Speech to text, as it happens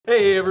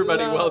Hey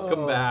everybody,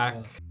 welcome back.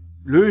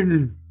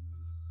 Learning.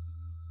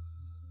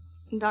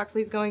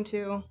 Doxley's going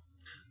to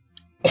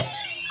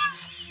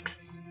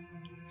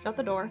shut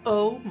the door.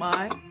 Oh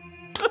my.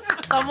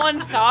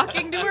 Someone's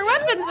talking to her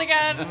weapons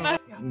again.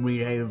 We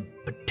have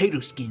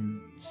potato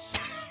skins.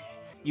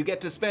 You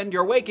get to spend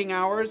your waking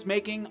hours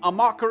making a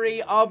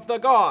mockery of the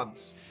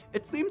gods.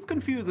 It seems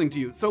confusing to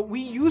you. So we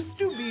used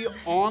to be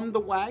on the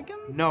wagon?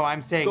 No,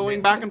 I'm saying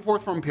going back and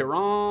forth from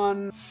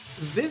Piran.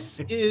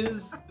 This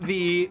is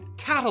the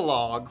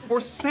catalog for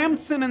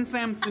Samson and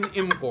Samson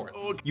imports.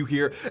 You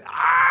hear,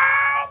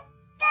 "Ah,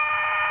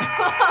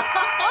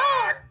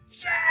 fuck,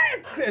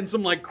 shit," and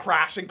some like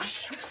crashing.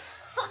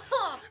 Fucking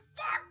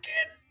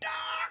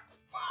dog,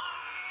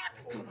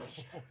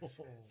 fuck.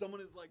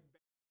 Someone is like,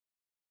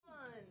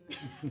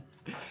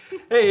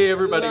 hey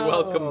everybody,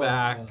 welcome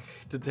back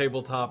to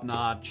Tabletop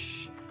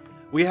Notch.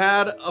 We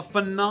had a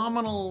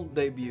phenomenal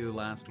debut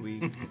last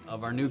week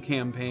of our new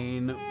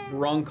campaign,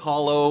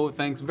 Brunkhollow.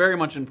 Thanks very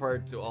much in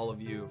part to all of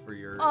you for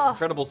your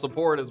incredible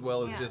support, as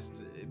well as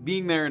just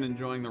being there and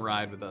enjoying the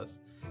ride with us.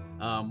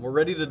 We're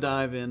ready to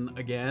dive in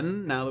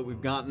again now that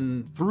we've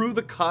gotten through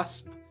the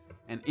cusp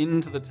and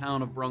into the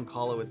town of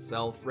Brunkhollow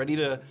itself. Ready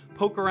to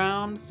poke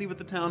around, see what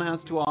the town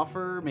has to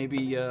offer,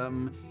 maybe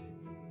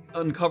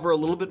uncover a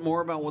little bit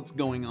more about what's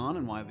going on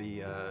and why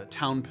the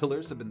town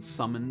pillars have been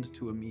summoned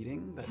to a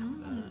meeting. That,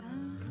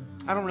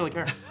 I don't really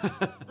care.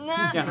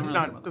 yeah,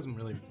 It doesn't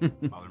really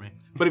bother me.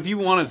 But if you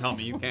want to tell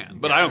me, you can.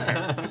 But I don't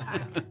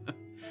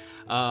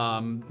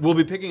care. We'll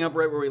be picking up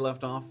right where we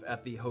left off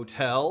at the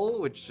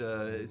hotel, which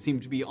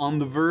seemed to be on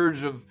the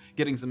verge of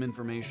getting some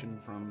information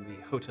from the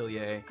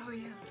hotelier. Oh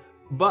yeah.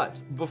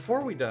 But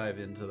before we dive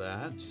into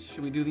that,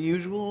 should we do the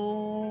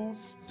usual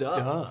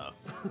stuff?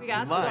 We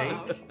got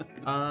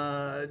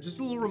Just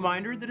a little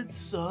reminder that it's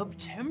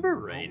September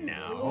right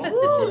now.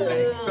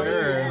 Ooh. So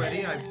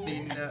already I've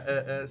seen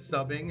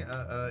subbing.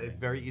 It's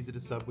very easy to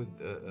sub with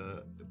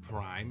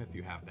Prime if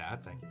you have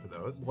that. Thank you for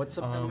those. What's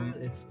September?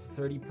 It's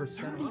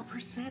 30% off.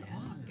 30%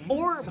 off.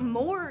 Or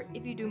more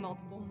if you do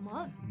multiple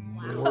months.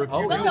 Or if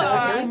you do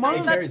multiple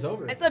months. It carries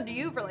over. I subbed to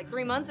you for like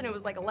 3 months and it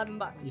was like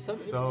 $11. You subbed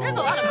So, There's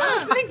a lot of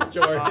money. Thanks,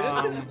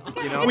 Jordan.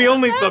 you know, We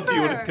only sub to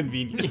you when it's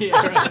convenient.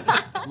 Yeah,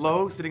 right.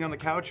 Low, sitting on the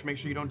couch, make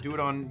sure you don't do it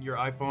on your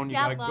iPhone. You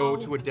gotta go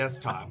to a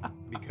desktop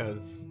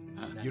because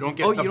you don't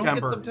get September. You don't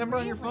get September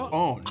on your phone?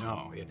 Oh,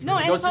 no. It's No,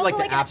 and goes it's to, also like,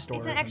 the like App Store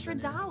it's or an extra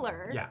something.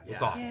 $1. Yeah,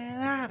 it's off.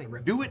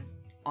 Do it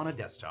on a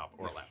desktop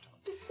or a laptop.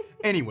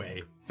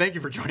 Anyway, thank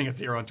you for joining us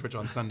here on Twitch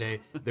on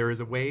Sunday. There is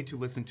a way to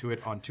listen to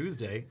it on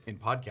Tuesday in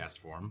podcast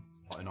form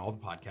in all the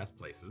podcast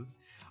places.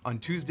 On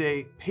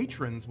Tuesday,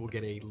 patrons will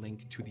get a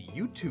link to the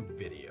YouTube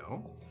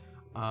video.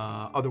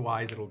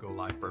 Otherwise, it'll go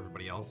live for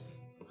everybody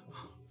else.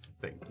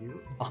 Thank you.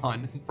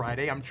 On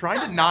Friday, I'm trying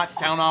to not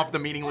count off the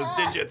meaningless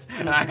digits,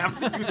 and I have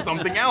to do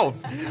something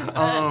else.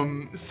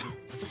 So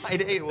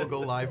Friday, it will go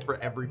live for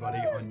everybody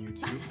on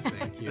YouTube.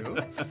 Thank you.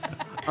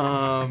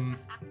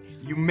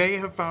 You may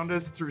have found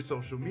us through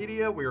social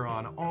media. We're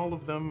on all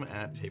of them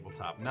at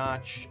Tabletop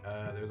Notch.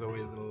 There's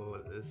always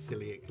little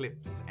silly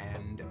clips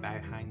and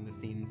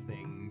behind-the-scenes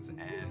things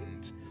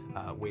and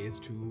ways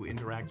to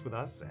interact with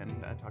us and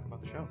talk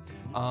about the show.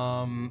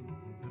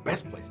 The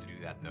best place to do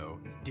that, though,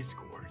 is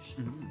Discord,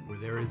 where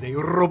there is a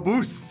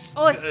robust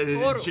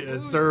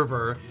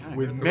server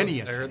with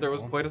many. I heard there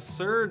was quite a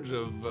surge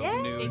of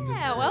new.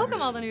 Yeah, welcome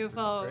all the new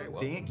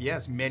folks.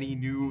 Yes, many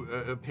new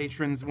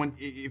patrons.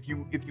 If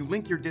you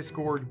link your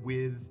Discord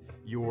with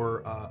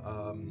your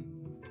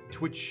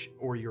Twitch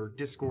or your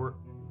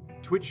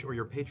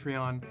your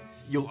Patreon,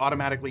 you'll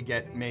automatically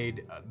get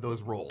made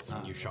those roles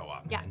when you show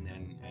up. Yeah.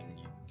 And you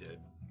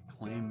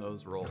Claim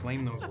those roles.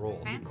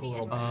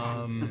 Cool.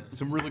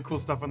 Some really cool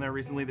stuff on there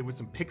recently. There was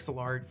some pixel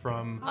art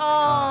from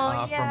Oh,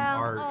 from yeah.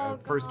 our Oh,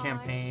 first gosh.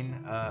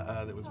 campaign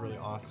that was really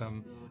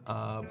awesome.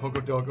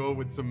 Poco Dogo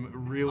with some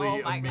really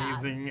Oh my God.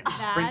 amazing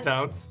That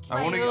printouts.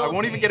 I killed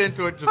won't even me. get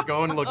into it. Just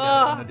go and look at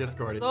it on the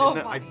Discord. It's so in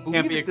the, I funny.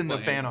 believe it's in the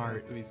fan art.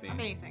 Has to be seen.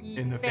 Amazing.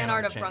 In the fan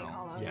art of channel.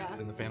 Brunkhollow. Yes,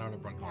 Yeah. in the fan art of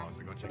Brunkhollow.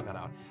 So go check that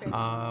out.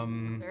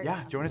 Very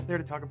Yeah, good. join us there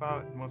to talk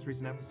about the most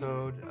recent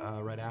episode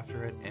right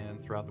after it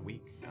and throughout the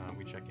week.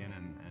 We check in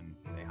and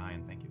say hi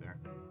and thank you there.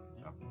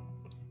 So.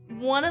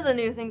 One of the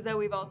new things that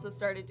we've also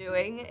started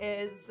doing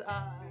is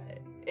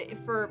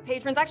for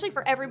patrons, actually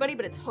for everybody,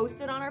 but it's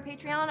hosted on our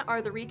Patreon,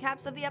 are the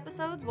recaps of the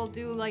episodes. We'll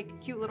do like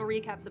cute little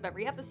recaps of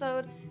every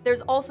episode. There's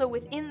also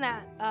within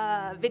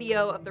that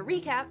video of the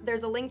recap,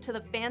 there's a link to the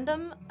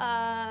fandom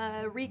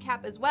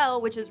recap as well,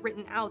 which is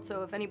written out.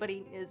 So if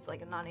anybody is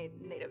like a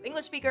non-native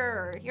English speaker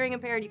or hearing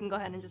impaired, you can go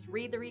ahead and just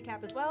read the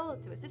recap as well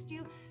to assist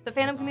you. The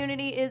fandom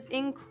community is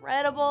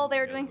incredible.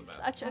 They're doing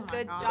such a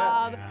good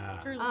job.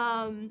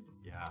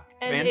 Yeah.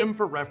 And Fandom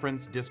for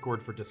reference,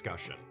 Discord for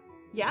discussion.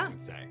 Yeah. I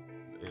would say.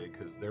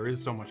 Because there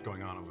is so much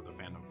going on over the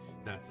fandom.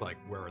 That's like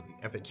where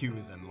the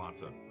FAQs and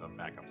lots of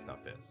backup stuff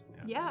is.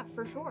 Yeah,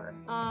 for sure.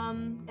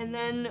 And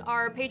then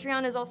our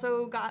Patreon has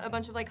also got a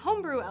bunch of like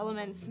homebrew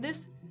elements.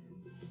 This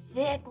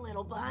thick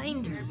little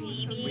binder,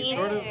 baby. We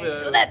sort of,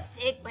 Show that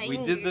thick binder.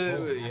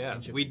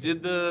 We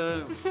did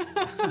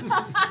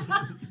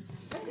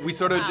we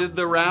sort of did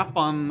the wrap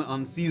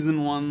on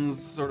season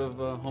one's sort of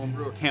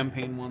homebrew, or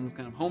campaign one's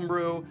kind of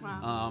homebrew.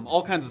 Wow.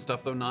 All kinds of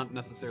stuff, though not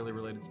necessarily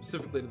related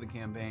specifically to the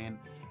campaign.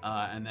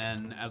 And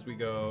then as we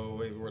go,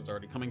 where it's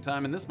already coming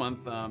time in this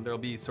month, there'll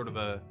be sort of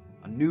a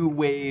new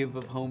wave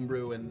of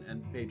homebrew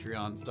and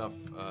Patreon stuff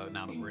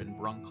now that we're in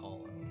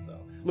Brunkhollow. So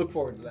look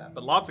forward to that.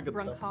 But lots of good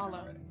stuff.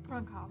 Brunkhollow.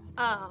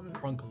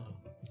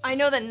 I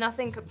know that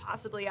nothing could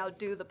possibly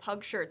outdo the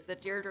pug shirts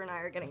that Deirdre and I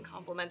are getting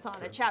compliments on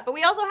in chat, but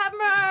we also have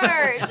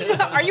merch.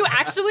 Are you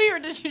actually, or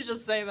did you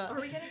just say that?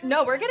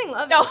 No, we're getting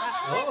love. No.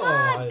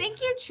 Oh,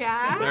 Thank you,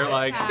 chat. They're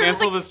like,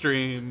 cancel the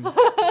stream. Bring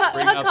Pug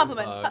out the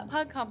compliments. pugs.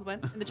 Pug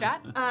compliments in the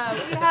chat.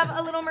 We have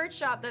a little merch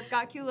shop that's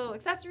got cute little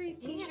accessories,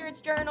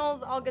 t-shirts,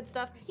 journals, all good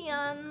stuff,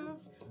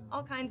 pins,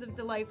 all kinds of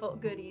delightful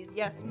goodies.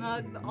 Yes,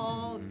 mugs,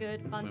 all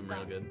good fun Swim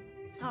stuff. real good.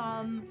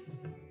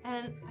 And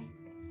I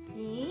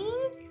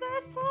think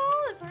that's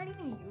all. Is there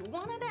anything you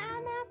wanted to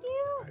add,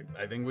 Matthew?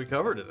 I think we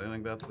covered it. I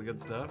think that's the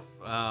good stuff.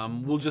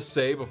 We'll just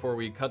say before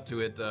we cut to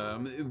it,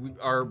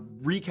 our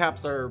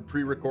recaps are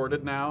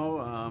pre-recorded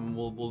now.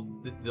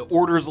 The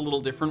order's a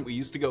little different. We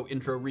used to go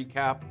intro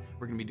recap.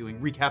 We're gonna be doing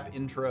recap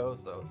intro.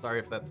 So sorry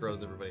if that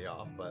throws everybody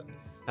off, but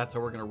that's how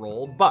we're gonna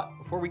roll. But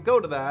before we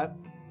go to that,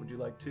 would you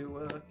like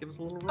to give us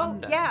a little Oh,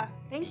 rundown? yeah.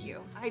 Thank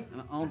you. And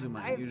I'll do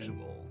my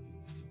usual.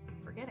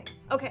 Forgetting.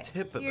 Okay,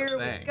 Tip of the here we go.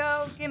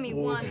 thanks. Give me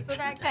one. So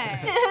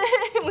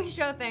that we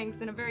show thanks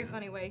in a very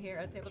funny way here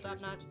at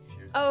Tabletop Notch.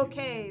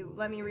 Okay,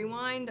 let me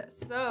rewind.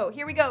 So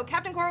here we go.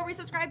 Captain Coral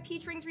resubscribed,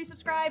 Peach Rings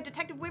resubscribed,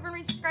 Detective Wyvern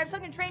resubscribed,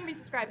 Sunken Train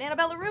resubscribed,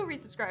 Annabella Rue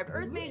resubscribed,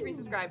 Earth Mage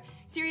resubscribed,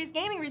 Serious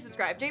Gaming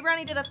resubscribed, Jay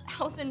Brownie did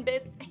 1,000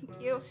 bits, thank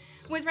you.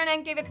 Wiz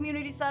Renan gave a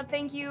community sub,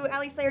 thank you.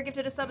 Ali Slayer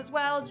gifted a sub as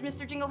well.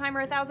 Mr. Jingleheimer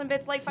 1,000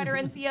 bits, Light Fighter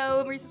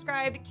NCO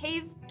resubscribed,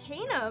 Cave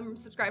Canum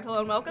subscribed, hello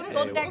and welcome. Hey,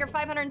 Golden Dagger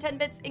 510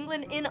 bits,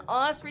 England in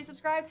Us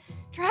resubscribed,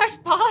 Trash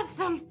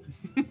Possum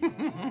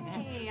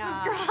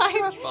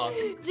subscribe.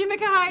 Jim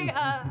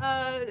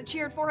Mackay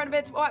cheered 400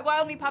 bits.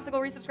 Wild Me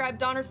Popsicle resubscribed.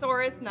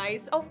 Donnersaurus,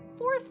 nice. Oh,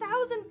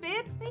 4,000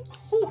 bits. Thank you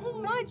so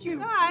much, you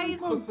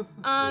guys.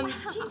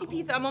 Cheesy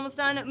Pizza, I'm almost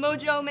done.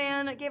 Mojo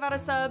Man gave out a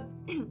sub.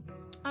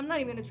 I'm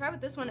not even gonna try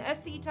with this one.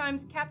 SC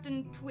times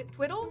Captain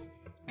Twiddles.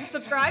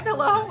 Subscribed,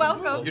 hello,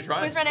 welcome. You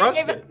tried. Wiz Renan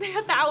Crushed gave it.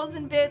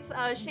 1,000 bits.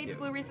 Shades of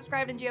Blue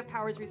resubscribed and GF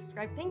Powers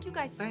resubscribed. Thank you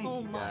guys Thank so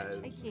you much.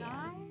 guys. I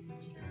can't.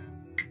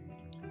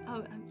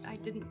 Oh, I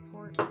didn't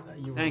pour.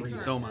 Thank you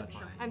so much.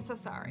 I'm so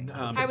sorry.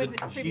 Um, I was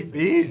but previously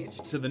beast.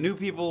 engaged. To the new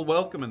people,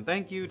 welcome and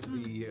thank you. To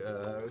the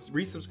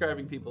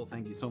resubscribing people,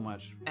 thank you so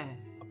much. A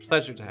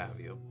pleasure to have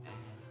you.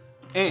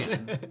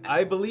 And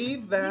I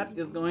believe that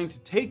is going to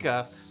take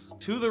us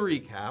to the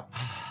recap,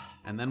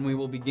 and then we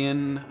will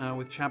begin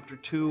with Chapter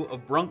 2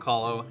 of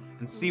Brunkhollow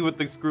and see what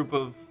this group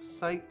of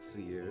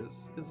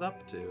sightseers is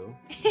up to.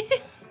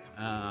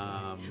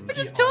 We're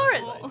just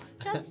tourists.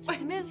 Just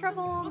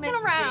miserable, Looking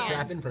around.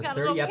 Trapping for Got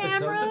a 30 little episodes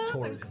cameras. of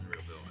tourism.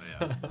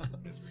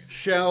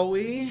 Shall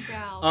we?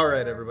 Shall All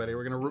right, we? everybody.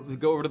 We're going to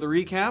go over to the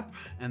recap,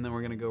 and then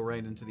we're going to go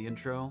right into the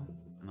intro,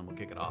 and then we'll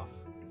kick it off.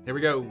 Here we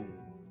go.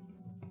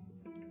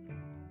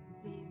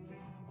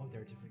 Oh,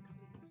 there are different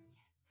companies.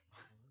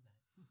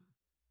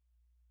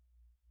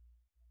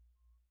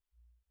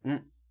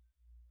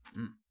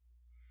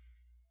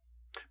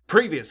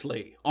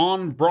 Previously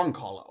on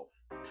Brunkhollow.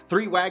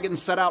 3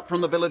 wagons set out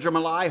from the village of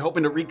Malai,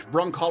 hoping to reach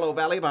Brunkhollow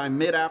Valley by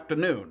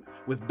mid-afternoon.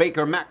 With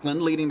Baker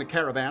Macklin leading the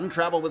caravan,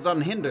 travel was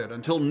unhindered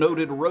until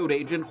noted road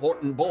agent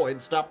Horton Boyd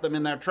stopped them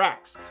in their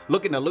tracks,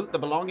 looking to loot the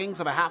belongings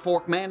of a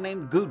half-orc man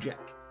named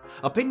Gujek.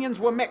 Opinions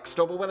were mixed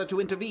over whether to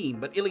intervene,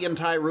 but Illien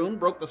Tyrun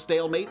broke the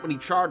stalemate when he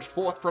charged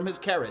forth from his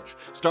carriage,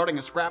 starting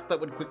a scrap that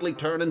would quickly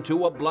turn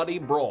into a bloody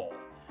brawl.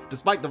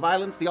 Despite the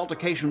violence, the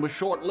altercation was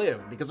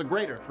short-lived because a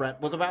greater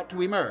threat was about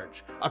to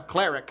emerge, a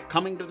cleric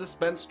coming to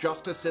dispense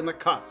justice in the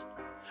cusp.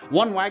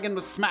 One wagon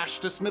was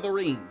smashed to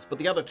smithereens, but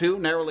the other 2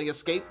 narrowly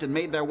escaped and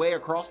made their way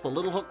across the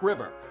Little Hook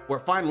River, where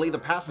finally the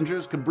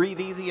passengers could breathe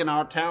easy in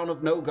our town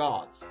of no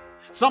gods.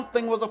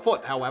 Something was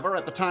afoot, however,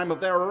 at the time of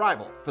their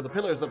arrival, for the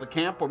pillars of the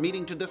camp were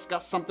meeting to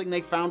discuss something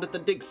they found at the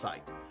dig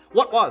site.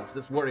 What was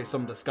this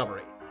worrisome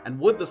discovery? And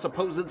would the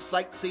supposed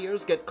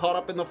sightseers get caught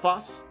up in the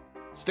fuss?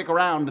 Stick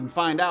around and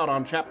find out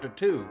on Chapter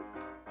 2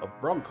 of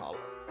Brunkhollow.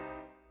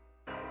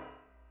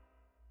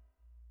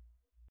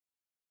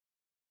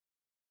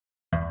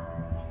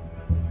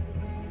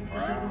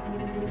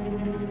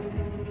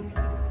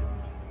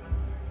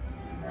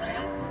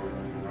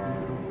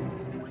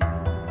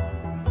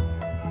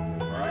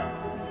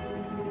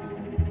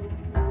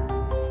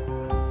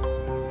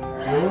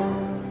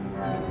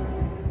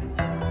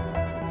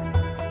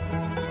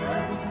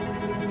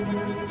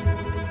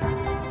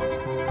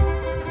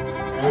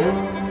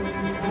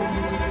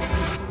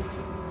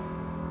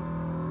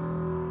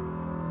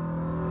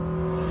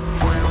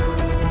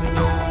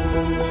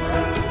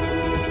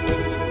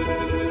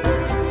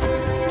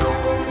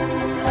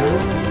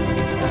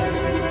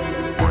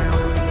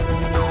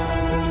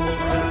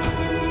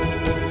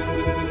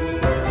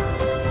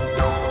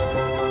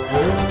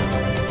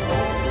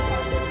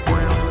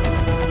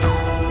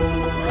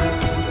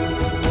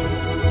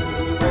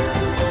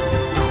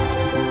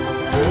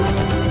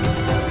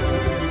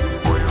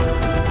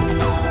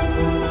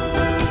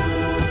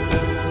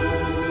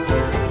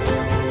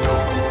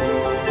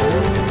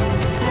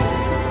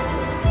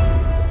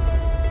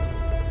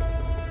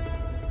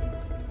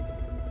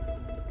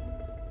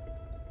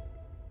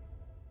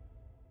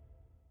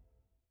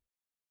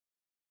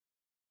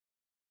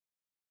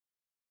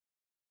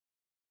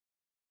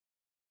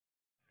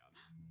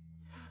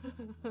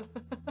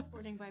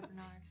 Reporting by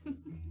Bernard.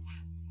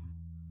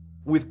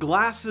 With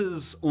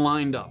glasses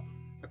lined up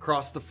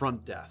across the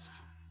front desk,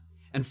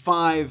 and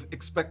 5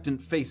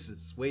 expectant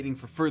faces waiting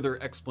for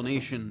further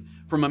explanation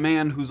from a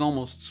man who's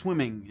almost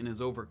swimming in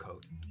his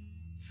overcoat,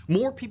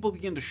 more people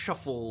begin to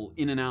shuffle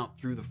in and out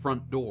through the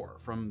front door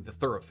from the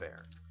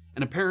thoroughfare,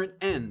 an apparent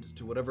end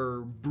to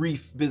whatever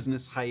brief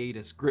business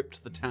hiatus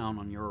gripped the town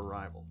on your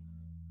arrival.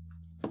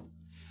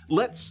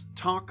 "Let's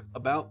talk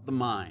about the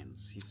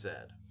mines," he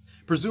said,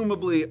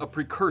 presumably a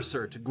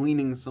precursor to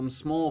gleaning some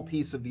small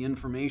piece of the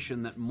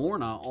information that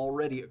Morna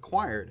already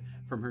acquired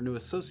from her new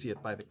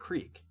associate by the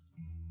creek.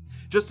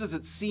 Just as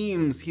it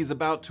seems he's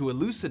about to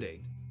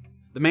elucidate,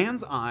 the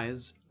man's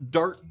eyes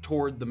dart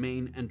toward the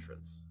main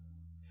entrance,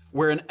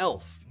 where an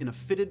elf in a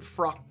fitted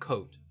frock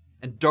coat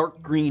and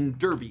dark green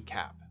derby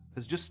cap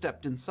has just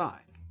stepped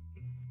inside.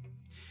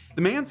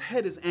 The man's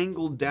head is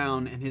angled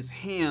down and his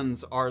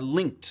hands are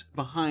linked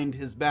behind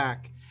his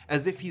back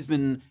as if he's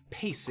been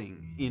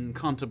pacing in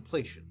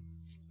contemplation.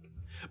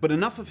 But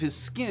enough of his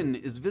skin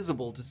is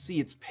visible to see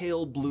its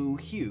pale blue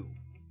hue,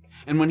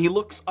 and when he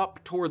looks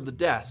up toward the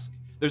desk,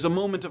 there's a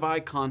moment of eye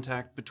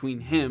contact between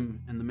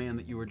him and the man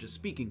that you were just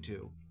speaking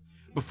to,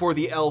 before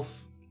the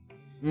elf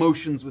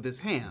motions with his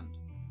hand,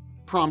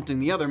 prompting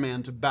the other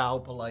man to bow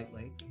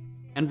politely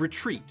and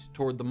retreat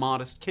toward the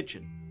modest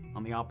kitchen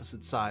on the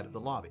opposite side of the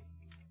lobby.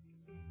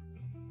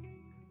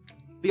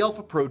 The elf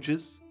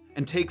approaches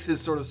and takes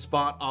his sort of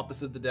spot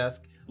opposite the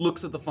desk,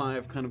 looks at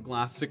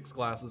the 6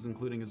 glasses,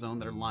 including his own,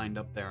 that are lined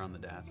up there on the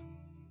desk.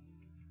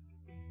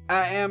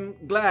 "I am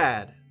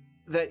glad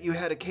that you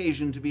had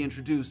occasion to be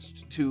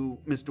introduced to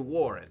Mr.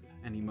 Warren,"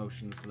 and he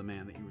motions to the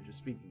man that you were just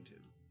speaking to.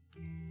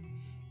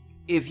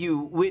 "If you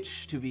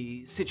wish to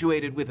be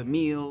situated with a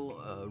meal,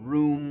 a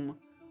room,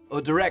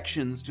 or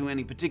directions to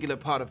any particular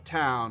part of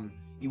town,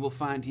 you will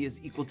find he is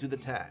equal to the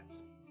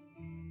task.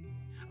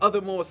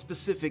 Other more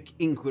specific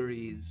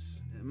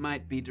inquiries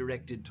might be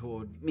directed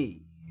toward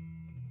me.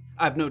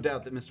 I've no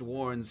doubt that Mr.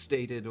 Warren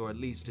stated, or at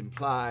least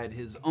implied,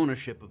 his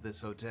ownership of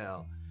this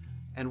hotel,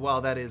 and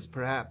while that is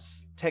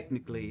perhaps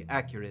technically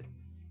accurate,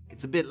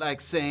 it's a bit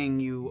like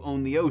saying you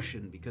own the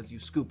ocean because you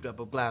scooped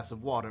up a glass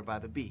of water by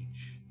the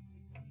beach.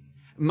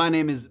 My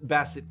name is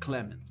Bassett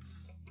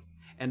Clemens,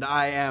 and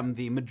I am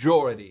the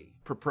majority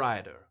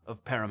proprietor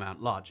of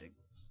Paramount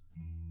Lodgings.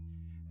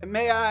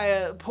 May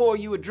I pour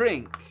you a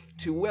drink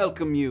to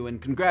welcome you and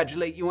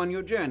congratulate you on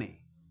your journey?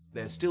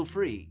 They're still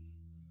free."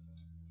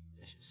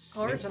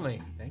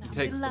 Certainly. Thank He you.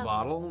 takes the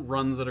bottle,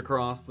 runs it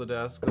across the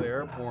desk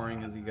there,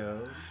 pouring as he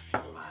goes.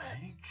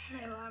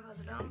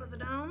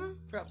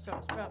 Props.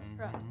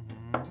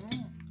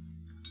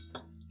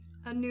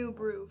 A new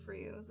brew for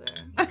you, sir.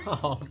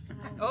 Oh,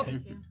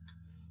 Thank you.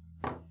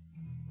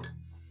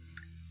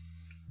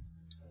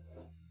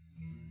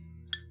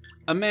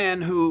 A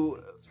man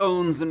who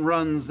owns and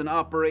runs and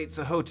operates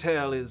a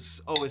hotel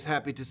is always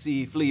happy to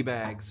see flea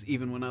bags,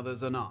 even when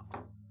others are not.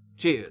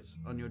 Cheers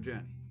on your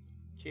journey.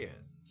 Cheers.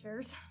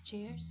 Cheers.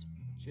 Cheers.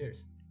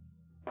 cheers.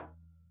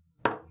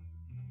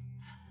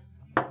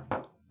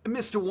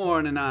 Mr.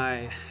 Warren and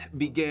I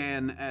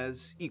began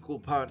as equal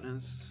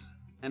partners,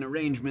 an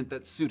arrangement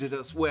that suited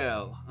us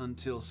well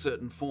until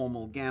certain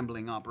formal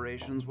gambling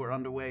operations were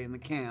underway in the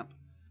camp.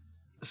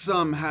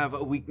 Some have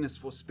a weakness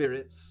for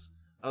spirits,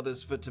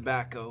 others for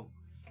tobacco,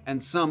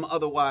 and some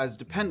otherwise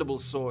dependable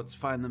sorts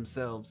find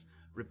themselves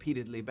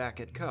repeatedly back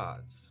at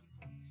cards.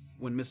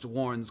 When Mr.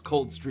 Warren's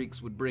cold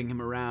streaks would bring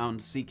him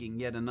around seeking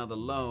yet another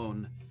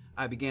loan,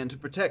 I began to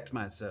protect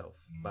myself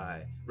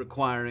by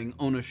requiring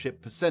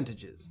ownership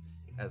percentages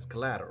as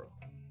collateral.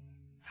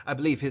 I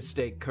believe his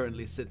stake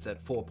currently sits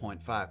at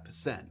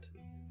 4.5%,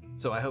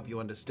 so I hope you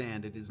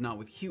understand it is not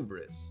with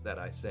hubris that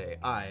I say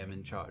I am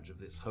in charge of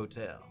this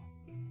hotel.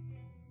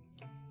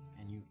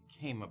 And you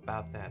came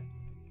about that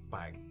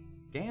by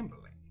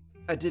gambling?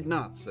 I did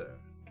not, sir.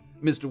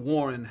 Mr.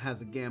 Warren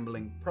has a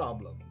gambling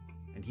problem,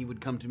 and he would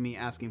come to me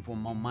asking for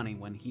more money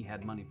when he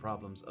had money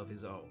problems of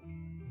his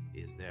own.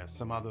 Is there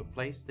some other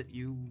place that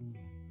you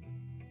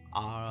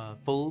are a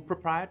full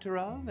proprietor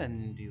of,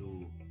 and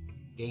you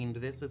gained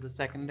this as a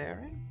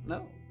secondary?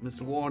 No,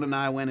 Mr. Warren and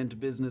I went into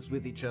business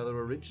with each other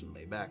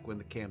originally, back when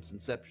the camp's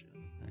inception.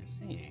 I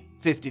see.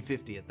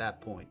 50-50 at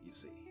that point, you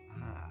see.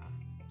 Ah.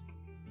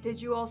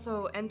 Did you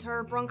also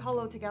enter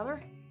Brunkhollow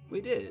together?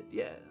 We did,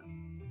 yes.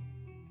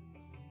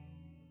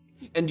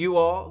 And you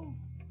all?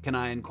 Can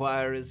I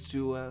inquire as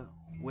to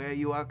where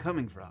you are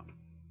coming from?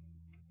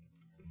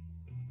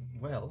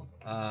 Well,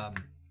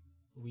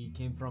 we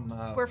came from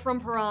We're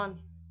from Paran.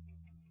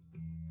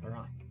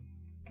 Iran.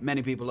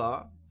 Many people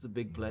are. It's a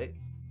big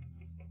place.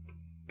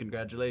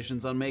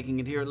 Congratulations on making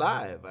it here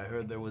alive. I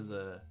heard there was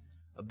a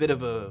bit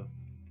of a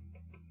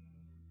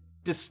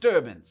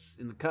disturbance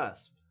in the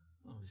cusp.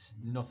 Oh, it's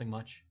nothing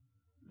much.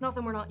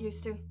 Nothing we're not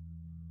used to.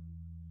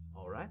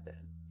 All right,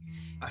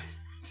 then.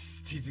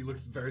 Steezy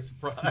looks very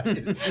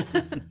surprised.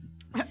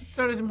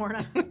 So does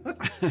Morna.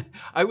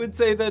 I would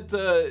say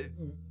that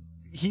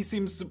he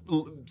seems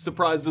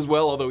surprised as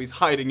well, although he's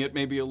hiding it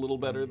maybe a little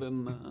better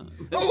than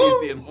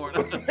Easy and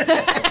Morna.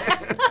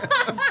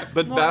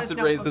 But Bassett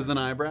raises an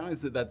eyebrow.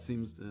 That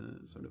seems to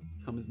sort of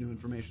come as new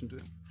information to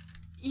him.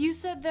 You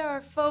said there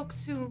are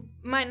folks who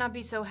might not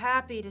be so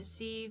happy to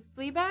see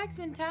flea bags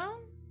in town?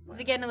 Is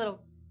it getting a little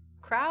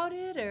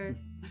crowded, or?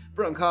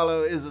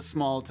 Brunkhollow is a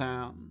small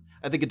town.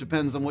 I think it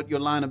depends on what your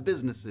line of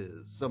business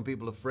is. Some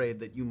people are afraid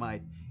that you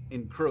might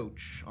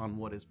encroach on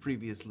what is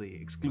previously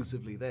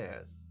exclusively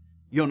theirs.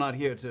 You're not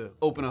here to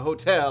open a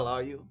hotel,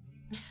 are you?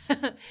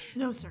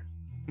 No, sir.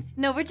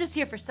 No, we're just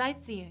here for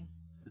sightseeing.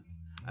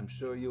 I'm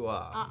sure you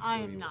are. I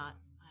am not.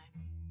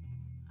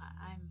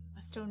 I'm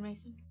a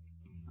stonemason.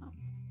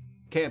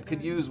 Camp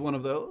could use one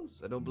of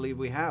those. I don't believe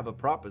we have a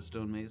proper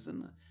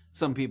stonemason.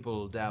 Some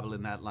people dabble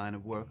in that line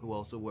of work who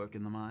also work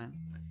in the mines.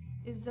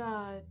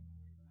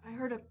 I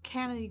heard a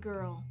Kennedy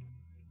girl.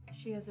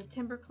 She has a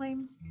timber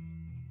claim.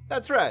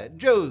 That's right,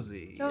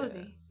 Josie. Josie.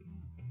 Yes.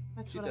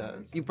 That's She what I heard.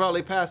 does. You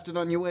probably passed it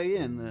on your way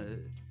in.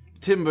 The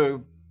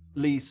timber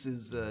lease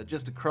is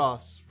just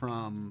across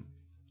from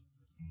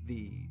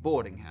the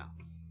boarding house.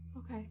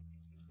 Okay.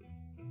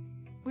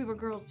 We were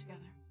girls together.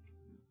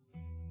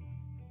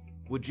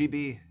 Would she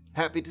be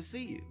happy to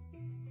see you?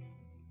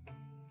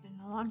 It's been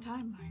a long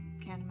time.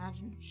 I can't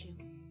imagine she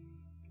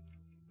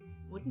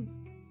wouldn't.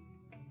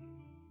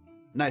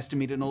 Nice to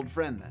meet an old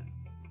friend, then.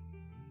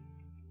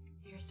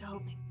 Here's to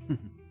hoping.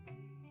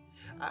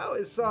 I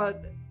always thought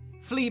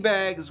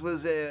fleabags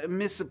was a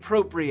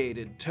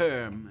misappropriated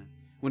term.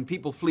 When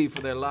people flee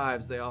for their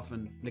lives, they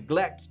often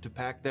neglect to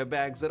pack their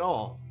bags at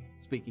all,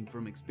 speaking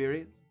from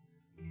experience.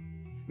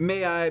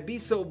 May I be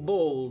so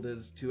bold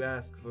as to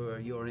ask for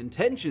your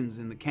intentions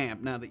in the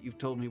camp now that you've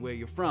told me where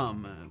you're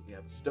from? We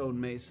have a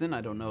stonemason.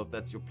 I don't know if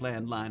that's your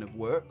planned line of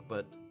work,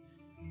 but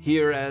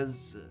here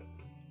as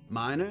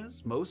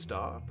miners, most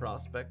are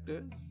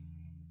prospectors.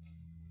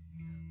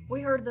 We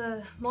heard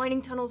the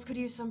mining tunnels could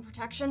use some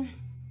protection.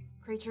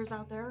 Creatures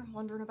out there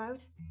wandering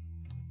about.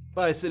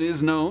 Bison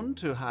is known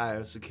to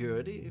hire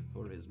security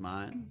for his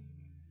mines.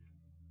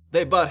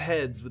 They butt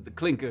heads with the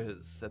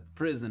clinkers at the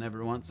prison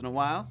every once in a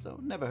while, so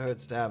it never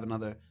hurts to have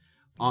another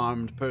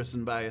armed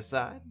person by your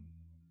side.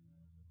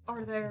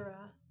 Are there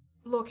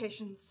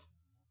locations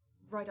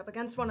right up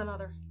against one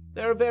another?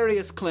 There are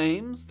various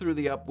claims through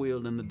the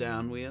upweald and the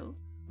downweald.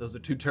 Those are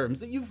two terms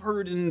that you've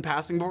heard in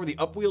passing before. The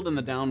upweald and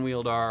the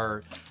downweald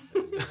are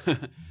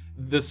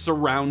the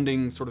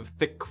surrounding sort of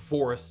thick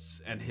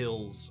forests and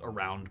hills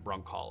around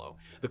Brunkhollow.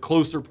 The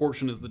closer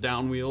portion is the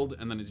downweald,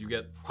 and then as you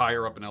get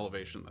higher up in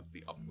elevation, that's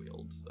the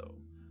upweald. So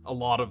a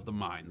lot of the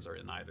mines are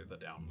in either the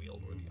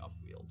downweald or the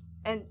upweald.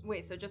 And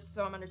wait, so just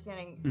so I'm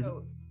understanding,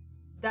 so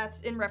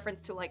that's in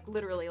reference to like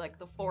literally like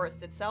the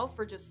forest itself,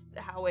 or just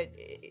how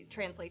it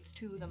translates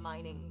to the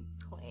mining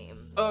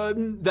claim?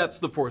 That's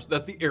the forest.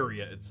 That's the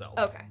area itself.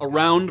 Okay.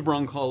 Around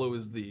Brunkhollow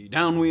is the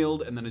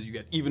downweald, and then as you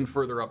get even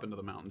further up into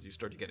the mountains, you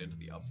start to get into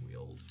the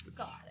upweald.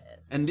 Got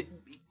it. And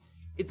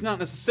it's not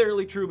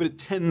necessarily true, but it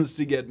tends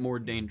to get more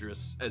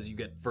dangerous as you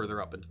get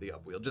further up into the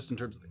upweald, just in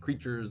terms of the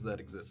creatures that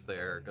exist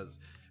there, because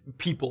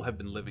people have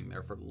been living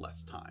there for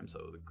less time, so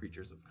the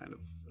creatures have kind of,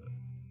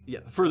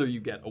 the further you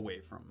get away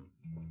from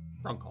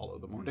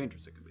Brunkhollow, the more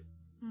dangerous it can be.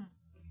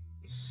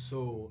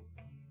 So,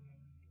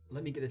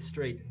 let me get this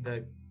straight.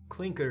 The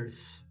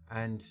Clinkers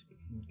and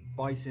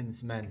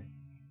Bison's men,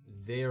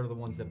 they are the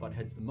ones that butt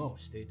heads the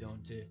most. They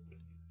don't...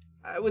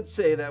 I would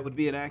say that would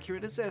be an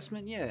accurate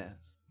assessment,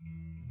 yes.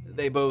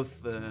 They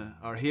both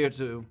are here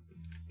to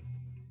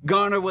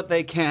garner what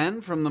they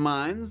can from the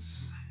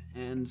mines,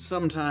 and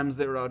sometimes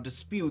there are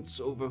disputes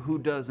over who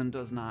does and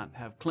does not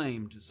have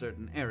claim to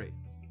certain areas.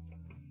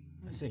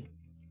 I see.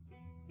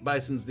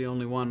 Bison's the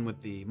only one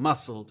with the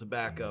muscle to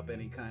back up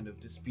any kind of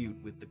dispute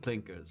with the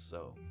Clinkers,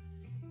 so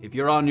if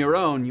you're on your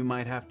own, you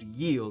might have to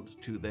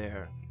yield to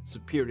their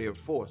superior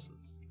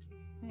forces.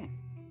 Well,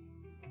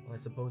 I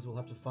suppose we'll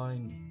have to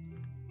find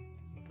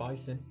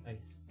Bison, I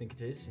think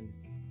it is, and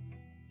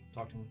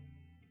talk to him.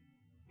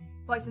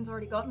 Bison's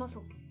already got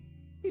muscle.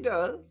 He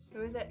does.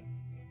 Who is it?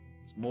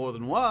 It's more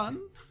than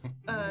one.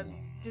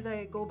 Do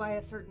they go by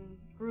a certain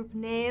group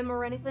name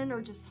or anything,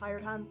 or just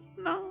hired hands?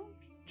 No,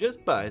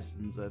 just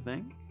Bisons, I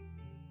think.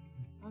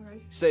 All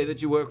right. Say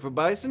that you work for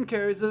Bison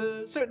carries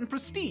a certain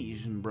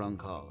prestige in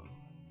Brunkhollow.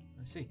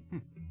 I see.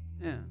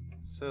 Yeah.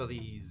 So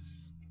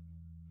these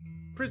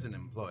prison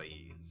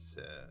employees,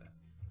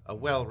 a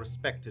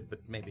well-respected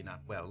but maybe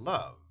not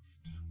well-loved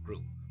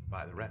group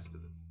by the rest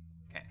of the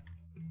camp.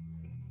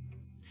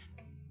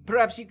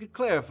 Perhaps you could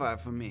clarify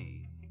for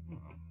me.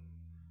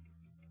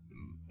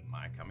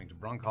 My coming to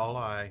Brunkhollow,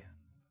 I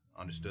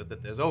understood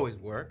that there's always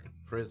work at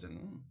the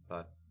prison,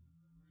 but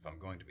if I'm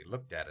going to be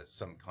looked at as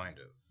some kind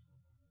of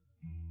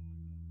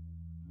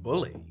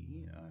bully,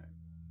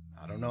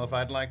 I don't know if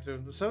I'd like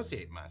to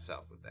associate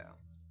myself with them.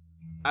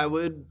 I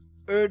would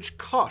urge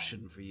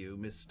caution for you,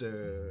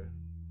 Mr.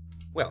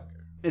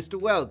 Welker.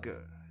 Mr.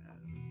 Welker.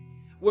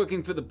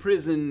 Working for the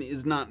prison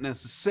is not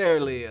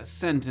necessarily a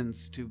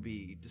sentence to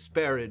be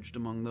disparaged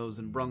among those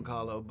in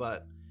Brunkhollow,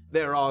 but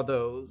there are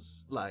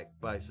those, like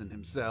Bison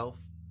himself,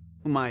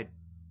 who might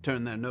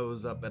turn their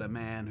nose up at a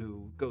man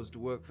who goes to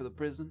work for the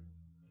prison.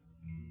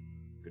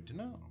 Good to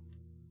know.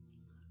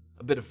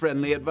 A bit of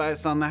friendly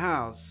advice on the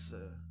house.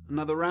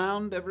 Another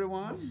round,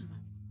 everyone?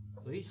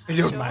 Please. I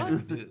don't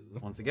mind.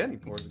 Once again, he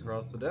pours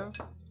across the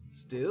desk.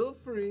 Still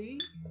free.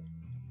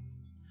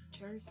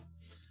 Cheers.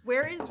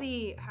 Where is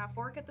the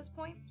half-orc at this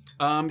point?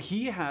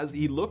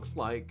 He looks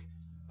like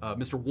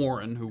Mr.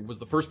 Warren, who was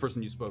the first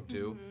person you spoke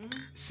to,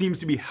 seems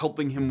to be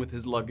helping him with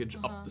his luggage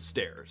up the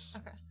stairs.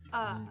 Okay.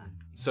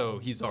 So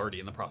he's already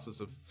in the process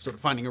of sort of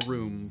finding a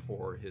room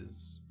for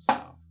his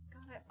stuff.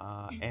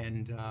 Got it.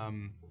 And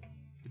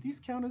do these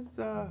count as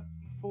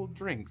full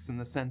drinks in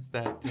the sense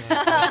that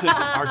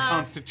our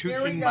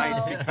constitution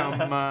might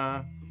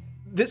become...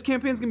 This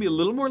campaign's gonna be a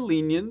little more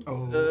lenient.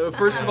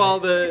 First of all,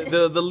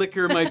 the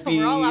liquor might be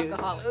We're all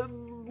alcoholics.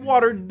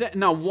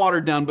 not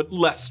watered down, but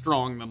less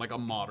strong than like a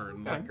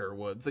modern liquor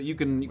would. So you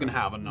can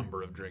have a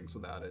number of drinks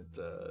without it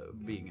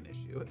being an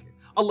issue.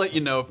 I'll let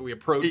you know if we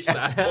approach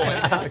that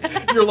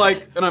point. You're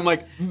like, and I'm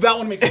like, that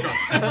one makes me drunk.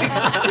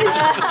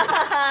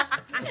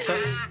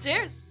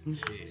 Cheers.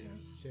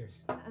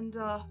 Cheers. And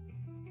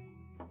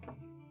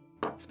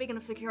speaking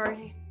of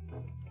security,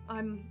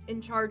 I'm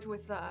in charge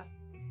with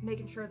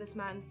making sure this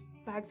man's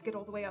bags get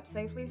all the way up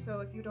safely.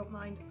 So if you don't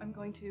mind, I'm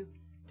going to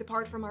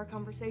depart from our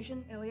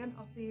conversation. Illien,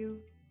 I'll see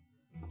you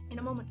in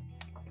a moment.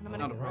 And I'm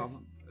Not a gonna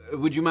problem.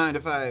 Would you mind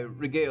if I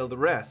regale the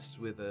rest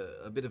with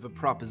a bit of a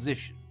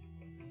proposition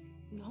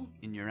No.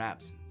 in your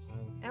absence?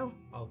 Elle,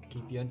 I'll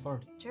keep you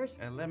informed. cheers.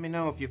 let me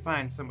know if you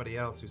find somebody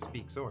else who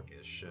speaks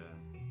Orcish.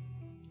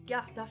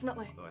 Yeah,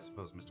 definitely. Though I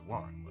suppose Mr.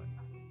 Warren would.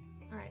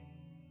 All right.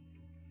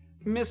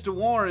 Mr.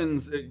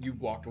 Warren's...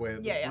 you've walked away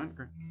at this Yeah. point?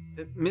 Great.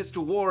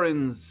 Mr.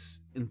 Warren's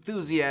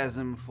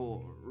enthusiasm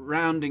for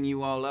rounding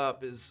you all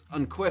up is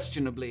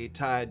unquestionably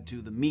tied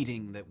to the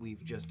meeting that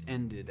we've just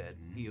ended at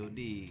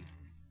POD.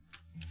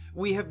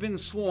 We have been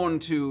sworn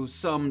to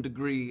some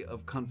degree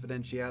of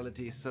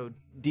confidentiality, so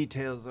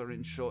details are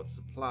in short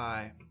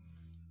supply.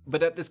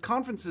 But at this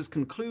conference's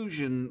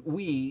conclusion,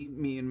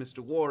 me and Mr.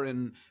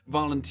 Warren,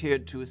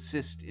 volunteered to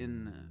assist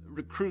in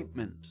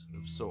recruitment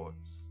of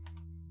sorts.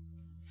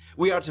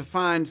 We are to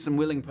find some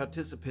willing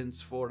participants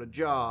for a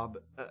job,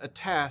 a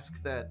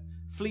task that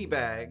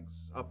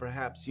fleabags are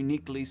perhaps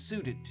uniquely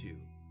suited to.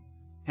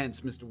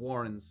 Hence Mr.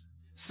 Warren's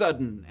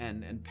sudden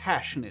and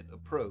passionate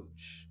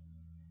approach.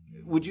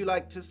 Would you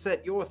like to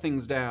set your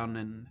things down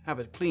and have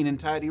a clean and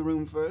tidy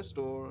room first,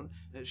 or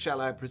shall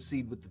I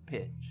proceed with the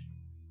pitch?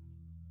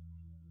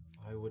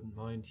 I wouldn't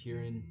mind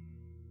hearing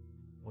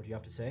what you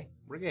have to say.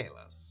 Regale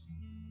us.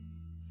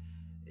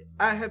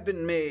 I have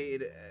been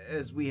made,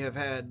 as we have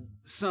had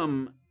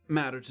some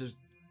matter to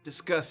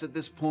discuss at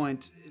this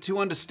point, to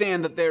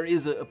understand that there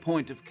is a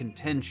point of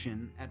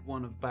contention at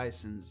one of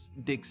Bison's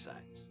dig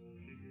sites.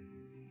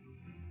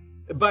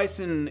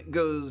 Bison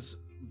goes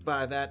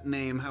by that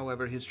name,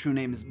 however, his true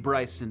name is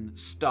Bryson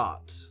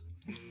Stott.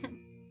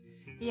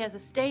 He has a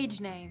stage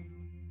name.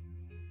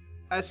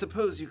 I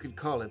suppose you could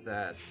call it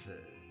that.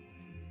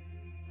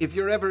 If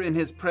you're ever in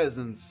his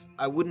presence,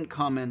 I wouldn't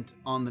comment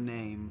on the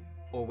name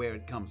or where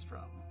it comes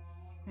from.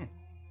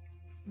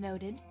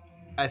 Noted.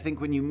 I think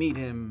when you meet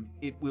him,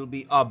 it will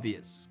be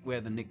obvious where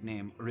the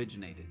nickname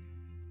originated.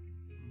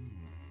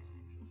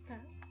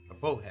 A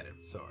bull-headed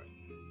sort.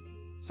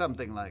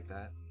 Something like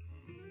that.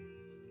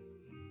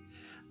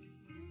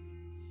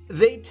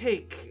 They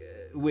take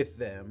with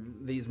them,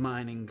 these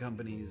mining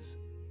companies,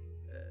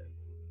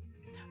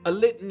 a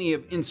litany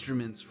of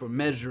instruments for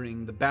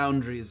measuring the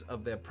boundaries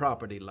of their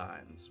property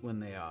lines when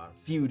they are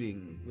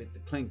feuding with the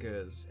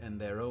clinkers and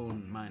their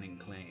own mining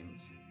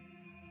claims.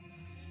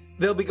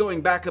 They'll be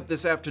going back up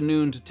this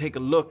afternoon to take a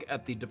look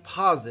at the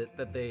deposit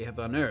that they have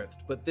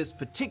unearthed, but this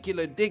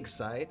particular dig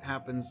site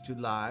happens to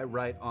lie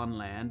right on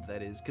land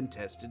that is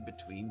contested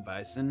between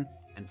Bison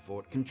and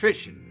Fort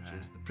Contrition, which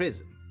is the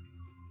prison.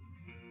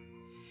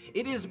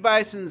 It is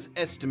Bison's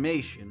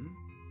estimation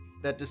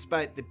that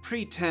despite the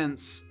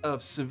pretense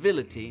of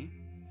civility,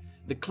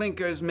 the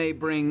clinkers may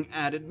bring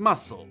added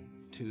muscle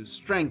to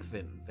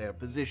strengthen their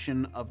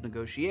position of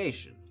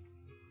negotiation.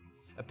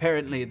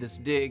 Apparently, this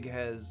dig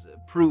has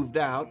proved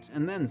out,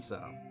 and then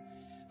some,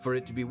 for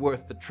it to be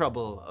worth the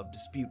trouble of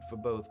dispute for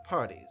both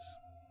parties.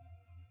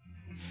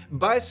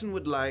 Bison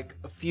would like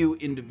a few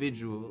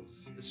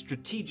individuals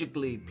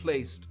strategically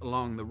placed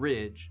along the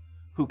ridge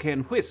who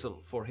can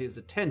whistle for his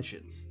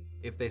attention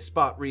if they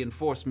spot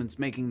reinforcements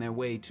making their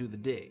way to the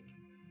dig.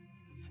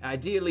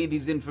 Ideally,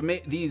 these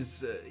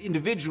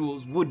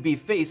individuals would be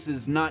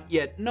faces not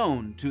yet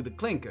known to the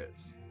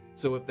clinkers,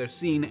 so if they're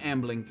seen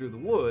ambling through the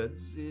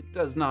woods, it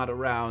does not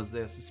arouse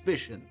their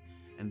suspicion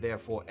and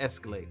therefore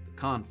escalate the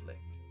conflict.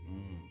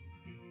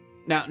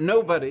 Now,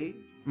 nobody,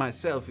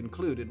 myself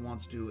included,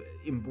 wants to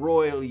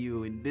embroil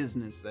you in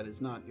business that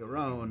is not your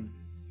own,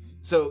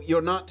 so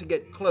you're not to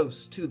get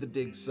close to the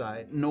dig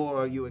site, nor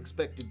are you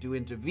expected to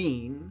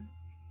intervene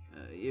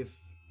if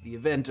the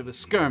event of a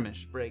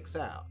skirmish breaks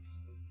out.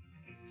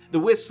 The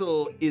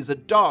whistle is a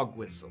dog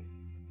whistle,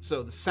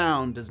 so the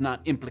sound does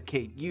not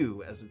implicate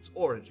you as its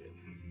origin.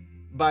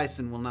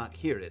 Bison will not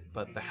hear it,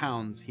 but the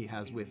hounds he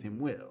has with him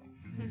will.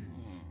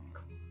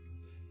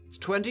 It's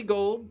 20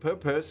 gold per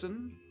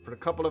person for a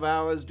couple of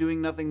hours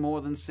doing nothing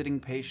more than sitting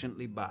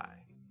patiently by.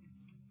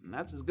 And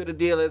that's as good a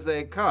deal as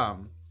they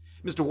come.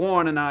 Mr.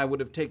 Warren and I would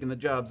have taken the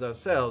jobs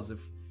ourselves if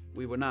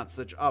we were not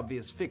such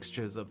obvious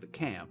fixtures of the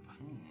camp.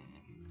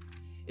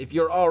 If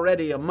you're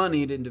already a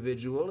moneyed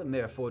individual and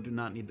therefore do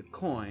not need the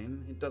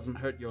coin, it doesn't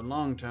hurt your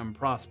long-term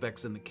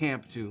prospects in the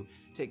camp to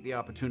take the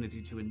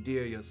opportunity to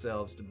endear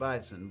yourselves to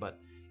Bison, but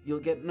you'll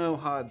get no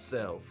hard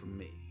sell from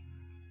me.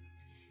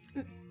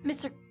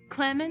 Mr.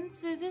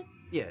 Clemens, is it?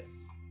 Yes.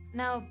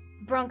 Now,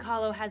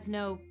 Brunkhollow has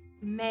no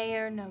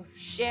mayor, no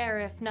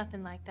sheriff,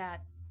 nothing like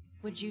that.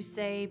 Would you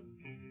say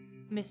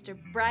Mr.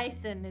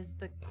 Bryson is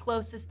the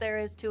closest there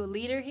is to a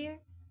leader here?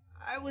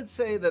 I would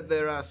say that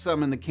there are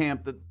some in the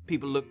camp that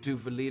people look to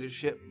for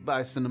leadership,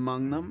 Bison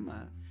among them.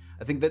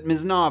 I think that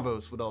Ms.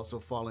 Narvos would also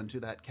fall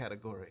into that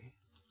category.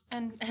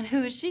 And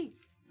who is she?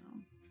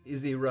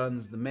 Istigh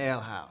runs the mail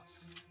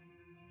house.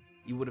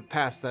 You would have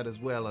passed that as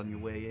well on your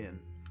way in.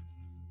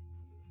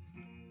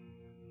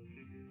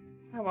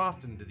 How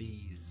often do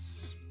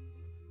these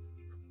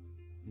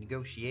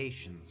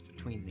negotiations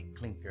between the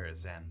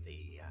Clinkers and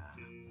the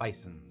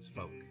Bison's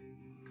folk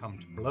come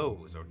to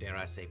blows, or dare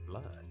I say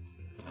blood?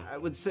 I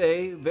would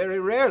say very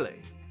rarely.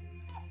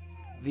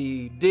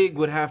 The dig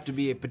would have to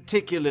be a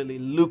particularly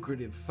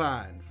lucrative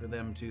find for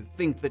them to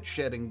think that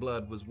shedding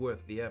blood was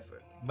worth the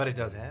effort. But it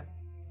does happen.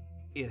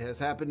 It has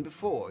happened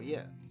before,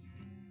 yes.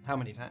 How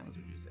many times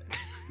would you say?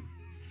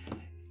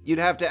 You'd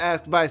have to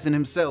ask Bison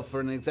himself for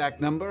an exact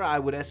number. I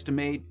would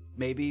estimate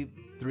maybe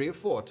 3 or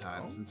 4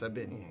 times since I've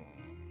been here.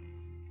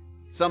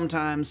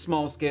 Sometimes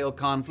small-scale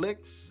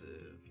conflicts,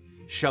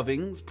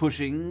 shovings,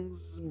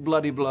 pushings,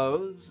 bloody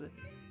blows,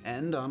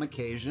 and on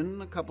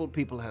occasion, a couple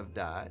people have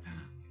died.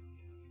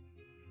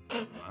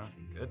 My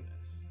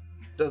goodness.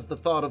 Does the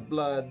thought of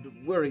blood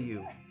worry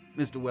you,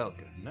 Mr.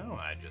 Welker? No,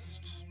 I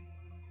just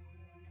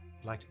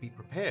like to be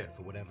prepared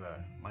for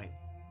whatever might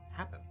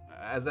happen.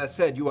 As I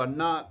said, you are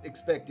not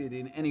expected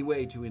in any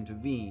way to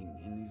intervene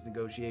in these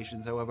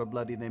negotiations, however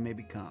bloody they may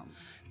become.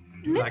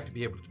 I do like to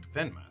be able to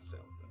defend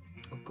myself,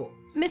 though. Of course.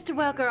 Mr.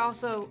 Welker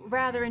also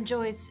rather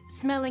enjoys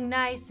smelling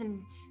nice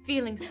and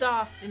feeling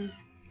soft and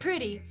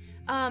pretty.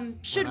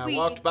 Should when we... I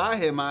walked by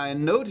him, I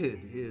noted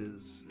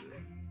his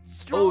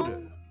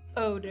strong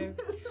odor.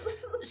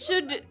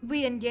 Should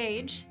we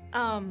engage?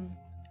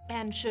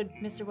 And should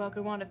Mr.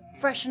 Welker want to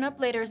freshen up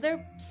later, is there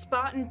a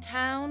spot in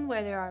town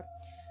where there are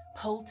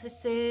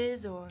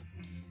poultices or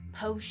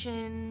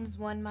potions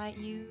one might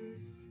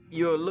use?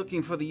 You're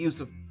looking for the use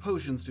of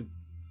potions to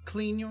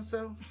clean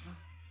yourself?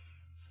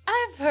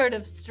 I've heard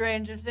of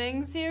stranger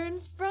things here in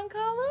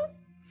Brunkhollow.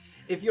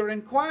 If you're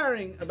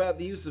inquiring about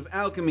the use of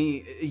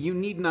alchemy, you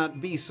need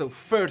not be so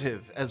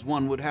furtive as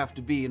one would have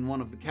to be in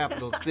one of the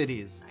capital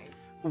cities. Nice.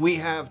 We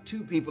have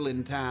 2 people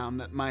in town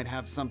that might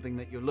have something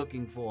that you're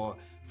looking for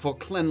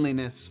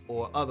cleanliness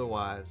or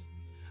otherwise.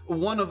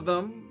 One of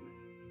them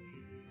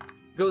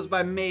goes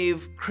by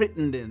Maeve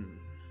Crittenden.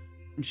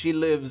 She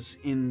lives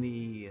in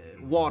the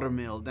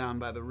watermill down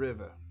by the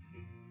river.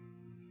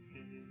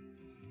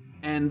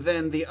 And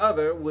then the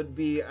other would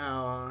be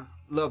our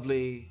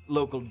lovely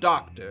local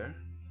doctor,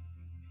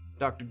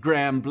 Dr.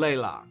 Graham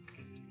Blaylock.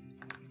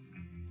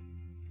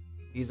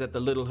 He's at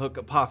the Little Hook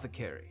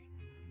Apothecary.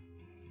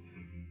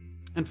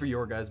 And for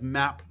your guys'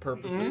 map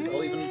purposes,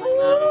 I'll even bring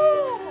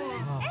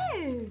that up.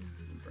 Hey.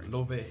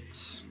 Love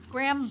it.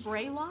 Graham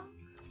Braylock?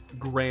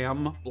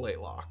 Graham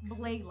Blaylock.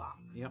 Blaylock.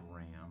 Yep.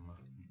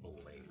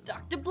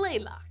 Dr.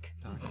 Blaylock.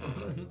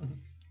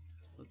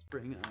 Let's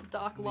bring up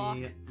Doc Lock.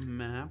 the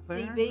map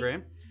there. DB.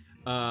 Great.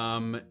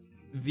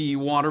 The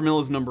watermill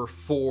is number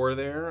 4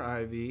 there,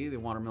 IV. The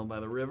watermill by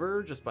the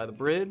river, just by the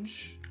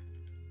bridge.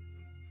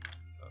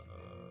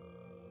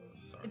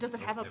 Sorry. Does it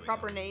have a There we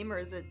proper go. name, or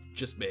is it?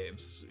 Just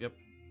Maeve's. Yep.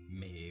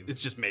 Maeve.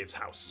 It's just Maeve's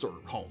house or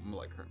home.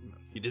 Like her.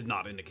 He did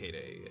not indicate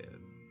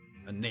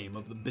a name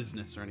of the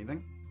business or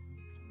anything.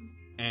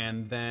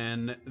 And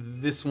then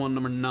this one,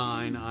 number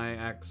 9,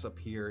 IX up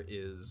here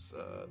is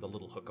the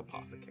Little Hook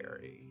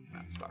Apothecary.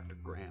 That's Dr.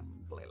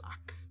 Graham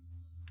Blaylock.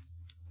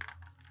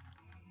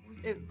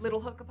 Little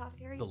Hook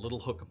Apothecary? The Little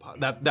Hook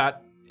Apothecary.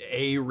 That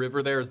A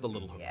river there is the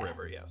Little Hook Yeah.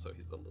 River. Yeah, so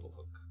he's the Little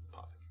Hook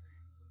Apothecary.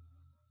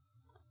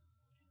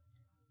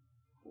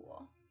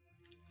 Cool.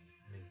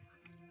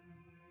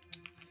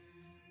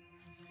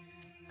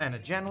 And a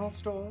general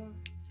store?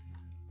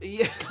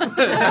 Yeah.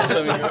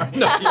 Is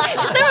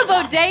there a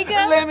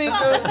bodega? Let me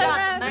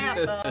Map,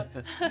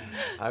 go.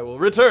 I will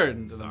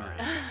return to the map.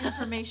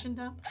 Information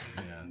dump.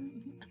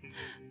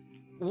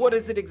 What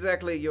is it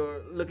exactly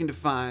you're looking to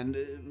find?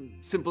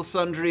 Simple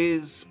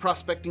sundries,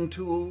 prospecting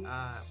tools?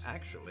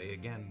 Actually,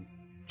 again,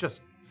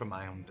 just for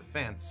my own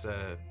defense,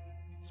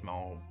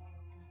 small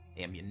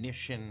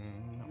ammunition.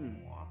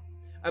 Or,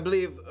 I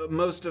believe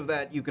most of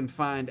that you can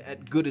find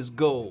at Good as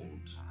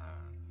Gold,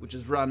 which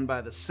is run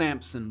by the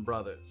Sampson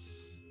brothers.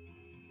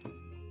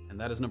 And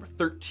that is number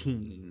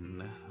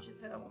 13. You should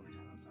say that one more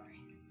time, I'm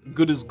sorry.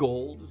 Good as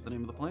Gold is the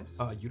name of the place.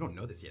 You don't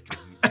know this yet,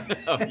 Jordan.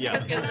 Oh,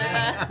 yeah.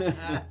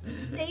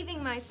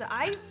 Saving myself.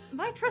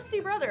 My trusty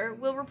brother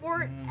will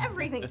report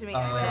everything to me.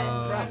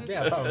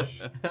 Yeah,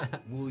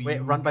 Will Wait,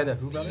 you run by the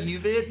who brother?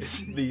 conceive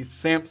it? The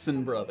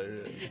Samson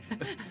brothers.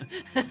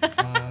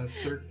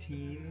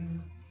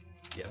 13.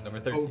 Yeah, number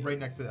 13. Oh, right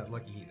next to that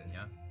Lucky Heathen,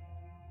 yeah?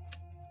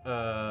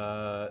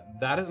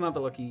 That is not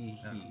the Lucky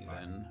Heathen.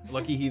 fine.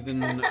 Lucky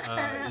Heathen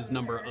is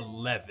number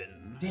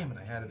 11. Damn it,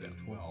 I had it as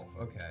 12.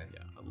 Okay.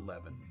 Yeah,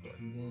 11 is the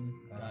Lucky.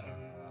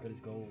 Good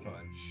as gold.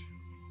 Fudge.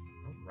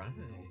 All right.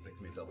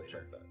 Let me double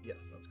check that.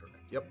 Yes, that's correct.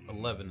 Yep,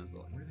 11 is the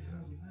Lucky. Where the hell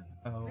is 11?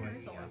 Oh, I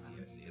see.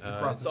 It's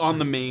It's on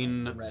the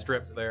main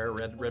strip there,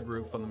 red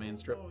roof on the main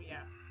strip. Oh,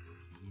 yeah.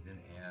 Heathen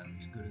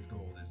and Good as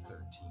Gold is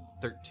 13.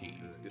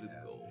 13, good as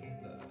gold.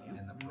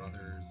 And the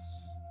brothers...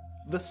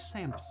 The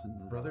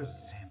Samson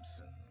Brothers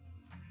Samson.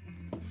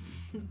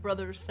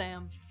 Brother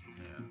Sam.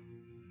 Yeah.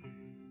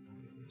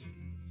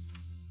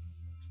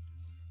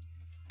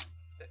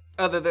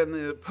 Other than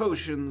the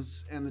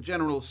potions and the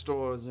general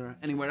stores or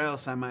anywhere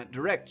else I might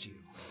direct you.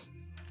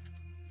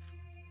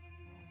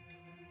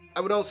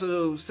 I would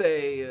also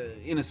say,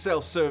 in a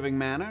self-serving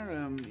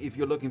manner, if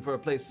you're looking for a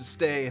place to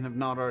stay and have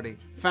not already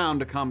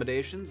found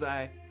accommodations,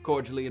 I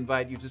cordially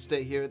invite you to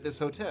stay here at this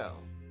hotel.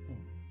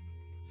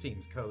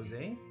 Seems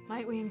cozy.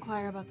 Might we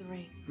inquire about the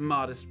rates?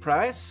 Modest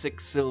price,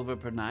 6 silver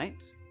per night.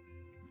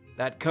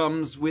 That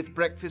comes with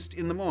breakfast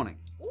in the morning.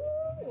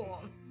 Ooh,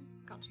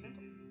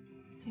 continental.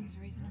 Seems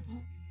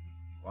reasonable.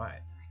 Why?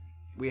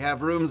 We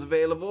have rooms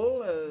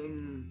available,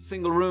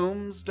 single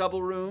rooms,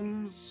 double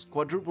rooms,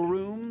 quadruple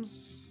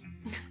rooms.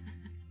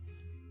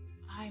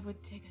 I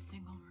would take a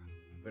single room.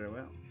 Very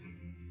well.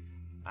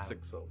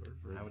 6 silver.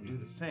 I would do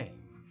the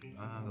same.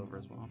 Silver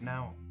as well.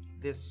 Now,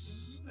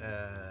 this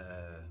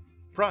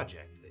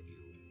project that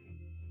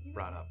you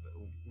brought up,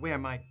 where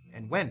might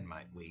and when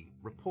might we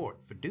report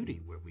for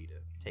duty were we to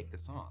take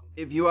this on?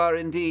 If you are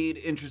indeed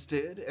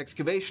interested,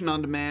 Excavation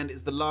on Demand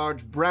is the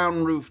large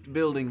brown-roofed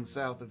building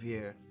south of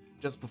here,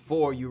 just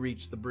before you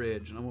reach the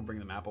bridge. And I won't bring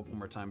the map up one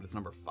more time, but it's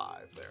number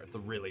 5 there. It's a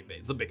really big,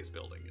 it's the biggest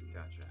building in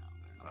Gotcha. town.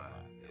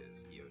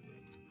 Is EOD.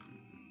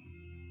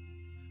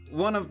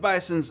 One of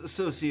Bison's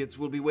associates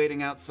will be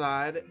waiting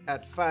outside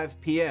at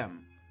 5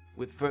 p.m.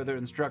 with further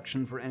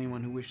instruction for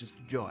anyone who wishes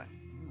to join.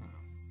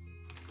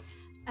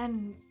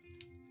 And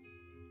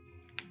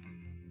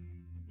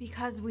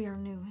because we are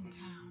new in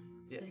town,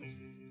 Yes.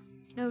 there's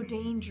no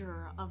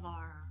danger of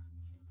our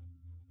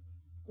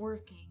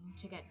working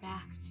to get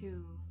back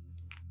to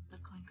the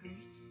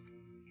Clinkers.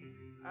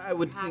 I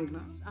would think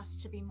not. Perhaps us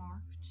to be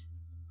marked.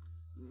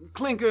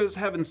 Clinkers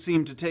haven't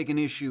seemed to take an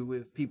issue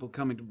with people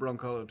coming to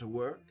Brunkhollow to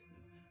work.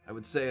 I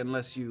would say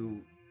unless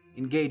you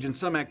engage in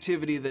some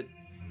activity that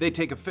they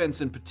take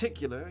offense in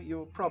particular,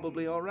 you're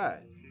probably all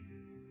right.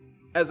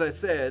 As I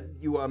said,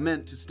 you are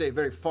meant to stay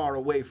very far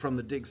away from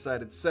the dig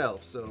site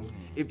itself, so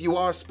if you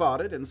are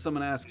spotted and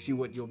someone asks you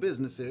what your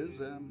business is,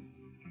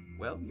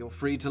 well, you're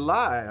free to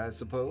lie, I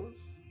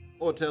suppose.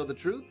 Or tell the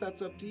truth,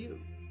 that's up to you.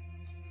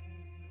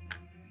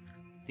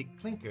 The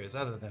Clinkers,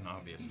 other than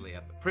obviously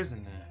at the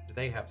prison, do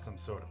they have some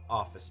sort of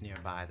office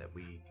nearby that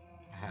we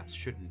perhaps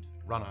shouldn't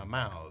run our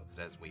mouths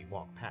as we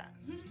walk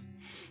past?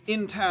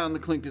 In town, the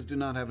Clinkers do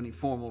not have any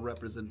formal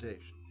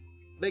representation.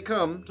 They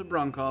come to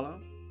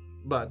Brunkhollow,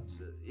 but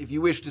if you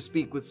wish to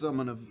speak with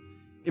someone of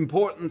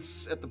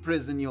importance at the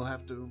prison, you'll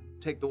have to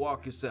take the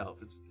walk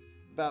yourself. It's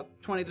about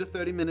 20 to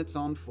 30 minutes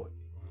on foot.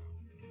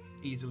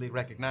 Easily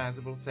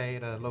recognizable, say,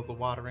 at a local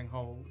watering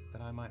hole,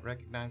 that I might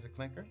recognize a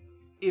Clinker?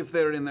 If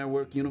they're in their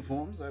work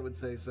uniforms, I would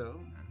say so.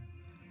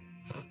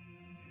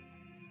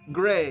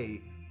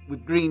 Gray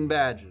with green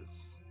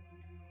badges,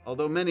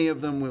 although many of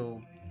them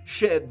will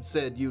shed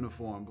said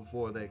uniform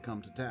before they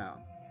come to town.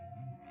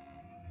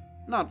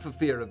 Not for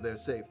fear of their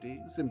safety,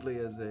 simply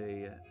as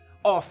a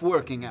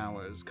off-working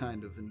hours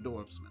kind of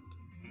endorsement.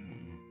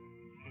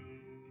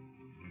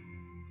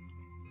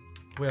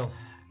 Well,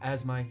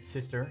 as my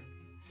sister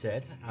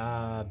said,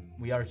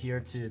 we are here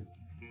to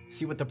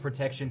see what the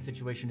protection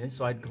situation is,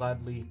 so I'd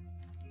gladly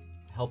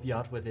help you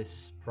out with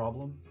this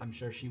problem. I'm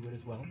sure she would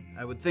as well.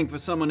 I would think for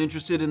someone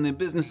interested in the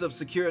business of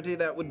security,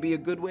 that would be a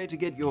good way to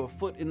get your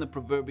foot in the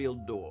proverbial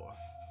door.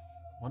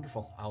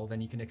 Wonderful.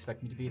 Then you can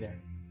expect me to be there.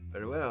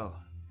 Very well.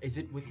 Is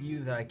it with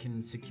you that I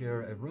can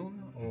secure a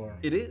room, or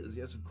It is,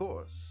 yes, of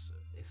course.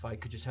 if I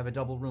could just have a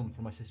double room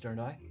for my sister and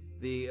I?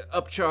 The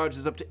upcharge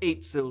is up to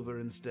 8 silver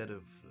instead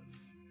of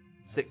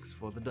 6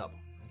 for the double.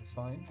 That is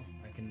fine.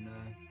 I can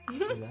do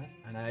that.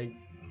 And I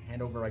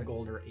hand over a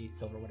gold or 8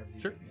 silver, whatever.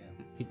 Sure.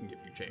 Yeah. He can give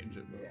you change.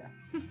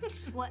 Yeah.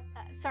 What?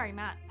 Sorry,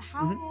 Matt.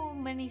 How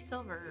many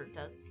silver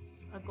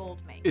does a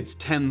gold make? It's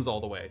 10s all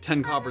the way.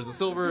 10 coppers a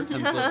silver,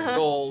 10 silver a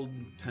gold,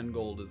 10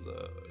 gold is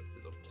a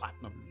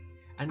platinum.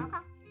 And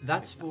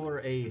that's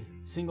for a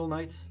single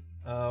night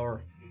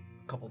or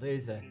a couple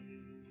days.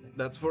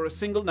 That's for a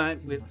single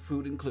night with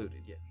food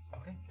included, yes.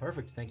 Okay,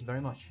 perfect. Thank you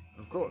very much.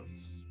 Of course.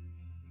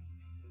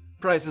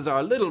 Prices are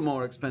a little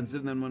more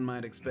expensive than one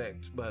might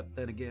expect, but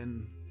then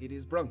again, it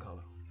is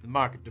Brunkhollow. The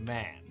market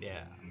demand,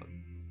 yeah.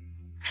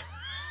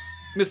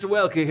 Mr.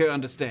 Welker here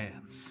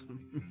understands.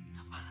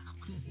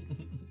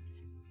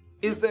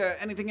 Is there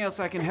anything else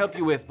I can help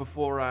you with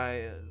before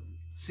I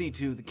see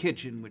to the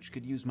kitchen, which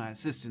could use my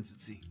assistance,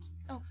 it seems?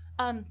 Oh,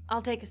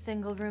 I'll take a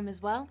single room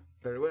as well.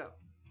 Very well.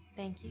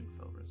 Thank you.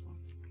 Silver as well.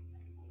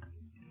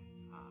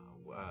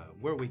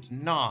 Were we to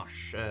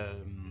nosh,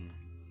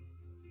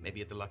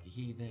 maybe at the Lucky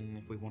Heathen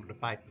if we wanted a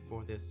bite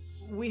before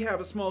this? We have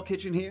a small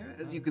kitchen here,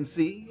 as you can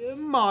see,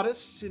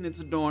 modest in its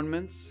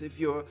adornments. If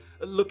you're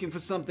looking for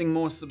something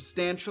more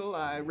substantial,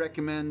 I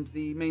recommend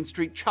the Main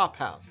Street Chop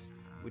House,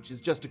 which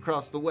is just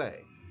across the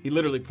way. He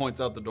literally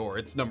points out the door.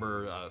 It's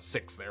number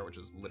 6 there, which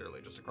is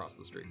literally just across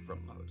the street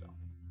from the hotel.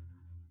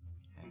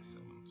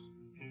 Excellent.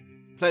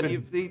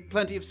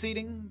 Plenty of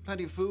seating,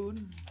 plenty of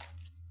food.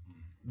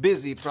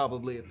 Busy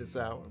probably at this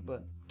hour,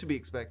 but to be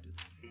expected.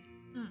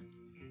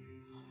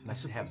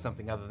 Nice to have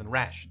something other than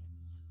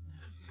rations.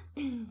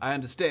 I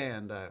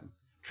understand. I've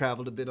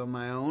traveled a bit on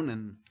my own,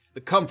 and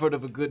the comfort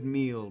of a good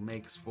meal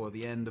makes for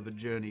the end of a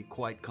journey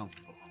quite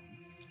comfortable.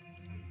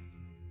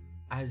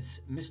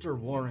 As Mr.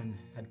 Warren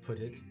had put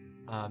it,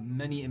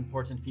 many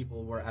important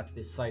people were at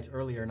this site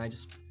earlier, and I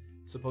just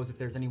suppose if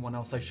there's anyone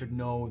else I should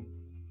know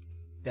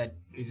that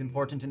is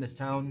important in this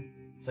town,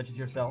 such as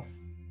yourself.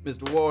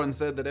 Mr. Warren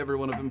said that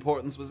everyone of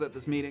importance was at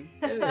this meeting.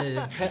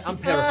 I'm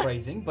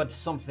paraphrasing, but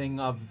something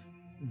of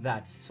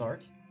that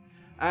sort.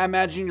 I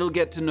imagine you'll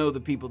get to know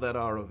the people that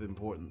are of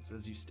importance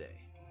as you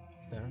stay.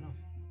 Fair enough.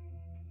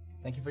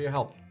 Thank you for your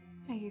help.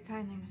 Thank you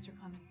kindly, Mr.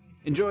 Clements.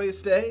 Enjoy your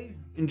stay.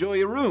 Enjoy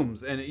your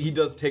rooms. And he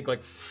does take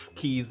like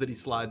keys that he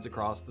slides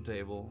across the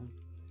table.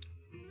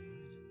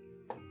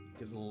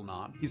 Gives a little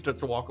nod. He starts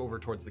to walk over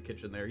towards the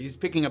kitchen there. He's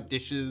picking up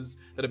dishes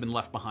that have been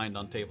left behind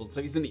on tables.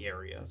 So he's in the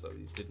area, so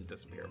he didn't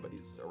disappear, but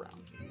he's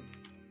around.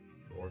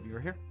 4 of you are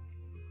here.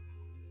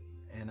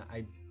 And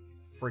I'd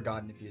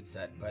forgotten if you had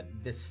said, but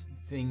this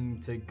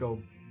thing to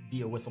go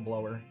be a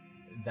whistleblower,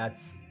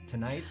 that's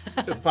tonight?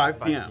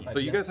 5 p.m. So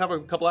you 5 guys have a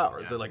couple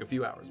hours, Yeah. or like a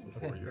few hours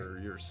before Okay,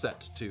 you're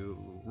set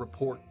to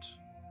report.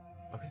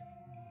 Okay.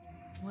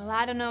 Well,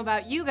 I don't know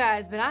about you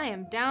guys, but I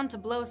am down to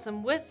blow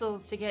some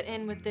whistles to get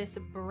in with this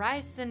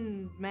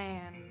Bryson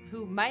man,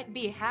 who might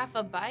be half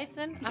a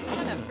bison. I'm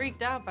kind of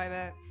freaked out by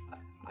that.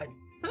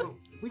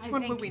 Which I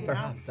one were think we you- not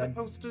Perhaps I'd-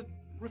 supposed to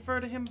refer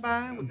to him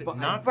by? Was it But-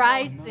 not?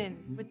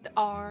 Bryson with the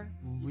R.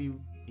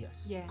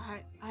 Yes. Yeah.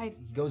 I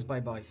He goes by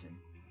Bison.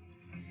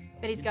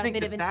 But he's You'd got a think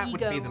bit of that an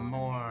would ego. be the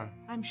more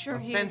I'm sure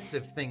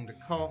offensive thing to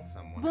call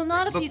someone. Well, they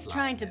not if look he's like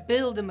trying to it.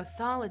 build a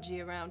mythology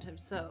around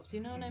himself. Do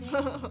you know what I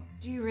mean?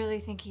 Do you really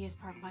think he is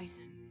part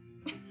bison?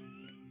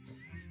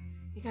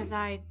 Because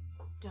I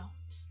don't.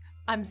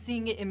 I'm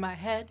seeing it in my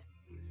head.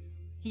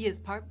 He is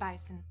part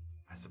bison.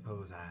 I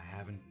suppose I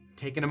haven't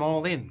taken them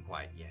all in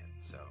quite yet,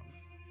 so.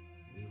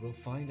 We will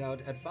find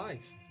out at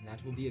 5.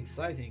 That will be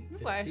exciting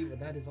to Okay. see what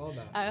that is all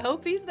about. I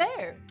hope he's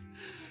there.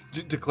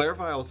 To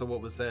clarify also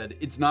what was said,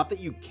 it's not that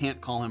you can't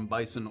call him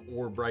Bison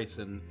or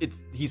Bryson.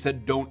 It's he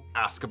said don't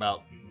ask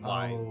about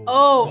why.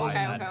 Oh, why, okay,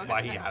 that's- okay, okay.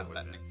 why he has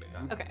that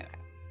nickname. Okay,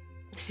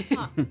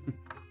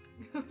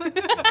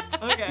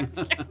 Okay.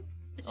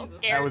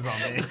 That was on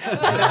me.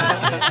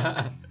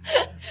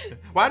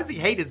 Why does he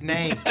hate his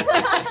name?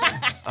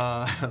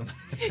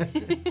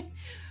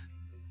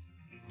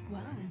 Wow.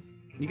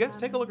 You guys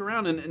take a look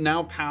around, and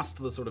now past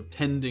the sort of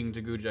tending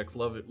to Gujek's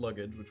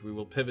luggage, which we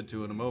will pivot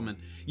to in a moment,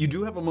 you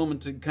do have a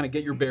moment to kind of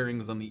get your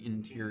bearings on the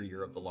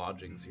interior of the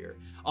lodgings here.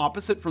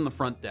 Opposite from the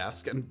front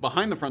desk, and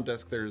behind the front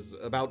desk, there's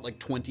about like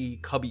 20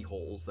 cubby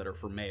holes that are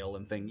for mail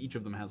and thing. Each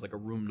of them has like a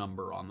room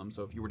number on them,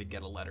 so if you were to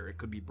get a letter, it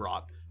could be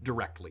brought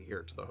directly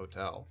here to the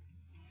hotel.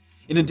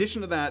 In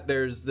addition to that,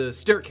 there's the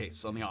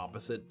staircase on the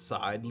opposite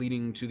side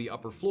leading to the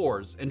upper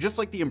floors, and just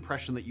like the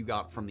impression that you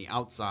got from the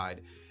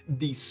outside,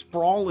 the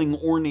sprawling,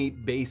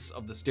 ornate base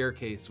of the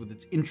staircase with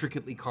its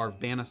intricately carved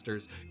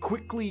banisters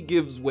quickly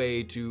gives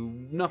way to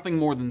nothing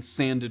more than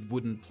sanded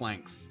wooden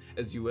planks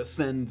as you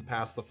ascend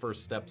past the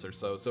first steps or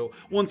so. So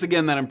once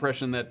again, that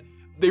impression that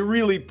they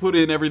really put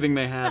in everything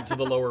they had to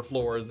the lower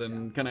floors,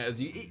 and kind of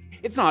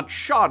it's not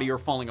shoddy or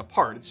falling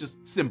apart, it's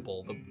just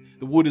simple.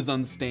 The wood is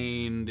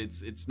unstained,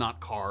 it's not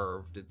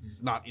carved,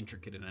 it's not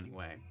intricate in any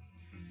way.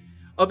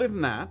 Other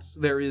than that,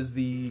 there is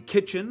the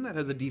kitchen that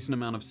has a decent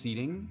amount of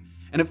seating,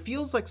 and it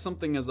feels like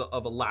something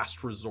of a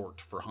last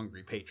resort for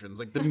hungry patrons.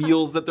 Like the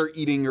meals that they're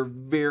eating are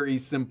very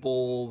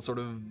simple, sort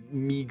of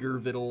meager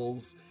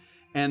victuals.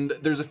 And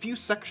there's a few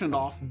sectioned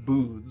off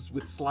booths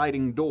with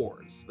sliding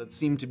doors that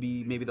seem to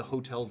be maybe the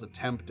hotel's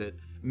attempt at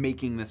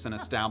making this an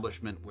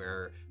establishment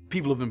where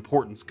people of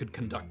importance could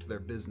conduct their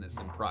business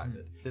in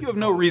private. This You have is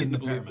no all reason in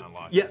to the believe. Paramount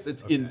Lodge. Yes,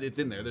 it's Okay.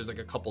 in there. There's like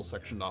a couple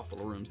sectioned off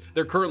little rooms.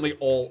 They're currently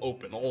all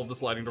open. All of the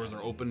sliding doors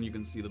are open. You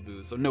can see the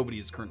booths, so nobody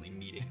is currently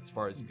meeting, as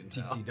far as you can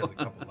tell. TC does a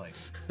couple like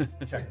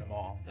checking them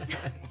all.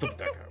 What's up with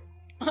that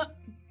coat?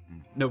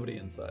 Nobody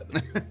inside.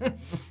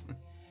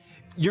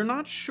 You're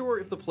not sure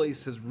if the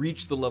place has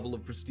reached the level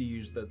of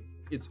prestige that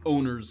its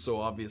owners so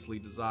obviously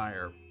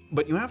desire,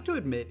 but you have to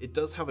admit it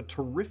does have a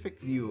terrific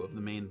view of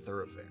the main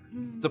thoroughfare.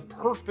 It's a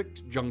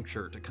perfect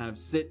juncture to kind of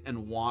sit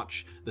and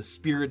watch the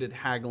spirited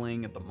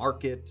haggling at the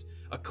market,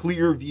 a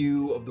clear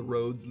view of the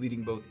roads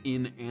leading both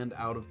in and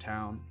out of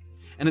town.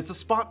 And it's a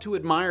spot to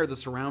admire the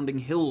surrounding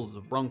hills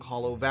of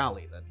Brunkhollow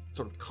Valley that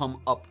sort of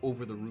come up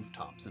over the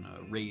rooftops in a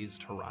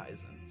raised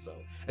horizon. So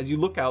as you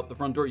look out the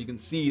front door, you can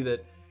see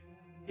that,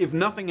 if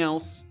nothing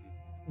else,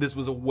 this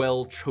was a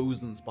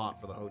well-chosen spot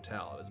for the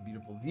hotel. It has a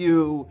beautiful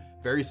view,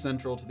 very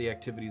central to the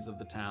activities of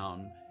the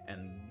town,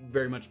 and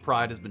very much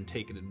pride has been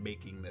taken in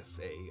making this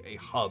a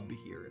hub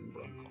here in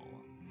Brunkhollow.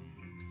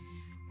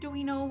 Do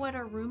we know what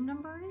our room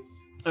number is?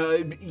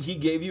 He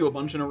gave you a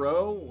bunch in a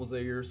row. We'll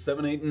say you're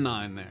 7, 8, and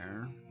 9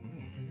 there.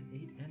 7,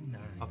 8, and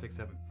 9. I'll take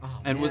 7.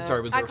 Oh, And was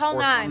there I a call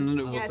fourth 9. one?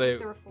 Yeah, I think there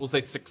were 4. We'll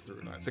say 6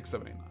 through 9. 6,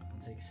 7, 8, 9.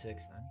 I'll take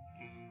 6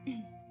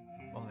 then.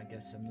 Well, I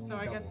guess I'm the So only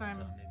I double, guess I'm-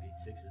 so maybe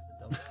 6 is the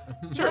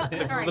double. Sure,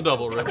 6 is the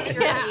double, right?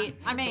 You're Yeah, 8.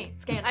 I'm 8.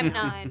 I'm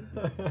 9.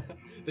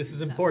 This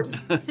is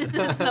important.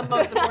 This is the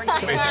most important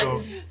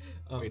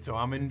thing. So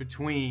I'm in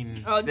between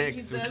 6,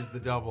 Jesus. which is the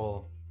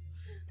double,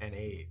 and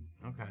 8.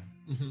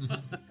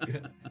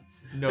 Okay.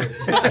 No.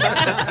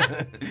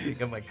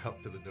 Got my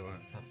cup to the door.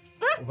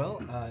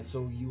 Well,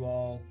 so you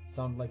all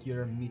sound like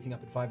you're meeting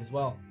up at 5 as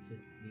well to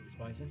meet this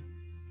bison.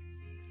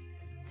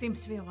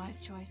 Seems to be a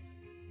wise choice.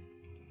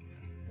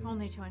 If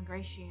only to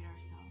ingratiate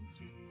ourselves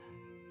with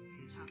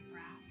the top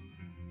brass.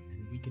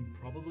 And we can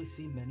probably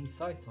see many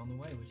sights on the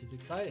way, which is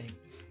exciting.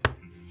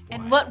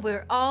 And what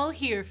we're all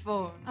here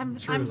for. I'm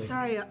Truly.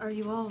 sorry, are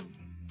you all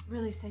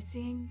really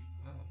sightseeing?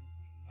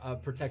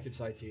 Protective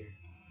sightseer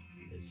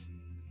is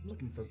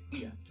looking for,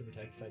 to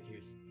protect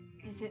sightseers.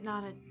 Is it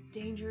not a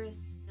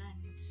dangerous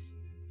and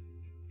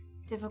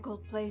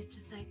difficult place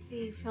to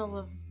sightsee, full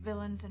of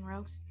villains and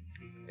rogues?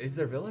 Is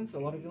there villains? A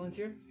lot of villains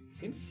here?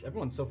 Seems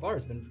everyone so far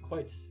has been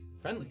quite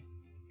friendly.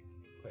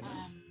 Quite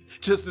nice.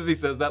 Just as he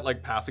says that,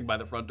 like passing by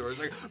the front door, it's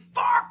like,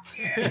 fuck!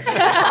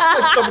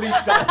 Like somebody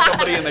shot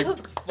somebody and they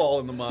fall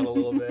in the mud a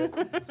little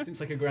bit. Seems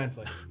like a grand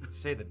place. I'd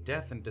say the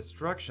death and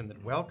destruction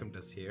that welcomed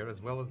us here,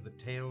 as well as the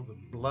tales of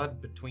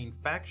blood between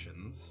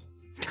factions.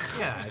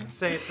 Yeah, I'd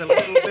say it's a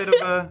little bit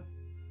of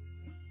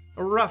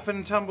a rough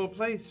and tumble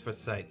place for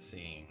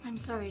sightseeing. I'm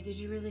sorry, did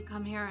you really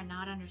come here and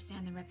not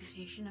understand the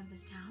reputation of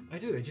this town? I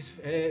do.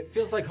 It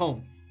feels like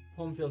home.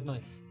 Home feels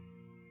nice.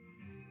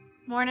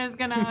 Morna's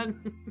gonna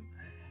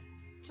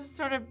just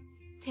sort of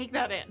take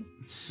that in.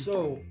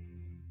 So,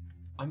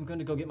 I'm going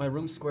to go get my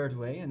room squared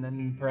away, and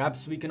then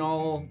perhaps we can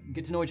all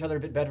get to know each other a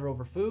bit better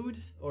over food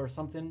or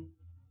something.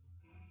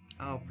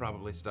 I'll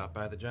probably stop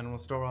by the general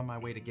store on my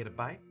way to get a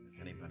bite,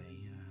 if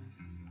anybody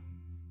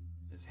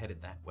is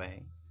headed that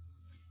way.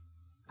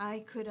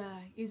 I could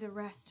use a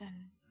rest and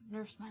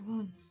nurse my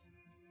wounds.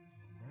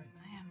 All right.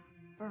 I am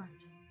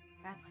burned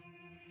badly.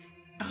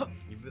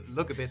 You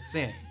look a bit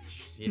singed.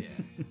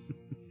 Yes.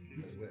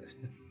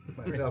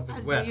 Myself as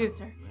As well. do you,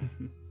 sir.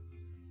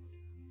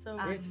 So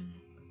Great.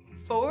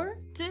 4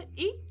 to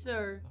eat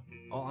or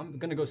Oh, I'm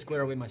going to go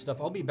square away my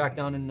stuff. I'll be back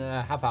down in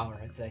a half hour,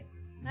 I'd say.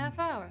 half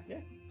hour? Yeah.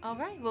 All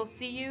right, we'll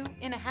see you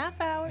in a half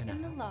hour In a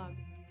in the half. lobby.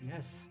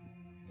 Yes.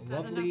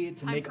 that Lovely enough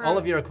to time make for all a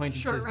of your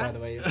acquaintances, short by the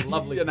rest? way.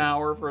 Lovely. An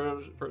hour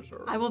for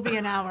sure. I will be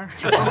an hour.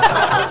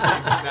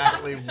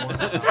 Exactly 1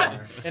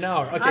 hour. An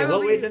hour. I Okay, will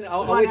we'll wait be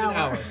I'll 1 wait an hour.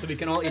 hour so we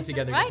can all eat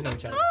together, get Right? to know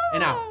each other.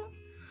 An hour.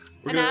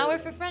 An hour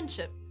for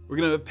friendship. We're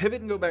gonna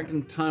pivot and go back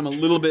in time a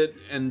little bit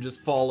and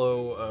just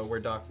follow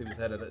where Doxley was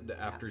headed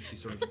after she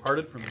sort of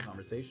departed from the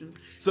conversation.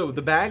 So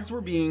the bags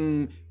were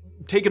being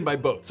taken by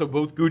both. So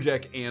both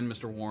Gujek and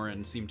Mr.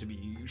 Warren seem to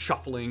be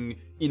shuffling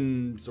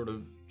in sort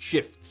of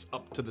shifts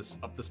up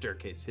the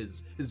staircase.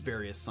 His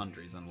various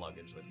sundries and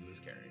luggage that he was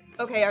carrying.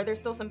 Okay, are there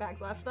still some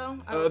bags left though?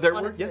 There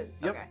wanted were, to- yes,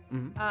 yep. Okay.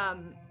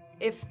 Mhm.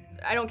 If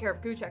I don't care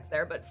if Gujek's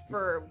there, but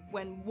for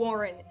when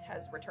Warren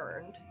has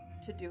returned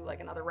to do like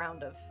another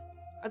round of,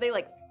 are they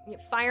like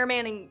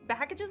firemanning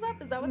packages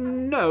up? Is that what's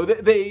happening? No,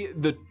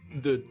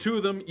 the two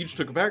of them each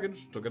took a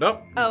package, took it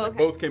up. Oh, they okay.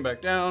 both came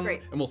back down.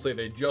 Great. And we'll say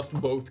they just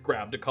both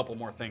grabbed a couple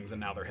more things and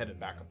now they're headed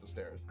back up the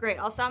stairs. Great.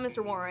 I'll stop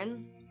Mr.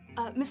 Warren.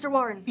 Mr.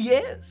 Warren,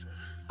 Yes.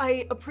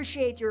 I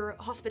appreciate your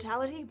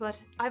hospitality, but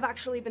I've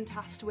actually been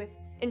tasked with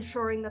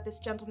ensuring that this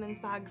gentleman's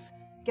bags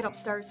get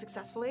upstairs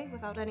successfully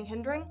without any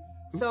hindering.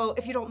 So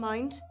if you don't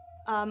mind,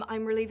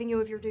 I'm relieving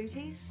you of your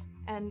duties,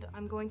 and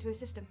I'm going to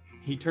assist him.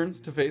 He turns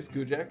to face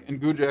Gujek,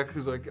 and Gujek,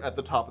 who's like at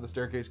the top of the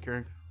staircase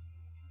carrying.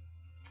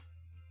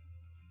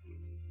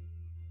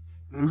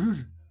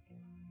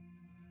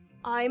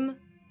 I'm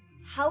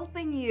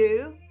helping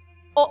you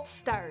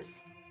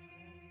upstairs.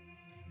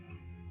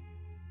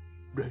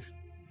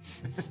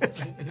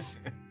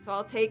 So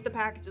I'll take the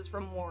packages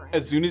from Warren.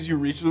 As soon as you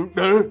reach them,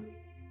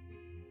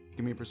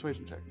 give me a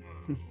persuasion check.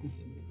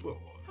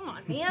 Come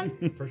on,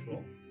 man. First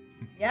roll.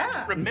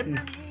 Yeah.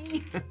 Remember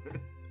me?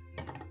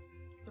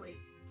 3.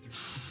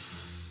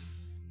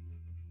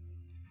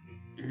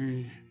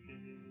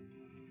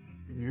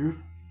 You?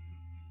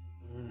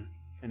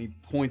 And he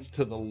points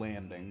to the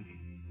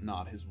landing,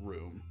 not his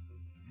room.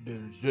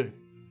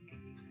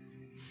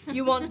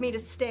 You want me to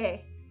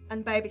stay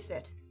and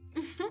babysit?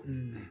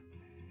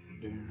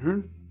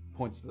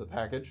 Points to the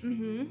package.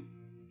 Mm-hmm.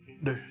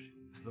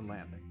 The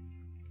landing.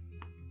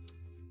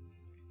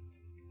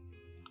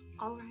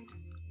 All right.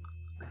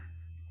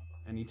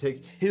 And he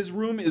takes his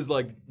room is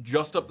like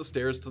just up the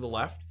stairs to the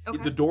left.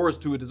 Okay. The doors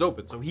to it is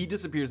open, so he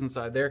disappears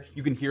inside there.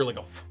 You can hear like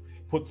a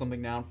put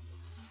something down,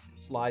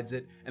 slides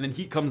it, and then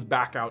he comes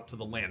back out to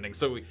the landing.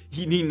 So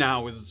he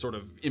now is sort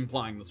of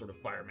implying the sort of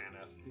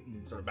fireman-esque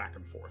sort of back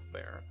and forth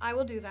there. I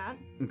will do that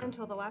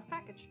until the last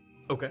package.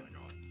 Okay.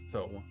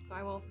 So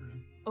I will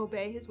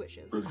obey his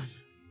wishes.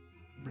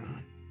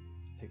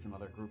 takes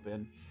another group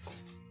in.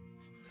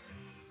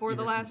 For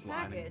the Peterson's last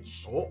sliding.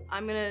 package, Oh.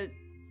 I'm gonna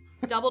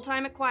double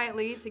time it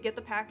quietly to get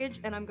the package,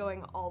 and I'm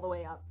going all the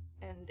way up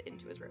and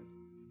into his room.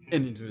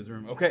 And into his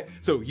room. Okay,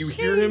 so you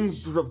hear him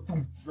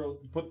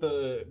put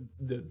the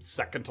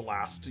second to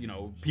last,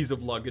 piece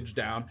of luggage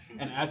down,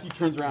 and as he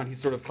turns around,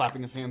 he's sort of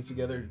clapping his hands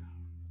together.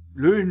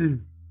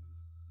 And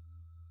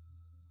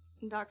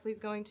Doxley's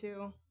going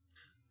to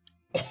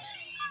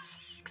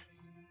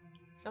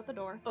shut the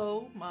door.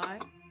 Oh my.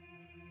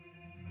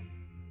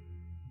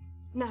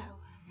 Now,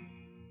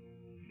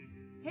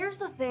 here's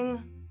the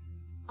thing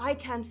I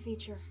can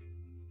feature,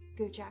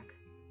 Gujak.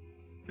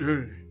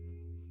 He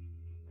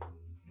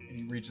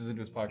reaches into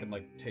his pocket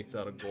and takes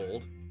out a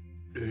gold.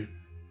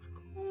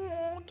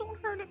 Oh, don't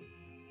hurt him.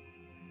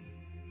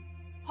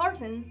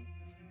 Horton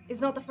is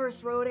not the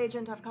first road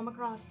agent I've come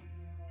across.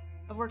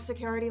 I've worked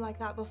security like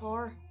that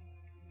before.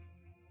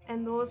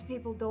 And those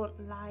people don't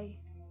lie.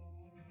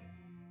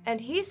 And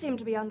he seemed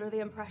to be under the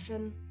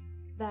impression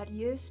that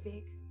you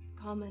speak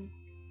common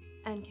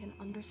and can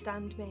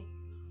understand me.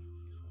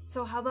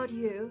 So how about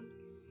you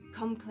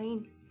come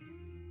clean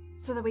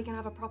so that we can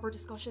have a proper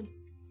discussion?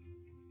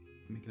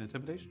 Make an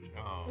intimidation check.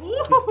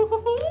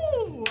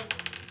 Ooh.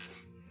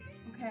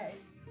 Okay.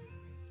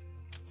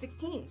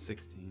 16.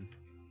 16.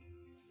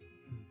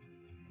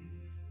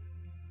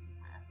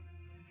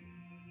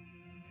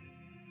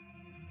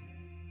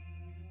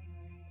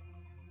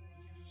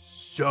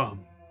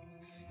 Some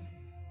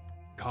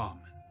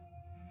common.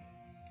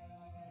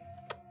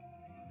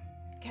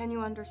 Can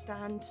you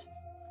understand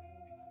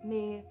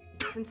me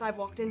since I've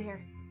walked in here?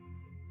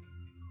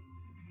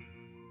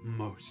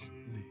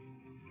 Mostly.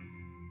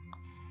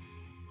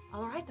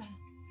 All right then.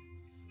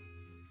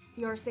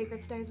 Your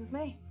secret stays with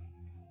me.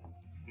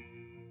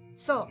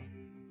 So,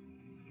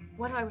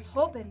 what I was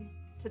hoping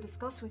to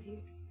discuss with you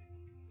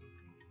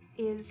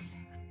is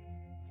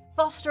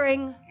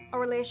fostering a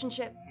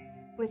relationship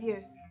with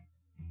you.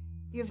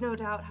 You've no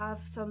doubt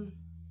have some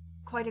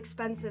quite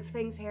expensive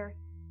things here,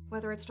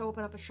 whether it's to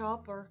open up a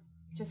shop or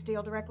just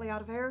deal directly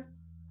out of here.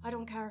 I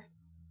don't care.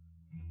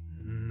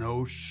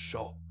 No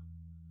shop.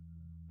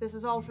 This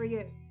is all for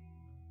you.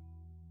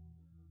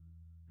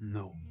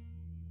 No.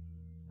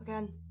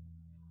 Again,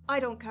 I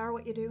don't care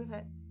what you do with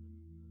it.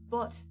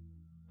 But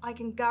I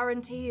can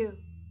guarantee you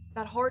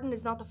that Horton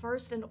is not the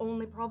first and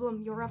only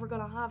problem you're ever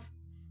gonna have.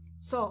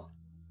 So,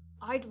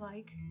 I'd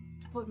like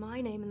to put my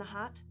name in the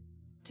hat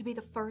to be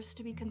the first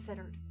to be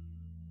considered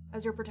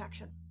as your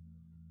protection.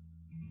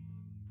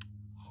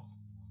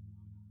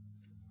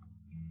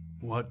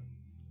 What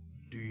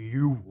do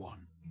you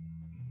want?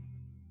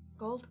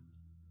 Gold?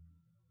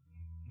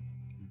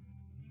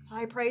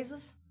 High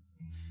praises?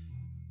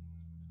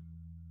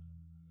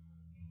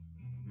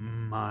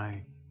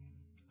 My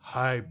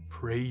high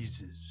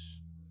praises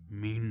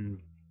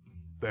mean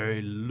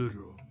very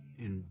little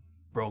in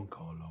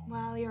Brunkhollow.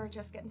 Well, you're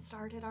just getting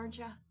started, aren't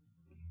you?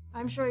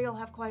 I'm sure you'll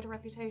have quite a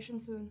reputation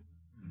soon.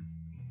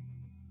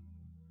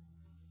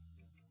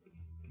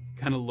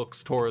 Kind of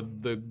looks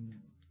toward the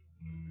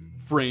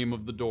frame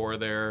of the door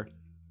there.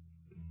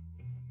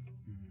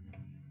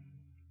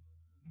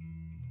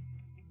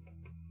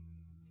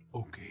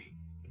 Okay.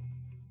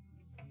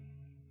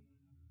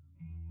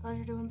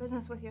 Pleasure doing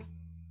business with you.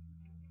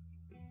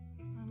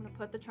 I'm gonna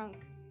put the trunk,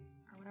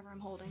 or whatever I'm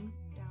holding,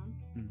 down.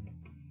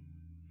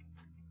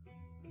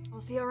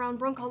 I'll see you around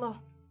Brunkhollow.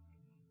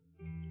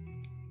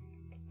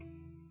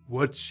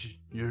 What's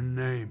your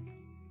name?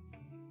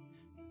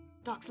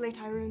 Doxley,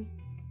 Tyrun.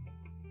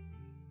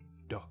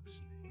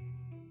 Doxley.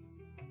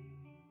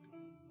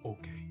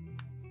 Okay.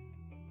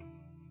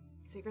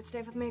 Secret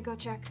stay with me, go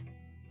check.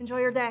 Enjoy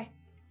your day.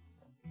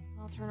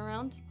 I'll turn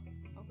around,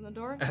 open the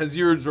door. As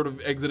you're sort of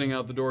exiting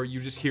out the door,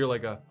 you just hear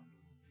like a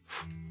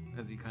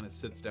as he kind of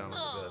sits down on the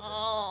bed.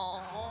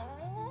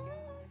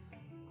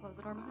 Close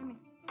the door behind me.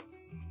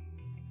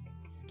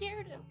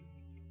 Scared him.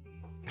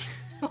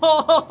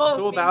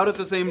 So about at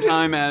the same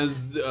time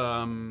as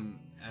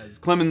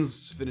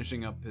Clemens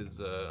finishing up his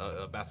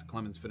Bassett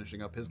Clemens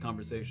finishing up his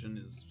conversation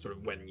is sort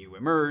of when you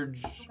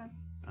emerge. Okay.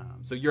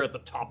 So you're at the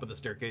top of the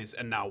staircase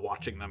and now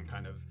watching them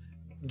kind of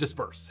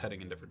disperse,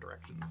 heading in different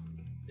directions.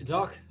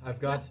 Doc, I've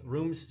got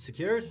rooms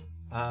secured.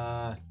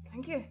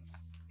 Thank you.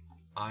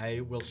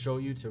 I will show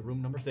you to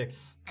room number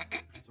 6.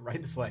 It's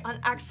right this way. An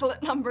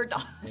excellent number,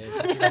 Doc.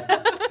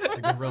 It's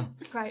a good room.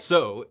 Great.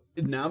 So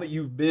now that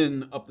you've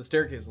been up the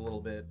staircase a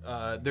little bit,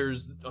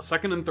 there's a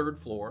second and third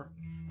floor,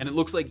 And it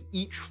looks like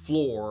each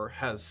floor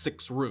has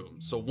 6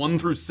 rooms. So 1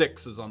 through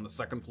 6 is on the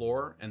 2nd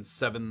floor, and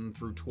 7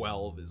 through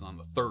 12 is on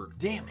the 3rd.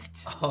 Damn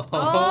it.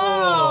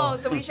 Oh,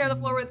 so we share the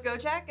floor with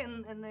Gojek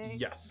and they...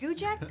 Yes.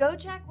 Gujek?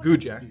 Gojek?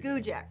 Gujek.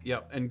 Gujek.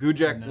 Yep, and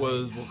Gujek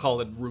was, we'll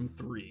call it room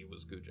 3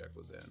 was Gujek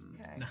was in.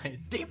 Okay.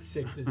 Nice. Damn.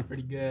 6 is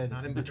pretty good.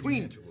 Not in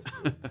between two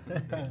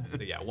of them.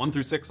 So yeah, 1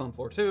 through 6 on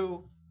floor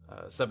 2,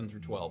 7 through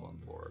 12 on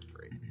floor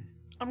 3.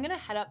 I'm gonna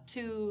head up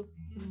to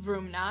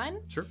room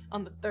 9 Sure.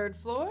 on the 3rd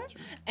floor,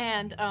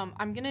 and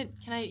can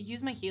I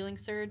use my healing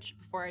surge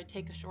before I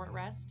take a short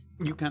rest?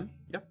 You can,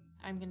 yep.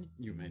 I'm gonna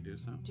You may do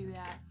so. do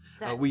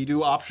that. We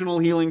do optional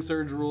healing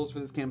surge rules for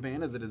this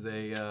campaign, as it is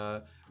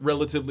a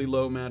relatively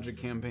low magic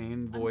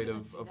campaign, void gonna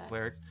of do that.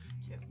 clerics.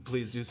 Too.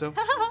 Please do so.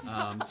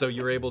 So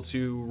you're able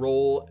to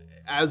roll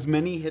as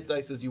many hit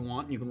dice as you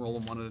want. You can roll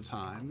them one at a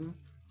time.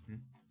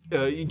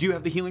 Do you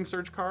have the healing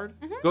surge card?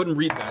 Go ahead and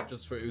read that.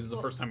 It was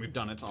the first time we've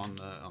done it on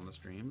the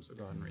stream, so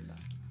go ahead and read that.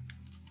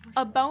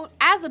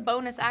 As a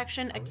bonus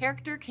action, a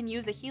character can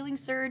use a healing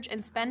surge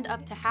and spend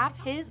up to half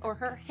his or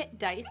her hit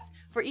dice.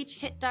 For each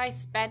hit die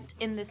spent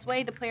in this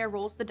way, the player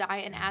rolls the die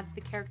and adds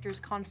the character's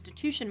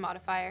constitution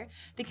modifier.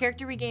 The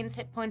character regains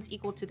hit points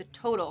equal to the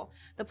total.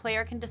 The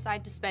player can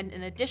decide to spend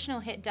an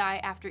additional hit die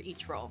after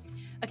each roll.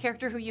 A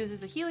character who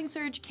uses a healing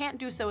surge can't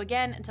do so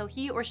again until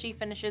he or she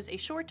finishes a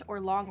short or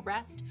long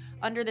rest.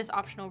 Under this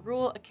optional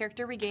rule, a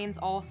character regains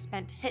all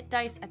spent hit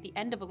dice at the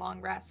end of a long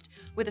rest.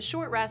 With a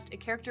short rest, a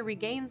character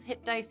regains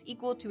hit dice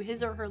equal to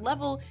his or her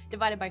level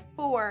divided by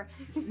 4,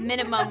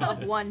 minimum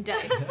of 1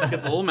 dice.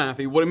 It's a little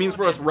mathy. What it means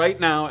for us right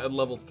now at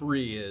level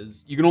 3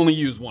 is you can only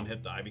use 1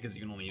 hit die because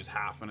you can only use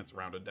half and it's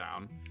rounded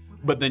down.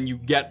 But then you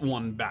get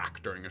 1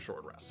 back during a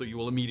short rest. So you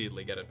will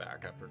immediately get it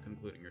back after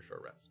concluding your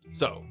short rest.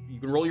 So you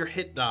can roll your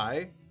hit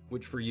die,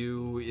 which for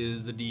you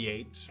is a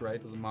d8,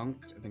 right, as a monk.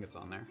 I think it's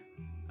on there.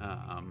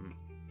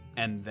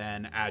 And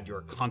then add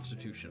your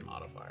constitution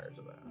modifier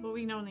to that. But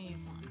we can only use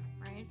 1,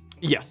 right?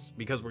 Yes,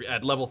 because we're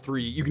at level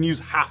 3. You can use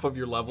half of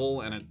your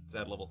level, and it's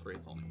at level 3,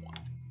 it's only 1.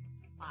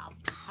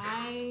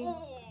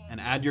 Wow. And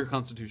add your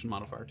constitution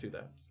modifier to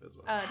that as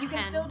well. You can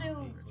 10. still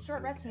do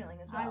short rest healing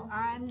as well.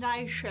 And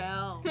I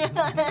shall.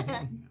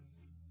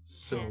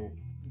 So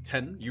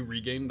 10, you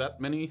regain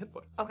that many hit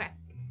points. Okay.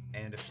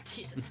 And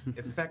Jesus.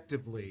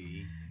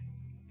 effectively,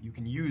 you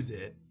can use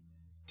it,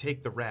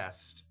 take the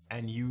rest,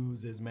 and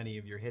use as many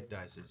of your hit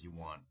dice as you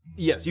want.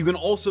 Yes, you can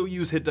also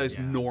use hit dice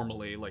Yeah.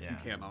 normally, like you Yeah.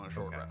 can on a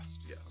short Okay.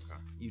 rest. Yes.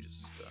 Okay. You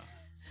just.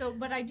 So,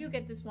 but I do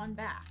get this 1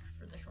 back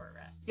for the short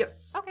rest.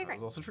 Yes. Okay, That great.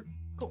 is also true.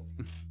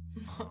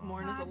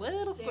 Morn is a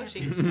little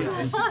squishy.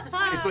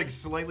 It's like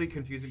slightly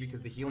confusing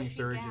because the healing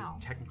surge is down.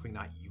 technically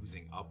not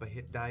using up a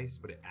hit dice,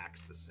 but it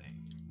acts the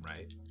same,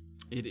 right?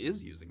 It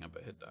is using up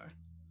a hit die.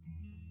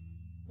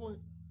 Well,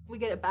 we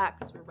get it back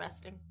because we're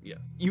resting. Yes.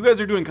 You guys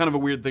are doing kind of a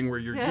weird thing where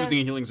you're using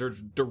a healing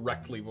surge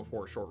directly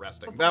before short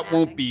resting. Before That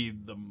won't napping. be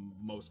the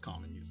most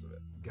common use of it.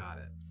 Got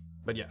it.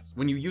 But yes,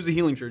 when you use a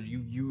healing surge,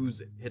 you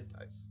use hit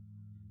dice.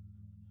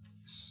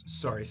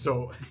 Sorry,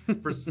 so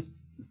for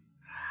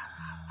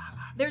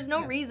There's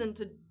no reason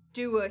to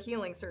do a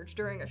healing surge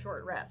during a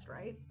short rest,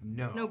 right?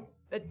 no. There's no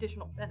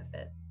additional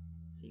benefit.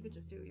 So you could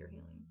just do your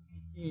healing.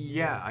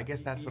 Yeah, I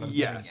guess that's what I'm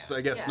Yes, getting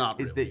I guess Yeah. not.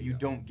 at. Is really, that you yeah.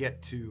 don't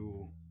get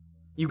to.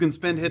 You can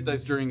spend hit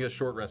dice during a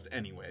short rest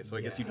anyway, so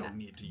I guess you Yeah. don't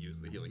need to use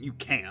the healing. You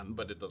can,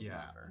 but it doesn't Yeah.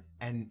 matter.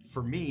 And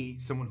for me,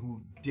 someone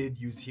who did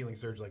use healing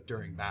surge like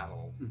during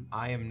battle,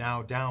 I am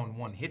now down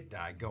 1 hit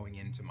die going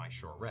into my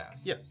short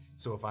rest. Yes.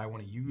 So if I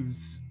want to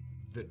use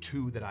the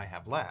 2 that I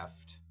have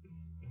left,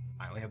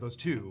 I only have those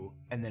 2,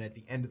 and then at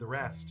the end of the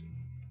rest,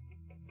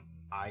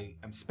 I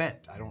am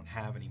spent. I don't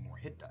have any more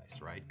hit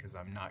dice, right? Because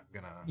I'm not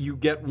gonna. You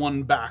get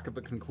 1 back at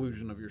the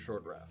conclusion of your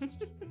short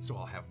rest. So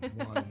I'll have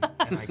 1,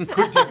 and I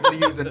could technically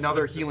use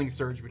another healing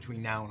surge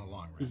between now and a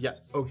long rest.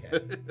 Yes.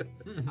 Okay.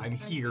 I'm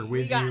here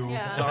with got you. it.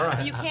 Yeah. All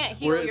right. You can't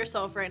heal We're-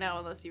 yourself right now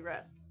unless you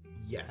rest.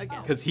 Yes.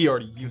 Because he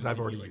already used I've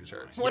the already healing used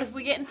surge. What if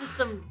we get into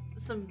some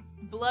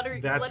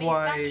bloody That's bloody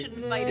why-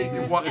 faction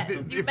fighting? What- Yes,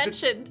 if you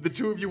mentioned. the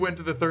 2 of you went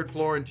to the 3rd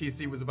floor and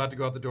TC was about to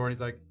go out the door and he's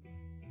like,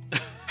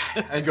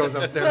 and goes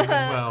upstairs as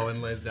well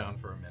and lays down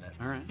for a minute.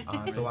 All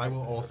right. So I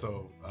will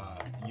also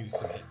use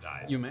some hit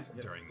dice You may, yes.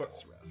 during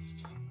this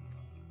rest.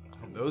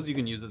 Those you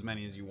can use as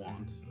many as you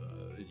want.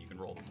 You can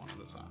roll them one at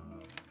a time.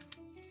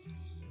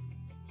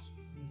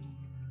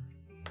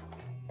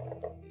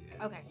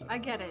 Okay, I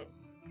get it.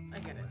 I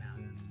get it now.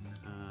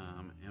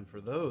 And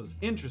for those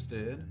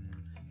interested,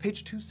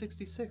 page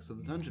 266 of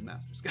the Dungeon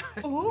Master's Guide.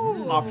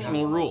 Ooh.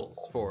 Optional rules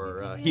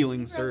for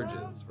healing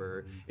surges.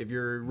 For if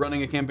you're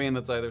running a campaign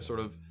that's either sort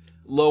of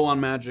low on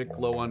magic,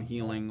 low on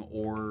healing,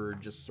 or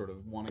just sort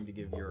of wanting to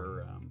give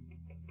your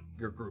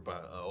group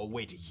a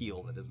way to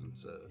heal that isn't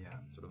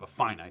sort of a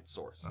finite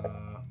source.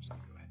 I'm just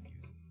gonna go ahead and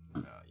use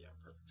it. Yeah,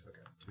 perfect. Okay.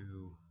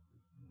 2,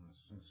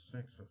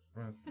 6,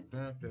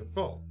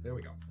 full. There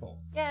we go. Full.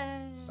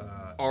 Yay.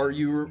 Are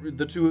you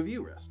the 2 of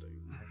you resting?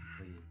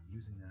 Technically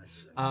using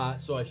that.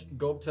 So I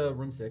go up to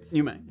room 6.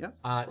 You may, yes.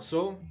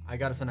 So I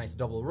got us a nice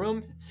double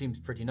room. Seems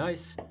pretty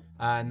nice.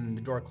 And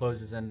the door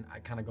closes, and I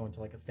kind of go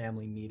into like a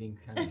family meeting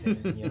kind of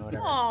thing, you know,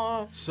 whatever.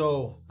 Aw.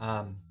 So,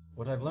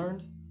 what I've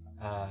learned,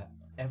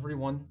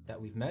 everyone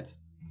that we've met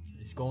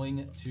is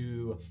going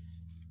to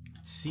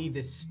see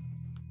this.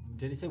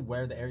 Did he say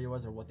where the area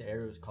was or what the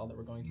area was called that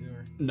we're going to?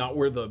 Or? Not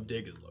where the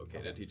dig is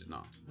located. He did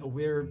not.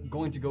 We're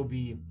going to go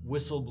be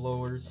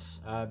whistleblowers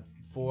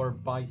for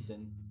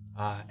Bison.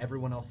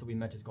 Everyone else that we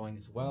met is going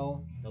as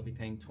well. They'll be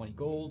paying 20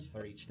 gold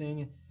for each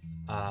thing.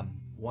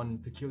 One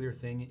peculiar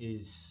thing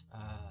is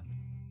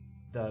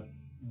the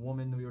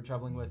woman that we were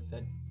traveling with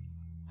that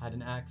had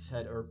an axe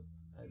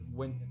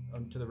went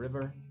to the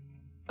river.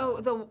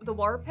 Oh, the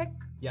war pick?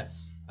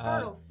 Yes.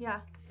 Girl, yeah.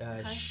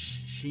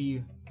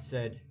 She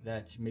said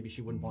that maybe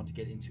she wouldn't want to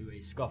get into a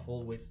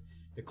scuffle with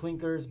the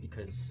Clinkers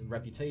because of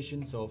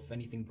reputation, so if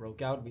anything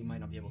broke out, we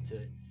might not be able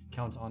to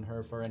count on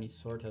her for any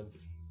sort of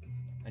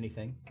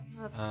anything.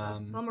 That's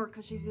a bummer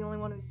because she's the only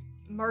one who's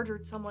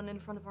murdered someone in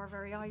front of our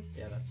very eyes.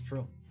 Yeah, that's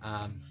true.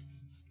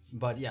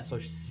 But yeah, so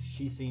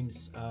she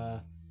seems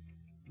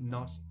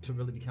not to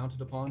really be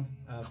counted upon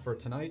for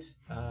tonight.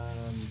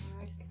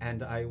 Right.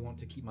 And I want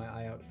to keep my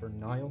eye out for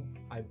Niall.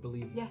 I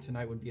believe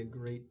tonight would be a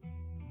great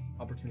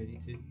opportunity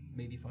to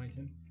maybe find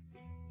him.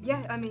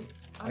 Yeah, I mean,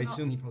 I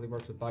assume he probably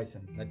works with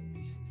Bison. That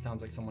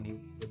sounds like someone who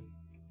would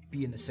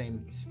be in the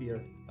same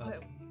sphere.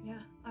 Yeah,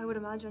 I would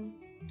imagine.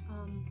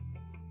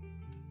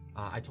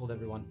 I told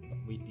everyone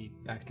we'd be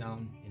back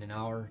down in an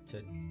hour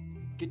to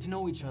get to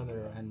know each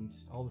other and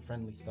all the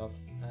friendly stuff.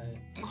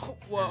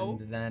 Whoa.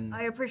 And then...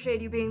 I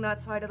appreciate you being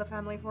that side of the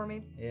family for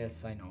me.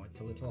 Yes, I know.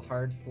 It's a little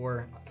hard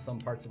for some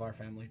parts of our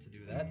family to do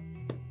that.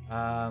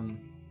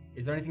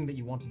 Is there anything that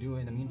you want to do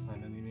in the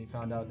meantime? I mean, we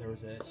found out there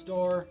was a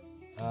store.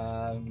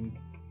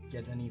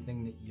 Get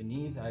anything that you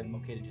need. I'm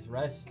okay to just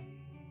rest.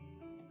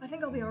 I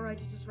think I'll be alright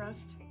to just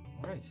rest.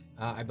 All right.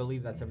 I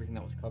believe that's everything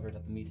that was covered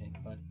at the meeting,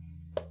 but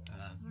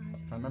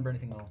if I remember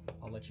anything,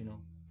 I'll let you know.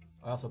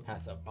 I also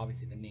pass up,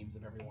 obviously, the names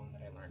of everyone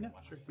that I learned. Yeah,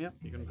 sure. Yeah,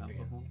 you can pass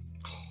those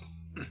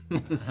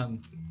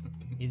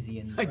Izzy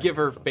along. and... I give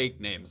her fake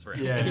names for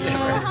him.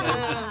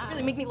 Yeah.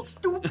 Really make me look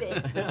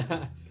stupid.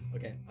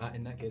 Okay,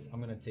 in that case,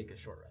 I'm going to take a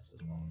short rest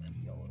as well and then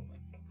heal a little bit.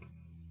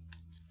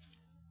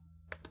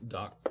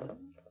 Doxley?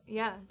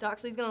 Yeah,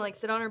 Doxley's gonna like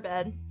sit on her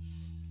bed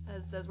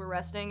as we're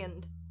resting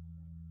and...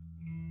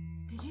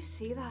 Did you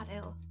see that,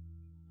 Ill?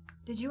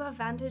 Did you have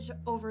vantage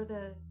over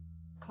the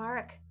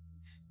cleric?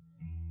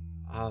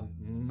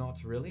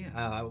 Not really.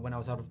 When I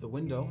was out of the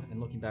window and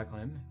looking back on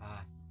him,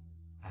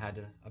 I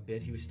had a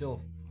bit. He was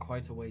still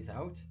quite a ways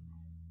out,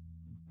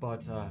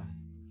 but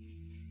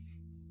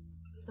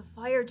The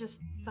fire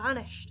just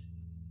vanished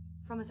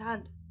from his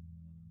hand.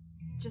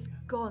 Just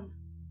gone.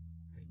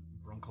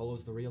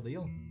 Brunkhollow's the real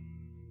deal.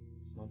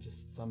 It's not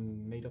just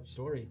some made-up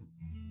story.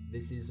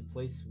 This is a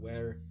place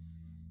where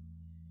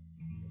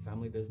the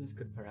family business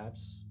could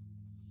perhaps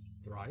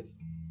thrive.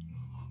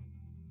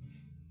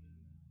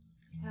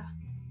 Yeah.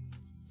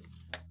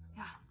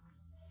 Yeah.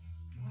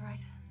 All right.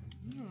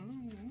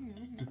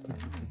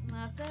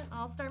 That's it.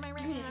 I'll start my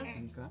rest.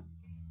 Okay.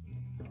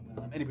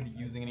 Anybody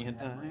using any hit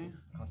die?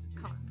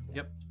 Constitution.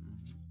 Yep.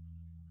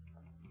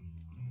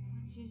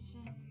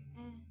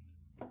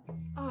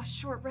 Oh,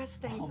 short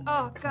rest things.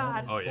 Oh,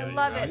 God. Oh, yeah,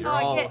 Love yeah, it. you're Oh,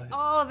 I all get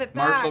all of it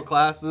back. Martial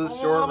classes,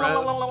 short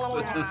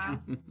rest.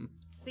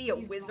 See you,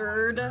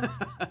 wizard.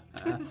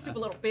 Stupid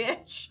little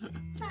bitch.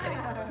 Just kidding.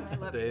 I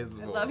love Days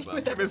you. of I love old you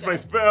with back. every Miss my day.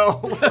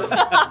 spells.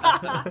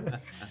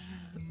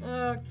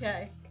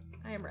 Okay.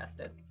 I am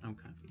rested.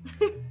 Okay.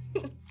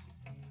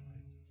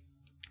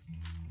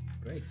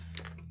 Great.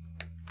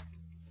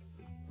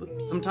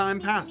 Some time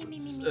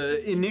passes.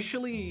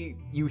 Initially,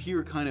 you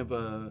hear kind of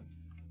a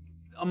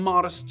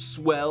modest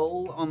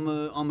swell on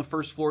the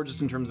first floor,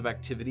 just in terms of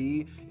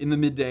activity. In the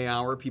midday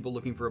hour, people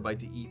looking for a bite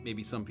to eat.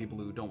 Maybe some people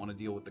who don't want to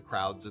deal with the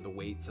crowds or the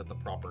waits at the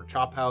proper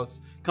chop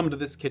house come to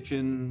this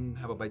kitchen,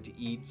 have a bite to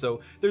eat.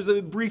 So there's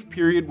a brief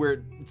period where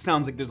it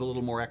sounds like there's a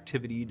little more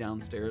activity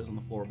downstairs on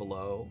the floor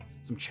below.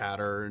 Some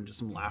chatter and just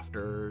some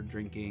laughter,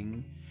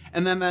 drinking.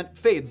 And then that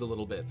fades a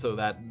little bit. So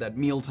that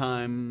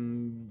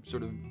mealtime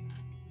sort of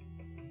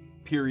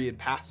period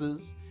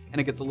passes, and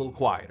it gets a little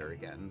quieter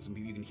again. Some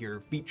people, you can hear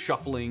feet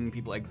shuffling,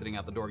 people exiting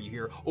out the door. You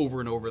hear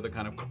over and over the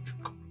kind of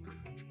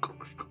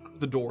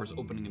the doors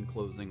opening and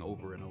closing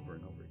over and over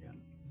and over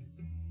again.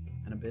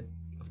 And a bit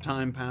of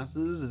time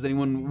passes. Does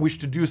anyone wish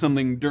to do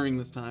something during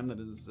this time that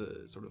is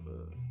sort of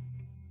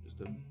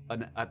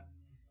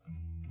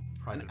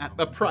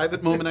a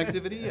private moment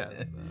activity?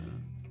 Yes.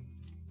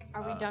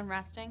 Are we done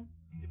resting?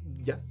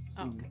 Yes.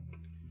 Oh, okay.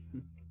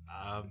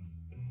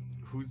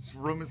 Whose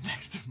room is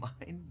next to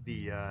mine?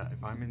 The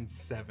if I'm in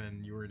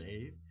 7, you're in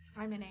 8.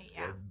 I'm in 8,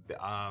 yeah.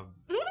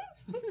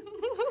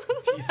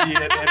 TC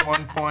at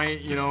one point,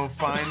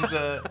 finds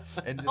a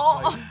and just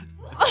like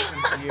puts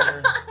in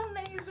here.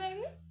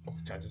 Amazing.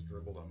 Which I just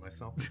dribbled on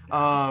myself.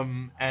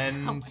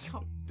 And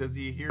does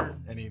he hear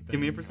anything? Give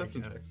me a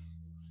perception check.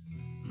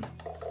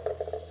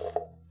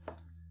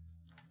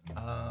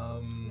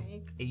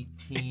 Snake.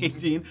 18.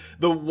 18.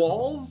 The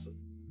walls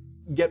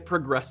get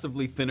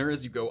progressively thinner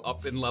as you go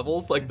up in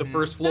levels. Like the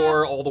first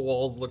floor, all the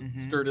walls look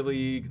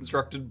sturdily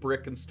constructed,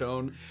 brick and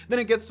stone. Then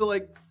it gets to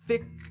like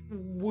thick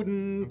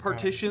wooden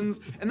partitions.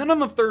 And then on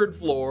the third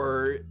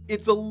floor,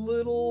 it's a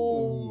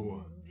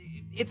little...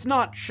 It's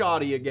not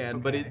shoddy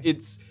again, but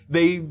it's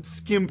they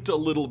skimped a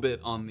little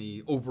bit on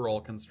the overall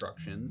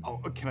construction. Oh,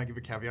 can I give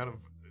a caveat of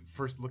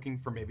first looking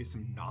for maybe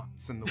some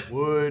knots in the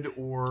wood,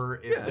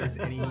 or if there's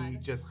any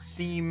just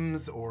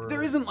seams, or...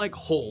 There isn't like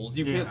holes.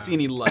 You can't see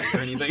any light or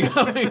anything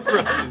coming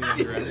from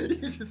these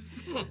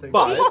directions.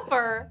 But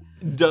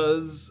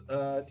does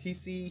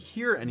TC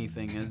hear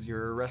anything as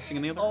you're resting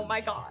in the other room? Oh my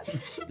god.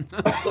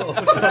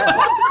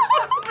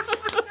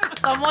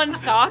 Someone's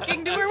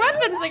talking to her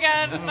weapons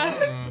again.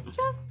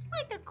 Just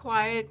like a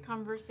quiet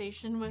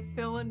conversation with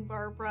Phil and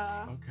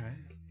Barbara.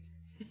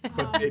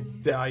 Okay.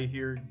 But I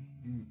hear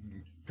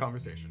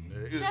conversation.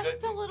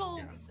 Just a little,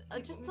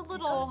 just a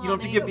little. You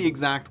don't have to give the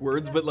exact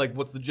words, but like,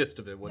 what's the gist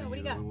of it? What do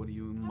you got? What do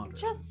you mutter?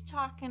 Just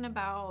talking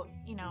about,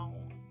 you know,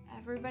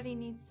 everybody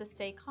needs to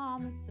stay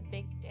calm. It's a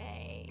big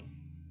day.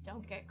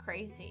 Don't get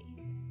crazy.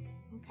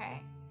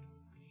 Okay.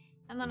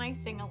 And then I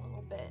sing a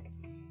little bit.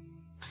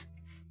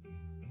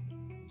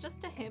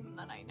 Just a hymn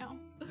that I know.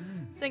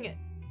 Sing it.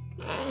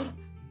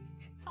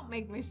 Don't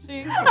make me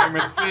sing.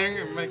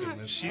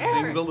 She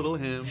sings a little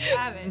hymn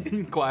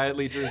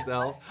quietly to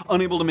herself,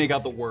 unable to make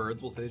out the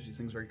words. We'll say she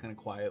sings very kind of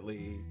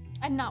quietly.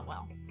 And not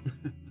well.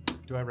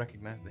 Do I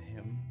recognize the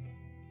hymn?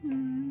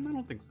 I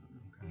don't think so.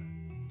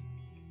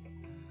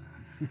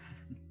 Okay.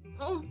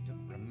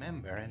 Don't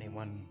remember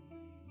anyone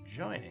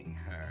joining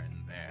her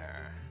in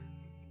there.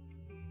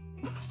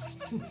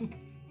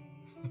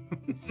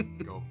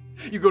 Go.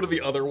 You go to the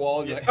other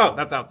wall and you're like, oh,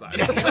 that's outside.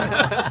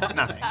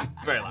 Nothing.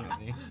 It's very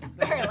loud. It's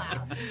very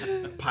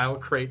loud. Pile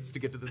crates to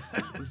get to the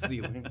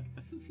ceiling.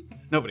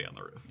 Nobody on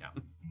the roof. Yeah.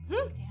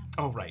 Damn.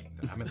 Oh, right.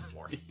 I'm in the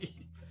floor.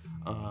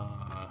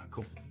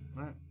 Cool.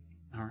 All right.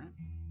 All right.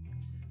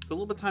 So a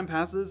little bit of time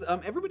passes.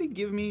 Everybody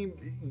give me,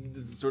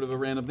 this is sort of a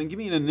random thing, give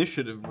me an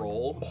initiative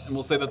roll. And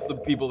we'll say that's the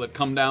people that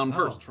come down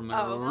first from the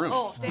room.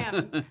 Oh,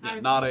 damn. Yeah,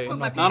 not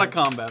a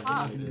combat.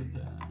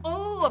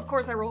 Oh, of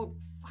course I rolled.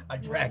 A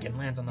dragon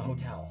lands on the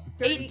hotel.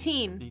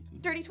 18.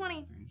 Dirty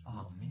 20.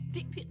 Oh,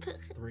 man.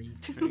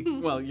 3.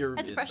 Well, you're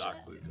That's in fresh.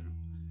 Doxley's room.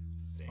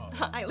 6.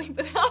 I leave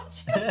the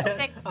house.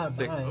 6.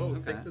 Six. Oh, Okay.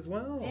 6 as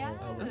well. Yeah.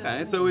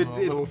 Okay, so A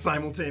little it's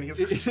simultaneous.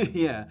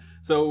 yeah.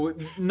 So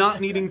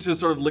not needing to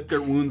sort of lick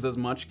their wounds as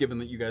much, given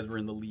that you guys were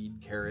in the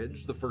lead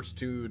carriage. The first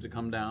two to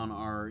come down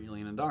are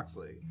Illien and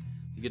Doxley.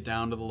 You get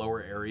down to the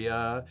lower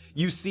area.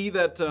 You see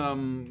that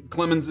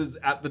Clemens is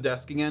at the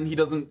desk again. He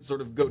doesn't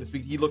sort of go to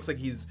speak. He looks like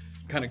he's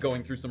kind of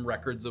going through some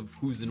records of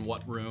who's in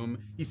what room.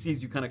 He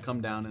sees you kind of come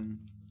down and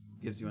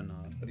gives you a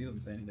nod, but he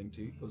doesn't say anything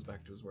to you. He goes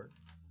back to his work.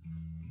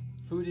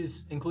 Food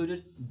is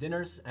included,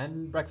 dinners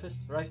and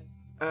breakfast, right?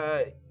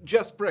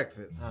 Just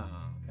breakfast.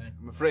 Okay.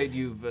 I'm afraid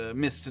you've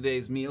missed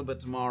today's meal, but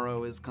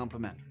tomorrow is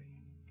complimentary.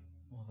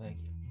 Well, thank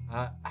you.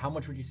 How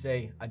much would you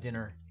say a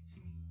dinner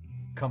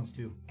comes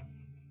to?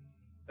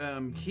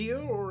 Here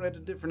or at a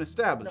different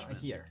establishment? No,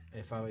 here,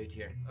 if I wait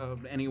here.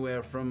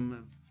 Anywhere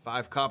from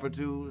 5 copper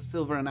to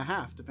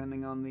 $1.50,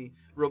 depending on the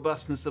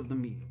robustness of the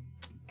meal.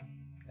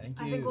 Thank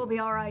you. I think we'll be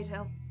all right,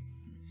 El.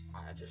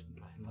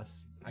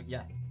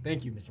 Yeah.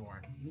 Thank you, Mr.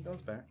 Warren. He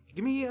goes back.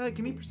 Give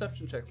me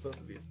perception checks, both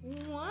of you.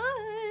 What?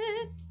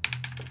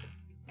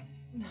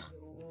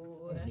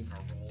 I just need to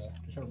roll.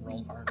 I should have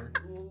rolled harder.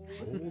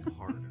 Rolled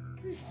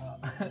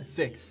harder.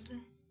 6.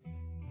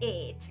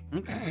 8.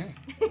 Okay.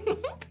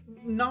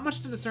 Not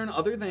much to discern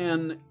other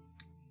than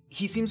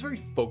he seems very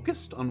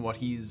focused on what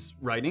he's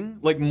writing,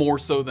 like more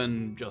so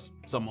than just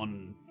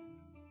someone,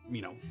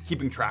 you know,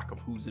 keeping track of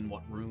who's in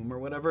what room or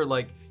whatever.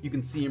 Like you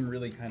can see him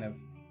really kind of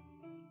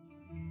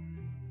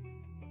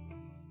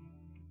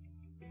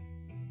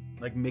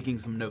like making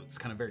some notes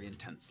kind of very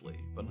intensely,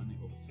 but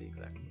unable to see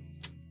exactly.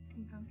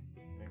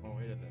 Make my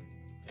way to the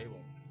table.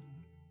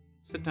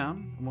 Sit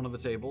down on one of the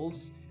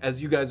tables.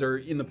 As you guys are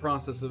in the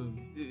process of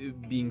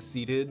being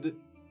seated,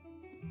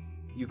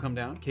 you come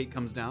down. Kayt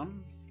comes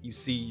down. You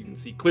can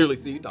clearly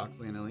see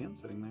Doxley and Illien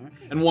sitting there.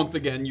 And once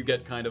again, you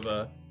get kind of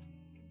a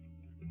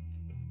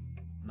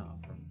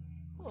nod from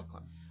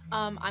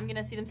Clem. I'm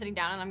gonna see them sitting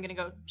down, and I'm gonna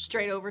go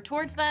straight over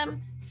towards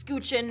them,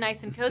 scooch in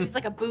nice and cozy. It's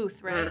like a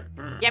booth, right?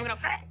 Yeah, I'm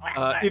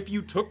gonna. If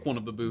you took one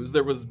of the booths,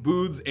 there was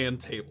booths and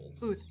tables.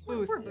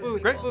 Booth.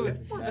 Great.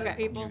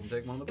 Okay. You can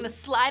take one of I'm the gonna booths.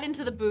 slide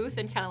into the booth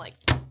and kind of like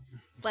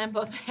slam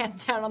both my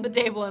hands down on the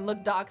table and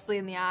look Doxley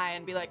in the eye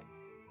and be like,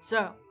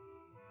 "So,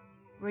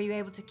 were you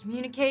able to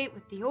communicate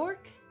with the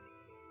orc?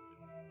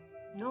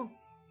 No.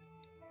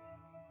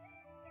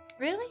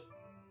 Really?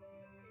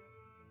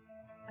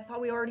 I thought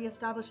we already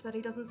established that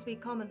he doesn't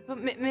speak common. But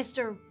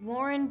Mr.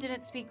 Warren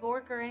didn't speak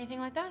orc or anything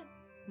like that?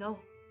 No.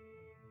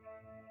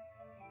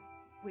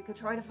 We could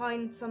try to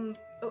find some...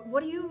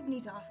 what do you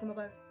need to ask him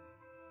about?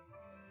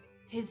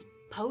 His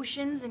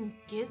potions and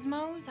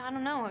gizmos? I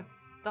don't know. I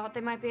thought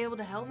they might be able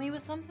to help me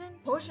with something.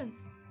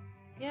 Potions.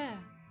 Yeah.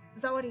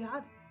 Is that what he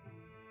had?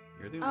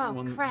 You're the Oh, only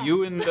one. crap.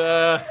 You and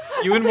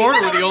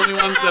Morna were the only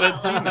ones that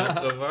had seen that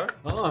so far.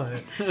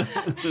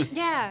 Oh,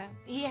 Yeah,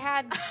 he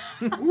had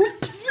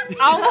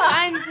all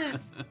kinds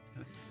of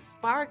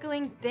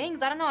sparkling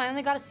things. I don't know. I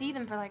only got to see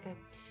them for like a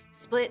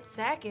split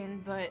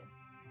second, but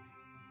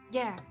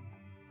yeah,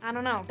 I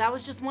don't know. That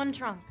was just one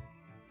trunk.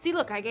 See,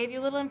 look, I gave you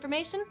a little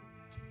information.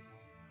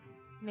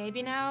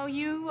 Maybe now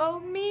you owe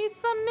me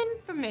some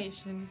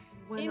information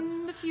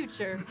in the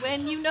future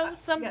when you know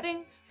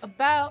something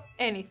about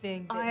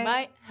anything that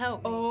might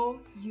help me. owe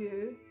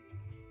you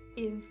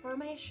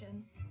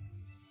information.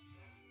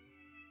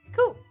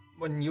 Cool.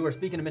 when you were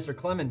speaking to Mr.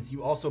 Clemens,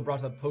 you also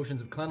brought up potions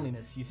of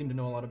cleanliness. You seem to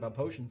know a lot about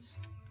potions.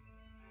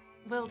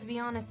 Well, to be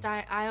honest,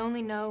 I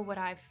only know what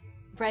I've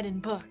read in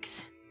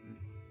books.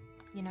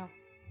 You know.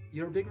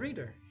 You're a big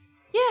reader.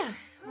 Yeah.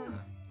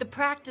 The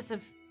practice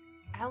of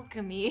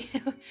alchemy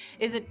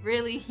isn't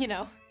really,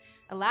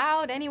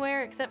 allowed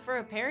anywhere except for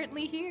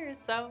apparently here,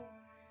 so.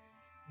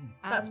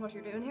 That's what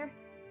you're doing here?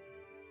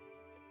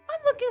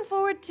 I'm looking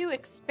forward to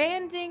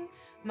expanding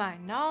my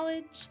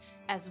knowledge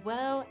as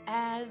well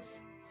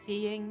as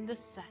seeing the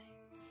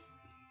sights.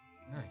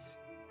 Nice.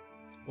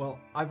 Well,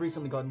 I've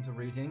recently gotten into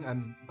reading.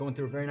 I'm going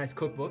through a very nice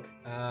cookbook.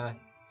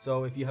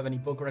 So if you have any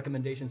book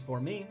recommendations for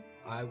me,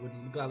 I would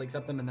gladly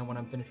accept them. And then when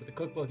I'm finished with the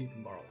cookbook, you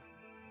can borrow it.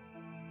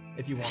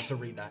 If you want to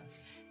read that.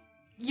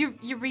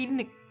 You're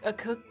reading a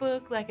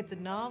cookbook like it's a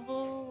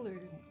novel, or?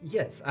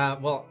 Yes.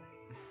 Well,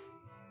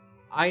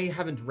 I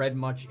haven't read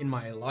much in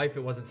my life.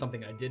 It wasn't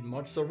something I did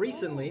much. So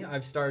recently,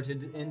 I've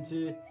started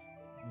into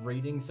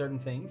reading certain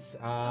things.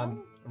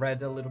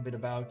 Read a little bit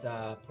about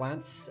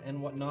plants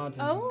and whatnot,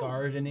 and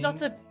gardening.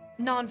 Lots of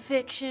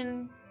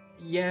nonfiction.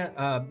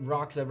 Yeah,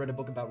 rocks. I read a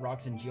book about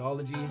rocks and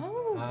geology.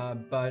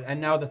 And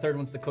now the third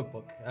one's the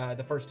cookbook.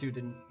 The first two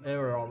didn't. They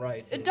were all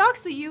right.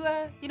 Doxley,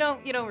 you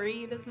don't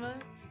read as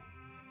much.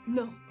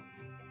 No.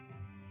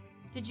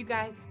 Did you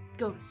guys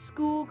go to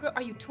school?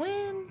 Are you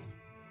twins?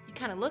 You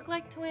kind of look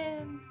like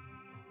twins.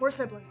 We're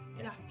siblings.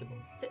 Yeah,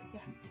 siblings.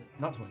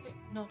 Not twins.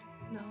 No.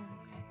 Okay.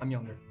 I'm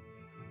younger.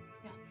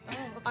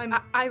 Oh, I'm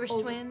Irish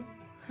older. twins.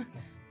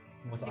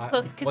 What's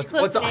Close, 'cause you're what's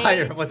close in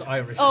Irish? age. What's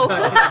Irish? Oh.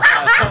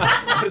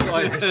 What is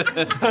Irish?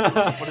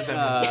 What does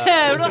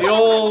that mean?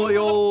 The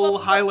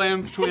old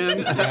Highlands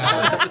twin.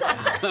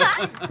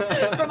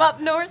 From up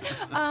north.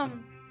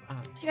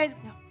 You guys,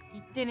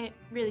 you didn't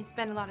really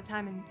spend a lot of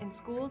time in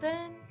school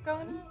then,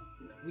 growing up?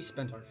 We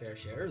spent our fair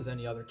share as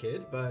any other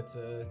kid, but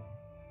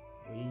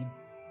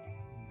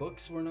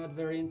books were not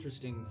very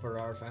interesting for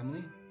our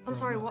family. I'm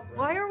sorry,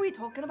 why are we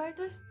talking about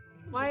this?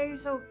 Why are you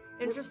so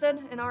interested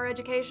in our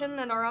education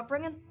and our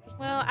upbringing?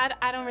 Well,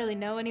 I don't really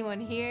know anyone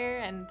here,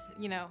 and,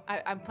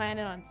 I'm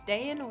planning on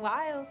staying a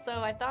while,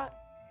 so I thought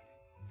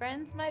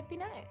friends might be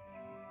nice.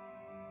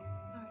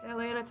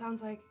 Alright, Illien, it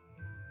sounds like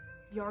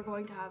you're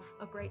going to have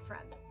a great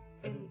friend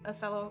in a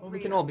fellow Well, we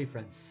reader. can all be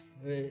friends.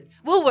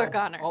 We'll work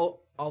on her.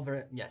 All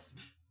very, yes.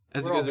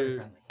 As We're you all guys very are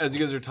friendly. as you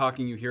guys are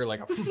talking, you hear like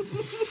a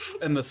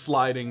and the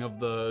sliding of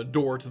the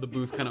door to the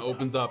booth kind of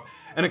opens up,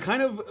 and a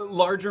kind of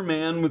larger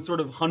man with sort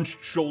of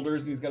hunched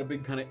shoulders. He's got a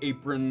big kind of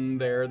apron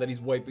there that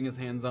he's wiping his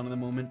hands on in the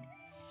moment.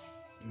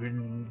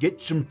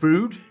 Get some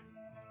food.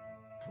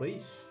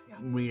 Please.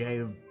 We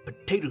have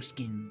potato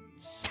skins.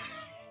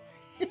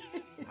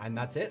 And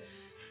that's it?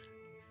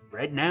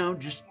 Right now,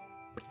 just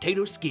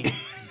potato skins.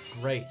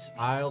 Great.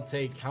 I'll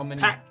take how many?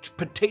 Packed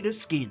potato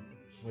skins.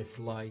 With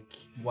like,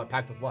 what?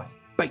 Packed with what?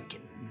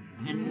 Bacon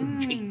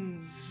and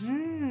cheese.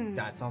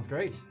 That sounds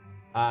great.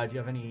 Do you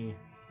have any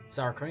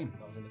sour cream?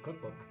 That was in the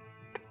cookbook.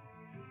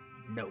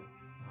 No.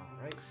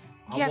 All right.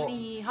 Do you have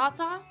any hot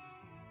sauce?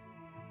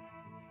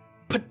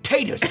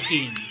 Potato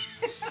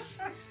skins.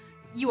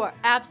 You are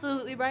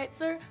absolutely right,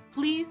 sir.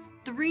 Please,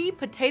 3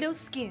 potato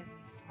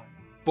skins.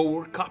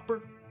 4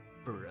 copper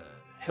for a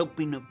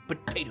helping of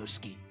potato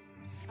skins.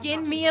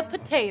 Skin me a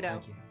potato.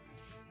 Thank you.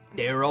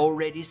 They're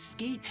already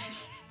skinned.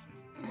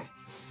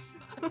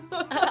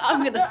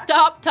 I'm gonna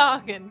stop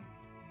talking.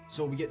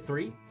 So we get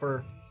 3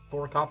 for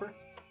 4 copper?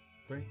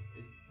 3?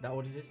 Is that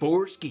what it is?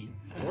 4 skins.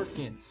 4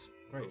 skins.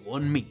 Great.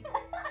 1 meat.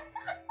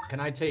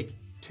 Can I take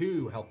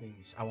 2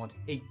 helpings? I want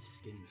 8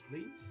 skins,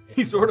 please.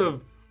 He sort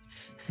of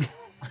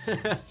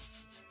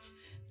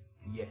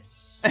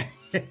Yes.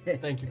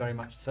 Thank you very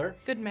much, sir.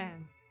 Good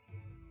man.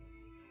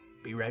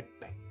 Be right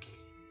back.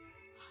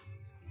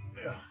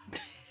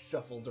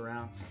 shuffles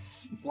around,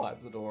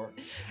 slides the door,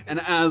 and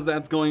as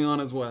that's going on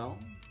as well,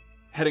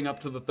 heading up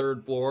to the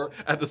 3rd floor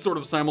at the sort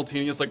of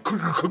simultaneous like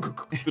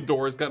the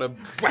doors kind of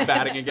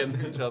batting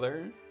against each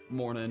other.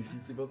 Morna and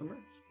TC both emerge.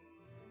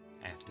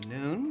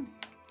 Afternoon.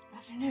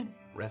 Afternoon.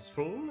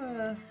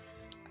 Restful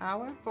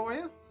hour for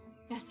you?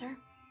 Yes, sir.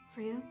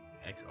 For you?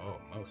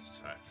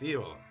 Most. I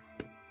feel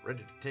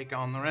ready to take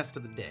on the rest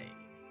of the day.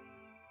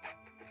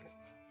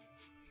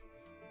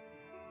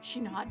 She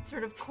nods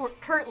sort of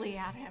curtly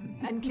at him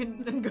and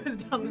goes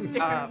down the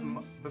stairs.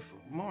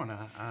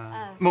 Morna.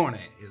 Morna,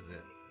 is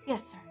it?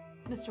 Yes, sir.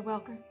 Mr.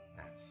 Welker.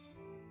 That's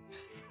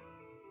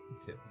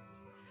tips.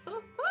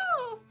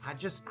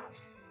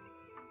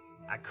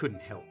 I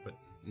couldn't help but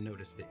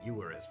noticed that you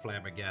were as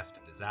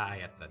flabbergasted as I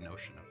at the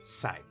notion of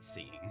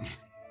sightseeing.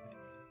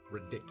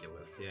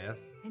 Ridiculous,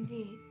 yes?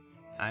 Indeed.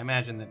 I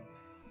imagine that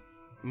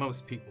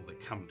most people that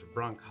come to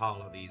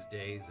Brunkhollow these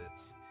days,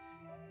 it's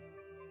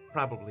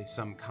probably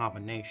some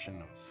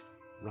combination of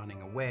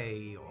running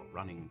away or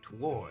running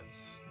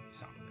towards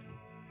something.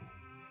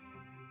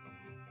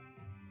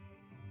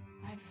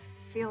 I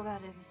feel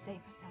that is a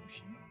safe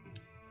assumption.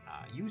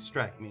 You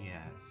strike me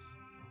as,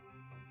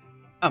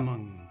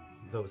 among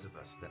those of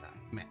us that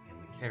I've met in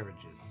the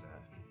carriages,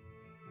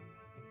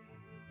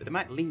 that it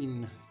might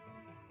lean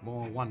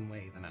more one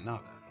way than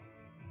another.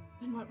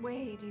 In what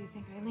way do you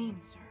think I lean,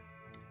 sir?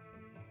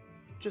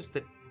 Just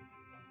that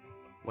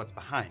what's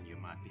behind you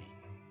might be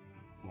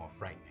more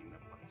frightening than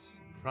what's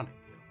in front of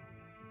you.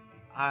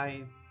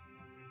 I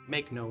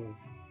make no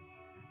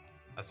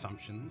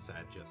assumptions.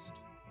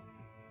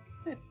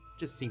 It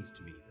just seems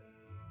to me that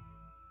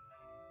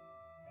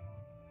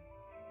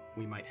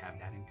we might have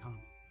that in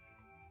common.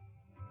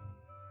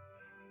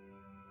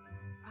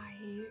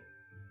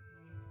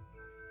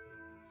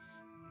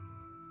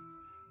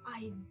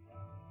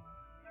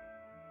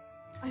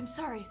 I'm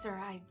sorry, sir.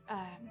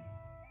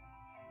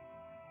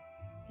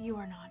 You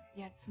are not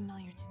yet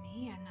familiar to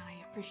me, and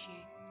I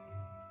appreciate,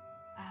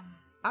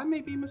 I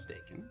may be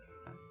mistaken.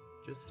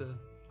 Just an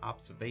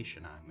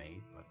observation I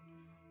made, but...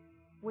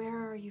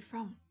 Where are you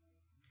from?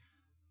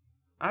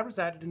 I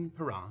resided in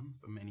Paran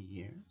for many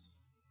years.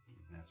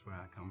 That's where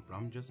I come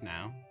from just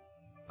now.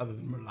 Other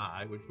than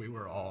Merlai, which we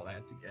were all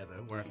at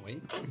together, weren't we?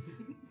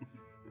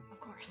 Of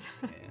course.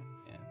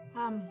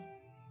 Yeah.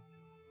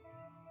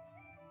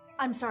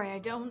 I'm sorry, I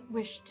don't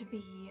wish to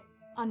be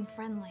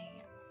unfriendly.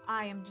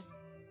 I am just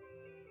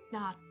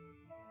not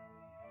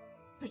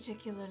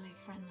particularly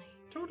friendly.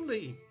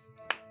 Totally.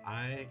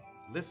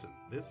 Listen,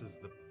 this is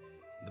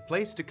the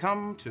place to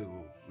come to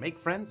make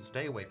friends and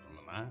stay away from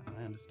them.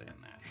 I understand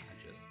that.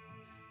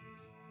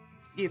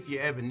 If you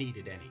ever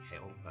needed any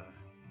help,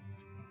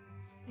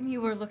 And you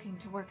were looking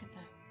to work at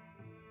the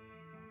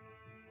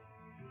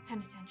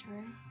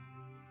penitentiary?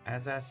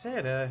 as I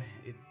said,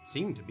 it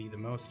seemed to be the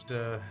most,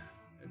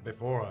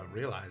 before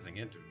realizing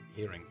it,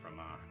 hearing from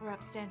Where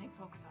upstanding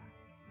folks are.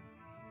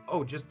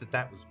 Oh, just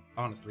that was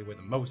honestly where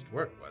the most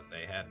work was.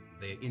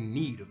 They're in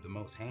need of the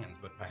most hands,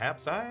 but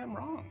perhaps I am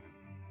wrong.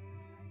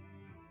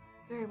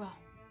 Very well.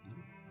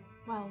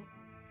 Well,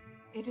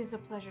 it is a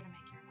pleasure to make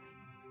your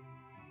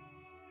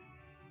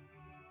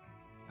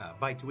acquaintance.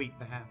 Bite to eat,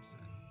 perhaps?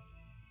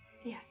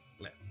 Yes.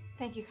 Let's.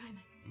 Thank you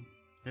kindly.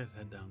 Yes,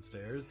 head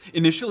downstairs.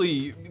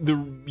 Initially,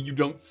 you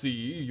don't see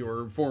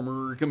your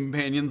former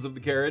companions of the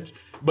carriage,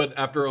 but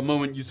after a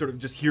moment, you sort of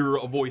just hear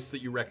a voice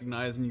that you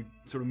recognize, and you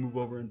sort of move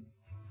over and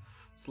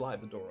slide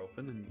the door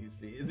open, and you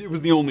see it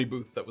was the only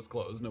booth that was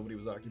closed. Nobody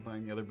was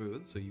occupying the other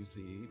booths, so you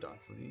see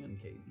Doxley and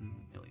Kayt and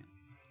Illien.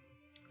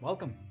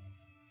 Welcome.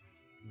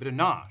 Bit of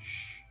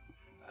nosh.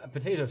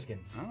 Potato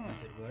skins,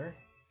 as it were.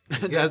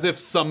 And as if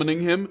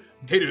summoning him,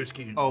 potato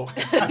skin. Oh,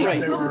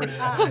 Right.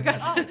 Oh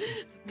gosh.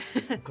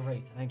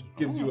 Great, thank you.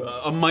 Gives you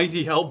a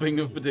mighty helping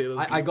of potatoes.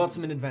 I got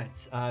some in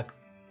advance. I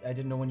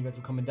didn't know when you guys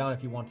were coming down.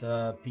 If you want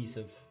a piece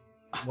of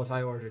what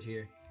I ordered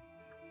here.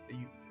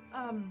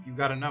 You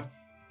got enough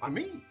for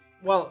me?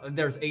 Well,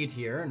 there's 8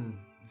 here, and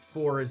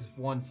 4 is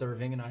 1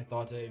 serving, and I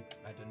thought I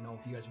didn't know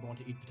if you guys would want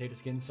to eat potato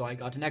skins, so I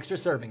got an extra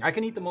serving. I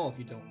can eat them all if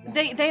you don't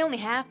want. They only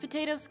have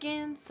potato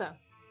skins, so.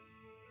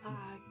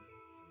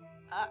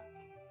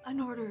 An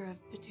order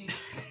of potato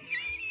skins.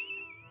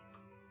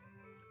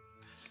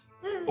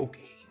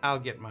 Okay, I'll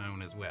get my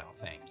own as well,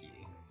 thank you.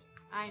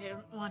 I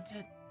don't want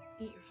to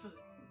eat your food.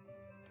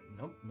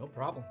 Nope, no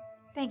problem.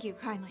 Thank you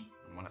kindly.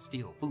 I want to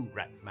steal food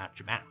right from out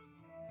your mouth.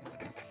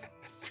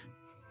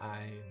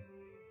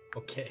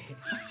 Okay.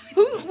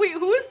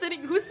 Who's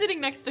sitting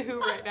next to who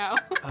right now?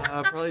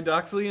 Probably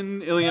Doxley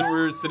and Illien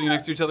were sitting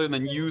next to each other, and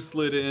then you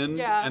slid in.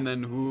 Yeah. And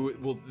then who?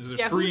 Well, there's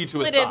Yeah, who 3 to a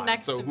slid in side.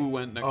 next So to who me?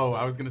 went next? Oh,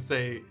 I was gonna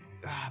say,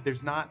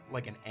 there's not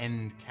like an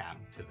end cap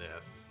to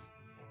this.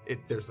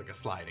 There's like a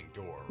sliding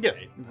door, Yeah.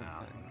 right?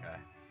 Oh, okay.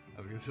 I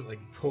was gonna say, like,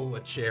 pull a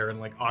chair and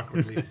like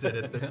awkwardly sit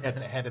at the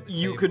head of the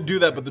You table. could do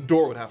that, but the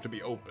door would have to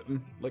be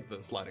open. Like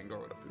the sliding door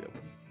would have to be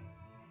open.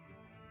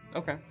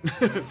 Okay.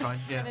 Fine.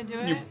 Yeah. Gonna do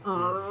You it?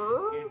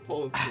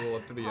 pull a stool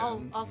up to the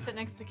end. I'll sit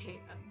next to Kayt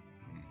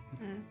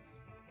then.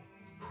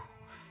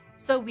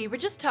 So we were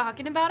just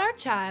talking about our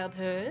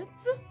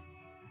childhoods.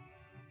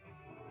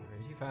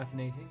 Pretty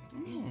fascinating.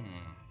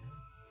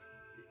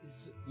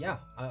 Yeah,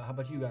 how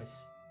about you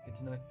guys? Good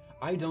to know.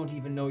 I don't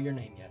even know your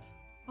name yet.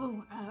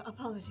 Oh,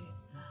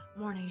 apologies.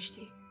 Morna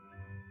Istigh.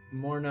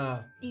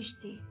 Morna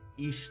Istigh.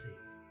 Istigh.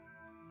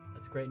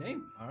 That's a great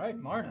name. All right,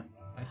 Morna.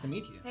 Nice to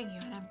meet you. Thank you,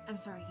 and I'm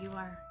sorry, you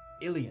are...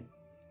 Illien.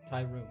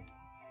 Tyrun.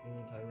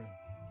 Illien Tyrun.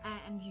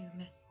 and you,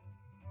 Miss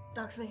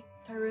Doxley,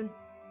 Tyrun.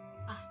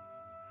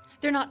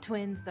 They're not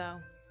twins, though.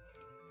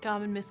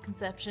 Common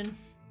misconception.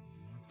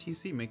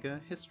 TC, make a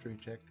history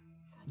check.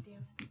 God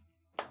damn.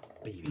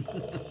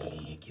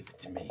 Baby, give it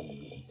to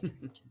me.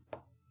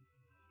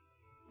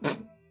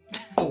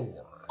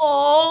 4.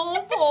 Oh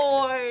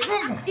boy!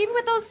 Even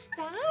with those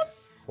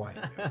stats? Quiet.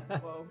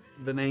 Whoa.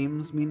 The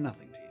names mean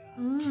nothing to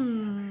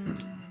you.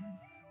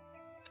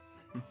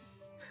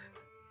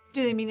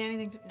 Do they mean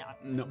anything to? No,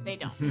 No. they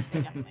don't.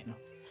 They definitely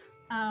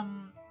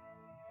don't.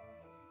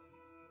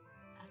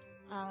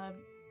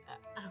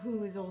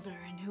 Who is older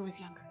and who is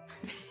younger?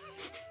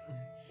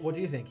 What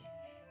do you think?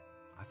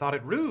 I thought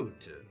it rude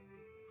to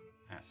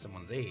ask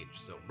someone's age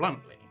so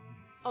bluntly.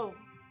 Oh,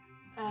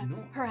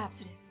 No.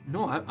 perhaps it is.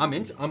 No, I'm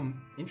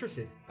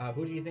interested.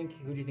 Who do you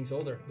think's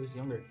older? Who's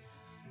younger?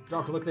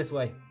 Dark, look this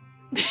way.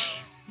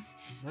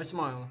 Nice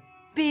smile.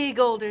 Big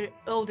older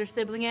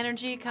sibling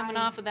energy coming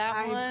off of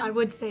that one. I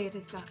would say it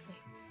is Doxley.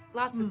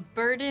 Lots of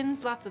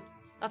burdens, lots of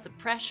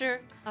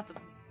pressure, lots of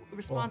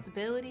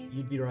responsibility.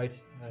 You'd be right.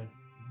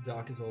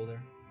 Doc is older.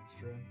 That's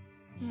true.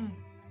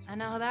 I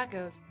know how that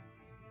goes.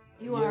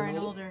 You are an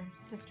older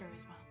sister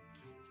as well.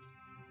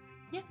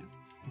 Yeah.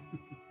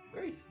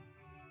 Great.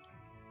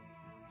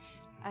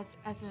 As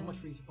So much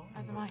for you to bond.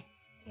 am I.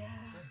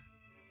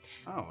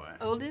 Oh,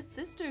 Oldest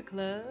sister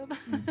club.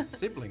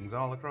 siblings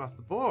all across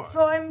the board.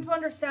 So I'm to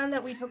understand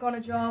that we took on a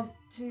job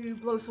to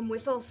blow some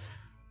whistles.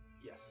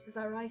 Yes. Is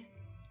that right?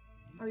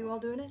 Are you all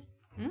doing it?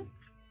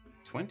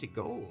 20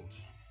 gold.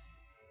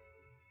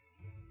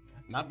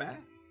 Not bad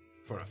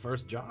for a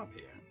first job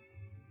here.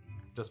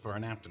 Just for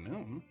an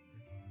afternoon.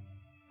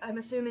 I'm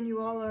assuming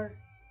you all are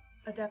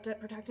adept at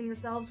protecting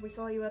yourselves. We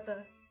saw you at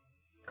the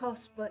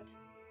cusp, but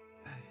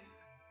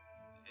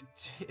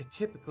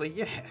Typically,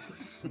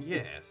 yes.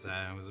 Yes,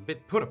 I was a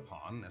bit put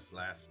upon this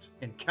last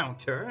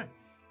encounter.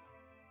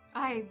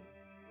 I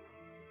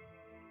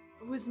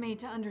was made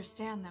to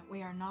understand that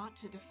we are not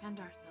to defend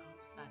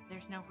ourselves, that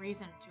there's no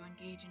reason to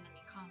engage in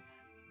any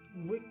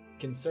combat. We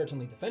can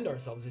certainly defend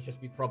ourselves, it's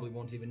just we probably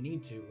won't even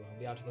need to. I'll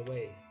be out of the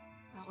way.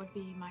 That would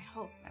be my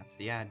hope. That's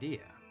the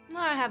idea.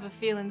 I have a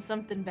feeling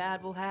something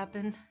bad will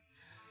happen.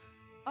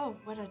 Oh,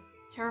 what a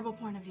terrible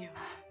point of view.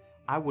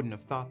 I wouldn't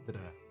have thought that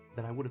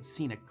I would have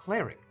seen a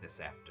cleric this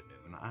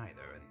afternoon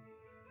either,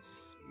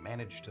 and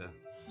managed to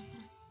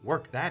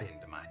work that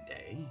into my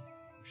day.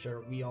 I'm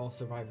sure we all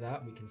survive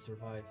that. We can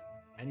survive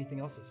anything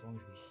else as long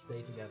as we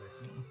stay together.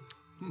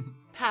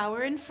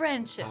 Power and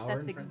friendship. Power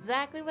That's and friendship.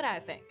 exactly what I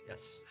think.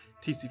 Yes.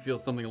 TC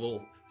feels something a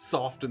little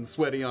soft and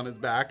sweaty on his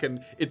back,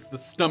 and it's the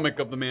stomach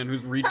of the man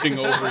who's reaching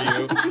over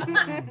you.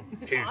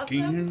 Here's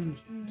Keenan.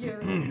 Thank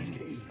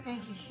you.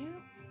 Thank you.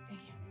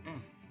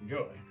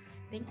 Enjoy.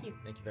 Thank you.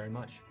 Thank you very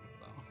much.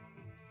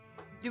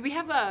 Do we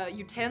have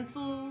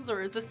utensils,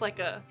 or is this like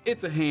a?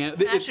 It's a hand.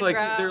 Smash It's and like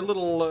grab. they're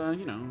little,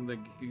 like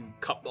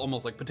cup,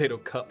 almost like potato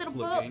cups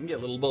Little looking. bowls. Yeah,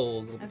 little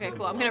bowls. Little Okay, potato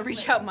cool. I'm bowls. gonna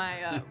reach out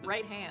my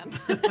right hand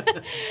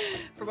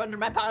from under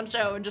my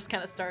poncho and just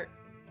kind of start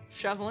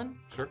shoveling.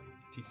 Sure.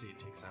 TC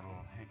takes out a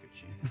little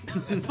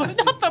handkerchief.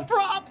 Put up the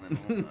props.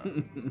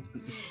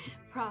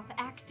 Prop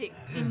acting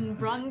in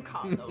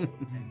Brunkhollow.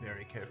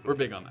 Very careful. We're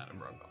big on that in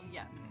Brunkhollow.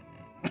 Yeah.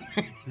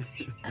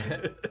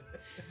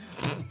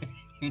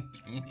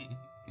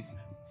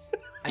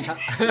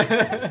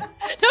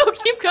 No,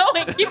 keep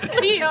going. Keep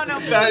please.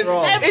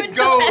 No.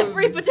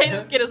 Every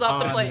potato skin is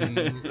off the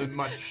plate.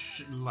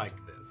 Much like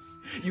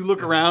this. You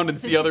look around and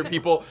see other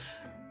people.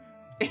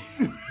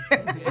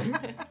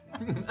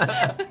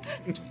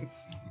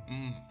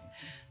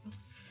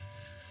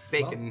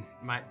 Bacon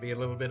might be a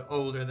little bit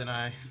older than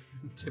I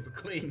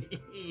typically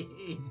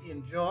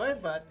enjoy,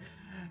 but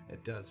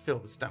it does fill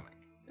the stomach.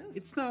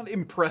 It's not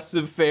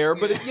impressive fare,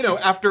 but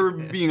after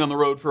being on the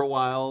road for a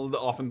while,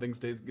 often things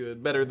taste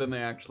good, better than they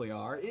actually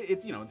are.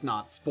 It's it's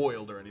not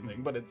spoiled or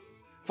anything, but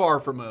it's far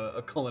from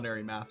a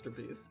culinary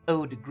masterpiece.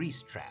 Oh, the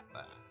grease trap.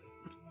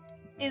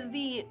 is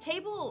the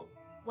table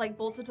like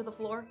bolted to the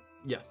floor?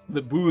 Yes,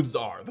 the booths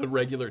are. The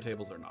regular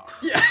tables are not.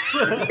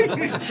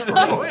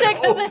 I'm sick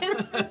of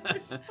this.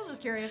 I was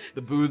just curious.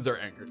 The booths are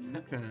anchored.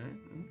 Okay.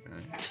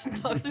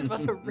 Doxley's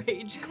about to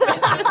rage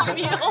quit this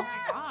meal. Oh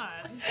my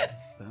god.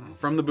 So,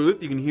 from the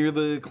booth, you can hear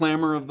the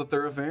clamor of the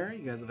thoroughfare.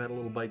 You guys have had a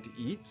little bite to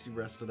eat. You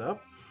rested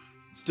up.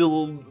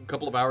 Still a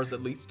couple of hours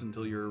at least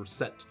until you're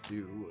set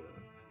to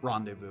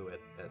rendezvous at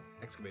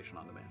Excavation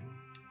on Demand.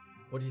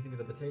 What do you think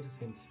of the potato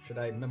skins? Should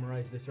I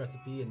memorize this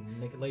recipe and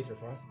make it later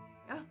for us?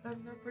 Yeah,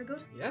 they're pretty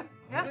good. Yeah?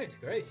 Yeah. Alright,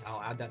 great.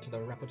 I'll add that to the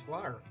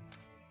repertoire.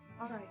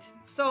 All right.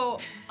 So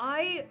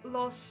I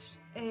lost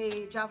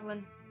a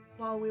javelin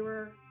while we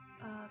were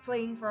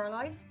fleeing for our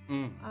lives,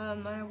 and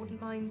I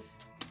wouldn't mind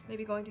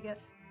maybe going to get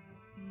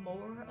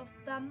more of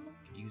them.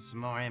 Could use some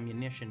more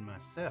ammunition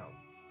myself.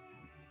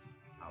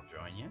 I'll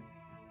join you.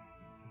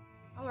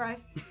 All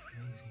right.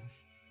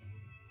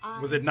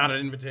 Was it not an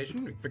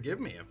invitation? Forgive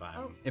me if I'm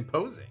Oh.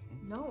 imposing.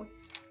 No,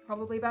 it's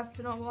probably best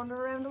to not wander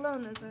around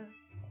alone as a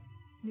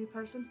new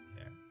person.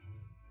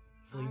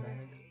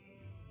 Fleabag.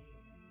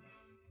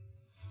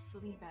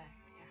 Fleabag,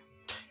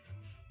 yes.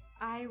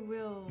 I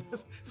will.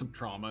 Some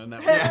trauma in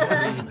that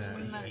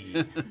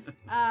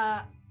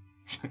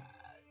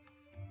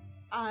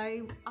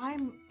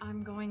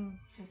I'm going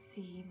to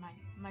see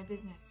my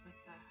business with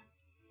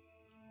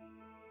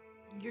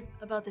You're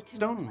about the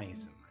timber.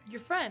 Stonemason.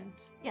 your friend.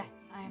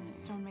 Yes, I am a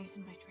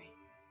stonemason by trade.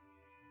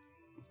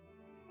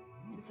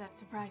 Does that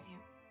surprise you?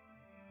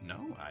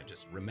 No, I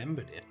just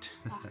remembered it.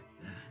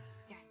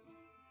 Yes.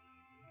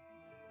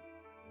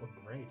 Well,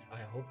 great. I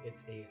hope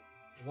it's a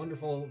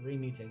wonderful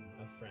re-meeting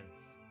of friends.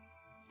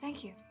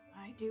 Thank you.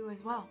 I do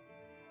as well.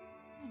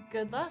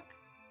 Good luck.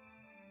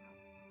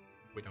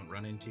 We don't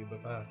run into you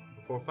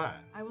before 5.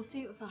 I will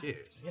see you at 5.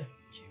 Cheers. Yeah,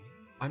 cheers.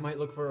 I might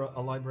look for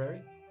a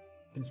library.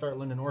 Can start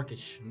learning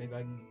Orcish. Maybe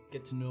I can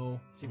get to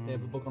know, see if they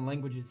have a book on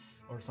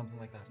languages or something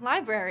like that.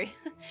 Library.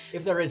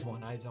 If there is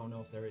one, I don't know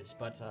if there is,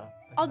 but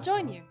I'll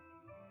join you.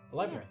 A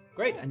library.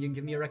 Great, and you can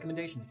give me your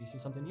recommendations if you see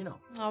something you know.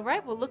 All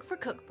right, we'll look for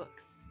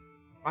cookbooks.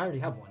 I already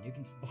have one. You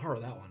can just borrow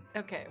that one.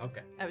 Okay.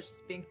 Okay. I was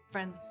just being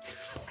friendly.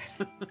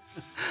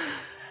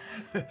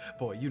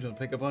 Boy, you don't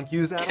pick up on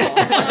cues at all.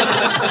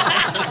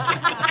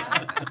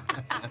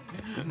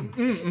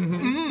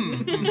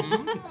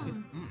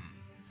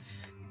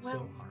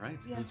 Well, All right,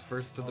 yeah. who's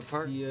first to I'll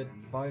depart? see you at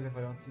 5 if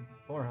I don't see you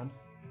beforehand.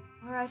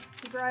 all right.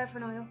 Keep your eye out for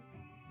Niall.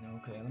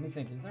 Okay, let me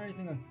think. Is there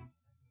anything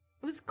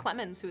It was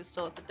Clemens who was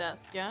still at the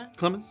desk, yeah?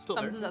 Clemens is still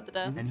Clemens is there. at the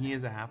desk. And he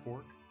is a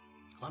half-orc.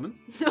 Clemens?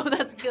 No,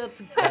 that's good.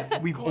 That's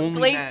good. We've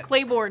only met...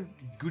 Claiborne.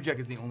 Gujek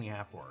is the only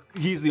half-orc.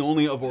 He's the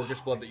only of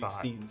Orcish blood that you've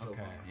Thought. seen so Okay,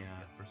 far. yeah.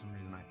 For some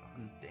reason I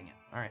thought. Dang it.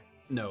 All right.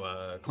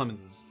 No, Clemens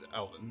is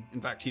elven. In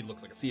fact, he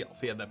looks like a sea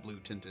elf. He had that blue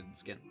tinted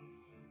skin.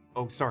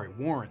 Oh, sorry.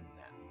 Warren,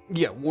 then.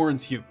 Yeah,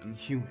 Warren's human.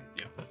 Human.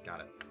 Yeah.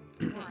 Got it.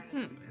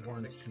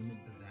 Warren's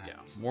Yeah,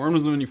 Warren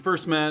was the one you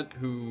first met,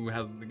 who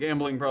has the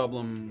gambling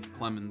problem.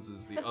 Clemens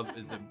is the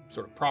is the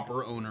sort of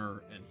proper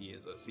owner, and he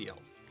is a sea elf.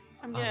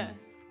 I'm gonna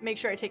make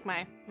sure I take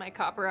my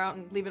copper out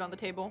and leave it on the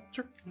table.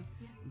 Sure.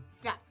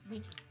 Yeah, me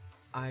too.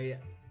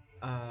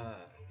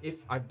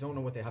 If I don't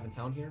know what they have in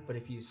town here, but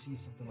if you see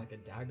something like a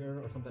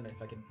dagger or something,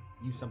 if I could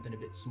use something a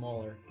bit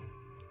smaller,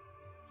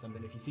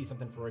 something. If you see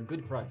something for a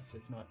good price,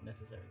 it's not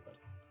necessary, but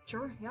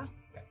Sure, yeah.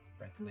 okay,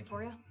 right. Can look Thank you.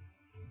 for you.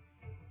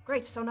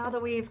 Great, so now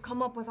that we've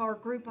come up with our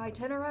group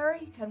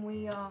itinerary, can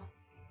we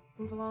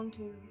move along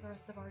to the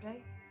rest of our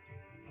day?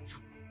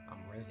 I'm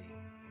ready.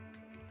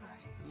 All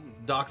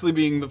right. Doxley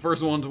being the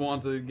first one to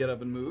want to get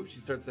up and move, she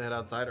starts to head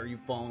outside. Are you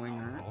following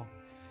her?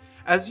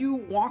 As you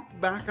walk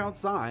back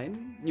outside,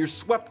 you're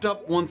swept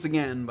up once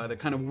again by the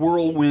kind of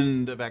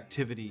whirlwind of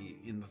activity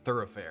in the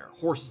thoroughfare.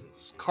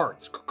 Horses,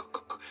 carts,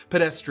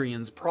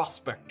 pedestrians,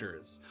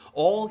 prospectors,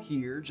 all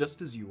here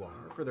just as you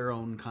are for their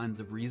own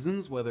kinds of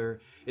reasons, whether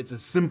it's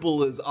as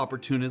simple as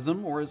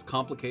opportunism or as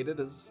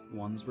complicated as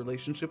one's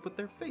relationship with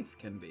their faith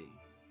can be.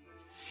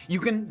 You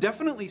can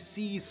definitely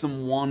see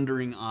some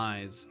wandering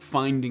eyes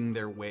finding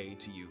their way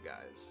to you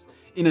guys.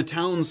 In a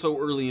town so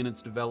early in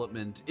its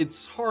development,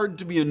 it's hard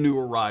to be a new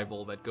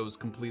arrival that goes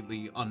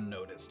completely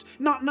unnoticed.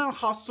 Not in a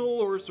hostile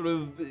or sort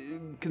of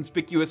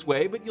conspicuous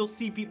way, but you'll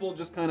see people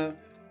just kind of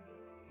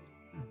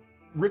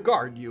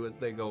regard you as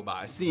they go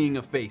by, seeing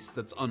a face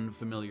that's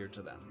unfamiliar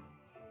to them.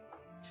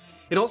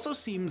 It also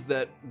seems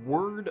that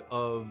word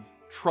of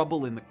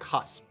trouble in the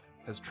cusp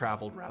has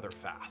traveled rather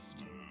fast.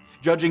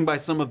 Judging by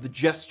some of the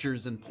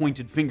gestures and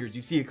pointed fingers,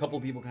 you see a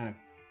couple people kind of...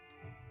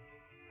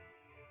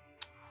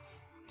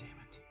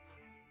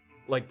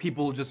 Like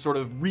people just sort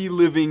of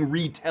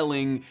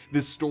retelling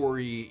this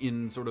story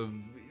in sort of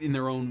in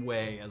their own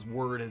way as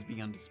word has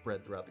begun to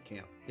spread throughout the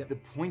camp. Yeah. The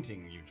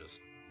pointing you just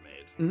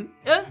made.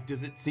 Mm-hmm.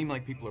 Does it seem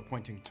like people are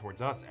pointing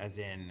towards us, as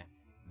in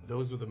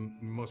those were the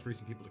most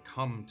recent people to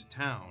come to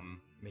town?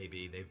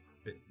 Maybe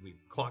we've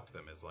clocked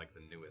them as like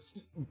the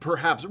newest.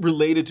 Perhaps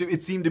related to,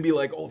 it seemed to be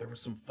like, oh, there was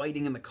some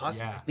fighting in the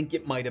cusp. Yeah. I think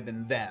it might have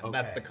been them. Okay.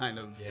 That's the kind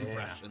of Yeah.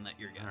 impression that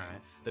you're getting. All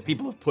right. That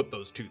people have put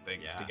those two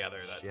things Yeah.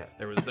 together. That Shit.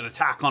 there was an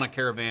attack on a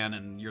caravan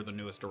and you're the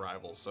newest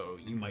arrival, so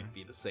you might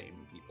be the same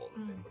people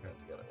that they put that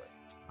together with.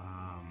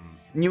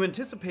 And you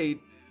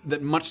anticipate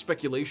that much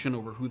speculation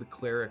over who the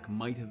cleric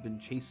might have been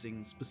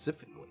chasing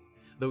specifically,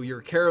 though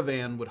your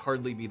caravan would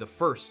hardly be the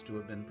first to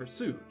have been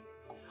pursued.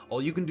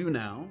 All you can do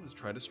now is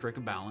try to strike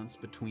a balance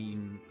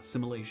between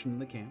assimilation in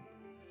the camp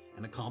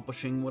and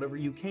accomplishing whatever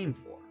you came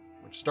for,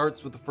 which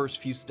starts with the first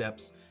few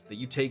steps that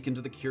you take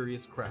into the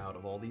curious crowd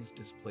of all these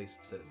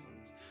displaced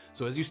citizens.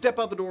 So as you step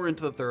out the door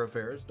into the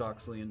thoroughfares,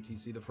 Doxley and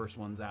TC, the first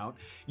ones out,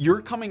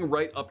 you're coming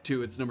right up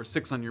to, it's number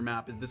 6 on your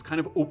map, is this kind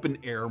of open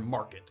air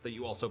market that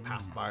you also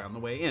passed by on the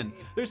way in.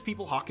 There's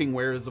people hawking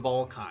wares of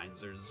all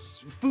kinds. There's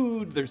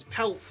food, there's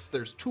pelts,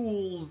 there's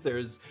tools,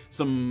 there's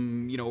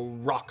some,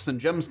 rocks and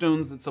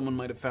gemstones that someone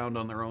might have found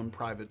on their own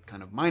private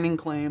kind of mining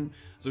claim.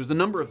 So there's a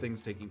number of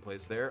things taking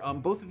place there.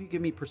 Both of you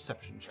give me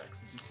perception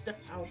checks as you step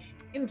out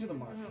into the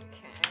market.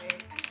 Okay.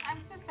 I'm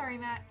so sorry,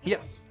 Matt.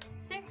 Yes.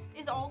 6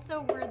 is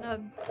also where the,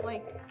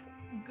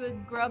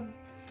 good grub,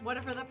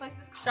 whatever that place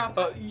is called.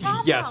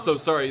 Chop. Yes, so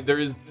sorry, there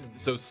is,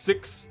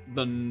 6,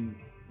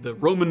 the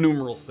Roman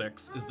numeral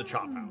 6 is the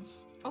chop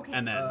house. Okay.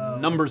 And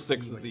then number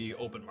 6 is the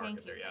open market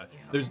Thank there, you. yeah.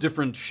 There's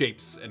different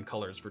shapes and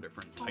colors for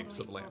different types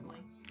of Totally.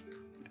 landmarks.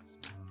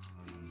 Yes.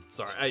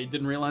 Sorry, I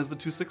didn't realize the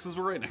 2 6s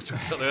were right next to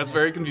each other. That's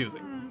very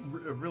confusing.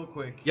 Real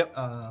quick. Yep.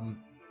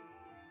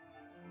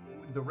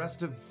 The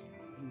rest of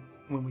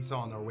when we saw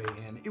on our way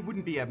in, it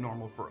wouldn't be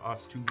abnormal for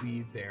us to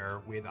leave there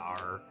with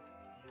our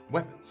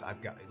weapons.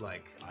 I've got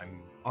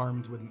I'm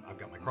armed with. I've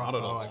got my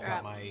crossbow. I've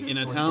got my. In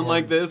a short town sword.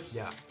 like this,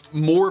 Yeah.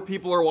 more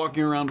people are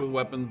walking around with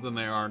weapons than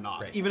there are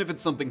not. Right. Even if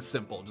it's something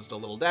simple, just a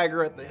little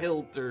dagger at the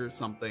hilt or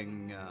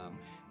something.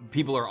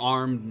 People are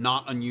armed,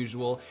 not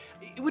unusual.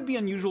 It would be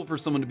unusual for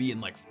someone to be in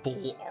like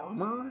full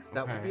armor.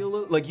 That would be a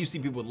little like you see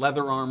people with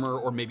leather armor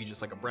or maybe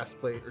just like a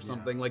breastplate or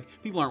something. Like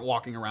people aren't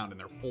walking around in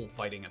their full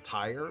fighting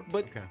attire.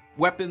 But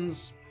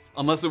weapons,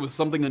 unless it was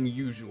something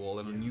unusual,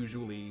 an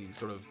unusually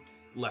sort of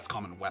less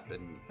common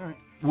weapon,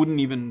 wouldn't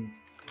even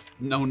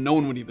no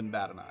one would even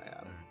bat an eye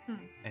at it.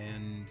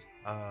 And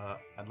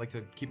I'd like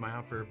to keep my eye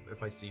out for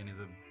if I see any of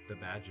the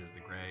badges, the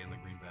gray and the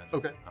green badges.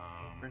 Okay.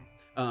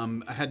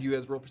 I had you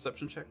guys roll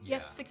perception checks.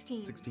 Yes,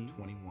 16. 16.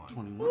 21.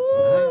 21.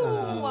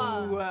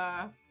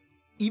 Ooh.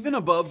 Even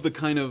above the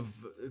kind of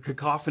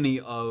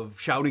cacophony of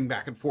shouting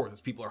back and forth as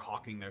people are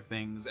hawking their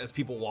things, as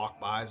people walk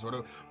by, sort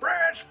of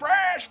fresh,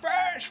 fresh,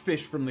 fresh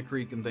fish from the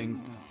creek and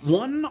things.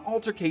 One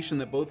altercation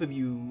that both of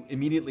you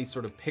immediately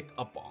sort of pick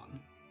up on.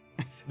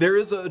 There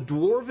is a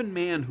dwarven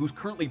man who's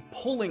currently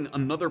pulling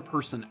another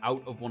person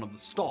out of one of the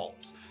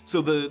stalls.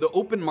 So the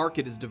open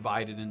market is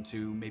divided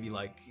into maybe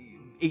like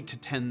 8 to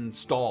 10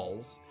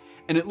 stalls,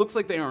 and it looks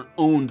like they aren't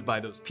owned by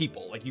those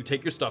people. Like you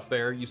take your stuff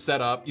there, you set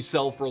up, you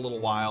sell for a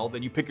little while,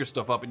 then you pick your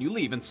stuff up and you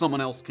leave, and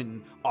someone else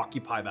can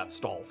occupy that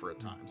stall for a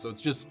time. So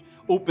it's just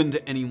open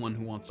to anyone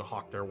who wants to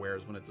hawk their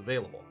wares when it's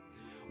available.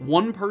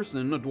 One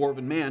person, a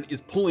dwarven man,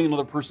 is pulling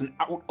another person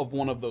out of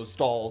one of those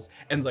stalls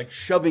and like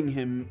shoving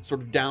him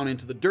sort of down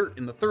into the dirt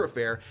in the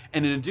thoroughfare,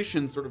 and in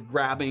addition sort of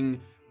grabbing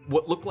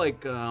what look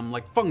like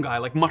fungi,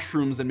 like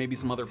mushrooms and maybe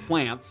some other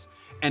plants,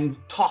 and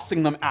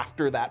tossing them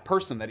after that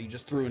person that he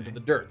just threw into the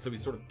dirt. So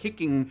he's sort of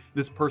kicking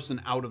this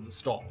person out of the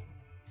stall.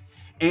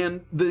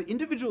 And the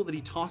individual that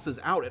he tosses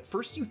out, at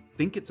first you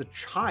think it's a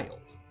child,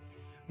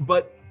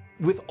 but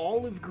with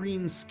olive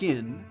green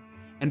skin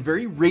and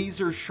very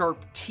razor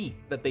sharp teeth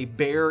that they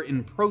bear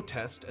in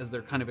protest as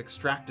they're kind of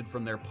extracted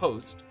from their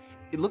post,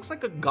 it looks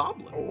like a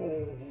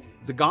goblin.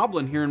 It's a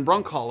goblin here in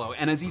Brunkhollow,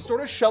 and as he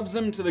sort of shoves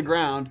him to the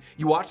ground,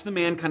 you watch the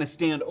man kind of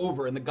stand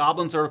over, and the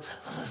goblin sort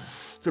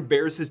of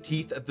bares his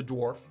teeth at the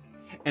dwarf.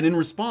 And in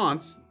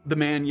response, the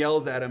man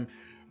yells at him,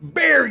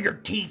 "Bare your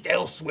teeth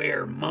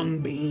elsewhere,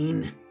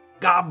 mungbean.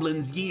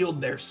 Goblins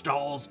yield their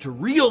stalls to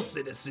real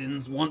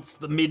citizens once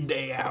the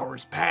midday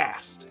hour's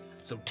passed.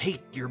 So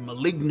take your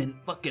malignant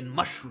fucking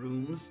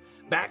mushrooms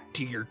back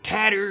to your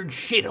tattered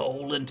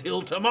shithole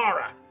until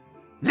tomorrow."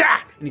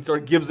 Yeah! And he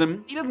sort of gives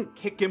him, he doesn't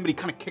kick him, but he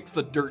kind of kicks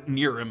the dirt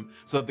near him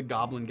so that the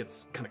goblin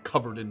gets kind of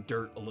covered in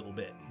dirt a little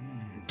bit.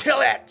 "Tell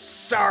that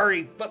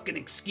sorry fucking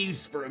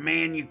excuse for a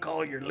man you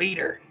call your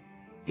leader.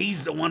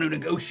 He's the one who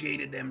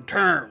negotiated them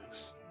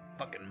terms.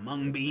 Fucking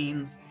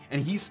mungbeans." And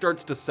he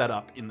starts to set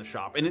up in the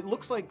shop. And it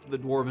looks like the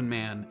dwarven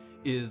man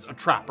is a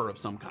trapper of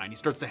some kind. He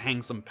starts to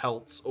hang some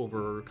pelts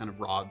over kind of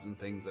rods and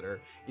things that are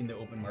in the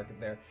open market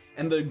there.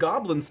 And the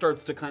goblin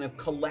starts to kind of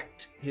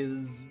collect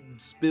his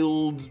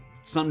spilled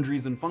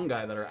sundries and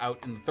fungi that are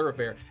out in the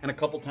thoroughfare. And a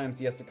couple times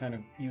he has to kind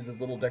of use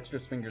his little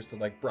dexterous fingers to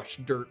like brush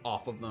dirt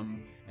off of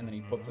them. And then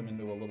he puts them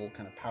into a little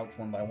kind of pouch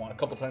one by one. A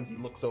couple times he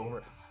looks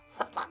over.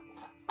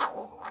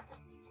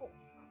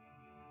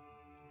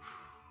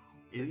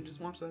 He just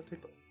wants to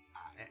take those.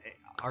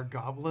 Are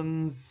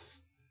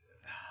goblins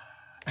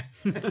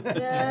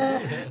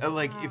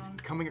like if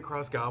coming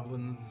across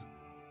goblins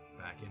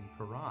back in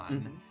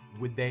Paran,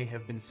 would they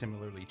have been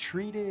similarly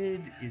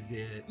treated? Is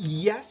it?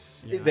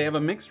 Yes, they have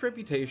a mixed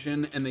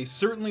reputation, and they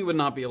certainly would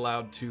not be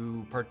allowed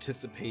to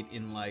participate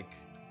in like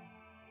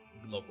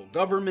local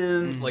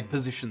government, like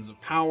positions of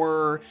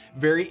power,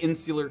 very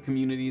insular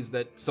communities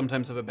that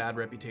sometimes have a bad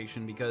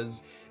reputation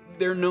because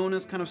they're known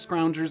as kind of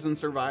scroungers and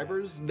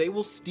survivors. They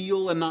will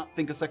steal and not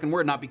think a second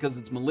word, not because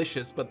it's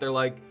malicious, but they're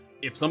like,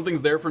 if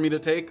something's there for me to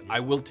take, I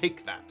will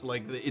take that.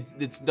 Like they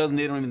don't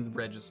even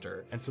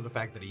register. And so the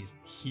fact that he's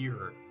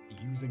here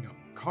using a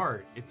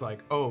cart, it's like,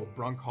 oh,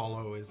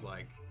 Brunkhollow is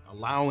like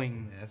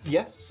allowing this.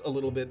 Yes, a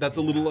little bit. That's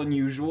a little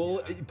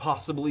unusual.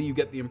 Possibly you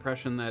get the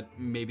impression that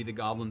maybe the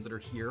goblins that are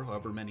here,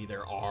 however many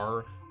there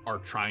are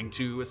trying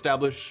to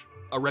establish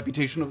a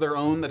reputation of their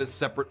own that is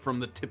separate from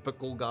the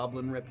typical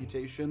goblin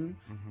reputation.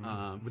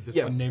 With this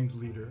unnamed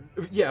leader.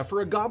 Yeah,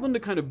 for a goblin to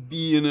kind of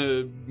be in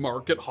a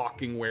market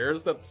hawking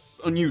wares,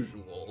 that's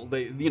unusual.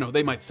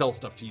 They might sell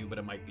stuff to you, but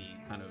it might be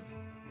kind of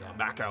a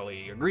back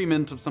alley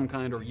agreement of some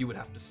kind, or you would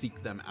have to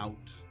seek them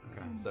out.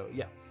 Okay. So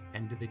yes.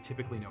 And do they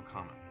typically know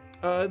common?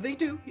 They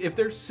do, if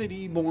they're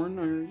city-born,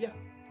 or yeah.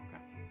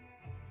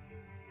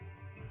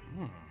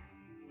 Okay.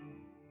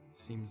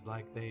 Seems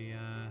like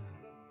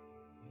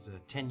there's a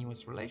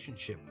tenuous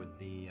relationship with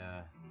the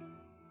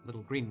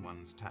little green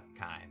ones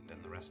kind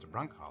and the rest of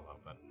Brunkhollow,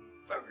 but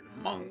fucking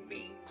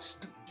mungbeans,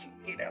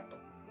 get out the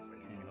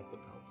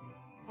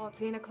Well,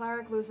 seeing a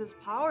cleric lose his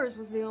powers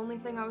was the only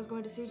thing I was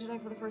going to see today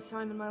for the first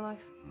time in my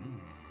life.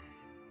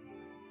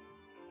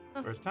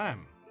 First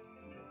time.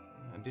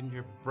 Didn't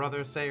your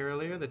brother say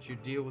earlier that you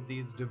deal with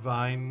these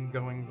divine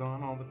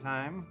goings-on all the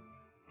time?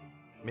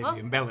 Maybe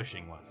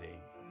embellishing, was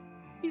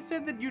he? He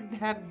said that you'd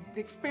had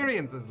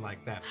experiences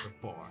like that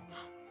before.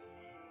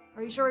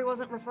 Are you sure he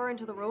wasn't referring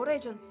to the road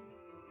agents?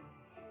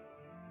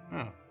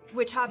 Oh,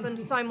 Which happened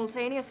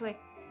simultaneously,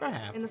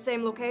 perhaps. in the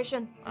same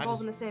location, I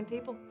involving the just- same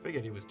people.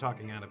 Figured he was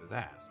talking out of his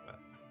ass, but...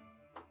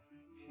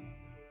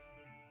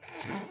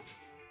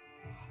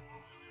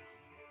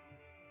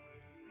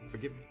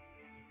 Forgive me.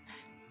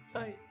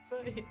 Fight.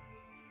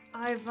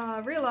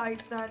 I've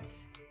realized that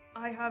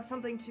I have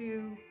something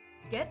to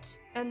get,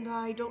 and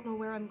I don't know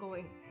where I'm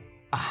going.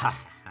 Why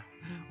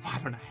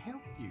don't I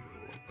help you?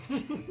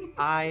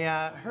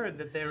 I heard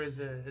that there is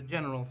a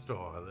general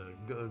store,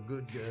 the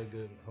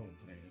good home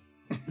place.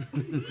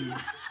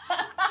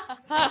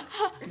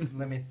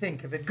 Let me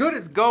think of it. Good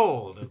as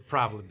gold will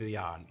probably be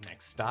our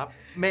next stop.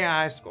 May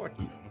I escort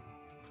you?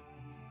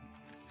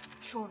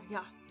 Sure,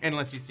 yeah.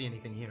 Unless you see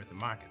anything here at the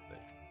market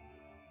that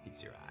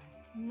keeps your eye.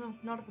 No,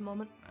 not at the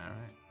moment. All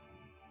right.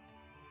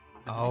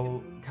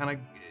 I'll kind of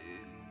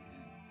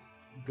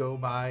go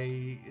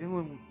by,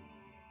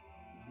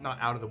 not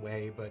out of the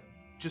way, but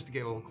just to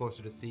get a little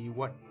closer to see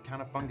what kind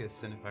of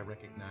fungus and if I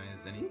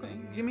recognize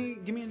anything. Give me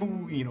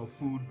food,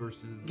 food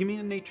versus. Give me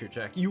a nature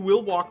check. You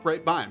will walk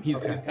right by him.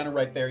 He's Okay. kind of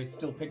right there. He's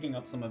still picking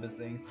up some of his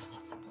things.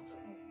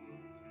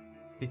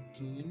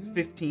 15.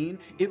 15.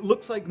 It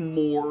looks like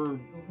more,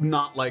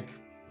 not like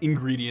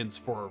ingredients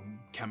for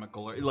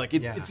chemical, or like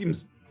it, Yeah. it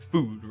seems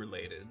food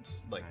related,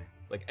 like Right.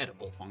 like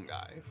edible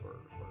fungi for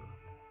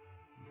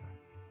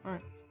All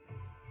right.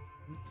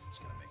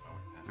 Just gonna make my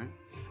way past.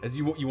 Right. As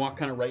you walk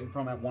kind of right in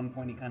front. At one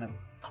point, he kind of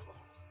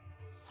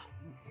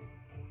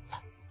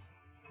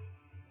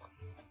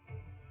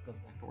goes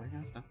back to where he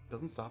is. No,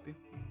 doesn't stop you.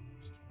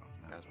 Just keep going.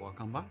 You guys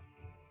walk on by.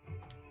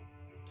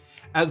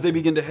 As they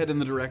begin to head in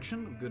the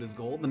direction of Good as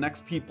Gold, the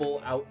next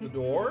people out the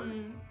door,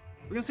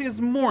 we're gonna see is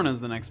Morna's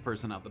the next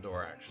person out the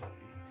door. Actually,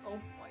 Oh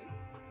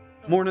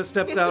boy. Morna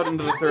steps out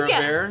into the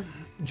thoroughfare.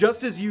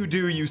 Just as you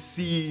do, you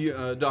see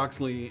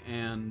Doxley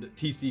and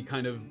TC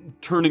kind of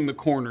turning the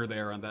corner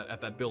there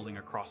at that building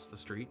across the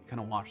street.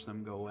 Kind of watch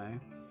them go away.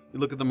 You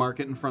look at the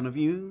market in front of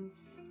you,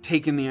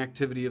 take in the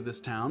activity of this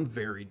town.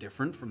 Very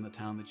different from the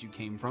town that you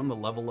came from. The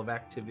level of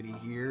activity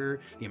here,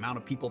 the amount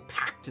of people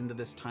packed into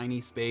this tiny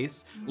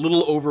space, a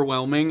little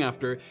overwhelming.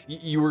 After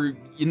you were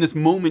in this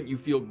moment, you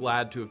feel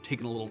glad to have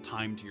taken a little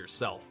time to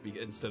yourself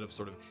instead of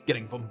sort of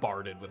getting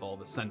bombarded with all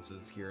the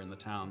senses here in the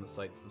town, the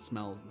sights, the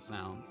smells, the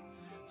sounds.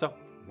 So,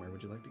 where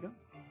would you like to go?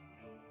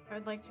 I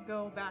would like to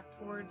go back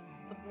towards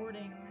the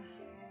boarding,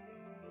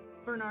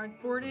 Bernard's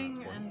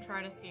boarding, and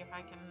try to see if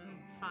I can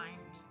find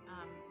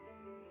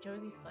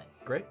Josie's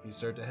place. Great, you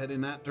start to head in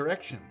that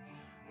direction.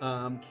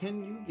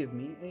 Can you give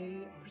me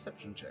a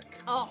perception check?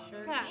 Oh,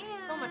 Sure gosh,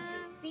 can. so much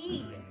to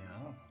see.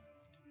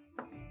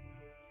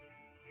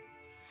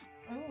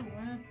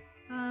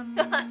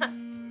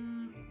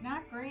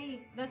 Not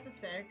great. That's a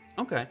 6.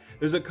 Okay,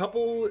 there's a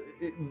couple.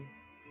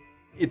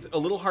 It's a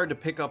little hard to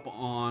pick up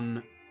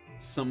on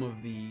some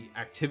of the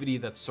activity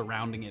that's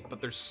surrounding it, but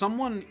there's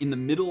someone in the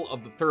middle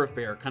of the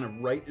thoroughfare, kind of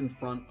right in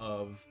front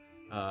of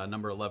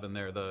number 11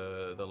 there,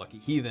 the Lucky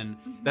Heathen,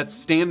 that's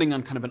standing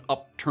on kind of an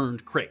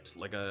upturned crate,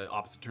 like a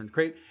opposite turned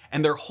crate,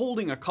 and they're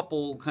holding a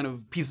couple kind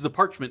of pieces of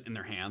parchment in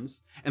their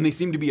hands, and they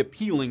seem to be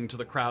appealing to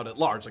the crowd at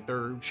large, like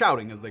they're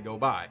shouting as they go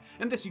by.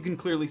 And this you can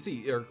clearly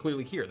see, or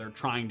clearly hear. They're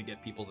trying to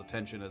get people's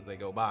attention as they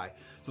go by.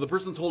 So the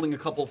person's holding a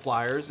couple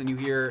flyers, and you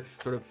hear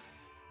sort of,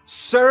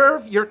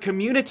 "Serve your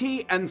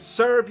community and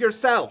serve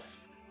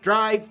yourself.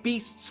 Drive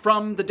beasts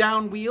from the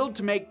downwheel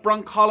to make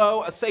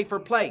Brunkhollow a safer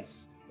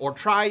place. Or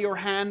try your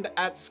hand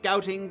at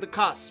scouting the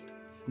cusp.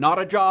 Not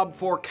a job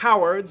for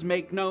cowards,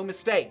 make no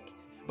mistake.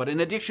 But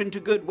in addition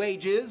to good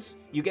wages,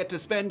 you get to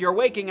spend your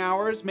waking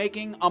hours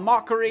making a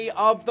mockery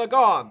of the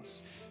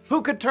gods.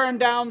 Who could turn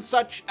down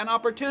such an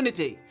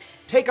opportunity?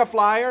 Take a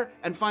flyer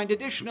and find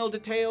additional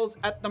details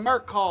at the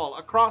Merc Hall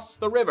across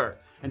the river."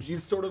 And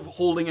she's sort of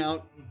holding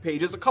out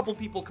pages. A couple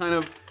people kind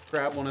of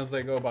grab one as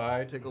they go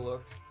by, take a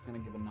look, kind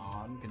of give a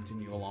nod, and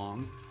continue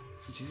along.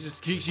 And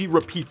she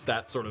repeats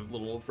that sort of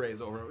little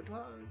phrase over.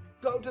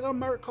 Go to the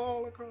Merc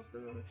Hall across the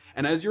river.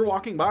 And as you're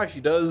walking by, she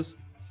does.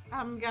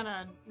 I'm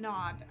gonna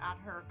nod at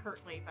her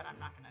curtly, but I'm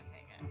not gonna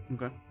take it.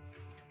 Okay.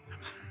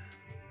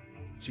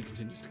 She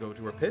continues to go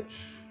to her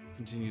pitch,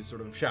 continues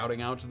sort of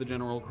shouting out to the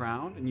general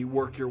crowd, and you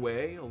work your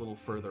way a little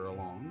further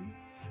along.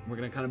 And we're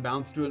going to kind of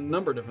bounce to a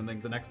number of different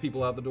things. The next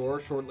people out the door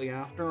shortly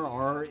after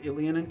are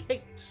Illien and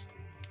Kayt.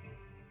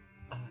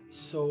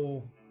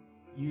 So,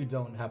 you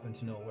don't happen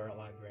to know where a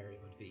library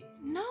would be?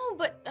 No,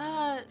 but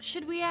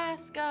should we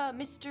ask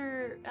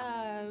Mr.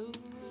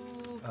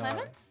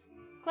 Clements?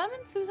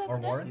 Clements, who's at Or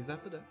the Warren? desk? He's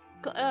at the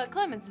desk.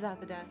 Clements is at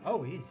the desk.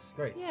 Oh, he's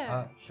great.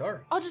 Yeah.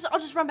 Sure. I'll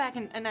just run back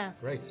and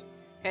ask. Great.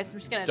 Okay, so I'm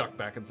just gonna Duck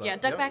back inside. Yeah,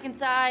 duck Yep. back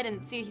inside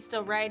and see he's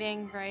still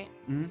writing, right?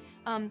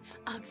 Mhm.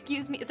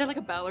 Excuse me, is there like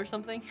a bell or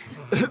something?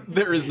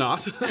 There is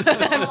not.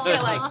 I'm just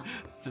gonna like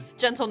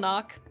gentle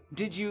knock.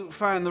 Did you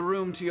find the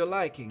room to your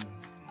liking?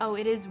 Oh,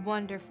 it is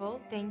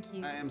wonderful, thank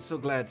you. I am so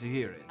glad to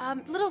hear it.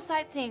 Little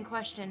sightseeing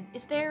question: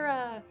 is there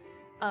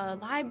a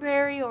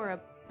library or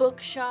a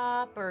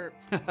bookshop or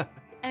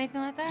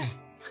anything like that?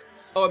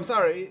 Oh, I'm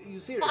sorry. Are you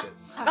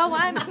serious? Oh,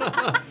 I'm.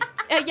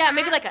 Yeah,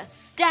 maybe like a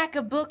stack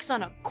of books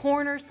on a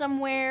corner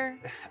somewhere.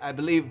 I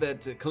believe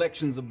that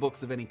collections of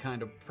books of any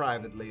kind are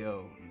privately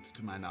owned,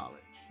 to my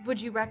knowledge.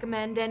 Would you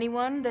recommend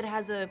anyone that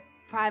has a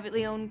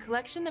privately owned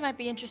collection that might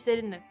be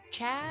interested in a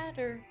chat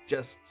or?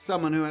 Just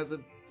someone who has a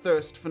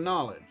thirst for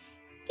knowledge.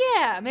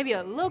 Yeah, maybe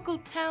a local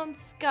town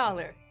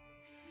scholar.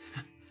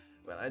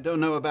 Well, I don't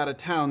know about a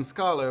town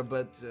scholar,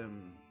 but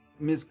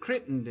Ms.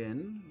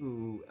 Crittenden,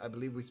 who I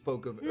believe we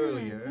spoke of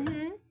earlier,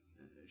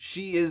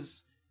 she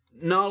is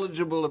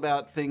knowledgeable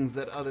about things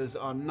that others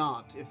are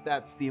not, if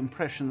that's the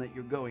impression that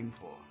you're going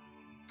for.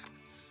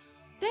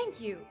 Thank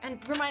you. And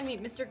remind me,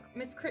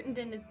 Miss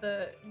Crittenden is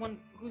the one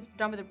who's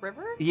down by the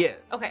river? Yes.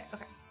 Okay.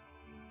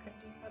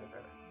 Crittenden by the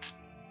river.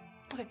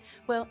 Okay,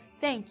 well,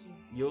 thank you.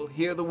 You'll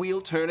hear the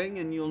wheel turning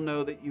and you'll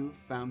know that you've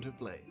found her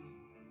place.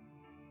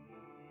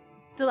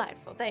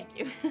 Delightful, thank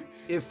you.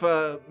 If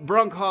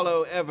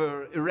Brunkhollow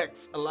ever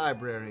erects a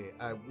library,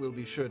 I will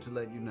be sure to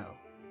let you know.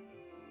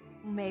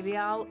 Maybe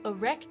I'll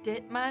erect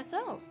it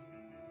myself.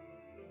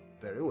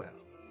 Very well.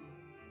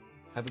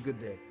 Have a good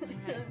day.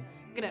 I'm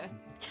gonna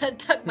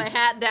tuck my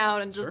hat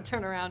down and just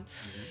turn around.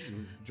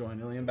 You join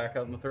Illien back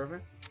out in the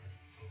thoroughfare?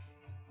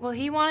 Well,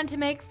 he wanted to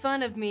make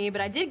fun of me, but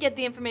I did get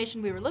the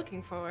information we were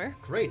looking for.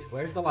 Great.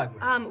 Where's the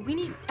library? We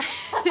need...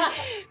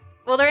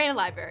 Well, there ain't a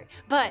library,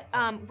 but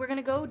we're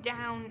gonna go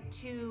down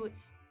to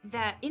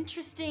that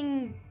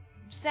interesting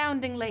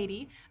sounding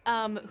lady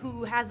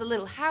who has a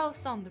little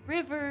house on the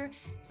river.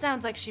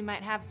 Sounds like she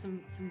might have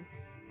some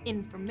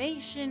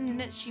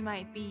information. She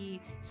might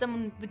be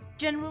someone with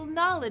general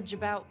knowledge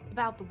about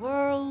the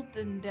world,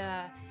 and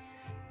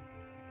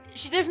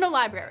there's no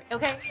library,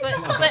 okay?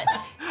 But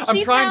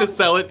I'm trying to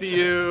sell it to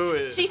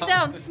you. She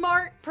sounds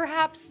smart,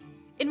 perhaps.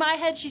 In my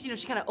head,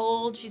 she's kind of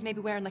old. She's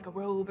maybe wearing like a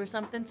robe or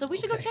something. So we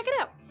should go check it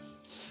out.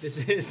 This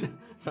is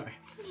sorry.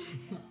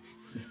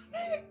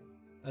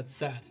 That's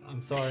sad.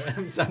 I'm sorry.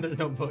 I'm sad there's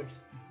no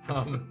books.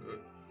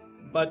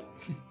 But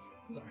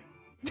sorry.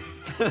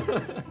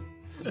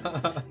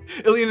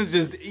 Illien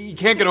is he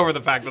can't get over the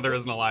fact that there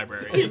isn't a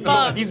library. He's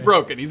bummed. He's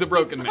broken. He's a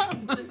broken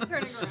man. Just turning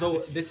around. So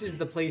this is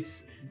the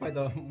place by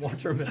the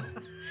watermill.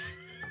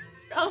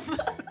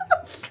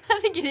 I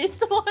think it is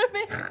the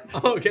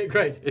watermill. Okay,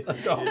 great.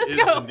 Let's go. It is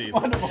go. indeed.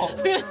 Wonderful.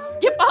 We're gonna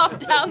skip off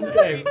down the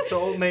Okay, to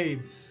Old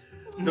Maids.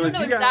 We So don't as know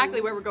you guys- exactly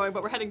where we're going,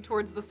 but we're heading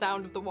towards the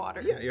sound of the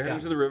water. Yeah, you're heading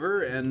to the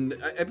river, and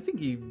I think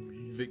he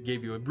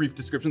gave you a brief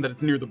description that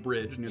it's near the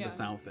bridge, near Yeah. the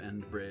South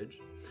End Bridge.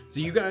 So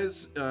you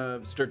guys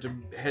start to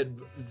head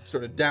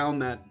sort of down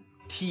that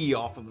T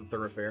off of the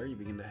thoroughfare. You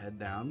begin to head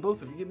down.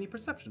 Both of you give me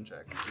perception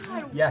checks.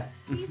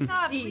 Yes.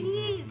 Stop,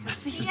 please.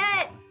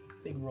 Yet.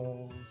 Big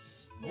rolls.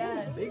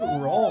 Yes. Big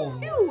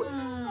rolls.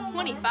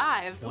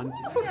 25. One,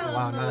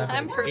 Wow, not that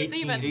I'm big.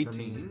 perceiving.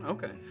 18.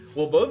 Okay.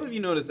 Well, both of you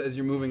notice as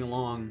you're moving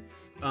along,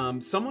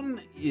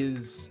 someone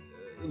is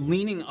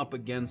leaning up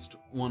against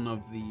one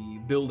of the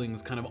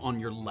buildings kind of on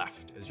your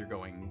left as you're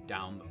going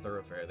down the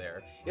thoroughfare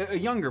there. A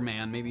younger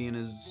man, maybe in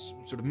his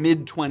sort of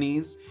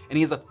mid-20s, and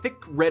he has a thick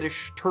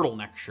reddish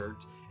turtleneck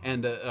shirt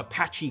and a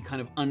patchy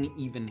kind of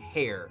uneven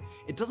hair.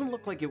 It doesn't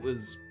look like it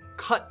was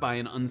cut by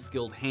an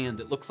unskilled hand.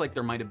 It looks like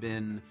there might have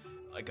been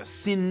like a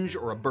singe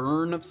or a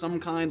burn of some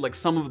kind. Like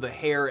some of the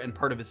hair and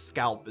part of his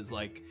scalp is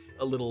like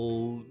a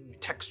little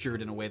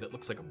textured in a way that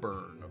looks like a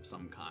burn of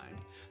some kind.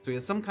 So he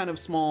has some kind of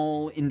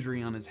small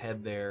injury on his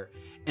head there.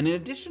 And in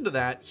addition to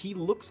that, he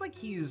looks like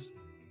he's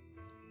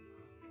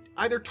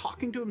either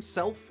talking to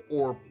himself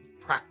or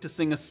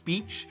practicing a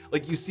speech.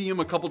 Like you see him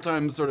a couple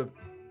times sort of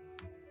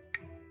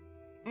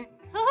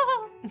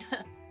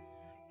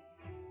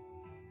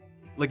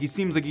like he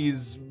seems like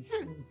he's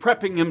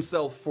prepping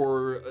himself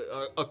for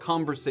a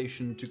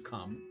conversation to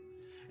come.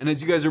 And as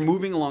you guys are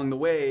moving along the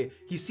way,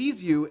 he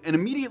sees you, and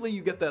immediately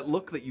you get that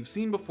look that you've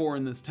seen before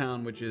in this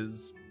town, which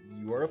is,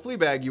 you are a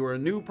Fleabag, you are a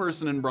new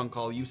person in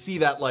Brunkhollow. You see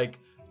that, like,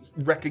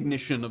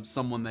 recognition of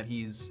someone that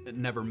he's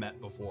never met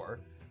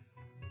before.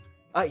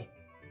 Hey,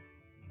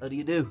 how do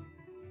you do?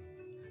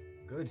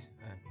 Good.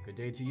 Good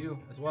day to you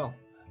as well.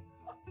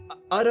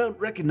 I don't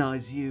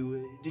recognize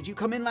you. Did you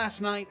come in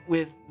last night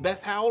with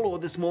Beth Howell or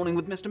this morning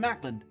with Mr.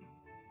 Mackland?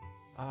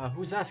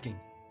 Who's asking?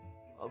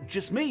 Oh,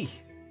 just me.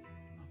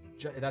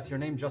 That's your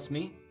name, just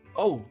me?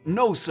 Oh,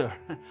 no, sir.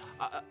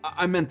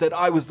 I meant that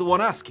I was the one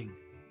asking.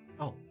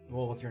 Oh,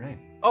 well, what's your name?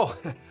 Oh,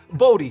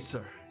 Bodhi,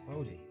 sir.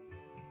 Bodhi.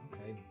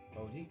 Okay,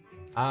 Bodhi.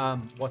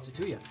 What's it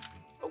to you?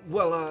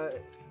 Well,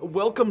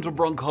 welcome to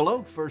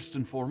Brunkhollow, first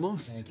and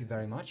foremost. Thank you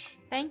very much.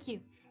 Thank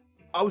you.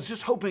 I was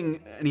just hoping,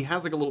 and he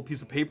has like a little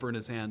piece of paper in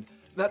his hand,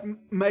 That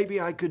maybe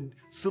I could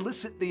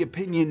solicit the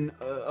opinion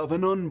of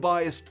an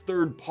unbiased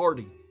third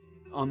party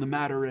on the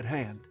matter at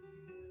hand.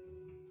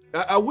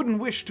 I wouldn't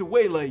wish to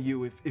waylay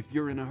you if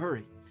you're in a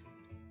hurry.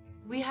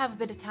 We have a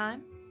bit of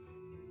time.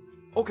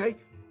 Okay.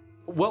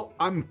 Well,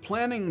 I'm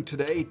planning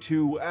today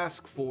to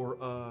ask for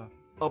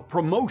a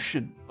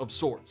promotion of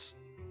sorts.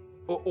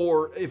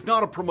 Or if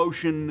not a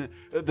promotion,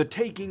 the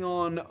taking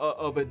on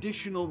of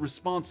additional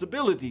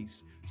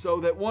responsibilities, so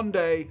that one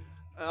day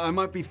I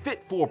might be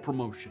fit for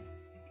promotion.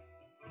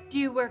 Do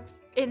you work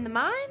in the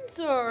mines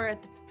or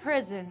at the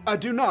prison? I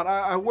do not.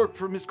 I work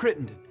for Miss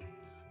Crittenden.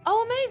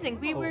 Oh, amazing.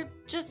 We were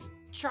just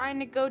trying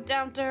to go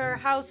down to her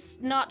house,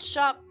 not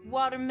shop,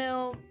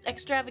 watermill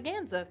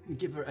extravaganza.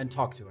 Give her and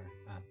talk to her.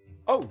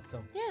 Oh,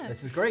 So Yeah.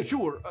 this is great.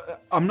 sure.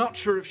 I'm not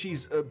sure if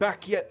she's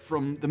back yet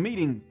from the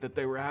meeting that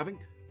they were having,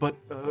 but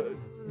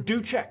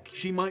do check.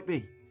 She might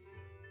be.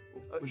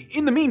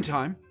 In the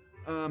meantime,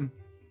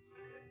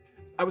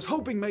 I was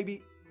hoping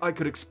maybe I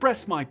could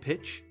express my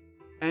pitch,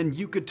 and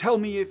you could tell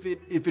me if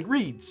it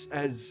reads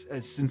as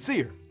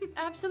sincere.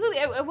 Absolutely.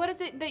 What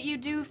is it that you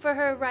do for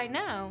her right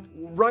now?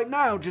 Right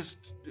now,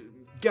 just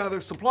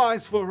gather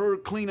supplies for her,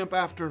 clean up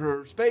after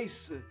her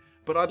space,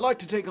 but I'd like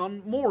to take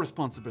on more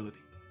responsibility.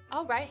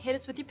 All right, hit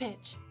us with your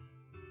pitch.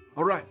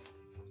 All right.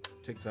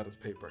 Takes out his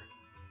paper.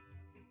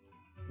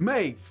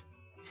 Maeve.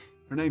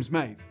 Her name's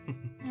Maeve.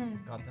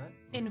 Got that?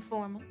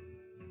 Informal.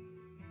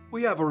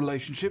 We have a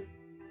relationship.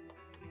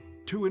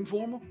 Too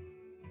informal?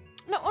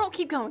 No,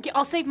 keep going.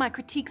 I'll save my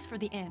critiques for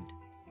the end.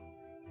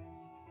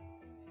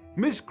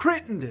 Miss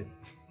Crittenden.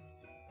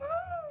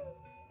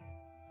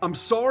 I'm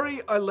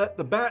sorry I let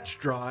the batch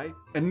dry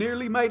and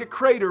nearly made a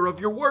crater of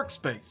your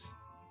workspace.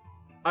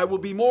 I will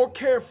be more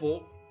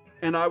careful,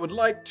 and I would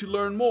like to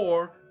learn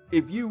more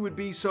if you would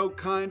be so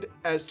kind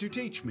as to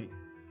teach me.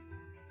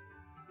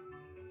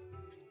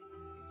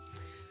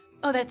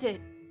 Oh, that's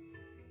it.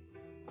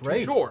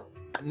 Great. Sure.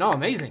 No,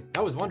 amazing.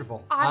 That was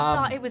wonderful. I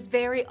thought it was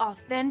very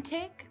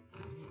authentic,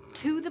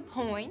 to the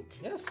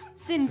point, Yes.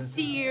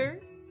 sincere.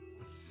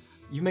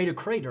 You made a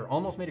crater.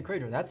 Almost made a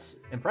crater. That's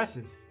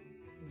impressive.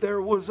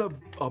 There was a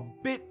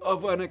bit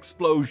of an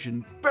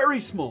explosion, very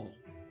small.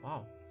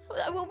 Wow.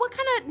 What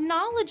kind of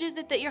knowledge is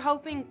it that you're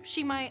hoping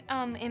she might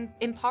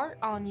impart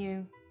on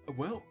you?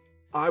 Well,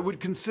 I would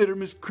consider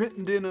Miss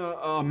Crittenden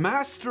a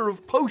master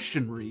of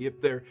potionry,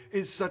 if there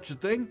is such a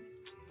thing.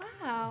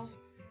 Wow.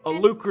 A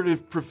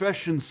lucrative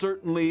profession,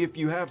 certainly, if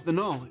you have the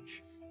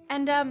knowledge.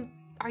 And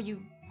are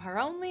you her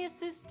only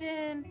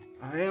assistant?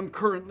 I am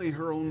currently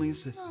her only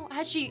assistant. Oh,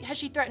 has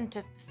she threatened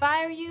to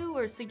fire you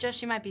or suggest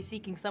she might be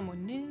seeking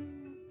someone new?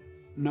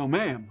 No,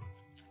 ma'am.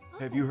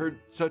 Have you heard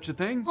such a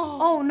thing?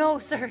 Oh no,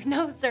 sir,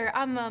 no, sir.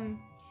 I'm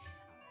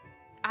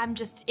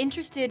just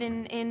interested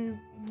in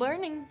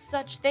learning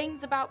such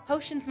things about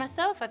potions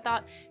myself. I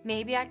thought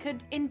maybe I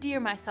could endear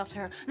myself to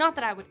her. Not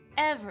that I would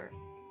ever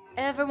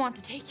want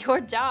to take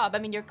your job. I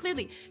mean, you're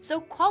clearly so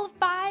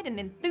qualified and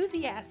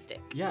enthusiastic.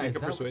 Yeah. Make is a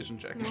that- persuasion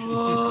check.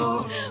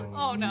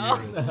 Oh no.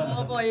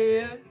 Oh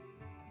boy.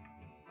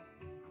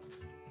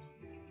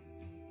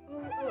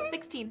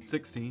 16.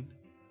 16.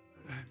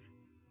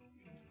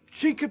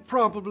 She could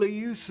probably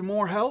use some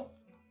more help.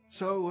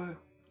 So,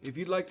 if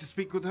you'd like to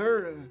speak with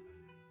her,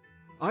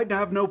 I'd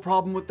have no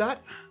problem with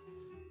that.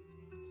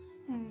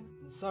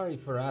 Sorry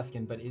for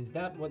asking, but is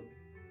that what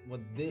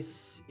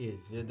this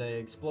is? The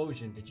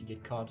explosion? Did you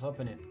get caught up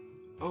in it?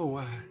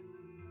 Oh,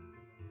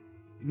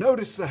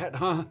 notice that,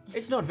 huh?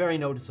 It's not very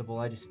noticeable.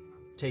 I just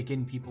take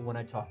in people when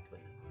I talk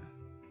with them.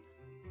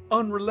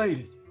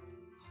 Unrelated.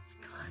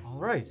 All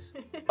right.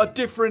 A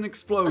different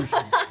explosion.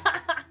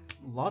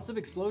 Lots of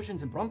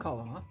explosions in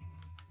Brunkhollow, huh?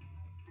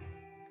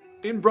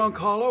 In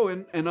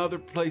Brunkhollow and other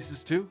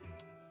places too.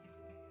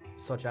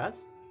 Such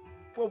as?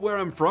 Well, where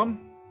I'm from.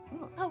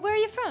 Oh, where are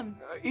you from?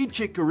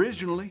 Istigh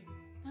originally.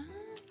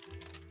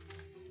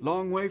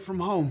 Long way from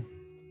home.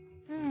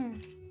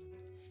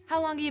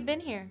 How long have you been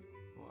here?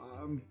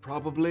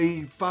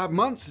 Probably 5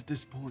 months at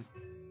this point.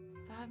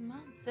 5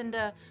 months. And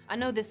I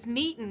know this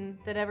meeting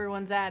that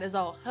everyone's at is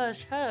all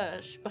hush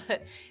hush,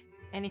 but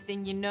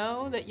anything you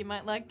know that you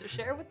might like to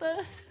share with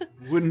us?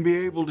 Wouldn't be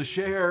able to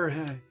share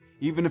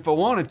even if I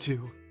wanted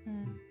to.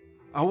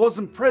 I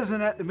wasn't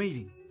present at the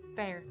meeting.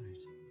 Fair.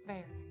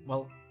 Fair.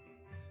 Well,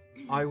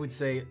 I would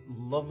say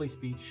lovely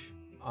speech.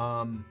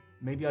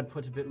 Maybe I'd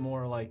put a bit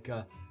more like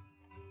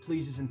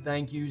pleases and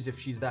thank yous if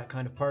she's that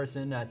kind of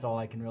person. That's all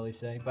I can really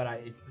say.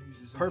 But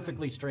it's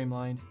perfectly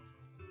streamlined.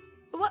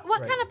 What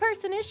Right. kind of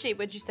person is she,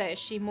 would you say? Is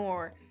she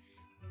more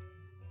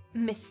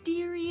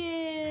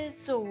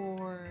mysterious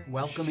or...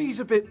 Welcoming. She's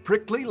a bit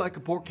prickly like a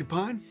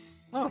porcupine,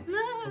 Oh,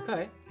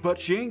 okay. but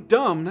she ain't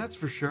dumb, that's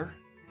for sure.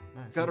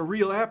 Nice. Got a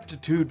real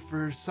aptitude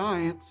for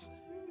science,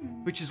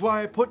 which is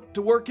why I put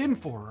to work in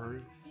for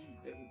her.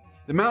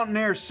 The mountain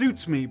air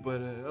suits me,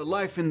 but a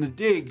life in the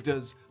dig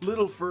does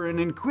little for an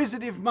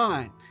inquisitive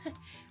mind.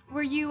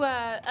 Were you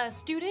a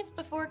student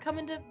before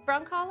coming to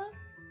Brunkhollow?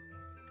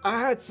 I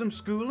had some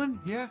schooling,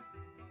 yeah.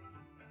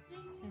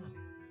 Amazing.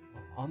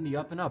 On the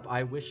up and up.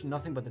 I wish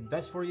nothing but the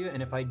best for you.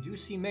 And if I do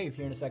see Maeve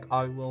here in a sec,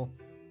 I will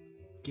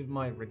give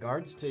my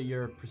regards to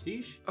your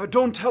prestige.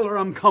 Don't tell her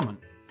I'm coming.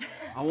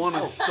 I want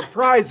to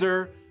surprise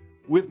her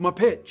with my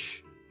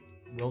pitch.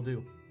 Will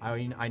do. I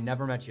mean, I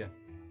never met you.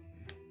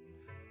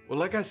 Well,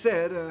 like I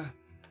said,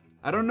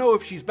 I don't know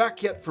if she's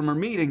back yet from her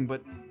meeting,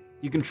 but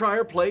you can try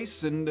her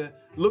place and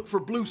look for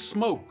blue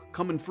smoke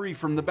coming free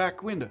from the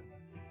back window.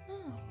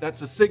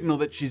 That's a signal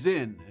that she's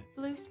in.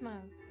 Blue smoke.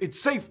 It's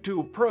safe to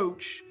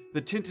approach.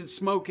 The tinted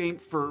smoke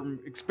ain't for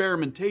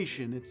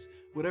experimentation. It's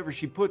whatever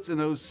she puts in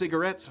those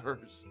cigarettes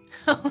hers.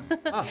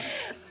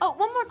 Oh,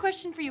 one more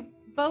question for you,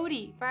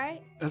 Bodhi,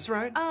 right? That's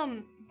right.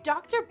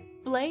 Dr.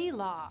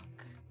 Blaylock.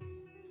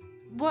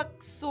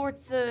 What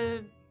sorts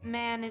of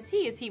man is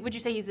he? Would you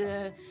say he's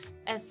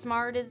as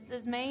smart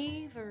as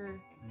Maeve, or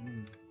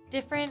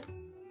different?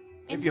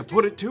 If you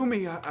put it to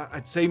me,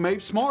 I'd say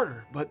Maeve's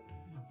smarter, but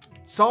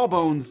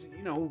Sawbones,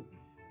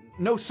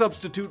 no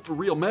substitute for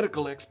real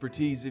medical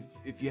expertise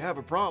if you have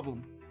a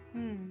problem.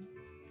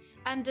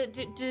 And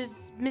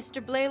does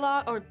Mr.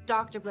 Blaylock, or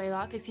Dr.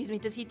 Blaylock, excuse me,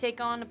 does he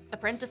take on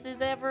apprentices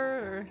ever,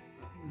 or?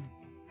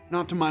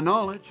 Not to my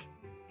knowledge.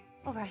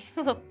 All right.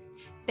 Well,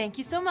 thank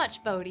you so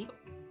much, Bodhi.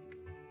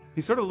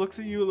 He sort of looks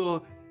at you a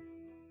little.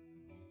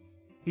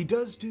 He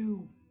does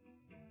do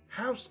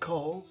house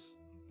calls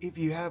if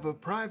you have a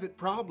private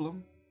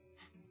problem.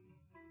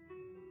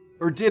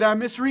 Or did I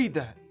misread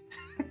that?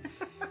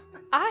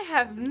 I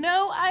have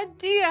no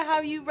idea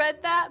how you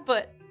read that,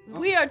 but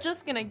we are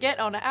just gonna get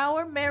on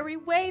our merry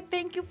way.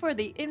 Thank you for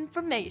the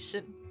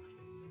information.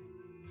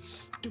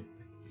 Stupid.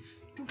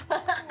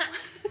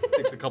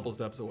 Takes a couple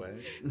steps away.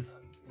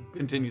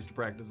 Continues to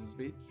practice his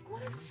speech.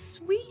 What a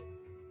sweet,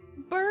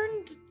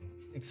 burned,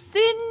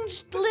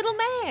 singed little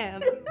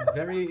man.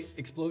 Very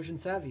explosion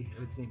savvy, it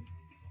would seem.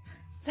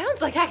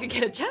 Sounds like I could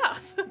get a job.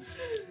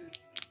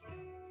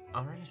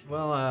 All right.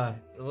 Well,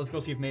 let's go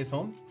see if Maeve's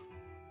home.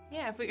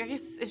 Yeah, I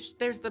guess if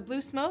there's the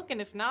blue smoke, and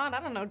if not, I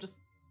don't know, just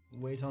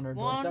Wait on her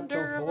doorstep till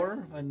Wander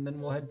 4, and then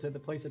we'll head to the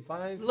place at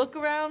 5. look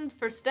around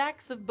for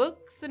stacks of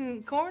books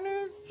and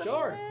corners.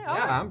 Sure. somewhere. Yeah, All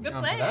right, I'm good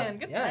down for plan. that.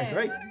 Good Yeah, plan.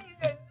 great.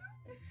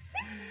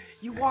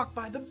 You walk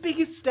by the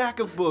biggest stack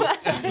of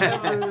books you've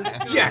ever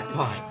seen.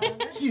 Jackpot!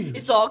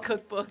 It's all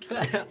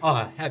cookbooks.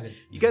 Oh, heaven.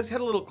 You guys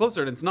head a little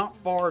closer, and it's not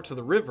far to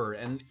the river,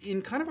 and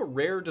in kind of a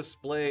rare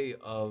display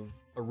of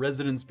a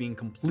residence being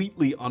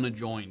completely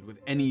unadjoined with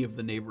any of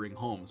the neighboring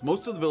homes.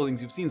 Most of the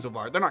buildings you've seen so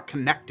far, they're not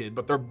connected,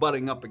 but they're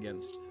butting up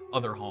against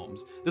other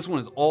homes. This one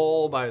is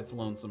all by its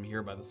lonesome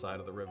here by the side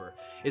of the river.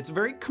 It's a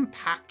very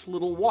compact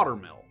little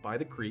watermill by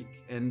the creek,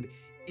 and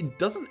it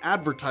doesn't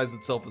advertise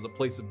itself as a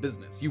place of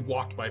business. You've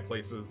walked by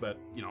places that,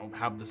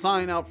 have the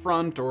sign out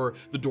front, or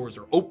the doors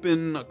are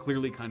open,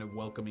 clearly kind of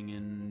welcoming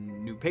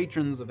in new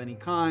patrons of any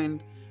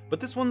kind. But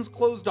this one's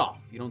closed off.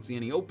 You don't see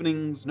any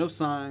openings, no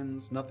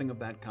signs, nothing of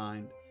that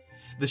kind.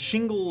 The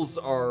shingles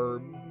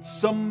are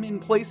some in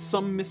place,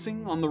 some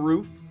missing on the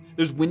roof.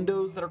 There's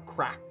windows that are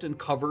cracked and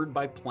covered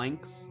by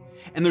planks.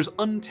 And there's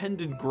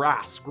untended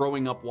grass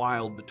growing up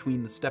wild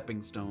between the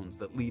stepping stones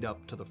that lead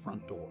up to the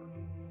front door.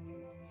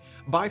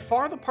 By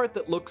far the part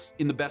that looks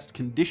in the best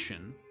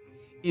condition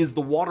is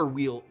the water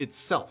wheel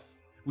itself,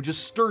 which is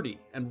sturdy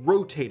and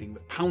rotating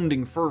with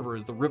pounding fervor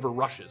as the river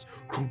rushes.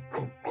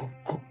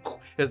 It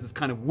has this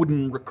kind of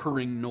wooden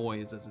recurring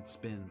noise as it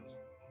spins.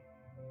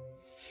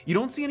 You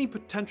don't see any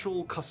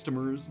potential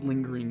customers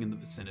lingering in the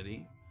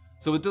vicinity,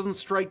 so it doesn't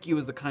strike you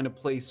as the kind of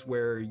place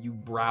where you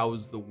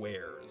browse the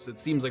wares. It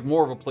seems like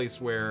more of a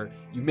place where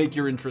you make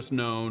your interest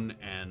known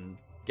and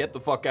get the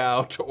fuck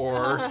out,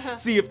 or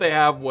see if they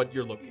have what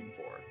you're looking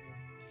for.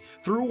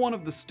 Through one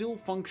of the still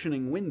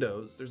functioning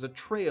windows, there's a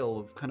trail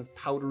of kind of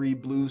powdery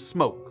blue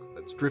smoke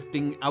that's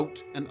drifting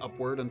out and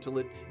upward until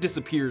it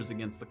disappears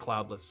against the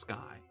cloudless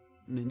sky.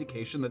 An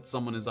indication that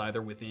someone is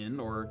either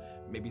within, or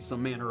maybe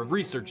some manner of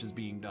research is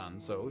being done.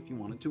 So if you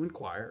wanted to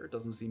inquire, it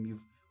doesn't seem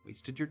you've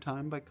wasted your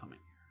time by coming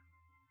here.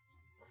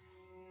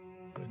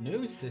 Good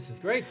news. This is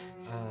great.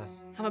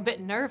 I'm a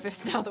bit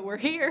nervous now that we're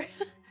here.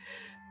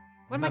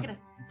 What am I gonna?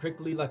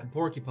 Prickly like a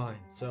porcupine,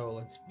 so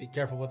let's be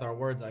careful with our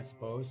words, I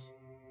suppose.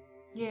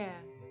 Yeah,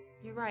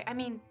 you're right. I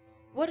mean,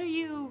 what are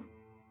you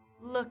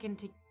looking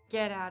to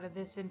get out of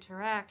this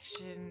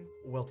interaction?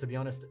 Well, to be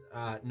honest,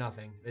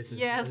 nothing. This is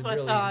Yeah, that's what I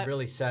really, thought.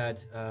 really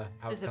sad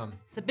It's outcome.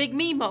 It's a big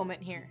me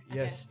moment here. I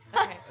Yes.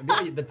 guess. Okay.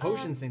 I mean, the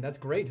potions thing, that's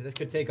great. This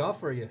could take off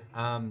for you.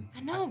 I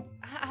know.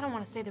 I don't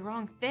want to say the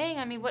wrong thing.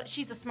 I mean,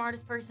 she's the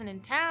smartest person in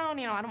town.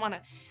 I don't want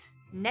to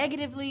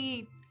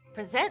negatively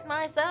present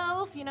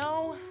myself.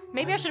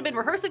 Maybe I should have been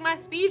rehearsing my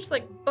speech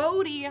like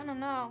Bodhi. I don't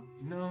know.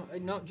 No,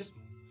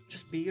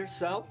 just be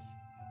yourself,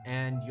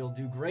 and you'll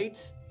do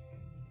great.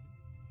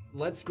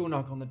 Let's go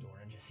knock on the door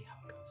and just see how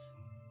it goes.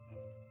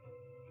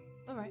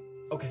 All right.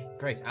 Okay,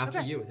 great. After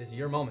Okay. you. This is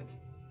your moment.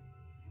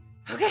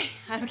 Okay,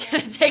 I'm gonna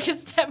take a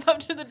step up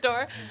to the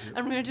door.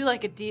 I'm gonna do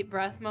like a deep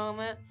breath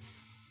moment.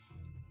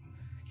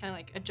 Kind of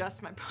like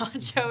adjust my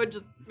poncho and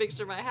just make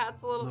sure my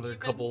hat's a little Another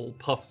even. couple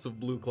puffs of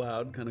blue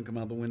cloud kind of come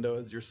out the window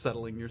as you're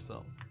settling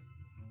yourself.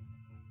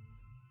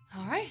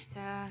 All right.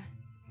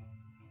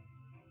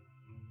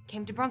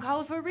 Came to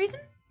Brunkhollow for a reason.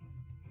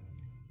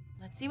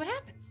 Let's see what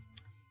happens.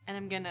 And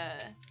I'm gonna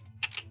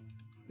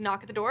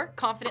knock at the door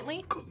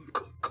confidently.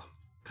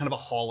 Kind of a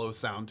hollow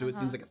sound to it.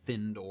 Seems like a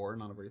thin door,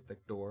 not a very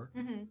thick door.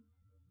 Mm-hmm.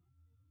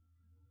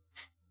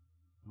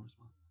 No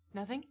response.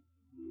 Nothing?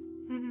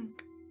 Mm-hmm.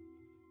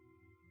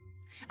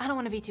 I don't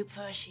want to be too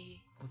pushy.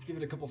 Let's give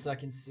it a couple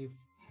seconds, see if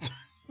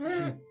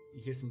you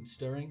hear some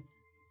stirring.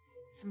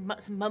 Some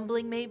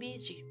mumbling maybe.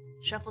 She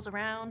shuffles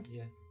around.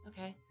 Yeah.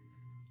 Okay.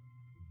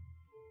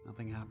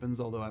 Nothing happens,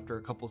 although after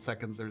a couple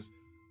seconds, there's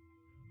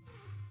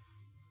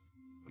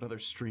another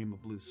stream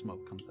of blue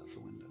smoke comes out the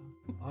window.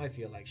 I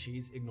feel like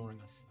she's ignoring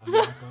us. I'm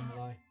not going to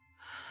lie.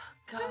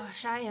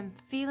 Gosh, I am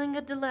feeling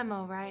a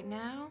dilemma right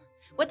now.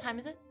 What time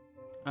is it?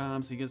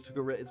 So you guys took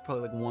a it's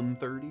probably like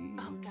 1:30.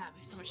 Oh God, we have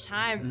so much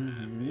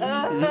time.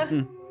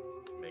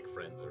 Make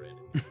friends already.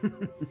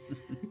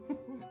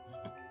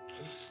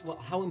 Well,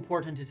 how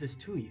important is this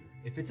to you?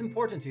 If it's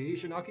important to you, you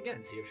should knock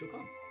again, see if she'll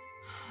come.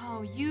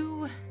 Oh,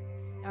 you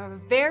are a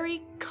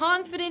very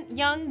confident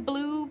young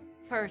blue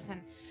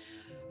person.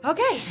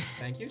 Okay,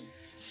 Thank you.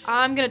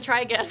 I'm gonna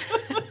try again.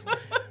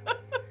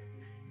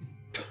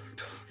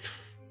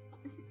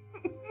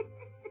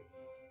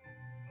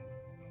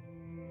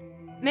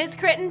 Miss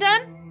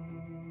Crittenden?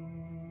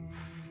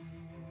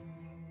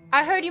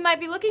 I heard you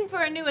might be looking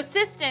for a new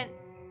assistant.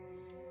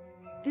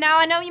 Now,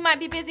 I know you might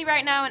be busy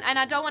right now, and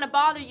I don't want to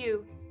bother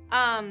you.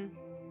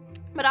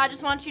 But I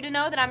just want you to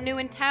know that I'm new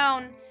in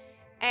town,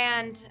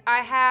 and I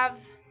have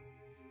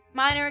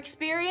minor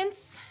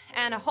experience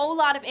and a whole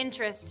lot of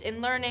interest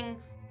in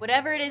learning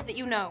whatever it is that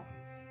you know.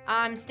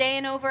 I'm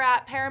staying over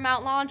at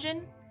Paramount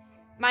Lodging.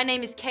 My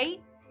name is Kayt.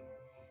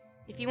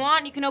 If you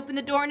want, you can open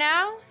the door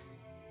now.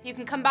 You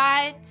can come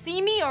by,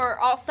 see me,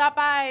 or I'll stop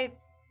by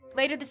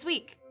later this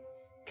week.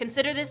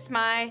 Consider this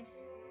my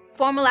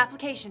formal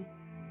application.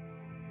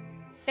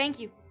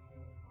 Thank you.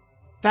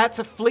 That's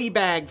a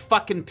Fleabag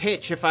fucking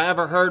pitch if I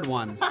ever heard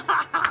one.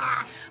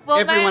 Well,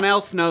 Everyone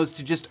else knows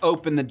to just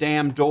open the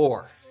damn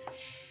door.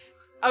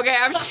 Okay,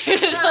 I'm just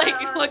gonna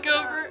like look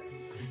over.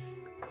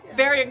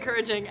 Very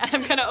encouraging.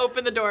 I'm gonna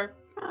open the door.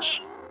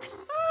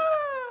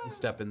 You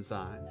step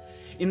inside.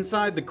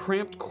 Inside, the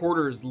cramped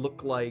quarters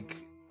look like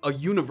a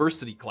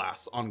university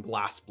class on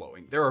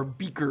glassblowing. There are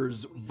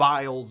beakers,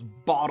 vials,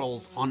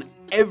 bottles on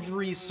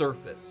every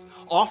surface,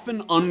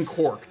 often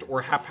uncorked or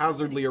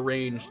haphazardly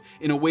arranged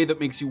in a way that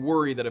makes you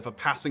worry that if a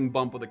passing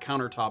bump with a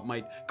countertop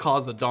might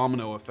cause a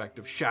domino effect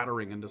of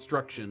shattering and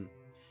destruction.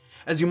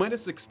 As you might have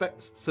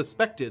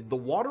suspected, the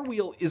water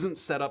wheel isn't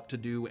set up to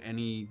do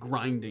any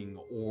grinding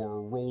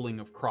or rolling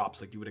of crops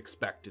like you would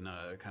expect in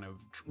a kind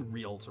of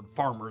real sort of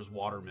farmer's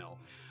water mill.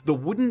 The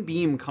wooden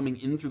beam coming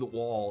in through the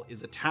wall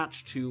is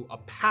attached to a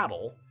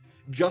paddle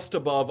just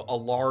above a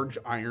large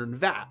iron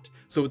vat.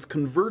 So it's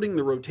converting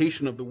the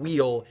rotation of the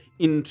wheel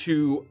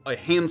into a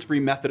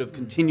hands-free method of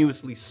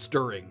continuously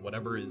stirring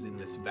whatever is in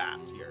this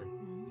vat here.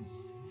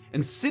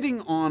 And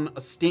sitting on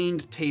a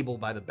stained table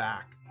by the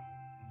back,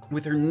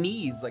 with her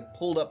knees like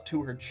pulled up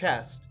to her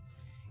chest,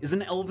 is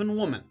an elven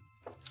woman,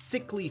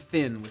 sickly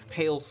thin with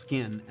pale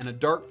skin and a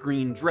dark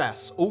green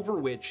dress over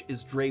which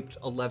is draped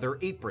a leather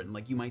apron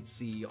like you might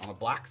see on a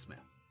blacksmith.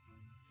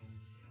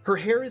 Her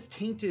hair is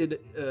tinted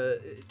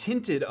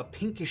a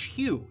pinkish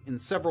hue in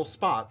several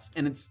spots,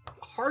 and it's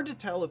hard to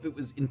tell if it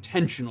was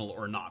intentional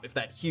or not, if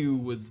that hue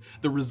was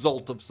the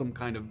result of some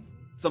kind of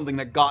something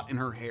that got in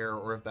her hair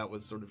or if that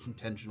was sort of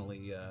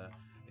intentionally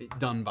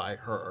done by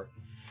her.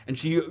 And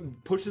she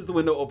pushes the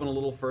window open a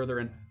little further,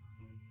 and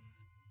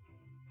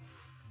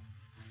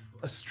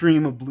a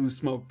stream of blue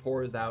smoke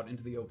pours out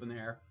into the open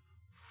air.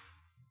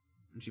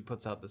 And she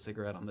puts out the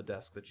cigarette on the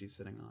desk that she's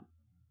sitting on.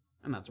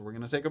 And that's where we're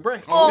going to take a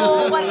break.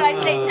 Oh, what did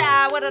I say,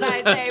 Chad? What did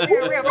I say?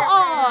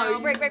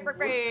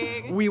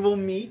 Break. We will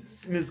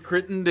meet Ms.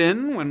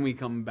 Crittenden when we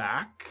come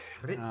back.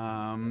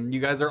 You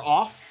guys are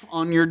off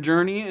on your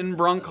journey in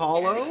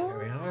Brunkhollow. Here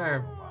we are.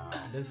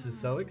 Wow, this is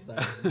so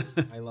exciting.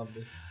 I love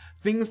this.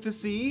 Things to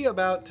see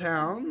about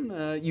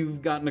town.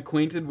 You've gotten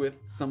acquainted with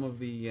some of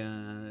the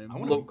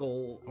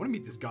local... I want to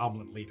meet this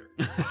goblin leader.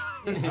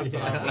 That's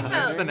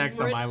the next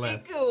on my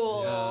list.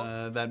 Cool.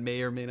 That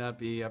may or may not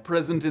be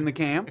present in the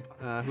camp,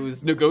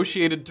 who's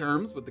negotiated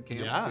terms with the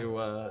camp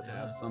to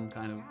have some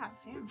kind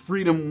of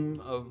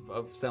freedom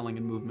of selling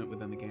and movement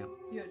within the camp.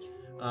 Huge.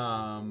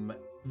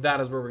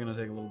 That is where we're going to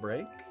take a little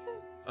break.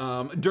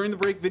 During the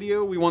break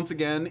video, we once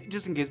again,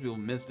 just in case people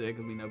missed it,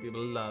 because we know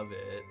people love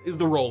it, is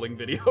the rolling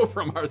video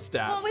from our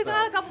stats. Well, we've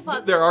got a couple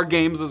puzzles. There are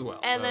games as well.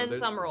 And then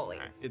some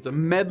rollies. It's a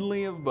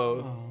medley of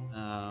both.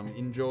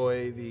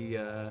 Enjoy the...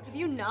 Have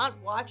you not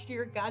watched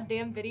your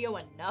goddamn video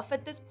enough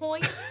at this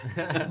point?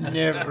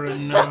 Never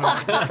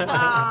enough.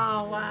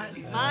 Oh,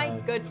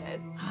 my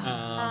goodness.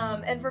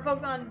 And for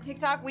folks on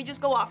TikTok, we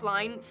just go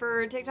offline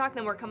for TikTok,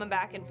 then we're coming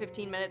back in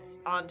 15 minutes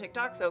on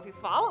TikTok. So if you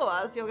follow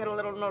us, you'll get a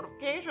little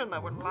notification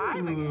that we're live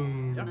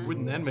again. Yeah,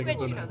 wouldn't that make it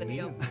so nice and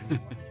easy?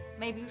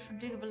 Maybe you should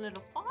give a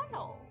little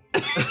follow.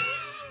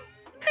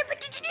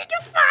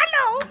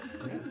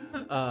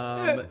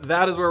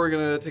 That is where we're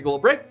going to take a little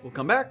break. We'll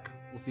come back.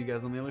 We'll see you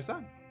guys on the other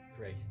side.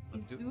 Great.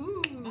 Let's do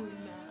it. Soon.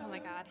 Oh my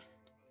God.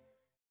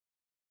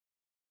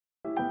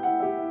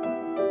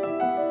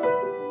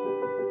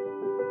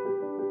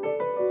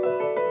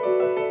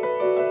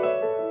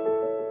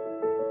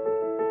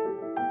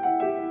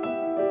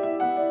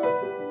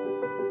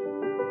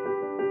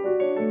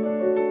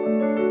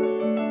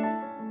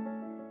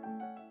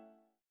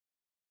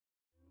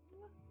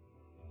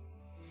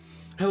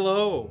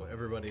 Hello,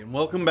 everybody, and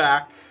welcome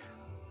back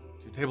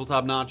to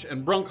Tabletop Notch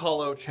and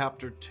Brunkhollow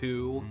Chapter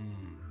 2.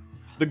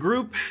 The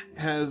group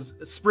has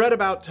spread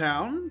about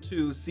town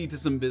to see to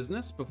some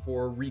business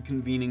before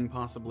reconvening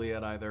possibly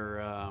at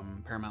either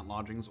Paramount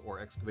Lodgings or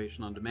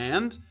Excavation on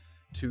Demand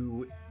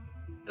to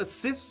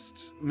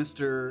assist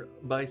Mr.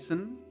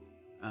 Bison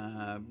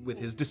with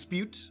his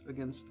dispute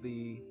against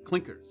the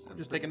Clinkers.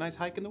 Just take a nice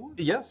hike in the woods.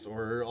 Yes,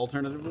 or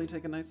alternatively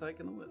take a nice hike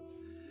in the woods.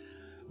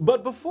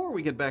 But before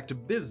we get back to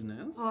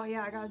business... Oh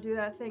yeah, I gotta do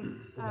that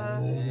thing.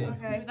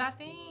 Okay. Do that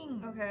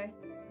thing. Okay.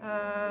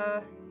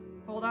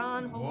 Hold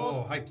on.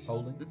 Whoa, hypes.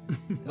 Holding.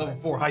 Level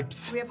 4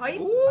 hypes. We have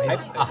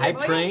hypes? A hype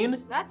train?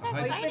 That's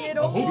Hyping exciting. it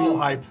A up. hoople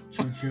hype.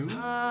 Choo-choo.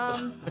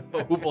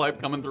 Hoople hype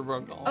coming through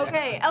Brunkhollow.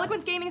 Okay,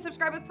 Eloquence Gaming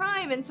subscribed with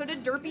Prime, and so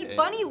did Derpy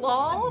Bunny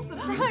Lol.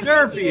 Subscribe.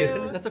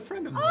 Derpy, that's a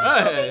friend of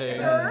mine. Hey,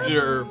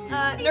 Derp.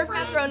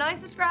 Nerfmaster09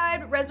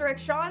 subscribed, Resurrect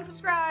Sean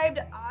subscribed,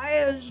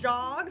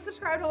 Ayajog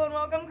subscribed, hello and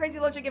welcome, Crazy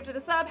Locha gifted a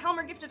sub,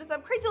 Helmer gifted a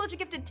sub, Crazy Locha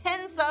gifted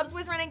 10 subs,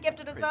 WizRunning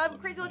gifted a sub,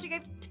 Crazy Locha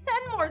gifted 10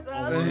 more subs,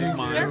 Oh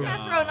my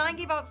Nerfmaster09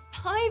 gave out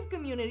 5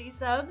 community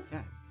subs.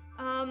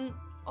 Yes.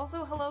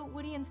 Also, hello,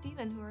 Woody and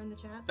Steven, who are in the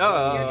chat.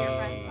 Oh. Dear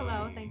friends.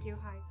 Hello, thank you,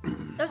 hi.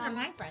 Those are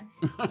my friends.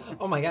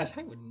 Oh my gosh,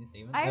 I wouldn't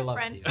Steven. I have love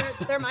friends.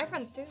 Steven. They're my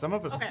friends too. Some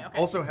of us Okay.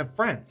 also have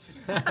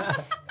friends.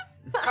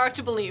 Hard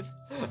to believe.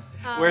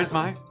 Where's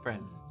my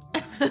friends?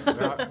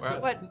 What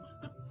friends?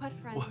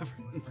 What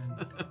friends?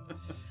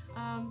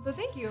 So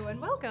thank you and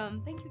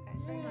welcome. Thank you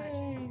guys very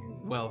much.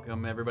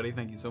 Welcome, everybody.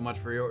 Thank you so much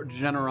for your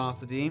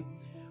generosity.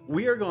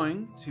 We are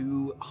going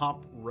to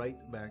hop right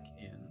back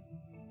in.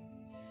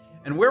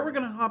 And where we're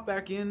going to hop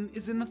back in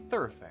is in the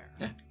thoroughfare.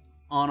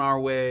 On our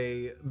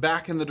way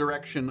back in the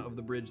direction of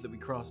the bridge that we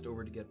crossed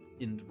over to get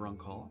into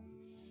Brunkhollow.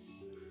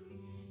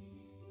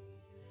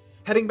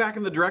 Heading back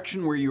in the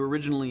direction where you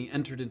originally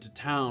entered into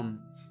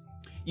town,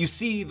 you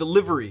see the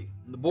livery,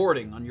 the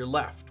boarding on your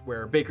left,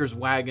 where Baker's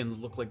wagons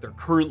look like they're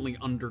currently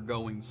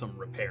undergoing some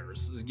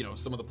repairs. You know,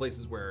 some of the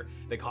places where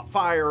they caught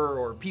fire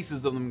or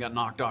pieces of them got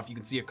knocked off. You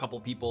can see a couple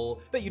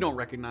people that you don't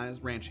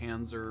recognize, ranch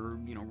hands or,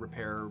 you know,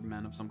 repair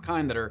men of some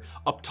kind that are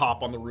up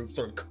top on the roof,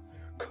 sort of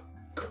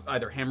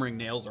either hammering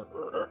nails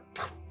or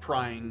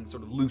prying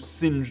sort of loose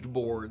singed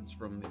boards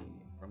from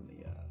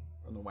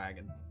the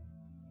wagon.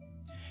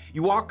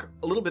 You walk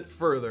a little bit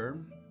further.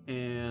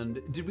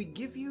 And did we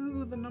give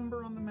you the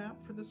number on the map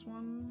for this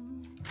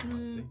one?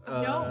 Let's see.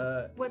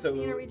 No. What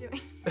scene are we doing?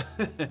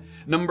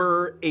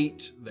 Number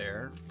 8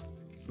 there,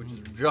 which is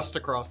just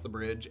across the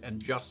bridge,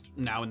 and just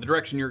now in the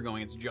direction you're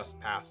going, it's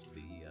just past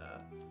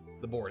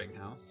the boarding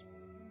house.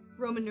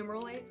 Roman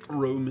numeral 8.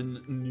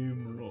 Roman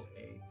numeral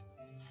 8.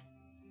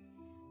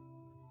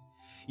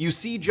 You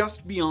see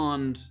just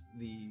beyond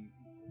the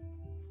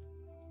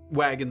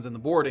wagons and the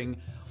boarding,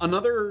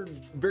 another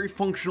very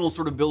functional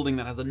sort of building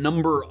that has a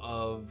number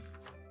of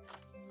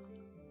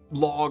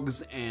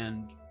logs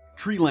and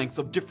tree lengths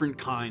of different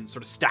kinds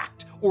sort of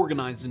stacked,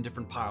 organized in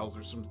different piles.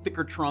 There's some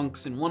thicker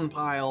trunks in one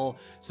pile,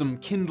 some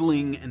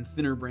kindling and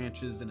thinner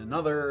branches in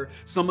another.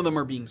 Some of them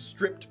are being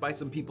stripped by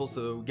some people,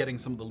 so getting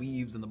some of the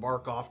leaves and the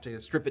bark off to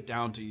strip it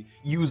down to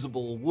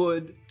usable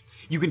wood.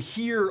 You can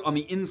hear on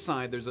the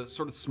inside, there's a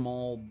sort of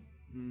small,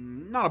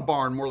 not a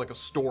barn, more like a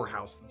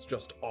storehouse that's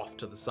just off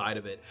to the side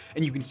of it.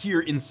 And you can hear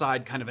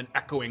inside kind of an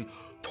echoing,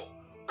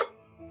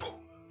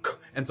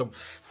 and some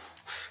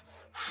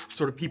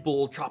sort of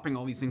people chopping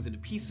all these things into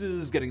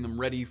pieces, getting them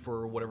ready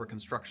for whatever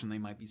construction they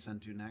might be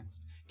sent to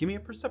next. Give me a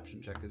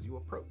perception check as you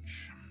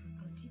approach.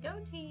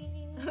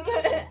 Okie-dokie.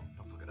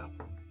 I'll fuck it up.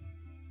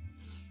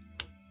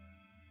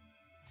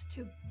 It's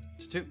 2.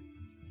 It's 2.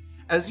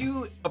 As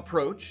you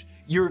approach,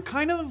 you're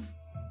kind of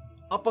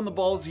up on the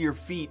balls of your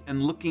feet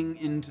and looking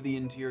into the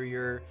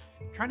interior,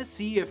 trying to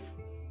see if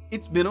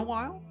it's been a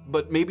while,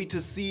 but maybe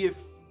to see if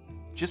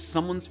just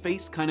someone's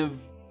face kind of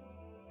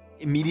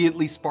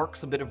immediately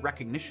sparks a bit of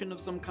recognition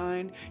of some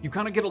kind. You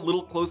kind of get a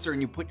little closer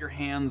and you put your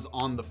hands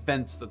on the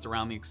fence that's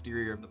around the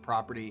exterior of the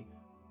property.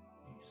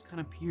 You just kind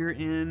of peer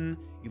in,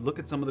 you look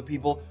at some of the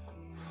people.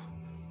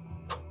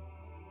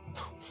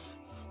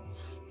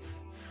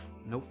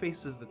 No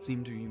faces that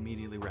seem to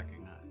immediately recognize.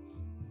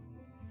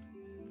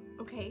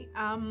 Okay,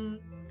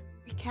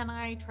 can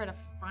I try to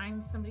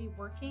find somebody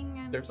working?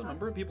 And There's a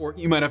number of people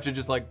working. You might have to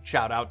just like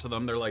shout out to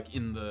them. They're like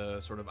in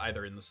the sort of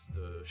either in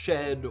the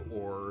shed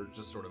or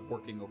just sort of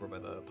working over by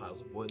the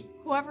piles of wood.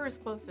 Whoever is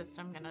closest,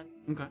 I'm gonna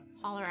Okay.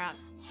 holler out.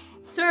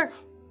 Sir,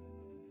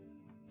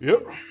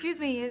 Yep. excuse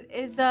me,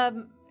 is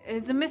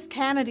a Miss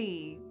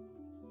Kennedy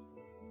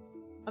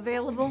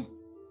available?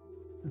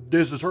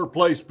 This is her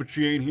place, but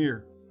she ain't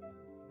here.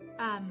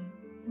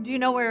 Do you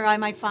know where I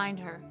might find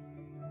her?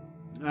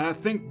 I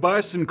think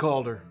Bison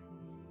called her.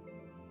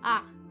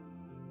 Ah.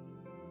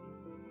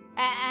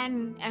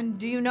 And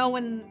do you know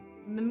when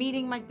the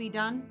meeting might be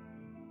done?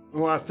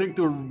 Well, I think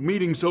the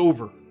meeting's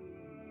over.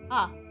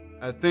 Ah.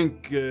 I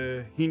think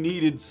he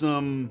needed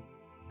some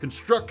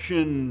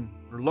construction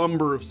or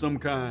lumber of some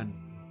kind.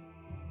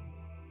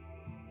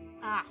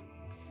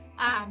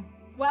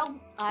 Well,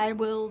 I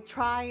will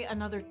try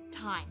another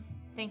time.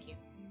 Thank you.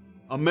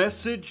 A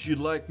message you'd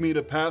like me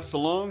to pass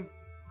along?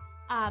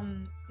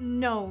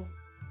 No.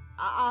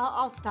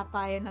 I'll stop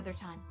by another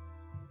time.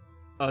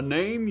 A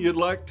name you'd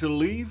like to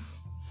leave?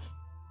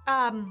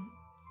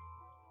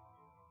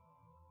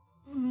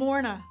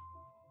 Morna.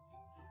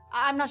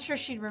 I'm not sure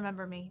she'd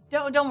remember me.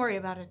 Don't worry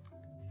about it.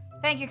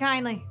 Thank you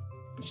kindly.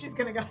 She's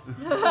gonna go.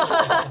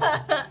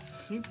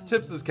 He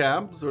tips his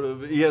cap, sort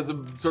of. He has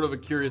a sort of a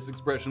curious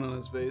expression on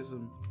his face,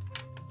 and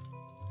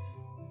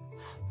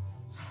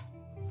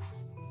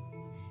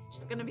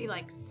She's gonna be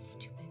like,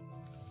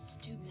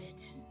 stupid.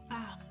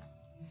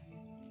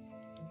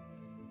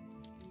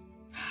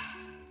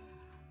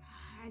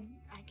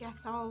 I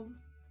guess I'll.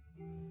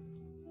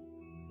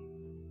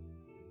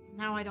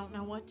 Now I don't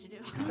know what to do.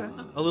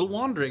 a little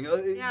wandering.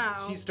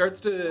 Yeah, She starts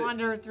to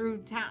wander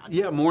through town.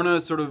 Yeah, Morna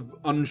is sort of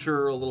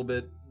unsure a little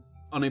bit,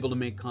 unable to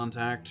make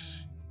contact.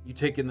 You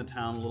take in the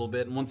town a little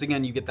bit, and once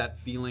again you get that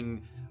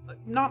feeling,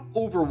 not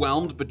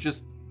overwhelmed, but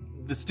just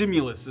the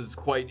stimulus is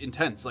quite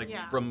intense, like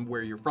from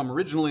where you're from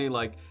originally,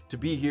 like to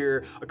be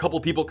here. A couple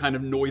people kind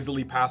of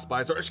noisily pass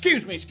by, so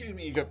excuse me,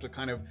 you have to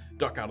kind of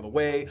duck out of the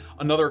way.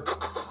 Another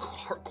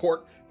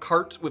cart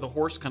with a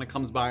horse kind of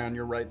comes by on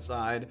your right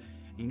side,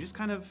 and you just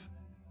kind of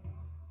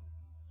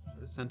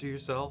center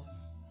yourself,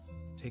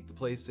 take the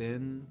place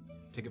in,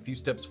 take a few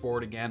steps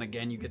forward again.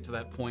 Again, you get to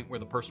that point where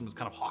the person was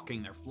kind of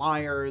hawking their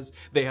flyers.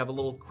 They have a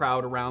little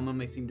crowd around them.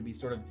 They seem to be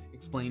sort of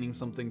explaining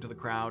something to the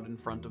crowd in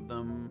front of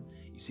them.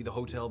 You see the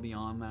hotel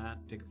beyond that.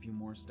 Take a few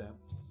more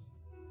steps.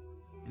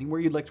 Anywhere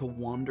you'd like to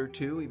wander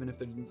to, even if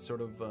they're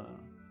sort of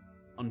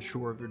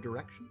unsure of your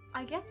direction?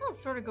 I guess I'll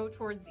sort of go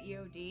towards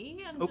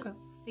EOD and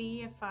just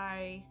see if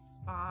I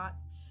spot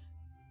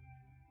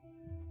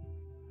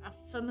a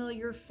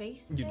familiar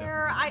face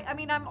there. I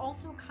mean, I'm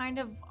also kind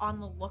of on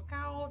the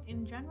lookout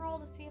in general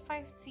to see if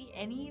I see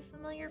any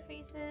familiar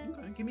faces.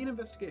 Okay, give me an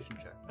investigation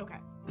check. Okay.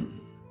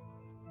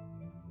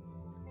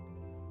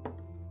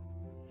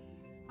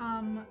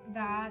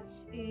 That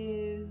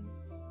is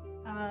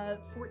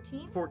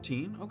 14.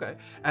 14, okay.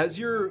 As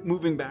you're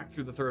moving back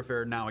through the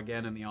thoroughfare now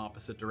again in the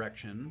opposite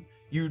direction,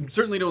 you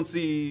certainly don't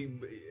see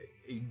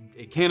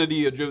a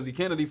Kennedy, a Josie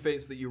Kennedy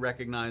face that you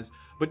recognize,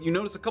 but you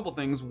notice a couple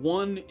things.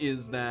 One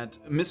is that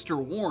Mr.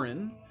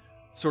 Warren,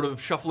 sort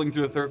of shuffling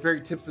through the thoroughfare,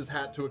 he tips his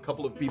hat to a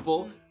couple of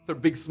people, sort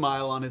of big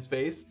smile on his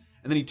face,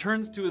 and then he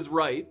turns to his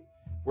right,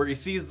 where he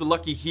sees the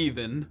lucky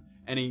heathen,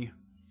 and he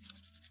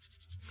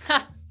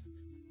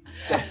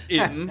steps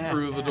in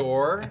through the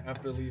door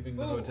after leaving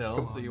the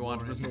hotel. So you watch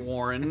Mr.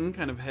 Warren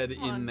kind of head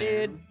in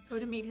there. Go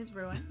to meet his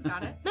ruin.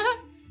 Got it.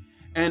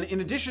 And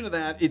in addition to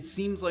that, it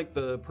seems like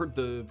the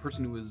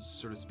person who was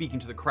sort of speaking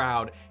to the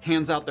crowd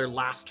hands out their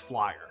last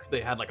flyer.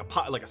 They had like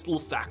a little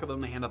stack of them.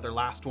 They hand out their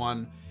last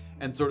one,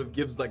 and sort of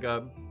gives like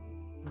a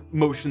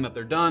motion that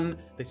they're done.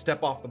 They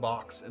step off the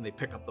box and they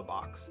pick up the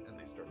box and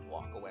they start to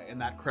walk away. And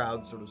that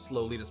crowd sort of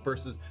slowly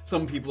disperses.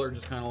 Some people are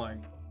just kind of like.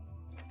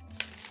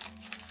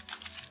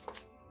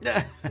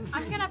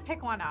 I'm gonna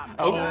pick one up.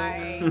 Oh.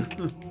 I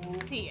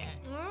see it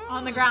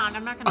on the ground.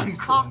 I'm not gonna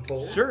talk.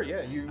 Sure,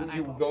 yeah. You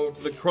go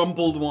to the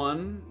crumpled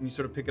one, and you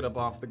sort of pick it up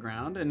off the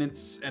ground, and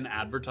it's an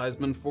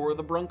advertisement for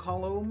the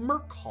Brunkhollow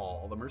Merc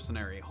Hall, the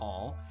Mercenary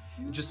Hall.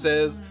 It just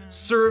says,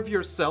 serve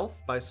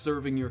yourself by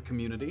serving your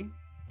community,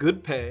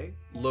 good pay,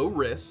 low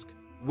risk,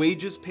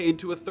 wages paid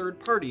to a third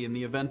party in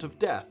the event of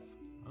death.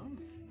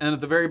 And at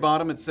the very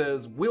bottom it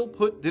says, we'll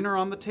put dinner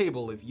on the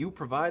table if you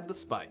provide the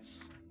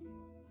spice.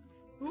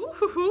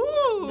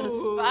 Ooh, the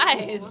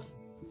spice.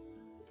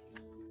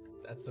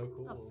 That's so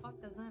cool. What the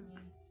fuck does that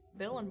mean?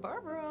 Bill and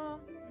Barbara.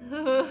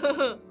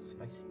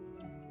 Spicy.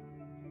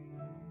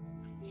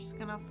 She's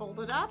gonna fold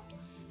it up,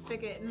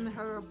 stick it in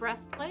her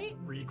breastplate.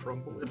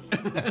 Re-crumple it.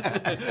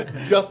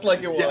 Just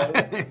like it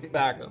was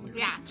back on the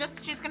Yeah,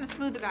 she's gonna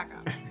smooth it back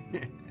up.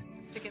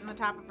 Stick it in the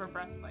top of her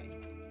breastplate.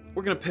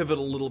 We're gonna pivot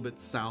a little bit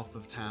south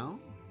of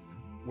town,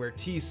 where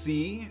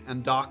TC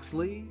and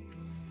Doxley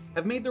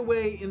have made their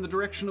way in the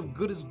direction of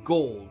Good as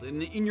Gold,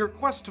 and in your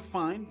quest to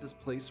find this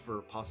place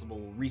for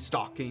possible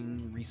restocking,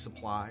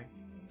 resupply,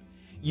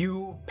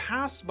 you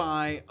pass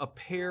by a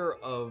pair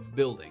of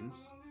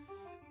buildings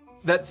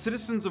that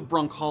citizens of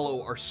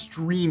Brunkhollow are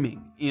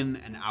streaming in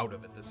and out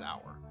of at this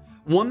hour.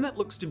 One that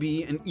looks to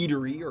be an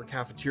eatery or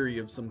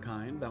cafeteria of some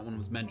kind, that one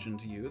was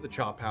mentioned to you, the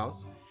Chop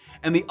House,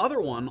 and the other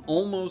one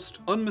almost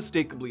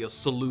unmistakably a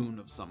saloon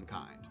of some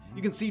kind.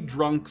 You can see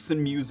drunks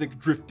and music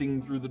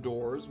drifting through the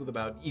doors with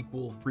about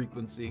equal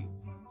frequency.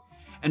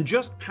 And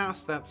just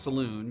past that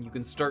saloon, you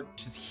can start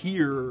to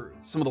hear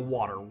some of the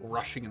water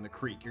rushing in the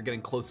creek. You're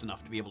getting close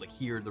enough to be able to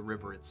hear the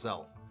river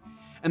itself.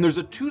 And there's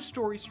a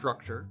two-story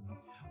structure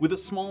with a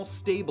small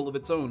stable of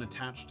its own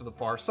attached to the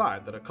far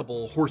side that a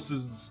couple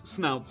horses'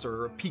 snouts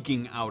are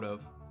peeking out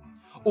of.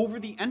 Over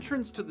the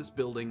entrance to this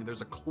building,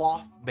 there's a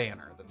cloth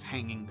banner that's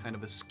hanging kind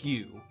of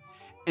askew.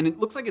 And it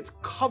looks like it's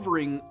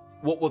covering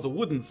what was a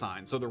wooden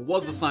sign. So there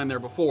was a sign there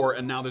before,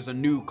 and now there's a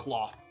new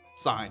cloth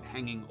sign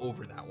hanging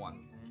over that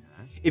one.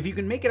 If you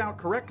can make it out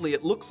correctly,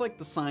 it looks like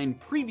the sign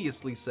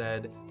previously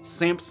said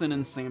Samson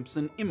and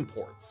Samson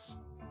Imports.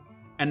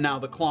 And now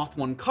the cloth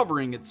one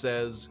covering it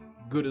says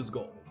Good as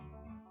Gold.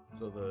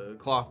 So the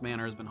cloth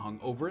banner has been hung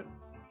over it.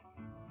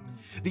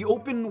 The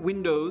open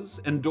windows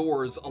and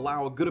doors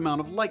allow a good amount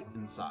of light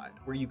inside,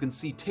 where you can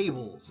see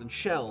tables and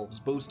shelves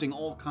boasting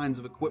all kinds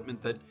of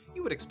equipment that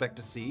you would expect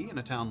to see in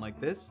a town like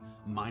this.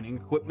 Mining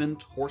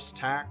equipment, horse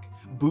tack,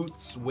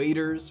 boots,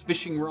 waders,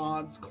 fishing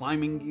rods,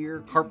 climbing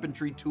gear,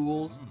 carpentry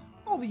tools,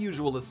 all the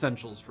usual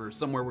essentials for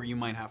somewhere where you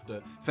might have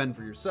to fend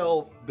for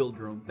yourself, build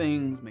your own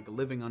things, make a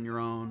living on your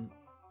own.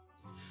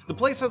 The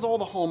place has all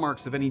the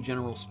hallmarks of any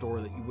general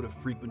store that you would have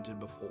frequented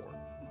before,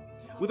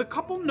 with a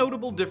couple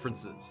notable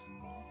differences.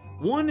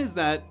 One is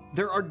that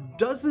there are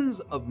dozens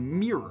of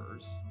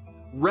mirrors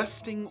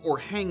resting or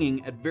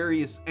hanging at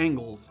various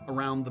angles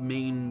around the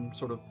main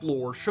sort of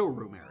floor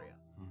showroom area.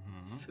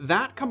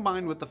 That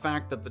combined with the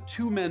fact that the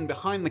two men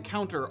behind the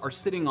counter are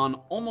sitting on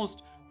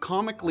almost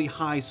comically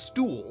high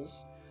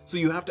stools, so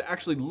you have to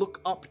actually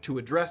look up to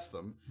address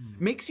them,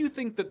 makes you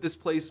think that this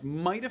place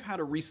might have had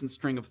a recent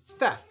string of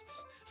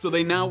thefts. So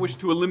they now wish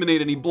to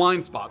eliminate any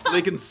blind spots. So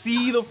they can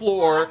see the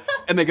floor,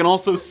 and they can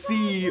also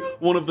see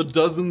one of the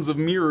dozens of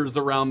mirrors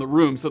around the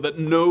room, so that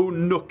no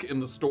nook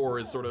in the store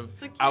is sort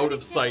of out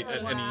of sight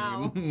at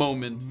any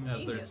moment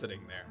as they're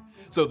sitting there.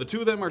 So the two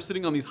of them are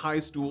sitting on these high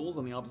stools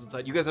on the opposite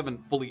side. You guys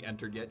haven't fully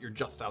entered yet. You're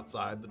just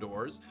outside the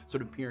doors,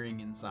 sort of peering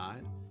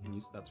inside, and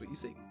that's what you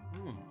see.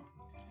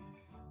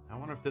 I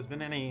wonder if there's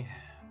been any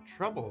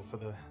trouble for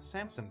the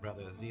Sampson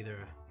brothers, either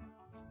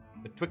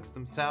betwixt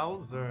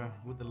themselves or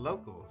with the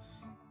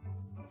locals.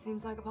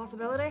 Seems like a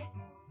possibility.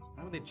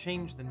 Why would they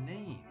change the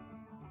name?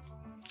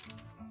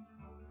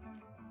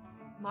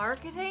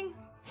 Marketing?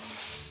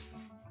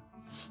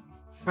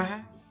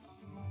 Perhaps.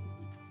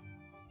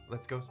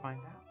 Let's go find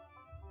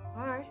out.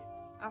 All right,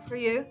 after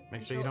you.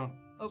 Make sure you don't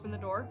open the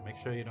door. Make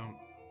sure you don't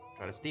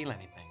try to steal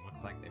anything.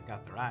 Looks like they've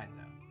got their eyes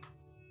out.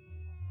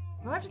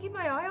 Do I have to keep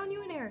my eye on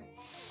you in here?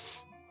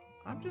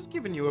 I'm just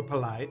giving you a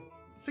polite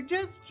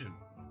suggestion.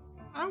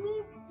 I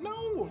won't.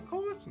 No, of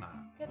course not.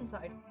 Get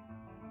inside.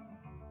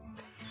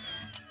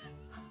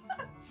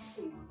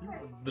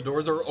 The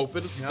doors are open.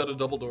 It's a set of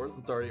double doors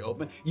that's already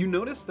open. You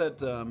notice that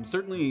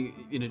certainly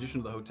in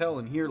addition to the hotel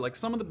in here, like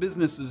some of the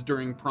businesses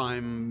during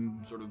prime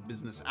sort of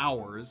business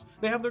hours,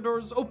 they have their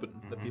doors open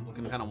that people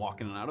can kind of walk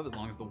in and out of as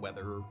long as the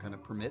weather kind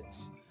of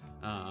permits.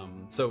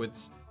 So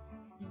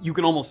you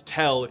can almost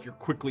tell if you're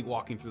quickly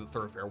walking through the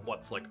thoroughfare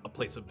what's like a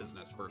place of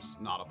business versus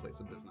not a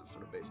place of business,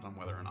 sort of based on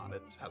whether or not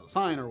it has a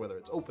sign or whether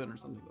it's open or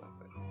something like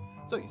that.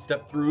 So you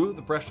step through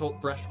the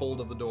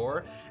threshold of the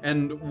door,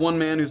 and one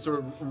man who's sort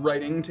of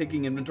writing,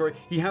 taking inventory,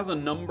 he has a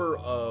number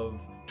of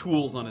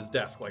tools on his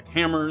desk, like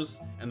hammers,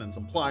 and then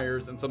some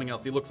pliers, and something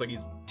else. He looks like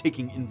he's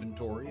taking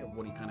inventory of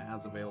what he kind of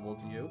has available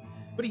to you.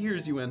 But he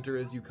hears you enter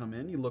as you come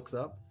in. He looks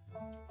up.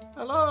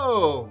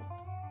 Hello!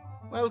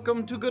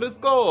 Welcome to Good as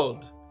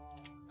Gold.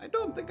 I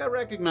don't think I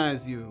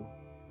recognize you.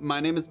 My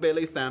name is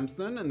Bailey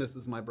Sampson, and this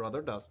is my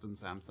brother, Dustin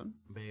Sampson.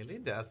 Bailey,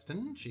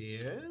 Dustin,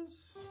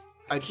 cheers.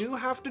 I do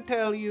have to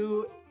tell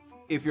you,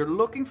 if you're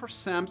looking for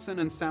Sampson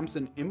and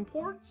Sampson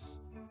Imports,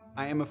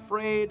 I am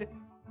afraid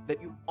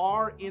that you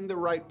are in the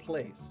right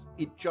place.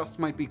 It just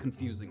might be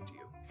confusing to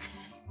you.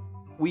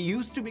 We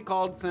used to be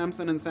called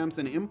Sampson and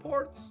Sampson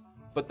Imports,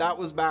 but that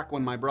was back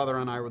when my brother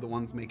and I were the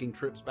ones making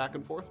trips back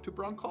and forth to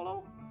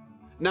Brunkhollow.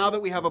 Now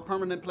that we have a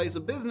permanent place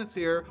of business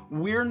here,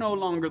 we're no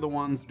longer the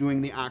ones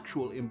doing the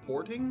actual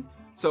importing,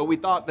 so we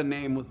thought the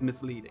name was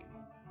misleading.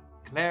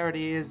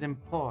 Clarity is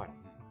important.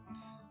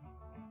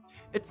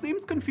 It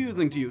seems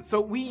confusing to you. So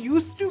we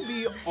used to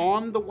be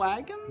on the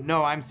wagons?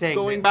 No, I'm saying...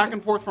 Going back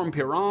and forth from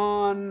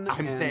Piran.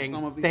 I'm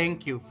saying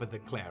thank you for the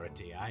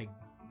clarity. I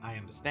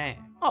understand.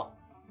 Oh.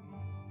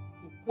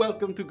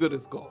 Welcome to Good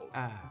as Gold.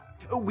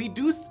 We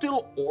do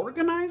still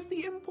organize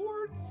the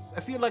imports. I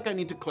feel like I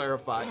need to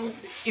clarify.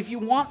 If you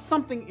want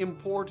something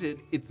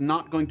imported, it's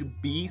not going to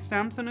be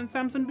Sampson and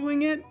Sampson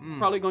doing it. It's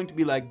probably going to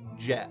be like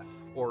Jeff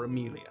or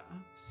Amelia.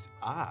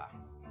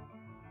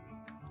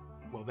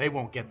 Well, they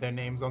won't get their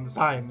names on the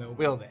sign, though,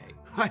 will they?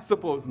 I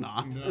suppose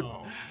not.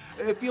 No.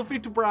 Feel free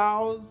to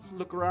browse,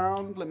 look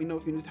around, let me know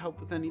if you need help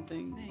with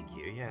anything. Thank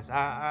you, yes.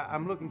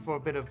 I'm looking for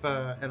a bit of,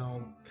 and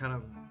I'll kind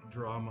of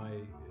draw my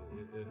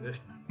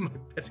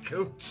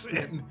petticoat,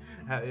 and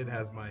it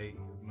has my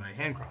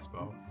hand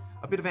crossbow.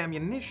 A bit of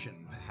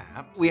ammunition,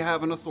 perhaps. We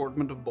have an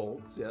assortment of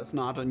bolts, yes,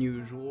 not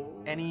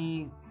unusual.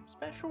 Any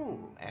special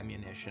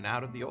ammunition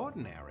out of the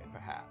ordinary,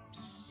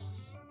 perhaps?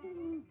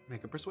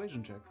 Make a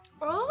persuasion check.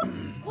 Oh,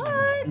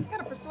 what?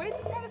 Gotta persuade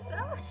this guy to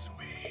sell?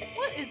 Sweet.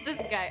 What is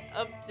this guy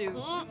up to,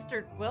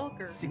 Mr.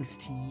 Welker?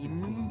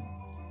 16.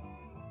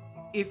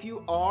 If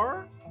you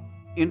are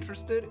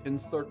interested in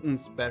certain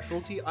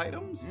specialty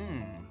items,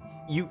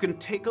 you can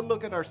take a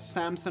look at our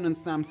Sampson and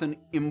Sampson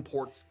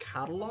Imports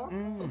catalog.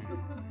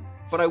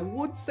 But I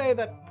would say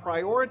that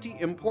priority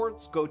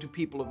imports go to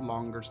people of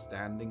longer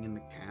standing in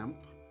the camp.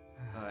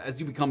 As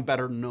you become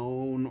better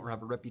known or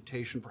have a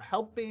reputation for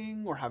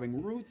helping or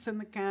having roots in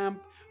the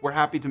camp, we're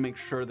happy to make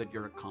sure that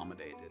you're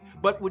accommodated.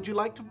 But would you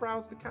like to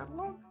browse the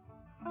catalog?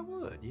 I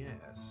would,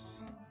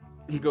 yes.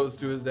 He goes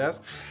to his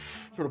desk,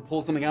 sort of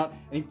pulls something out,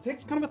 and he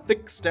takes kind of a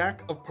thick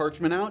stack of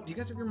parchment out. Do you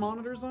guys have your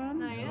monitors on?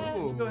 Not yet.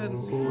 Go ahead and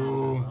stick your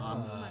monitors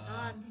on. Oh my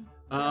god.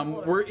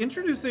 We're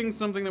introducing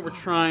something that we're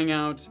trying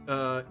out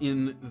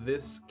in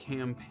this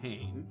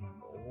campaign.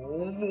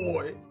 Oh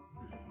boy.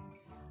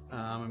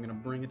 I'm gonna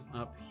bring it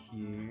up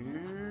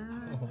here.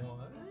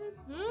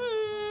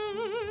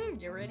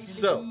 You're ready.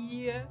 So,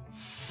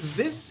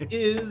 this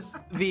is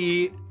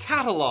the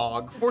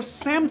catalog for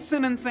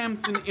Samson and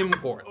Samson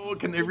imports. Oh,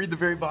 can they read the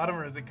very bottom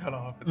or is it cut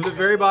off? The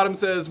very bottom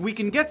says, we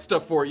can get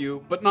stuff for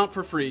you, but not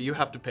for free. You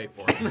have to pay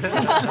for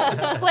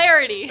it.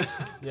 Clarity.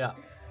 Yeah.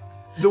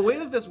 The way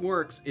that this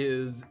works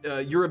is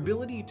your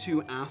ability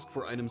to ask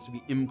for items to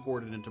be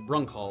imported into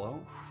Brunkhollow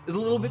is a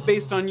little bit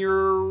based on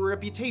your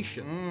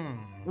reputation,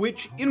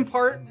 which in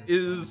part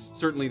is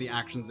certainly the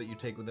actions that you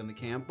take within the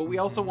camp, but we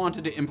also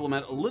wanted to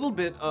implement a little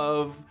bit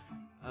of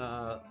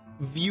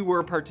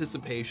viewer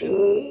participation.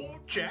 Oh,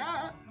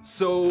 chat.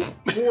 So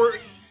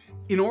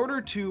in order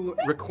to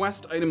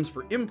request items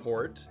for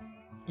import,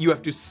 you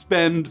have to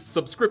spend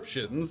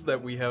subscriptions that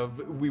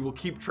we will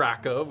keep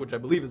track of, which I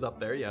believe is up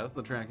there. Yes,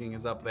 the tracking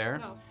is up there.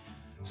 Oh.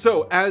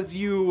 So as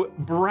you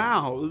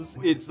browse,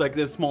 it's like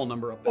this small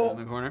number up there in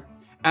the corner.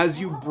 As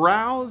you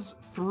browse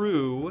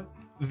through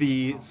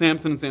the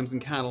Samson and Samson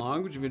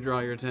catalog, which if you draw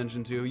your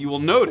attention to, you will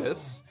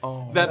notice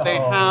that they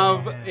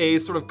have a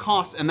sort of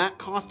cost, and that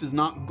cost is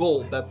not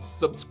gold, that's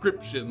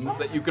subscriptions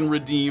that you can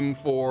redeem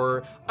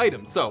for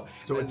items. So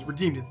it's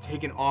redeemed, it's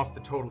taken off the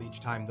total each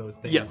time those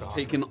things yes, are.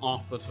 taken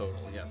off the total,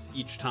 yes,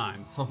 each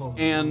time.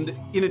 And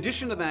in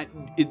addition to that,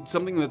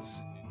 something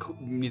that's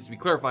needs to be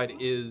clarified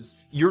is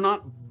you're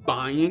not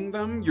buying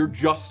them, you're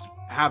just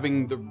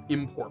having the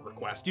import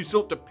request. You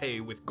still have to pay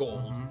with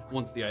gold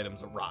once the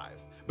items arrive.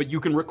 But you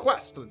can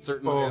request that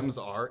certain items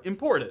are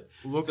imported.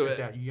 Look at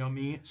that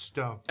yummy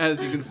stuff.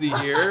 As you can see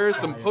here,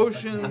 some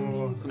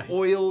potions, some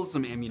oils,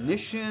 some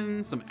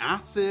ammunition, some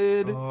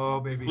acid. Oh,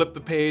 baby. Flip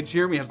the page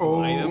here, we have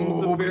some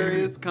items of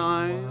various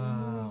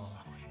kinds.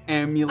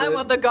 Amulets. I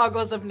want the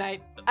goggles of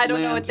night. I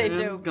don't know what they do.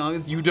 lanterns,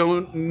 Goggles. You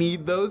don't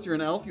need those. You're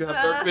an elf. You have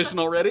dark vision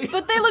already.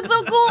 But they look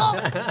so cool.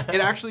 It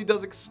actually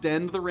does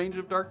extend the range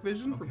of dark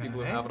vision for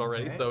people who have it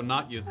already, so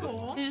not useless.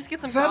 Can you just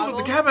get some Saddle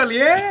goggles? the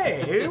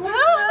Cavalier!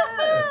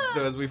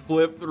 So as we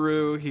flip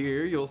through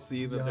here, you'll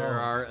see that there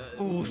are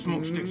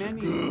smoke sticks are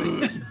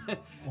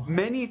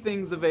many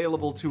things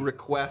available to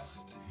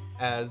request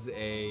as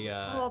a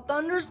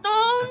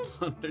Thunderstones.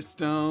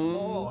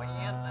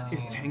 Thunderstone.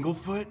 Is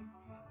Tanglefoot?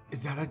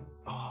 Is that a...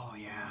 Oh,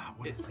 yeah.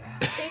 What is that?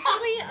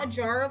 Basically a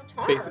jar of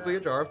tar. Basically a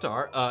jar of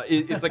tar.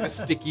 It's like a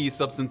sticky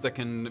substance that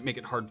can make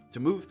it hard to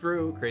move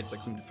through, creates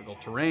like some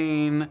difficult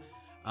terrain.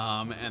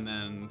 And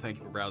then thank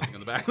you for browsing on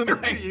the back of the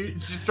page. You're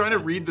just trying to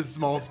read the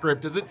small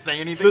script. Does it say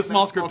anything? The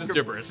small script is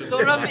gibberish.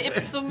 Dorum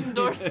ipsum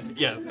dorsit.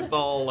 Yes, it's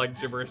all like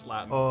gibberish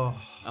Latin. Oh.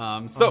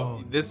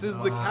 This is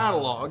the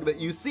catalog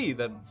that you see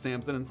that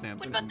Samson and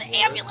Samson. What about the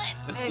amulet?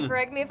 And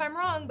correct me if I'm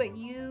wrong, but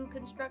you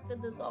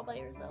constructed this all by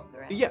yourself,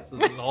 correct? Yes,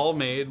 this is all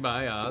made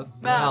by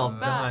us. Well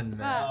done,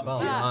 man.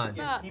 Well done.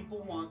 If people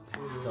want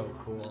to, So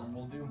cool.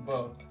 we'll do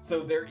both. So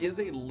there is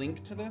a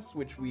link to this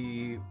which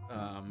we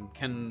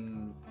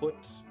can put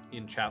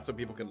in chat so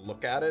people can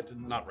look at it,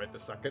 not right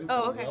this second.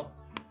 Oh, but we okay.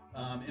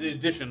 will. In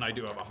addition, I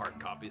do have a hard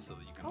copy so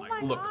that you can Oh like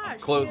my look gosh,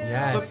 up close,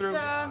 yes. flip through.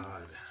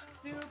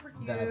 Super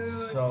cute.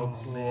 That's so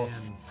cool.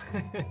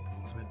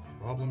 Ultimate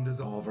problem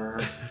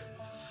dissolver.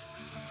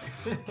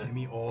 Give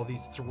me all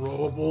these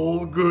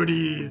throwable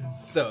goodies.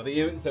 So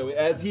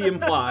as he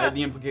implied,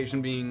 the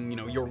implication being,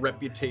 your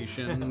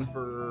reputation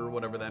for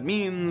whatever that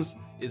means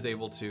he's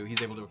able to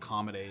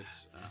accommodate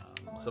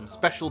some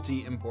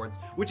specialty imports,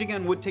 which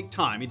again would take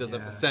time. He does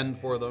have to send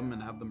for them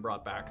and have them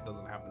brought back. It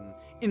doesn't happen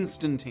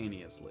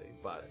instantaneously,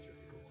 but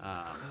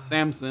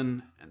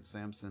Samson and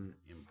Samson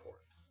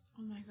imports.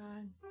 Oh my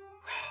god.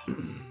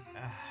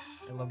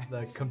 I love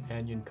the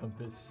companion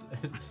compass.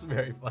 It's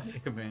very funny.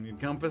 Companion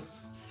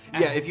compass.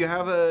 Yeah, if you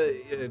have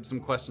some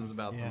questions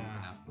about them, you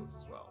can ask those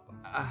as well.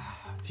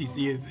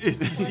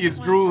 TC is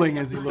drooling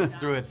as he looks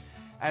through it.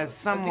 As As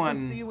you someone...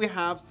 can see, we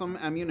have some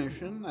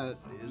ammunition that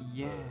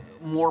is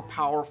more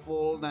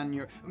powerful than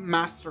your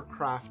master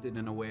crafted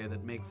in a way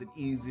that makes it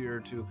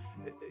easier to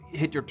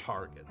hit your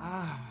targets.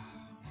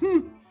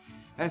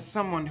 As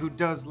someone who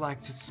does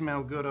like to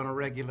smell good on a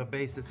regular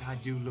basis, I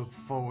do look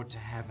forward to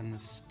having the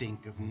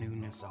stink of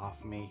newness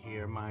off me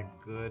here. My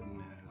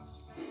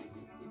goodness.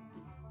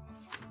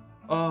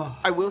 Oh,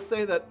 I will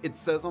say that it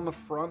says on the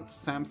front,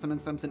 Samson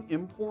and Samson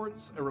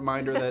Imports, a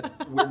reminder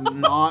that we're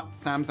not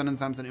Samson and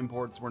Samson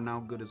Imports, we're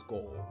now good as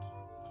gold.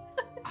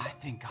 I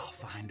think I'll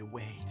find a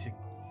way to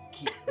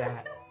keep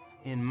that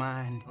in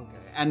mind.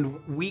 Okay.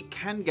 And we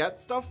can get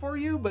stuff for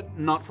you, but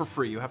not for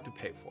free. You have to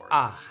pay for it.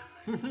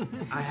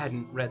 I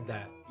hadn't read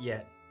that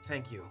yet.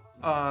 Thank you.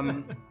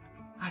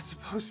 I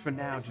suppose for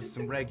now, just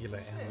some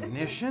regular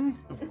ammunition.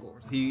 Of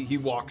course. He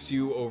walks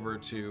you over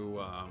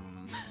to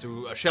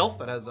a shelf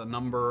that has a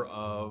number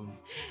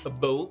of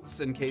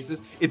bolts and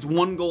cases. It's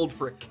 1 gold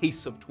for a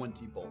case of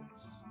 20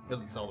 bolts. He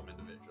doesn't sell them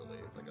individually.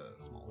 It's like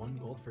a small 1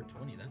 gold for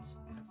 20. That's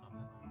not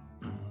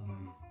bad.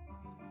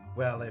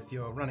 Well, if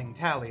you're running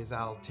tallies,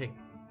 I'll take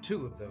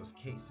 2 of those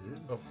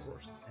cases. Of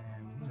course.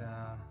 And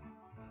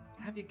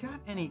have you got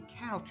any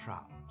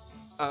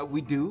caltrops?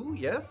 We do,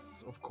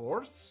 yes, of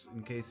course,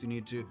 in case you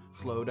need to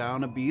slow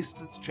down a beast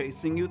that's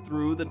chasing you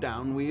through the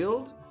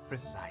downwield.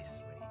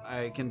 Precisely.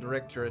 I can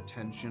direct your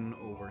attention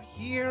over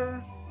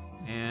here,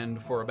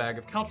 and for a bag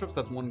of caltrops,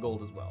 that's 1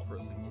 gold as well for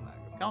a single bag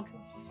of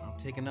caltrops. I'll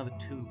take another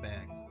 2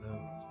 bags of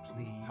those,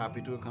 please.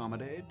 Happy to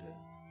accommodate.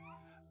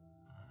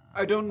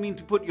 I don't mean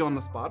to put you on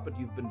the spot, but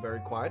you've been very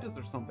quiet. Is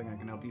there something I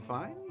can help you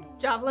find?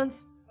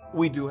 Javelins?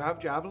 We do have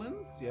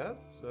javelins,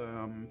 yes.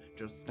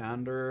 Just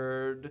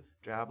standard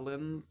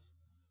javelins.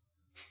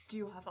 Do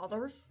you have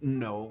others?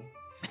 No.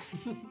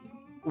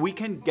 We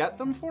can get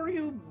them for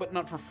you, but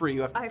not for free.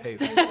 You have to pay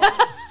for them.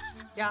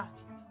 Yeah,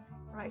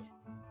 right.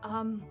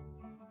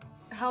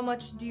 How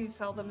much do you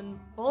sell them in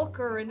bulk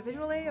or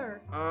individually,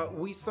 or?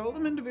 We sell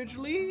them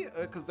individually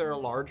because they're a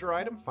larger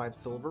item, 5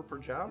 silver per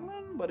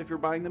javelin. But if you're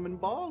buying them in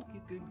bulk,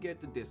 you could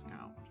get a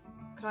discount.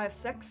 Could I have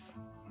 6?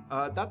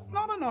 That's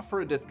not enough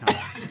for a discount.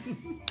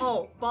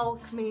 Oh,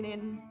 bulk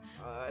meaning?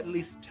 At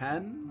least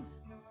 10.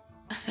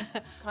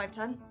 Could I have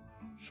 10?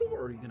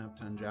 Sure, you can have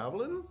 10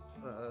 javelins.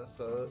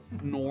 So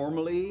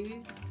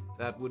normally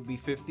that would be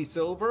 50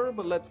 silver,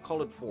 but let's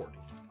call it 40.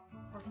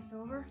 40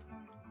 silver?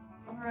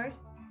 Alright.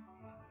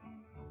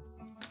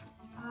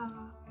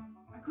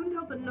 I couldn't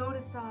help but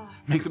notice,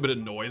 Makes a bit of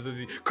noise as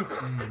he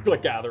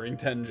like gathering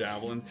 10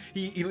 javelins.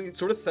 He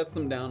sort of sets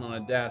them down on a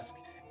desk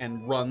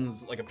and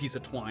runs like a piece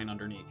of twine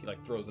underneath. He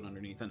like throws it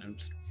underneath and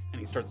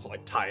he starts to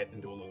like tie it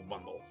into a little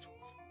bundle.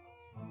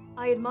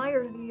 I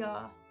admire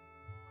the,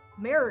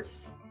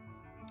 mirrors.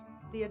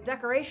 The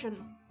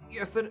decoration.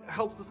 Yes, it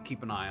helps us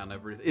keep an eye on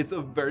everything. It's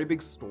a very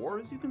big store,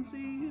 as you can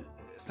see.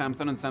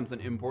 Samson and Samson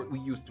Import. We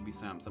used to be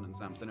Samson and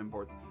Samson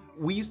Imports.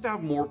 We used to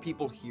have more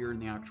people here in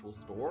the actual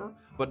store,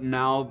 but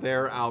now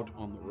they're out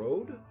on the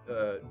road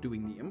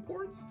doing the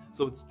imports.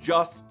 So it's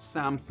just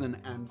Samson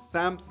and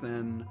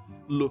Samson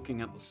looking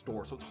at the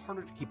store. So it's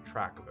harder to keep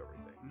track of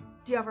everything.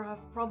 Do you ever have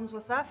problems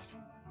with theft?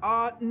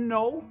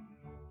 No.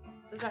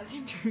 Does that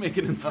seem to Make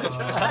an insight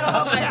check. I don't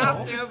know if I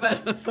have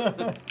to,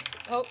 but...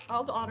 Oh,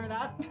 I'll honor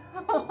that.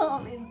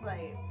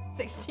 Insight.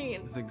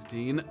 16.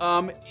 16.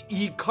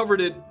 He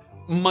covered it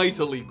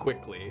mightily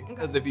quickly,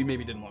 as if he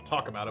maybe didn't want to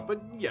talk about it,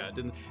 but yeah, it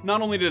didn't.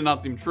 Not only did it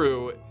not seem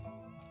true,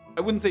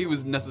 I wouldn't say he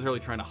was necessarily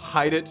trying to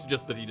hide it,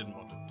 just that he didn't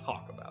want to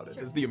talk about it,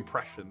 is the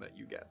impression that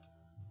you get.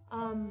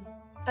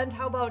 And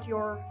how about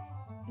your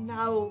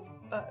now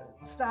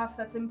staff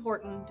that's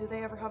important? Do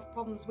they ever have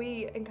problems?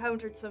 We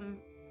encountered some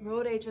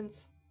road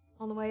agents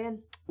on the way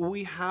in.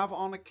 We have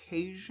on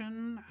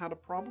occasion had a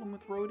problem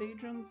with road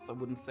agents. I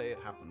wouldn't say it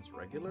happens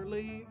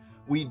regularly.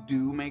 We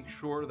do make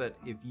sure that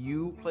if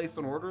you place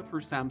an order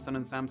through Samson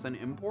and Samson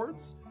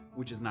Imports,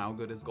 which is now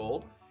good as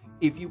gold,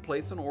 if you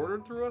place an order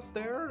through us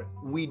there,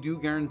 we do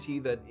guarantee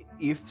that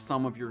if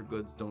some of your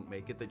goods don't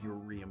make it, that you're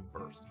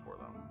reimbursed for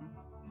them.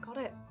 Got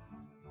it.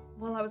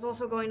 Well, I was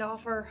also going to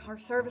offer our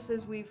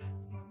services. We've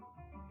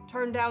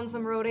turned down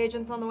some road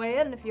agents on the way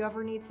in. If you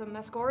ever need some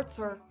escorts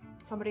or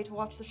somebody to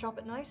watch the shop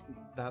at night.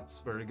 That's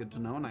very good to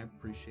know, and I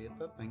appreciate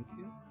that. Thank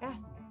you. Yeah.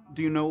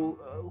 Do you know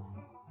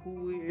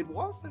who it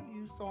was that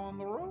you saw on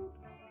the road?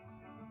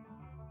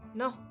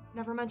 No,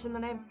 never mentioned the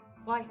name.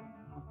 Why?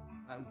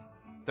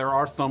 There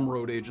are some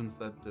road agents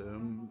that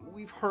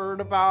we've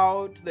heard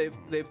about.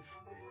 They've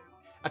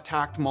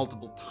attacked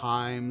multiple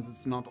times.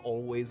 It's not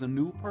always a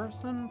new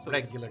person. So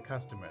regular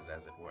customers,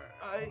 as it were.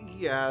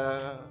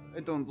 Yeah, I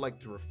don't like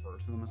to refer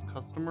to them as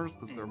customers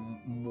because they're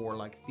more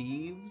like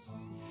thieves.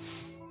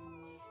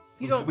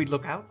 You don't. Should we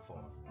look out for?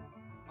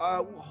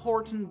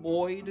 Horton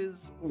Boyd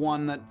is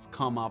one that's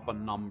come up a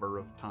number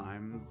of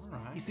times.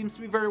 Right. He seems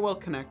to be very well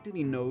connected.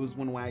 He knows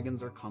when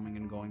wagons are coming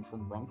and going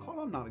from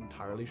Brunkhollow. I'm not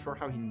entirely sure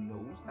how he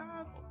knows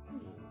that.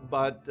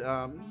 But,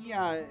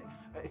 yeah,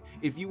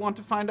 if you want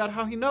to find out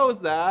how he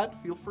knows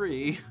that, feel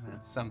free.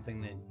 That's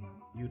something that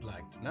you'd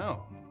like to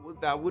know.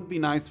 That would be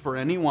nice for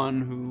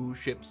anyone who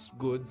ships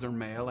goods or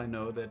mail. I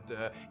know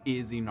that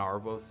Izzy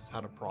Narvos has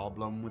had a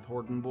problem with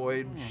Horton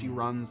Boyd. She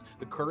runs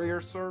the courier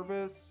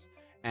service.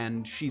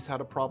 And she's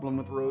had a problem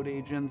with road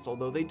agents,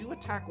 although they do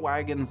attack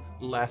wagons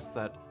less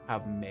that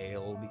have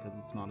mail because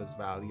it's not as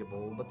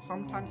valuable. But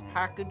sometimes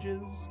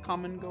packages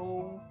come and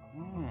go.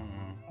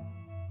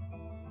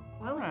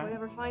 Well, if we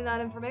ever find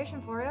that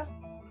information for you.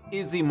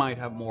 Izzy might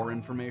have more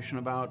information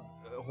about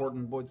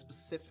Horton Boyd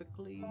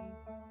specifically.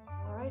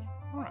 All right.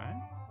 All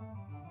right.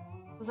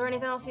 Was there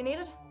anything else you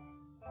needed?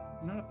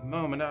 Not at the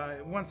moment.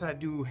 Once I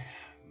do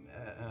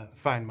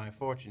find my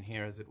fortune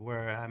here, as it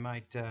were, I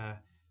might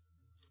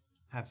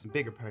have some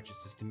bigger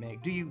purchases to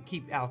make. Do you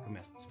keep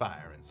Alchemist's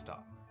Fire in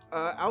stock?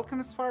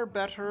 Alchemist's Fire,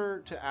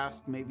 better to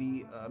ask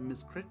maybe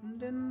Miss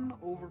Crittenden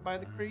over by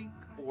the creek,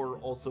 or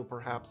also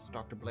perhaps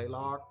Dr.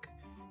 Blaylock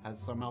has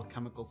some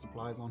alchemical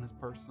supplies on his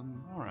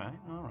person. All right,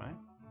 all right.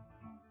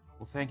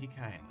 Well, thank you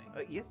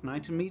kindly. Yes,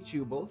 nice to meet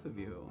you, both of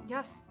you.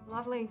 Yes,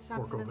 lovely.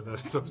 Samson.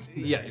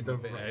 Yeah,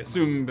 I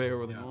assume Bailey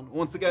were the one.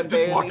 Once again, Just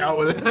Bailey. walk out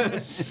with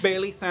it.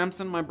 Bailey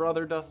Sampson, my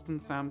brother Dustin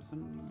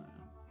Sampson.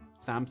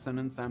 Samson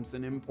and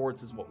Samson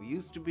Imports is what we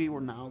used to be. We're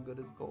now good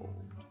as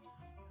gold.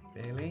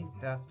 Bailey,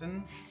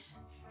 Dustin,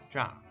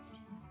 John.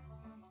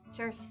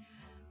 Cheers.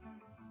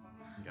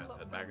 You guys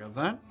head back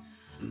outside.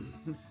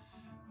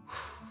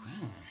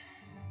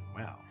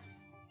 Well,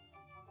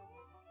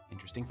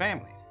 interesting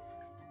family.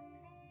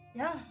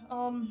 Yeah,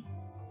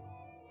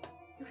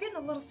 you're getting a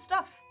little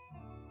stuff.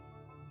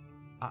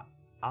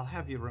 I'll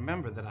have you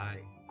remember that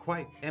I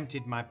quite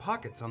emptied my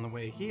pockets on the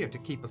way here to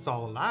keep us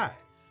all alive.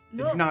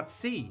 No. Did you not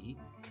see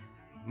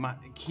my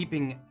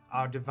keeping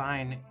our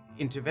divine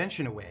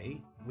intervention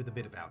away with a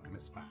bit of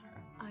alchemist fire?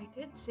 I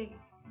did see.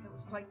 It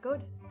was quite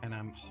good. And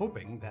I'm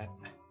hoping that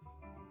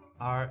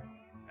our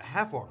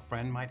half-orc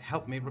friend might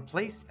help me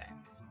replace that.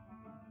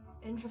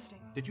 Interesting.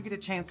 Did you get a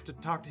chance to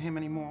talk to him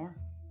anymore?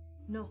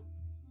 No.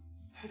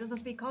 He doesn't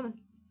speak common.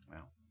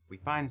 Well, if we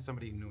find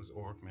somebody who knows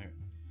orc, maybe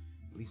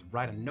at least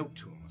write a note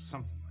to him or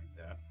something like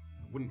that.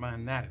 I wouldn't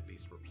mind that at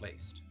least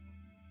replaced.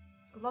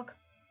 Good luck.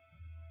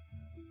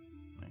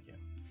 Thank you.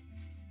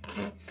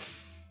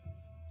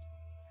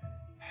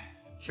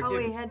 Shall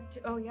we head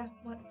to... Oh, yeah,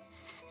 what?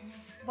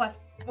 What?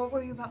 What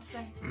were you about to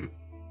say?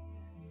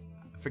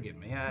 Forgive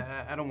me,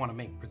 I don't want to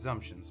make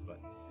presumptions, but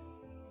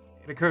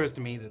it occurs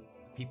to me that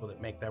the people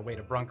that make their way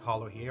to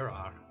Brunkhollow here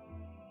are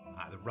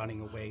either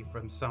running away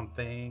from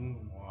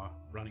something or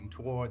running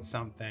towards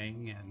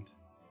something, and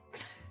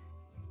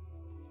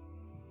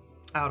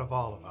out of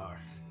all of our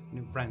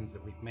new friends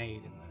that we've made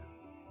in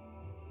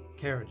the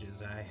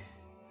carriages, I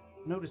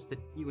noticed that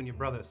you and your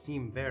brother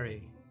seem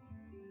very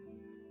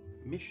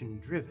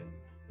mission-driven.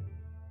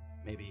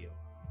 Maybe you're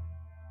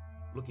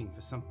looking for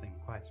something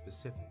quite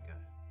specific. I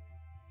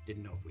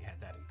didn't know if we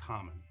had that in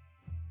common.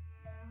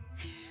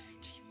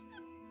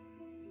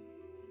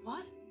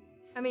 What?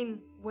 I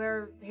mean,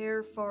 we're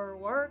here for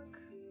work.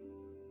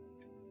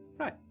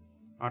 Right.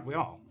 Aren't we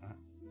all?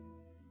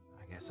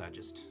 I guess I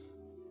just...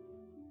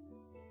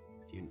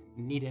 If you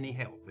need any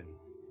help in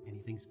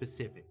anything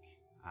specific,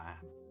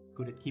 I'm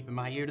good at keeping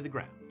my ear to the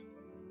ground.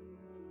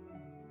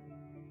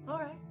 All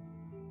right.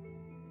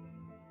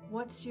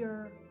 What's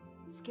your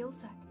skill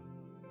set?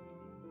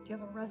 Do you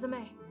have a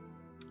resume?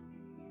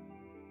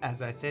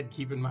 As I said,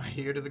 keeping my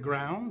ear to the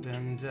ground,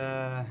 and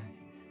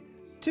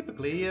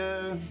typically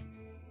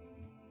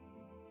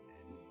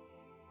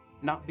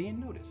not being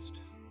noticed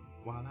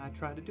while I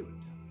try to do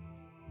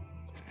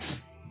it.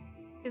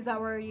 Is that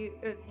where you...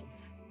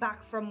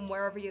 back from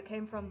wherever you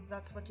came from,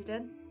 that's what you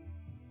did?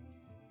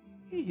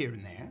 Here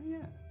and there,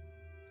 yeah.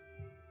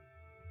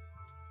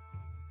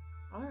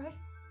 All right.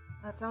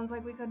 That sounds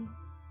like we could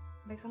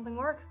make something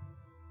work.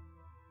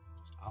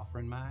 Just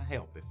offering my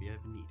help if you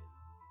ever need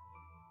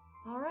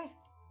it. All right.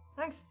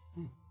 Thanks.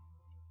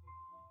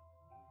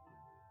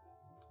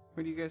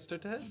 Where do you guys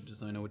start to head?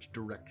 Just so I know which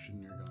direction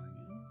you're going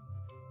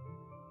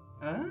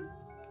in.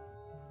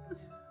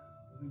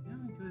 We got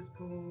good as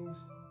gold.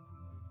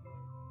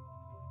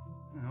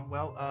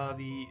 Well,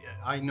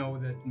 I know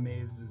that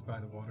Maeve's is by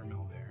the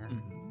watermill there.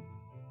 Mm-hmm.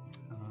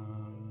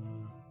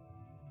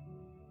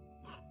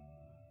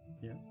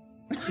 Yes.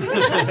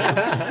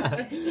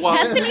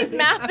 Anthony's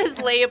map is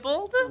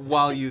labeled.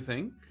 While you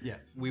think,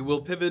 Yes. we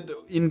will pivot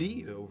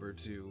indeed over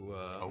to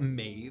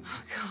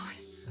Maeve's.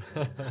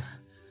 God.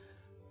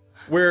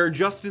 Where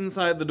just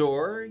inside the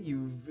door,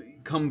 you've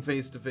come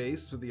face to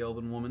face with the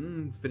elven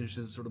woman,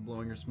 finishes sort of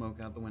blowing her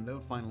smoke out the window,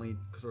 finally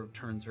sort of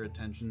turns her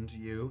attention to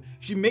you.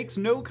 She makes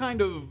no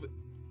kind of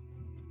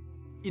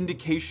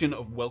indication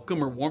of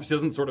welcome or warmth. She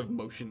doesn't sort of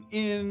motion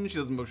in, she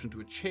doesn't motion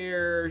to a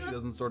chair, she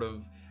doesn't sort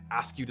of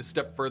ask you to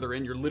step further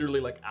in. You're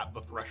literally like at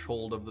the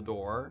threshold of the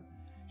door.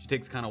 She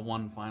takes kind of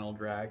one final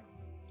drag.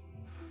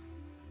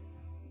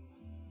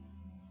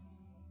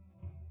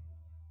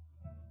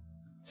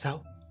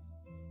 So?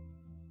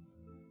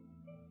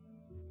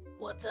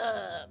 What's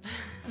up?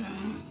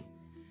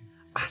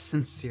 I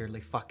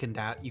sincerely fucking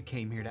doubt you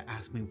came here to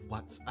ask me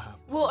what's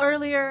up. Well,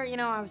 earlier,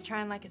 I was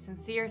trying like a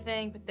sincere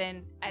thing, but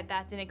then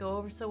that didn't go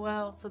over so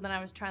well. So then I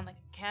was trying like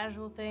a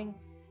casual thing.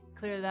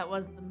 Clearly that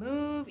wasn't the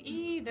move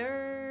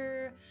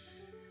either.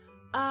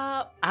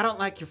 I don't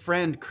like your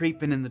friend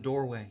creeping in the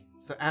doorway.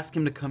 So ask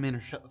him to come in or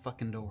shut the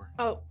fucking door.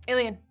 Oh,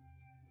 Illien.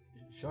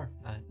 Sure.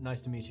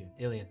 Nice to meet you,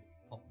 Illien.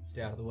 I'll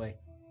stay out of the way.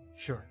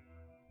 Sure.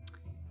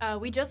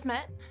 We just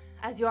met.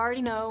 As you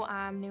already know,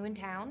 I'm new in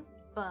town,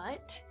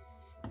 but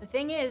the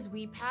thing is,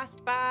 we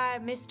passed by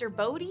Mr.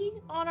 Bodie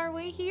on our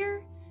way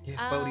here.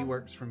 Yeah, Bodie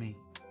works for me.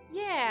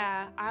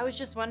 Yeah, I was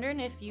just wondering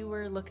if you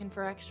were looking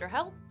for extra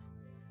help.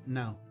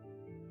 No.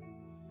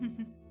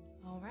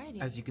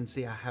 Alrighty. As you can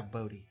see, I have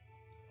Bodie.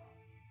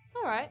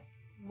 Alright.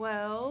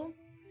 Well,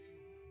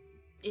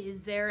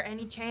 is there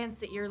any chance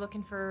that you're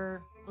looking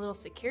for a little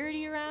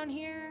security around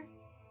here?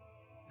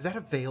 Is that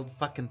a veiled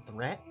fucking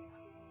threat?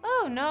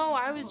 Oh, no,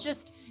 I was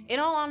just, in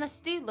all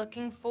honesty,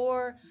 looking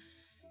for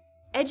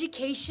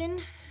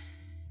education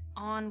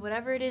on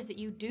whatever it is that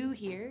you do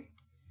here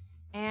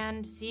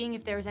and seeing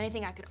if there was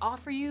anything I could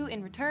offer you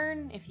in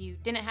return, if you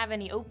didn't have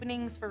any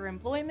openings for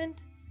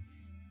employment.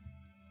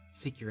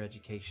 Seek your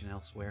education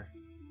elsewhere.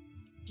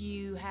 Do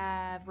you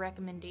have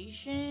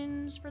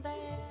recommendations for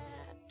that?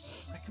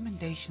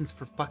 Recommendations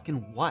for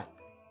fucking what?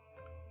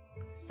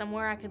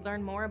 somewhere I could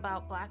learn more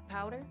about black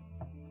powder?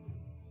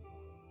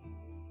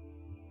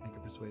 Make a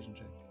persuasion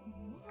check.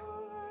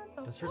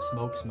 Does her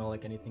smoke smell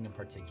like anything in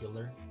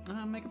particular?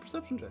 Make a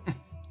perception check.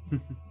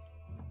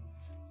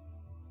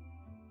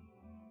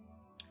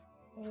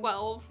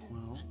 12.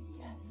 Well,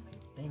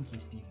 Thank you,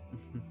 Steve.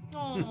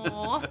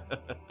 Aww.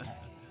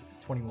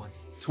 21.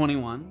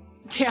 21.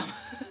 Damn.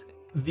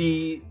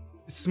 The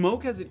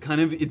smoke it's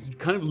kind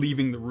of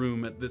leaving the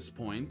room at this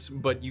point,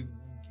 but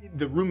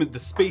the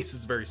space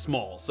is very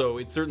small, so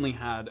it certainly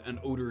had an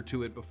odor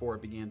to it before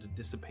it began to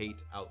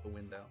dissipate out the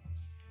window.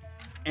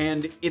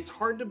 And it's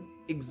hard to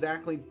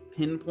exactly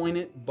pinpoint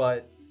it,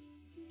 but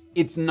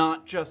it's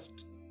not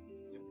just,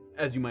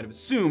 as you might have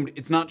assumed,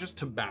 it's not just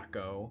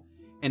tobacco.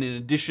 And in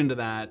addition to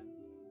that,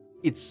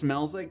 it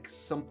smells like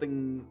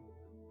something,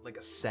 like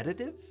a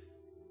sedative?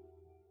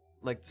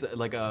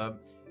 Like a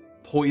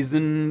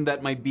poison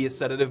that might be a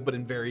sedative, but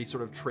in very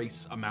sort of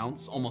trace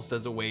amounts, almost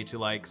as a way to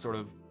like sort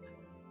of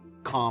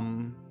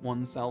calm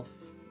oneself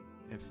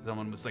if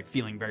someone was like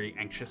feeling very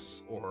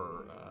anxious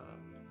or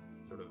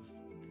sort of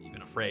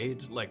even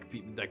afraid. Like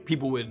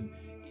people would,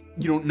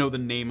 you don't know the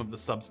name of the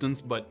substance,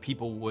 but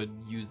people would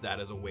use that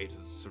as a way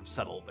to sort of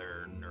settle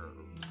their nerves.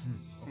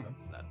 Okay.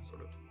 It's that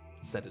sort of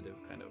sedative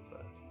kind of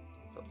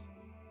substance.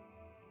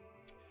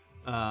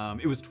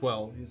 It was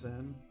 12, you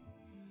said?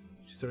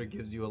 She sort of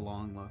gives you a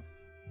long look.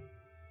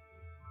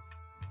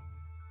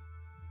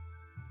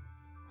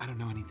 I don't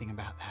know anything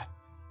about that.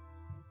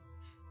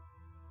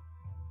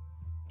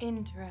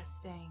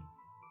 Interesting.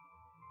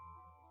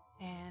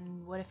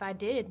 And what if I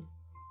did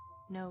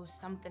know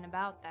something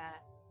about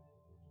that?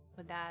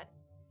 Would that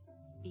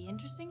be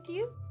interesting to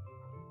you?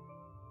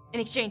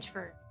 In exchange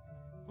for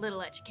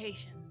little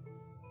education.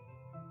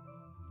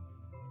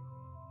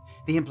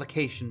 The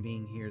implication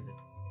being here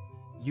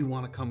that you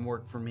want to come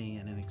work for me,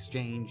 and in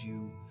exchange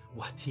you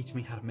teach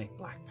me how to make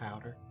black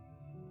powder.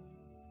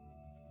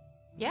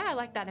 Yeah, I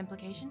like that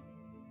implication.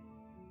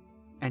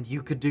 And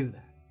you could do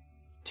that.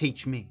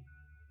 Teach me.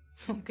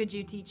 Could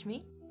you teach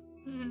me?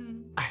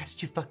 I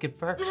asked you fucking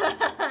first.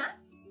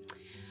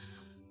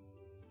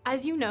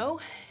 As you know,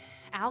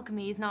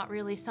 alchemy is not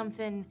really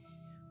something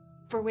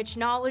for which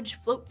knowledge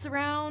floats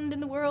around in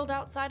the world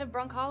outside of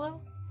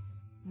Brunkhollow.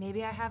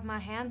 Maybe I have my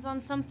hands on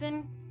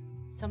something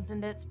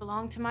that's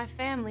belonged to my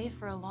family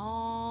for a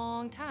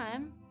long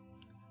time,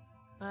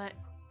 but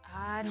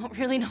I don't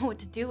really know what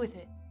to do with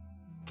it.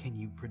 Can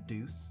you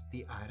produce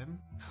the item?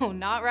 Oh,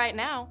 not right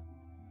now.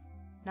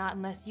 Not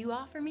unless you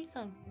offer me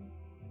something.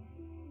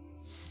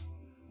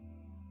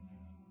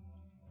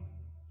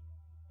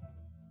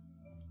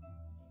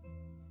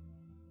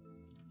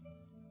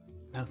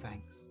 No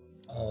thanks.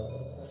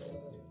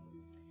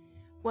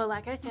 Well,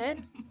 like I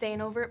said,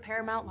 staying over at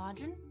Paramount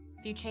Lodging.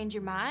 If you change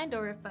your mind,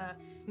 or if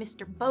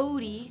Mr.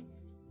 Bodie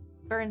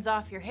burns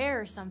off your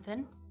hair or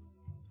something,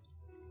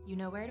 you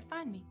know where to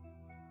find me.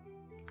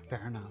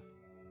 Fair enough.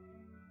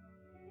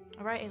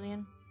 All right,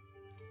 Illien.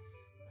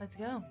 Let's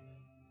go.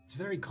 It's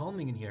very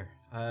calming in here.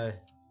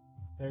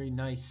 Very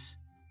nice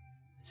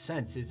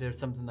sense. Is there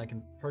something I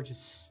can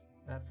purchase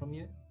that from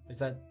you? Is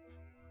that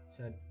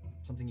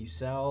something you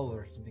sell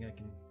or something I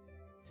can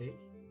take?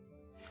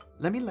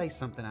 Let me lay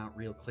something out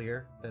real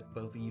clear that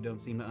both of you don't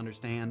seem to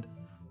understand.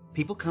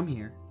 People come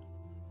here,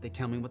 they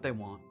tell me what they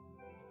want,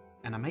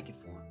 and I make it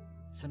for them.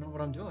 That's not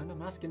what I'm doing.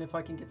 I'm asking if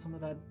I can get some of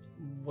that,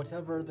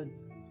 whatever the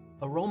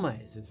aroma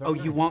is. It's very Oh,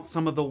 nice. you want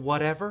some of the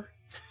whatever?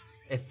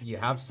 If you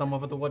have some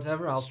of the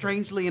whatever, I'll...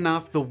 Strangely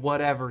enough, the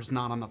whatever's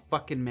not on the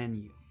fucking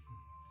menu.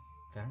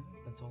 Fair enough.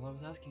 That's all I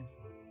was asking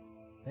for.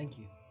 Thank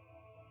you.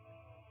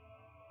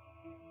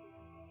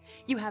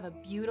 You have a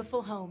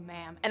beautiful home,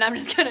 ma'am. And I'm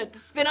just gonna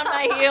spin on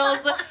my heels,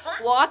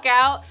 walk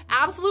out,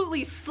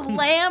 absolutely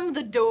slam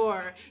the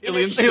door.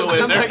 Illien's still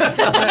in there.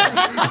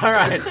 All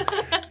right.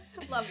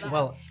 Love that.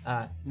 Well,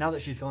 now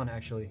that she's gone,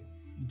 actually,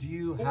 do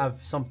you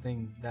have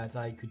something that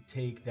I could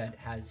take that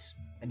has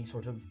any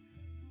sort of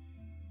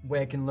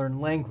way I can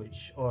learn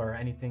language or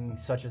anything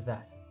such as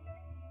that?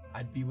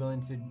 I'd be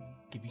willing to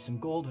give you some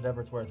gold, whatever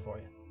it's worth for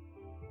you.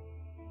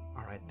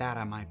 All right, that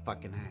I might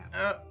fucking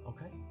have.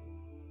 Okay.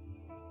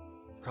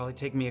 Probably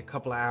take me a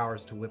couple of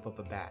hours to whip up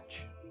a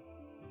batch.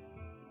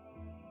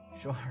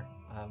 Sure.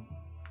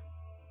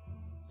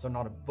 So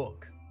not a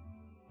book,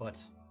 but...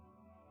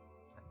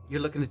 You're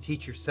looking to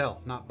teach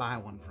yourself, not buy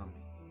one from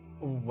me.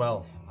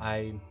 Well,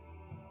 I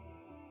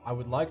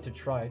would like to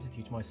try to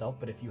teach myself,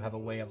 but if you have a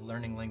way of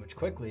learning language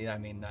quickly, I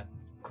mean, that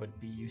could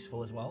be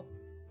useful as well.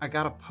 I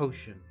got a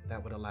potion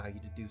that would allow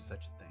you to do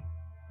such a thing.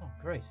 Oh,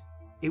 great.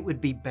 It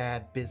would be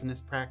bad business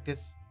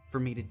practice for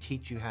me to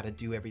teach you how to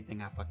do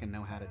everything I fucking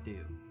know how to do.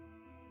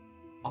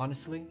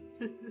 Honestly,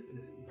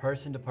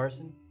 person to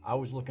person, I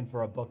was looking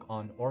for a book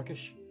on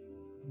Orcish,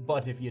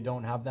 but if you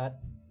don't have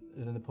that,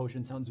 then the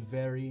potion sounds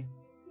very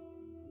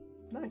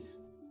nice.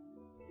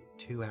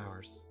 2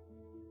 hours.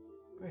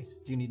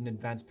 Great. Do you need an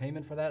advance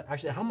payment for that?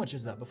 Actually, how much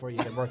is that before you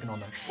get working on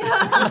that?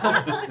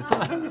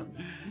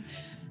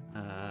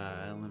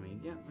 Let me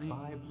get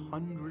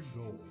 500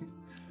 gold.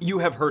 You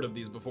have heard of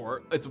these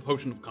before. It's a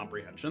potion of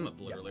comprehension.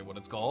 That's literally what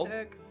it's called.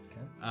 Sick.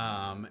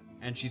 Okay.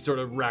 And she sort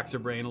of racks her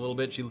brain a little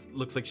bit. She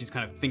looks like she's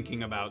kind of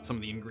thinking about some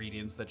of the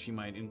ingredients that she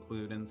might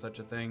include in such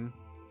a thing.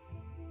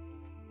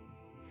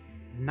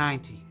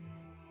 90.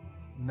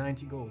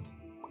 90 gold.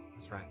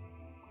 That's right.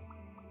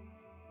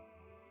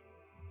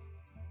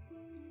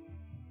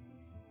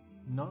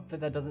 Not that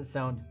that doesn't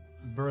sound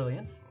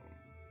brilliant,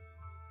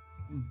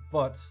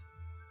 but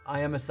I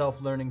am a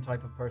self-learning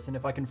type of person.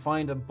 If I can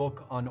find a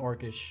book on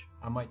Orcish,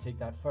 I might take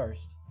that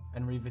first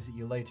and revisit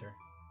you later.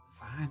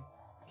 Fine.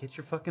 Get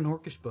your fucking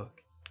Orcish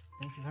book.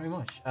 Thank you very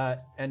much.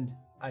 And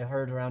I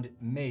heard around it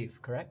Maeve,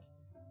 correct?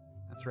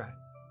 That's right.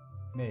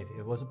 Maeve,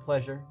 it was a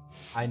pleasure.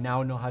 I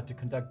now know how to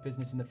conduct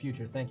business in the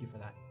future. Thank you for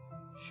that.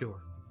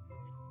 Sure.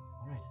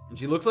 All right. And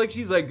she looks like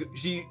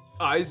she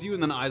eyes you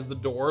and then eyes the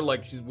door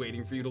like she's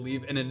waiting for you to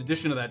leave. And in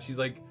addition to that, she's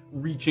like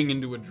reaching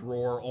into a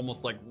drawer,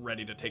 almost like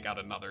ready to take out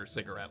another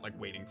cigarette, like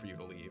waiting for you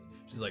to leave.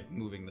 She's like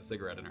moving the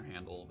cigarette in her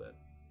hand a little bit.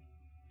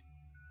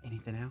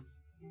 Anything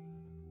else?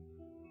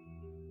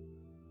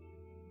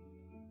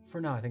 For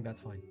now, I think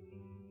that's fine.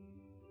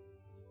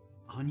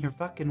 On your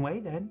fucking way,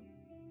 then.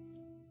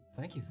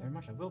 Thank you very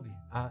much. I will be.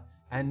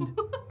 And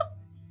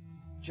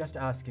just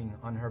asking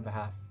on her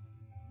behalf,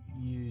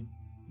 you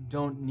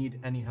don't need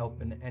any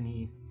help in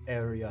any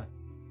area.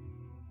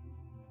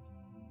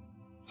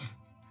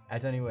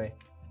 At any way.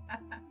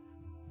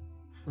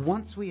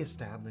 Once we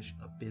establish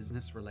a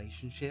business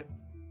relationship,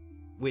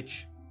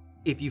 which,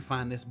 if you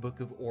find this book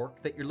of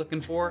Orc that you're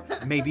looking for,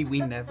 maybe we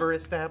never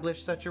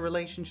establish such a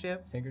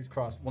relationship. Fingers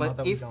crossed. Well, not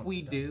But that if don't,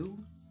 we so. do,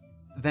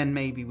 then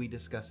maybe we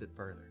discuss it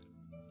further.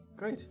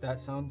 Great. That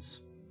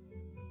sounds,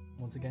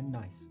 once again,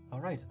 nice. All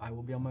right. I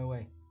will be on my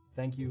way.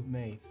 Thank you,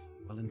 Maeve.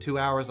 Well, in 2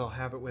 hours, I'll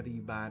have it whether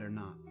you buy it or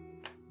not.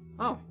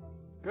 Oh,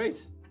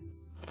 great.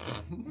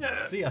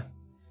 See ya.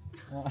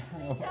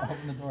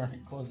 Open the door.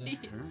 Close it.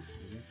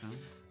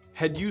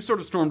 Had you sort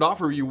of stormed off,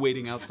 or were you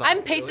waiting outside?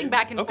 I'm pacing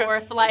back and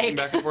forth, Pacing like.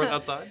 back and forth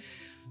outside.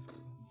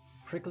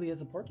 Prickly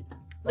as a porcupine.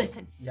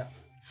 Listen, Yeah.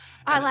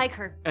 I like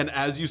her. And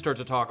as you start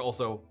to talk,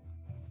 also,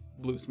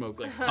 blue smoke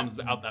like comes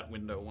out that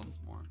window once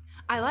more.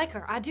 I like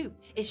her. I do.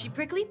 Is she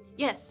prickly?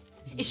 Yes.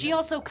 Is she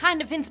also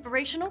kind of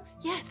inspirational?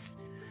 Yes.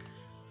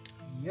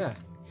 Yeah.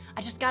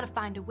 I just gotta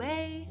find a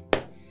way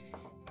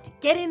to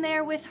get in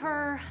there with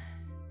her.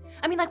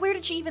 I mean, like, where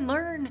did she even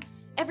learn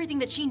everything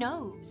that she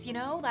knows, you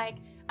know? Like,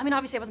 I mean,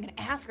 obviously I wasn't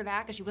gonna ask her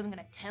that because she wasn't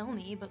gonna tell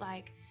me, but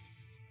like,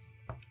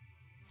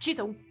 she's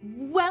a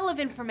well of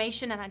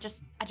information, and I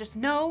just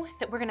know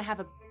that we're gonna have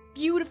a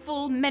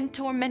beautiful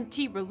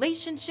mentor-mentee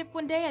relationship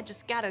one day. I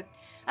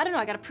don't know,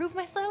 I gotta prove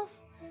myself.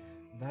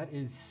 That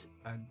is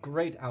a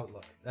great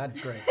outlook. That's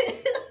great.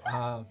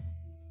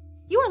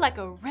 You are like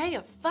a ray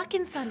of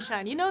fucking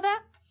sunshine, you know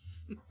that?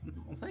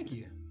 Well, thank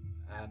you.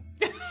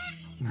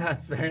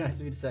 That's very nice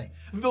of you to say.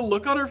 The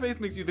look on her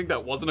face makes you think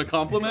that wasn't a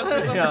compliment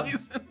for some Yeah.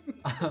 reason.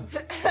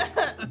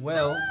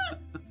 Well,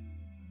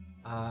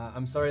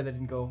 I'm sorry that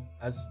didn't go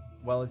as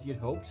well as you'd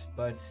hoped,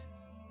 but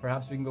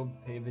perhaps we can go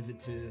pay a visit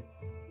to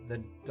the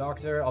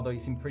doctor, although you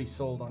seem pretty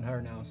sold on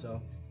her now,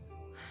 so.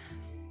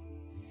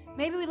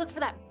 Maybe we look for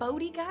that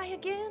Bodhi guy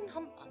again?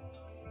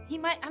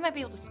 I might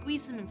be able to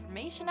squeeze some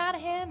information out of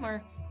him,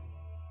 or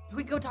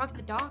we could go talk to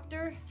the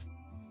doctor.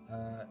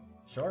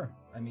 Sure.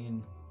 I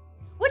mean,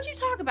 What'd you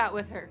talk about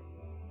with her?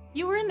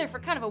 You were in there for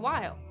kind of a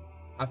while.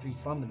 after you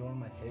slammed the door in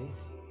my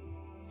face.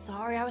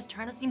 Sorry, I was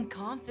trying to seem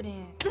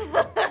confident.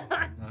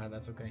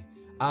 That's okay.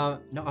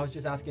 No, I was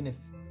just asking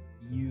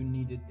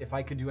if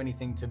I could do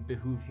anything to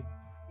behoove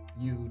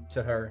you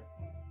to her.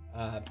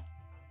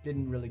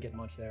 Didn't really get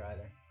much there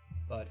either,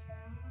 but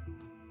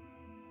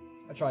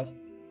I tried.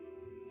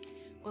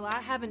 Well,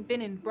 I haven't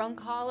been in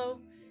Brunkhollow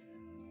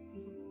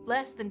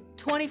less than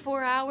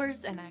 24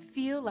 hours, and I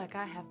feel like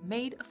I have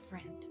made a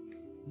friend.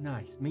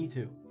 Nice. Me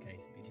too, Kayt.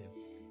 Me too.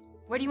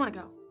 Where do you want to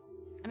go?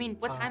 I mean,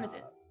 what time is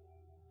it?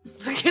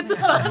 Look at the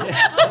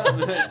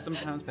sun. Some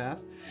time's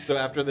passed. So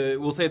after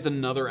we'll say it's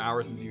another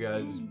hour since you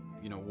guys,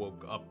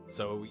 woke up.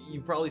 So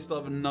you probably still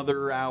have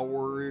another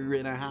hour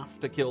and a half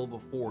to kill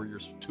before you're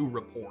to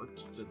report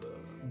to the.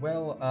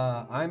 Well,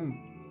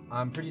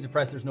 I'm pretty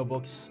depressed. There's no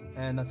books,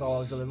 and that's all I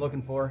was really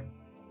looking for.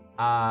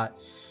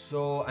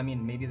 So I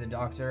mean, maybe the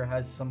doctor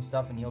has some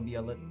stuff, and he'll be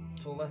a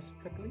little less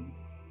prickly.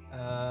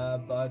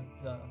 But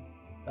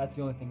that's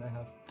the only thing I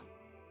have.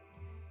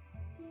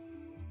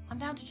 I'm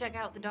down to check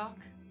out the dock.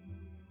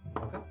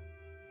 Okay.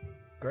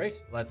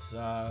 Great. Let's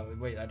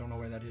wait. I don't know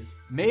where that is.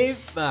 Maeve.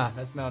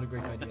 That's not a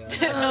great idea.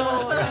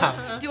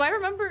 No. Do I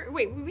remember?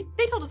 Wait,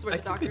 they told us where I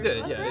the think doctor they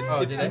did. was, Yeah, right?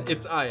 Oh, did they?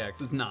 it's IX.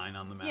 It's 9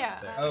 on the map. Yeah.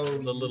 There. Oh,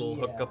 the little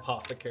yeah. hook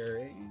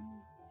apothecary.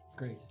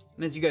 Great.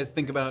 And as you guys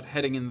think about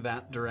heading in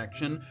that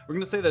direction, we're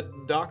going to say that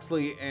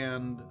Doxley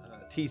and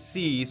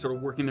TC, sort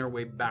of working their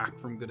way back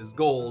from Good as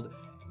Gold,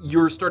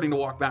 you're starting to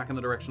walk back in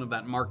the direction of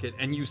that market,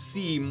 and you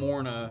see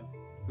Morna,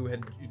 who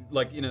had,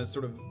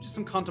 sort of just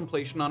some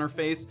contemplation on her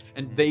face,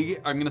 and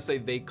I'm going to say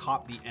they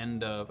caught the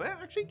end of...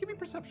 Actually, give me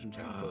perception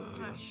checks, both of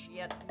you. Oh,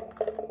 shit.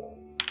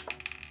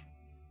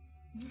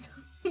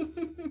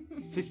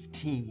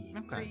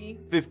 15. Okay.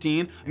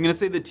 15. I'm going to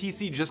say that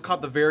TC just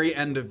caught the very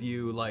end of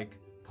you,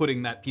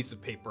 putting that piece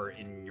of paper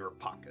in your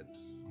pocket.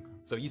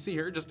 So you see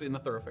her just in the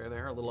thoroughfare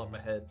there, a little up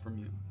ahead from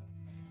you.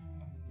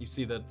 You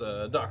see that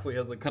Doxley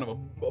has like kind of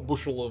a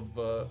bushel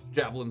of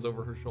javelins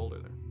over her shoulder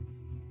there.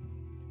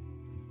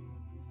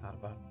 Thought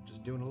about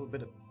just doing a little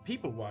bit of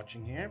people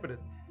watching here, but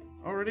it's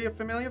already a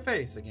familiar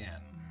face again.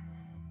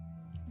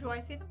 Do I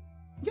see them?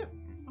 Yeah.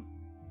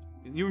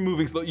 You were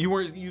moving slow.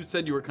 You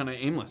said you were kind of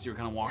aimless. You were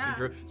kind of walking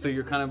through. So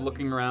you're kind of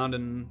looking around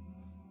and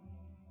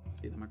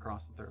see them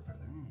across the thoroughfare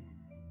there.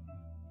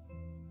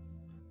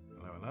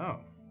 Hello,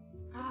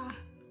 hello.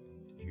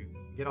 Did you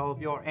get all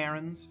of your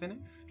errands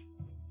finished?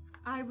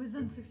 I was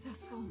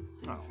unsuccessful,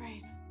 I'm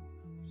afraid.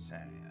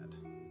 Sad.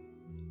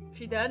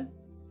 She dead?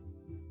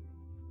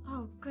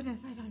 Oh,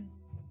 goodness, I don't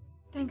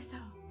think so.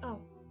 Oh,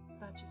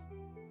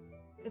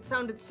 it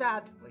sounded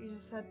sad what you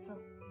just said, so.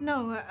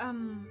 No,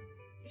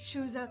 she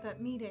was at that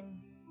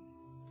meeting.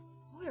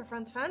 Oh, your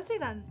friend's fancy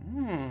then.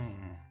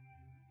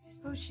 I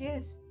suppose she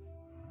is.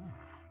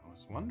 I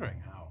was wondering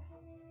how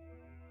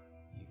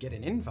you get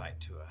an invite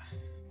to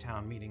a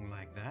town meeting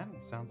like that.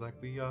 It sounds like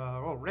we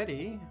are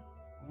already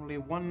only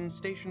one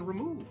station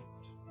removed.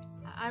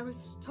 I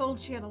was told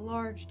she had a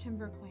large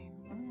timber claim.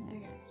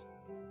 Biggest.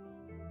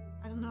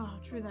 I don't know how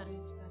true that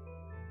is, but...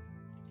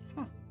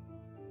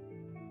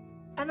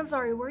 And I'm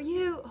sorry, were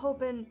you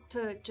hoping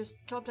to just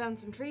chop down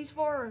some trees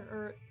for her,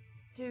 or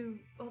do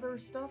other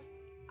stuff?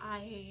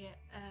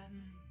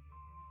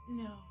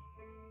 No.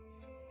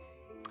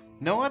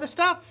 No other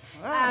stuff?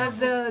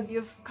 As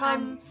You've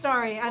come I'm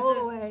sorry, as all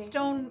the a way.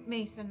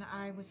 stonemason,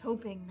 I was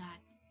hoping that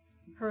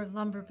her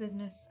lumber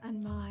business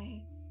and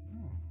my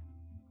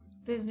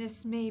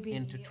business may be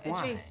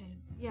intertwined. adjacent.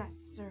 Yes,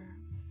 sir.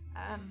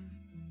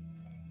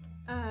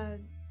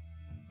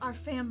 Our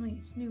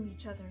families knew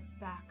each other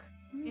back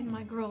in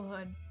my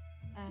girlhood,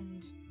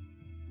 and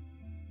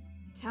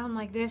a town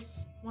like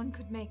this, one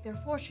could make their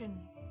fortune.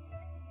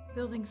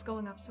 Buildings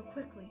going up so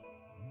quickly.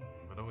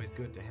 But always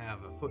good to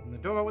have a foot in the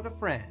door with a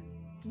friend.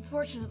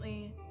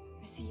 Unfortunately,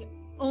 I see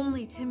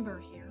only timber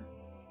here,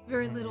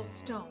 very little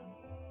stone.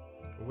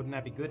 Well, wouldn't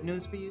that be good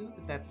news for you?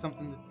 That that's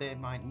something that they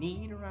might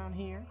need around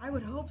here? I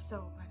would hope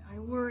so, but I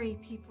worry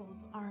people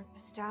aren't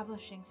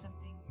establishing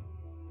something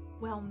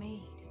well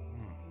made.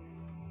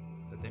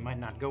 That they might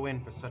not go in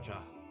for such a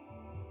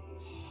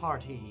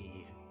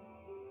hearty...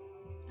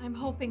 I'm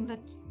hoping that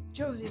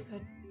Josie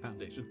could...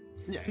 Foundation.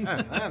 Yeah,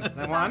 that's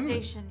the one.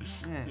 Foundation,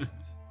 yes. Yeah.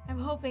 I'm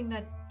hoping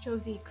that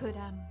Josie could,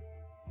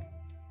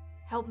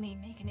 help me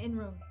make an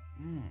inroad.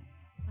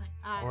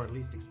 But Or at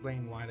least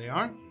explain why they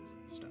aren't using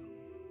stone.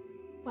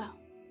 well,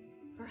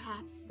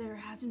 perhaps there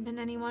hasn't been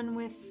anyone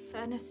with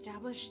an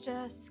established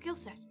skill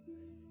set.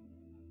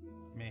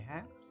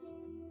 Mayhaps?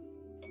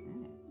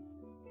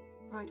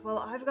 Right, well,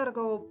 I've got to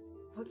go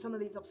put some of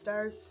these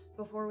upstairs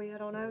before we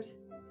head on out.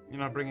 You're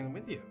not bringing them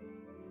with you?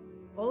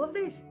 All of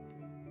these?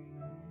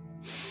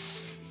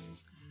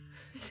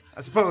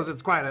 I suppose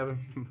it's quite a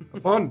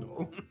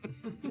bundle.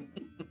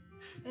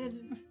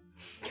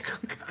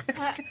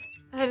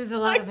 That is a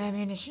lot of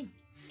ammunition.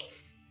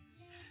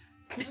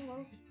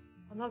 Well,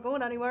 I'm not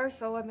going anywhere,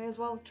 so I may as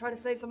well try to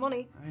save some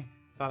money. I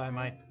thought I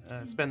might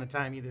spend the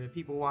time either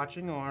people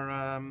watching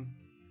or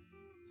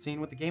seeing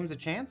what the games of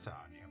chance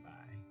are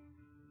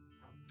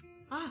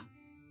nearby.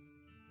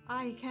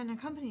 I can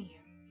accompany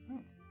you.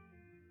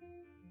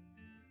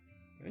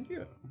 Thank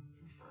you.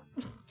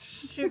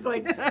 She's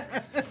like,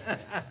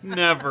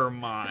 Never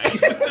mind.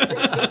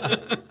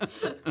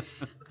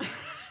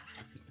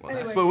 Well,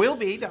 that's where we'll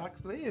be,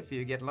 Doxley, if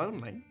you get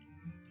lonely.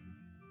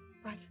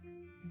 Right.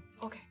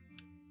 Okay.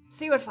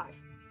 See you at 5.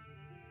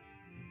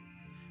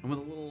 And with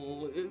a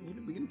little,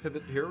 we can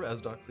pivot here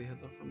as Doxley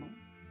heads off for a moment.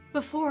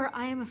 before,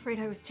 I am afraid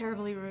I was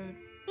terribly rude.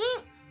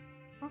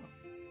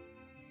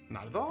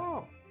 Not at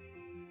all.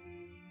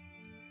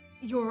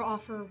 Your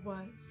offer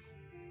was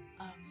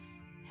of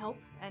help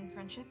and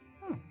friendship,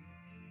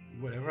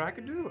 Whatever I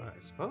could do, I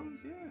suppose,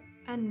 yeah.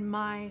 and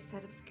my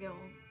set of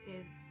skills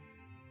is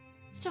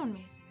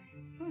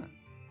stonemasonry,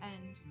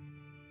 and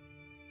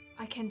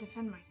I can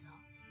defend myself.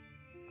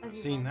 I've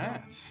seen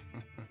that.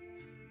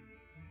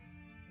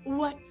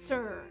 What,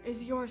 sir,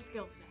 is your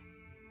skill set?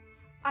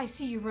 I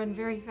see you run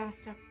very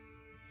fast up.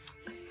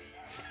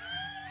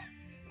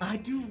 I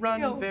do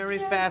run very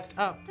fast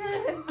up.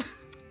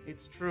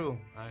 It's true.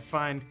 I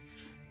find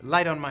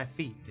light on my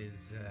feet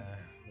is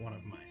one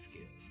of my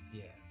skills,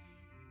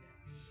 yes.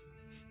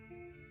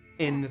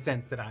 In the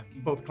sense that I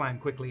both climb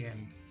quickly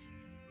and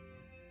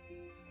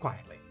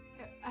quietly.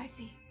 I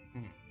see.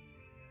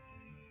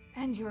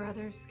 And your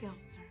other skills,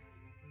 sir?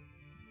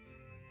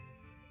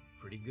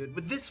 Pretty good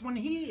with this one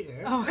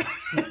here. Oh.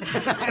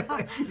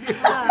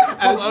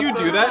 As you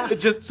do that,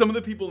 just some of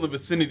the people in the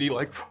vicinity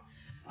like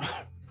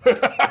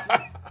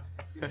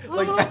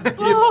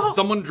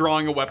someone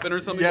drawing a weapon or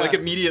something, Yeah. like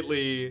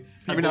immediately.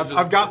 I mean, people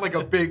I've got like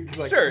a big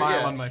Sure,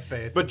 smile yeah. on my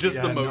face. But just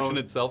Yeah, the motion no-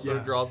 itself sort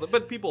of yeah. draws it.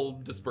 But people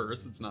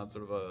disperse. It's not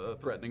sort of a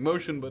threatening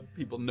motion, but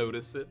people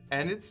notice it.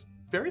 And it's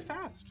very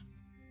fast.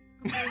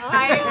 In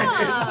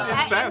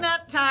fast.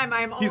 that time,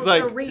 I'm He's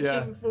also like,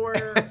 reaching for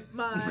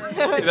my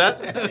See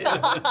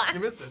that? You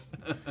missed it.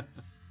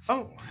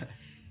 Oh.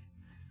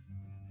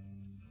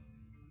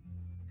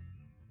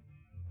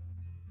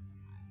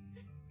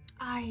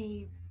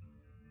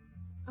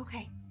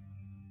 Okay.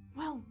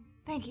 Well,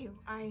 thank you.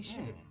 I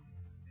should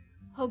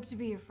hope to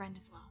be your friend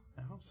as well.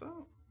 I hope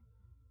so.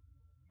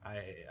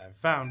 I've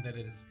found that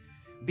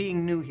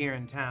being new here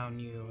in town,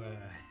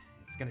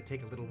 it's going to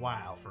take a little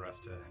while for us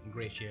to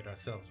ingratiate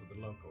ourselves with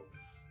the locals.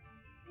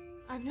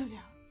 I've no doubt.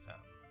 So,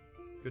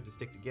 good to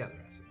stick together,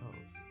 I suppose.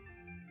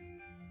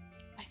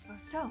 I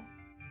suppose so.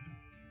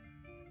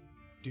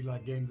 Do you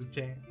like games of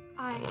chance?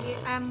 I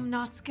am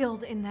not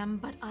skilled in them,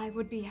 but I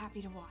would be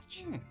happy to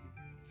watch.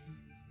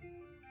 A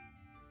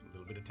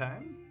little bit of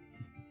time?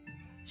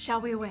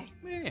 Shall we away?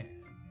 Yeah.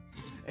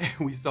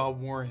 We saw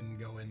Warren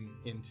going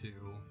into...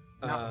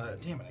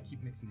 damn it, I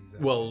keep mixing these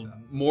up. Well,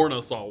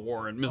 Morna saw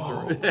Warren,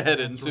 head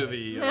into right.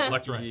 the That's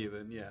Lucky right.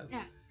 Heathen, yes.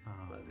 Yes.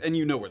 And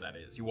you know where that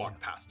is. You walk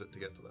past it to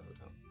get to the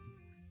hotel.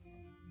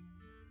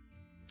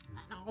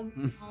 I'll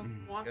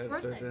walk You guys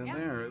towards start it. down Yeah.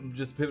 there.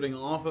 Just pivoting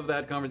off of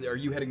that conversation, are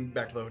you heading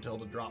back to the hotel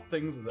to drop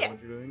things? Is that Yeah.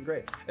 what you're doing?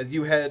 Great. As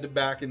you head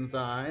back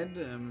inside,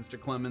 Mr.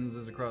 Clemens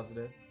is across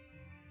the desk.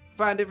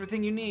 Find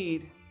everything you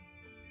need.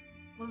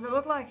 What does it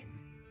look like?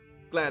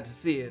 Glad to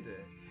see it.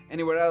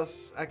 Anywhere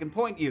else I can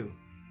point you?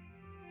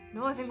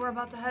 No, I think we're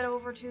about to head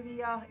over to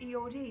the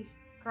EOD,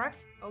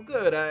 correct? Oh,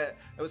 good. I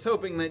was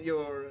hoping that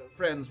your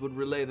friends would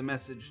relay the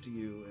message to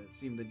you. It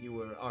seemed that you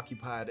were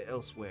occupied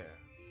elsewhere.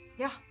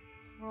 Yeah,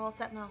 we're all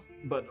set now.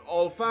 But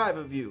all 5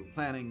 of you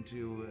planning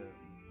to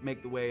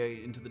make the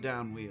way into the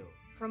downwheel.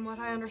 From what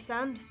I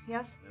understand,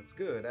 yes. That's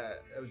good.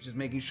 I was just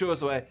making sure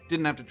so I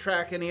didn't have to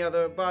track any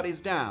other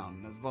bodies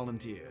down as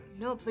volunteers.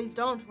 No, please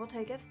don't. We'll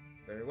take it.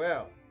 Very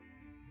well.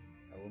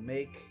 I will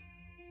make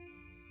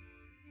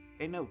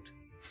a note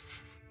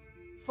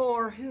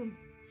For whom?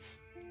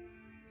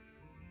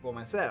 for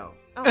myself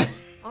Oh,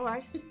 all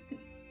right.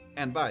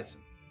 and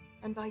Bison.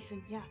 And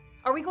Bison, yeah.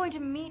 Are we going to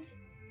meet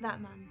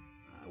that man?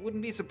 I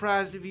wouldn't be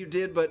surprised if you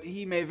did, but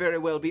he may very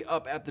well be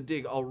up at the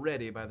dig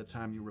already by the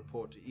time you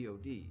report to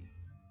EOD.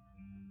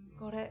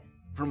 Got it.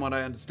 From what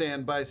I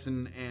understand,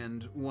 Bison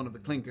and one of the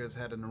Clinkers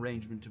had an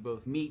arrangement to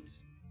both meet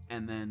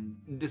and then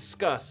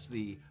discuss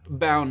the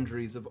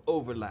boundaries of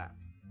overlap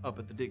up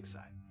at the dig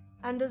site.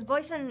 And does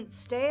Bison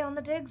stay on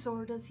the digs,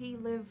 or does he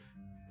live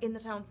in the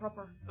town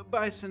proper?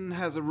 Bison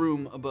has a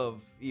room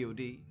above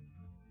EOD.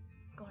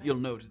 Got it. You'll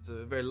note it's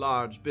a very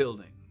large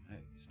building.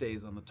 It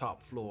stays on the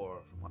top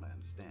floor, from what I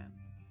understand.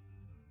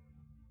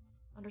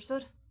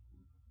 Understood.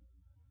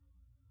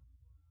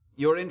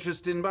 Your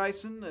interest in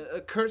Bison,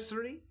 a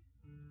cursory?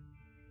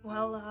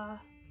 Well,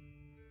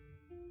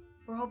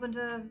 we're hoping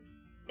to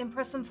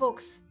impress some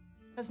folks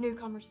as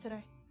newcomers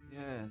today.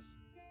 Yes.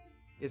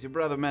 Yes, your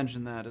brother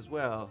mentioned that as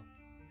well.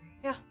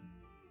 Yeah.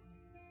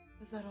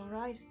 Is that all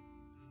right?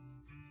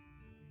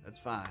 That's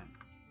fine.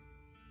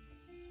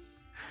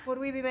 Would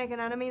we be making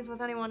enemies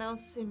with anyone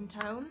else in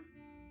town?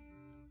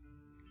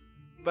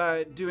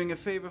 By doing a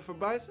favor for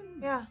Bison?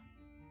 Yeah.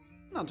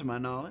 Not to my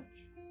knowledge.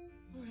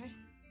 All right.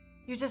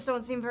 You just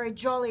don't seem very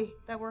jolly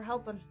that we're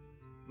helping.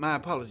 My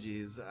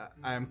apologies.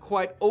 I am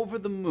quite over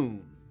the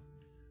moon.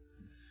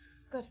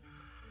 Good.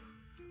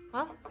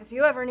 Well, if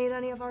you ever need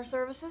any of our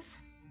services,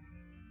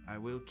 I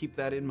will keep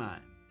that in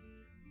mind.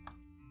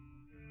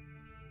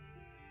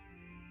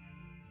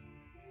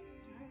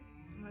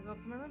 I'm gonna go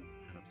up to my room.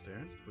 Head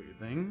upstairs to put your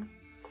things.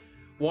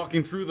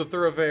 Walking through the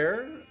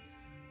thoroughfare.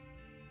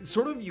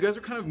 Sort of, you guys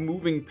are kind of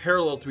moving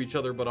parallel to each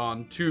other, but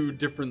on 2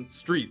 different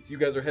streets. You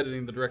guys are headed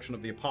in the direction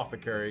of the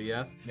apothecary,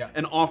 yes? Yeah.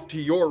 And off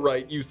to your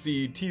right, you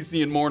see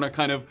TC and Morna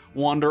kind of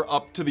wander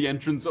up to the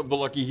entrance of the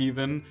Lucky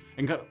Heathen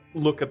and kind of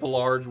look at the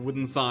large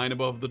wooden sign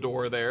above the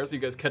door there. So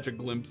you guys catch a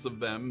glimpse of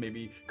them,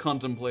 maybe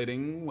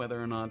contemplating whether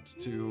or not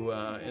to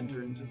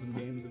enter into some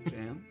games of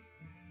chance.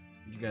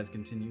 Did you guys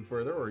continue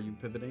further, or are you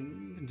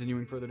pivoting,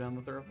 continuing further down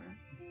the thoroughfare?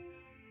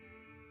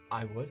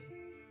 I would.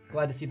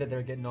 Glad to see that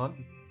they're getting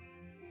on.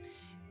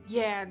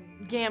 Yeah,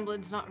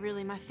 gambling's not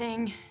really my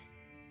thing.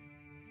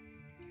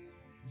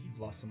 You've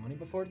lost some money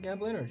before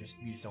gambling, or you just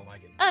don't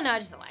like it? Oh, no, I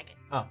just don't like it.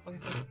 Oh, okay.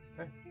 All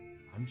right.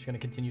 I'm just gonna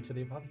continue to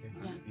the apothecary.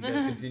 Yeah. You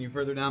guys continue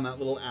further down that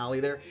little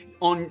alley there.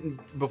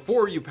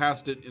 Before you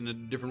passed it in a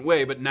different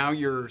way, but now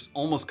you're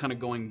almost kind of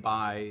going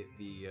by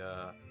the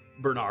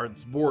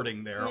Bernard's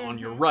boarding there on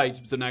your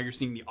right. So now you're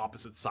seeing the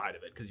opposite side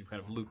of it because you've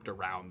kind of looped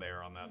around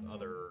there on that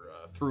other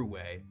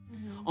throughway.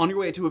 On your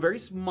way to a very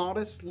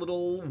modest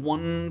little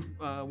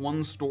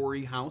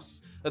one-story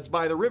house that's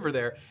by the river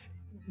there.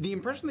 The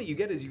impression that you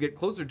get as you get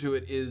closer to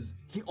it is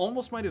he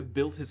almost might have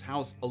built his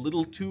house a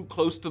little too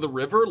close to the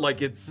river,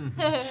 like it's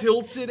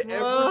tilted ever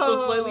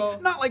so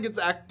slightly. Not like it's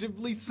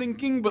actively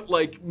sinking, but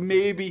like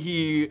maybe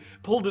he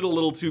pulled it a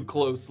little too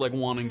close, like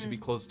wanting to be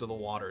close to the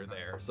water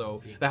there.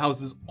 So the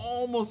house is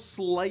almost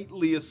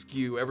slightly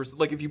askew,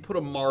 like if you put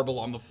a marble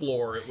on the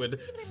floor, it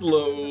would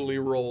slowly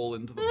roll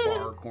into the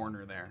far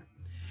corner there.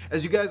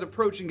 As you guys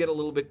approach and get a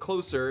little bit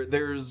closer,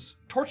 there's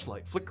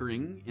torchlight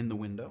flickering in the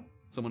window.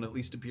 Someone at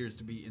least appears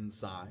to be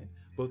inside.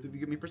 Both of you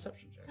give me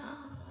perception checks.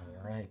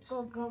 All right.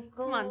 Go, go,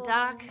 go. Come on,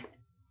 Doc.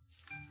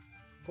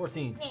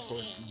 14.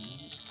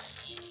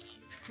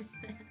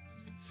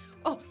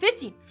 Oh,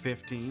 15.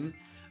 15.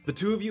 The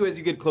two of you, as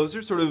you get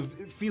closer, sort of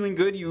feeling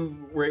good, you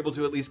were able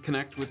to at least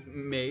connect with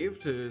Maeve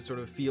to sort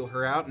of feel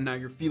her out, and now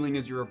you're feeling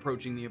as you're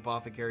approaching the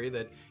apothecary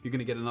that you're going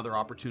to get another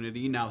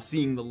opportunity. Now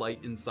seeing the light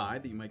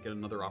inside, that you might get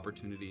another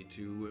opportunity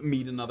to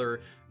meet another,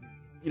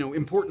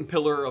 important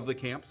pillar of the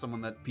camp,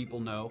 someone that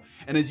people know.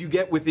 And as you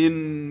get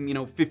within,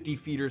 50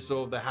 feet or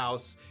so of the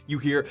house, you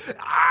hear,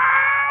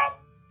 "Ah,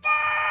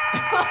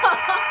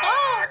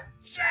 fuck!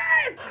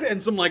 Shit!"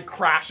 and some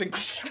crashing.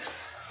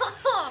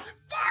 Fucking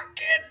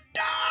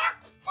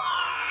Doc!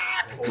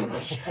 Fuck!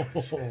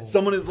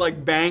 Someone is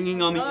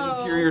banging on the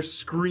interior,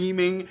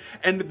 screaming,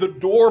 and the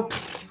door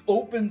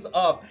opens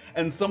up,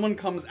 and someone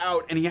comes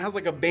out, and he has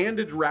a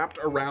bandage wrapped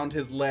around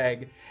his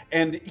leg,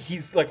 and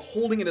he's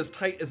holding it as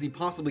tight as he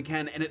possibly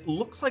can, and it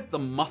looks like the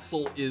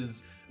muscle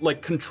is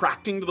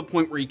contracting to the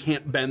point where he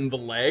can't bend the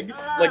leg.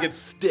 It's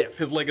stiff.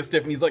 His leg is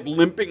stiff, and he's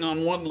limping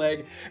on one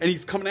leg, and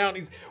he's coming out, and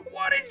he's,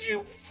 "What did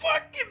you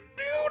fucking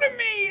do to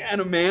me?" And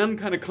a man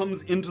kind of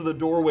comes into the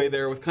doorway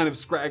there with kind of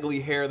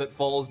scraggly hair that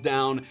falls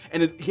down,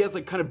 and he has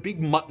kind of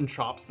big mutton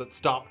chops that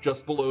stop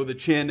just below the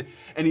chin,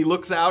 and he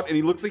looks out, and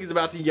he looks like he's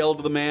about to yell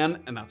to the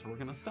man, and that's where we're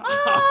gonna stop.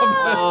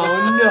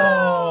 Oh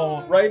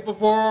no! Right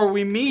before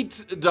we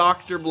meet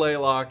Dr.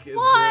 Blaylock is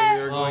where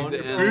we are going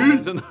to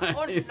end tonight.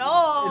 Oh, no. It's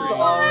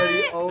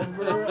already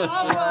over.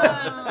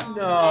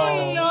 No.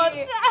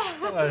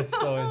 I was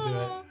so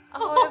into it.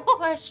 Oh, I have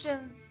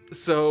questions.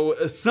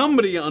 So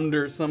somebody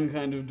under some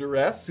kind of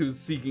duress who's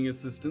seeking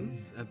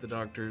assistance at the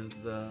doctor's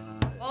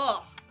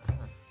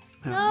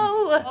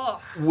No.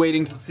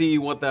 waiting to see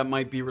what that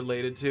might be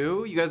related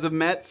to. You guys have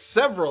met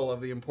several of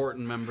the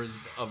important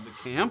members of the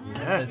camp.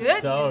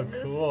 Yes, so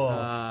cool.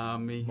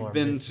 You've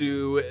been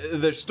to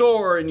their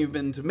store, and you've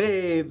been to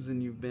Maeve's,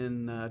 and you've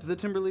been to the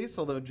Timberlease,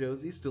 although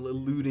Josie's still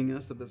eluding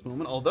us at this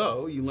moment.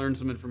 Although you learned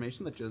some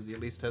information that Josie at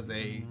least has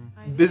a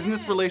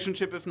business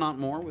relationship, if not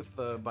more, with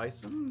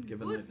Bison,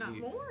 given that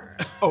more.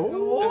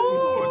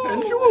 Oh,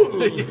 sensual.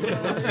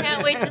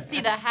 Can't wait to see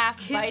the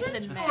half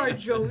bison man.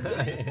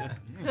 Josie.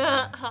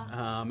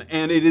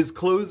 And it is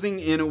closing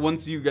in,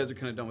 once you guys are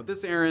kind of done with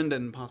this errand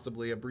and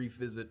possibly a brief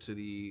visit to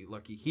the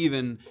Lucky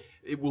Heathen,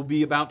 it will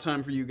be about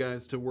time for you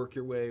guys to work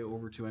your way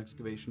over to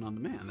Excavation on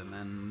Demand, and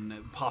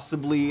then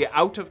possibly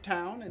out of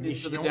town and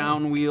into the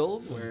down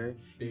wheels, where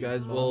you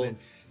guys will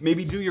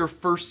maybe do your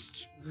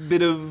first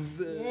bit of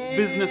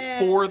business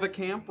for the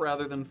camp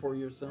rather than for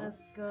yourself.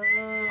 Let's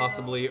go.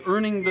 Possibly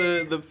earning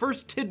the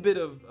first tidbit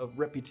of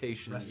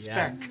reputation.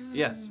 Respect.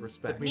 Yes,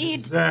 respect.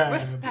 Need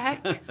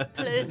respect,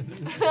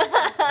 please.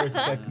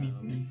 Respect me,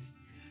 please.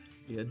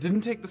 Yeah,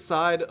 didn't take the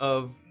side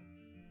of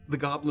the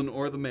goblin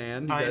or the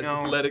man. You I guys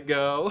just know. let it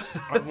go.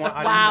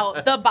 Wow,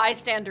 the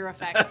bystander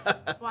effect.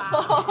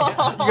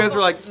 Wow. You guys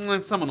were like,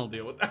 someone will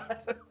deal with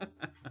that.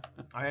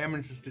 I am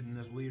interested in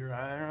this leader.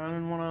 I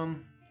didn't want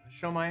to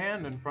show my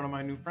hand in front of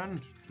my new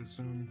friend too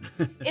soon.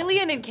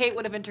 Illien and Kayt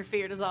would have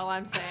interfered, is all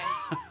I'm saying.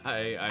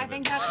 I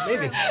think that's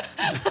Maybe. true.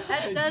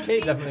 That does Kayt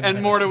seem definitely And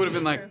might. Morna would have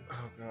been like,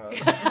 oh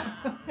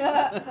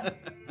god.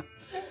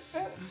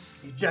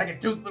 You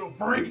jagged tooth little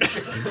freak.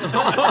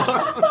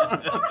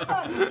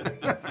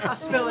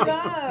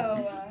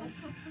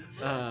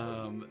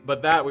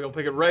 But that, we'll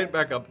pick it right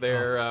back up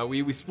there.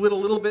 We split a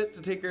little bit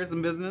to take care of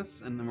some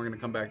business, and then we're going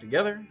to come back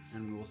together,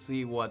 and we will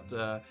see what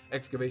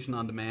Excavation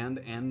on Demand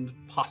and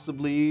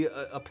possibly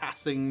a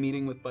passing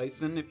meeting with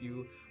Bison, if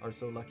you are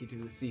so lucky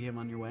to see him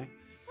on your way.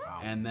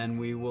 And then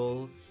we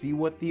will see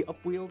what the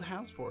Upwield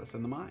has for us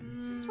in the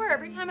mine. I swear,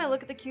 every time I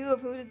look at the queue of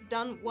who has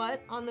done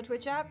what on the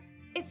Twitch app,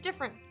 it's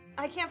different.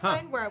 I can't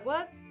find where I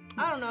was.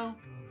 I don't know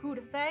who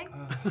to thank.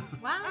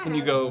 Wow. Can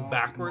you go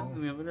backwards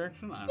in the other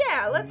direction?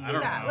 Yeah, let's I do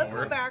don't that. know. Let's go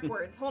Works.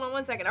 backwards. Hold on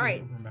one second. All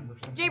right.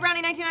 J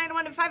Brownie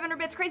 1991 to 500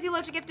 bits. Crazy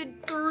Locha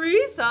gifted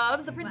 3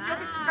 subs. The Prince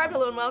Joker subscribed.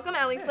 Hello and welcome.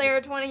 Ali Slayer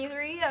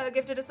 23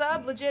 gifted a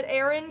sub. Legit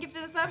Aaron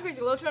gifted a sub.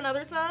 Crazy Locha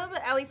another sub.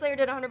 Ali Slayer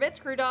did 100 bits.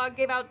 Crew Dog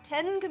gave out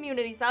 10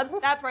 community subs.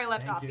 That's where I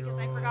left off because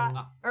I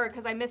forgot, or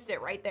because I missed it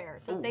right there.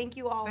 So thank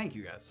you all. Thank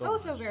you guys so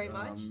so very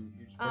much.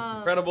 Your support's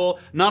incredible.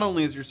 Not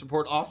only is your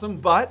support awesome,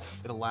 but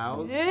it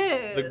allows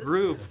Yes. the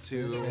group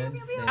to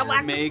I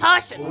wax make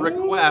potions.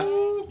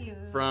 requests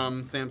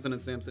from Samson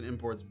and Samson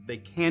Imports. They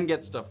can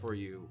get stuff for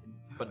you,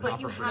 but not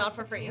you for free. not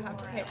for free. You have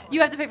to pay. You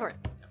have to pay for it.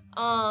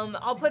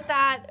 I'll put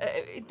that.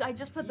 I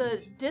just put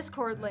the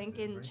Discord link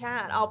in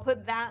chat. I'll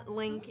put that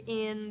link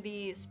in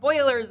the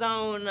spoiler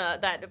zone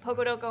that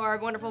Pokodoko, our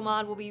wonderful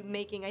mod, will be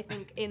making. I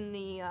think in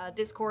the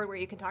Discord where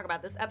you can talk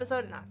about this episode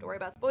and not have to worry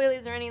about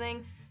spoilies or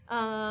anything.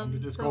 So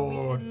we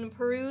can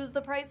peruse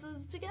the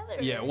prices together.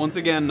 Yeah, once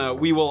again,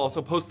 we will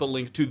also post the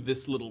link to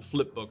this little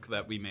flip book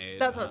that we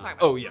made. That's what I was talking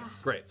about. Oh, yes,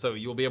 great. So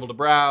you'll be able to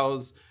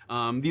browse.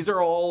 These are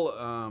all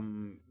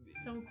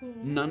So cool.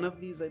 None of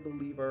these, I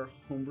believe, are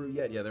homebrew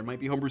yet. Yeah, there might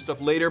be homebrew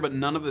stuff later, but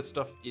none of this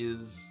stuff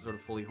is sort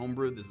of fully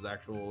homebrewed. This is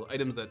actual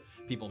items that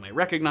people may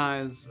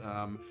recognize.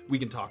 We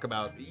can talk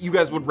about. You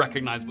guys would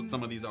recognize what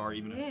some of these are,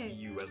 even if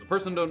you, as a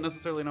person, don't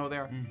necessarily know what they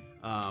are.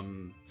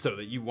 So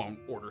that you won't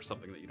order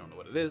something that you don't know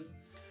what it is.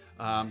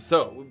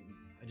 So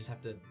I just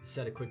have to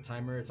set a quick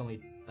timer. It's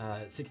only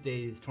 6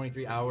 days,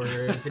 23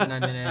 hours,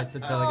 59 minutes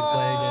until I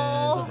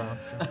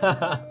can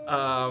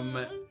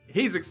play again.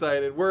 He's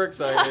excited. We're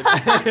excited.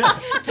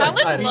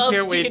 Talon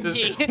loves we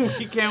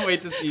D&D. can't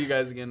wait to see you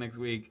guys again next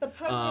week. The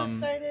pugs are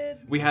excited.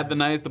 We had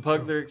the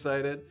pugs are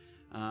excited.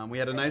 We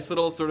had a nice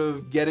little sort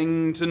of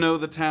getting to know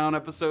the town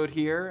episode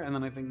here, and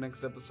then I think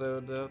next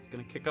episode it's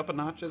going to kick up a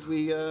notch as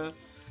we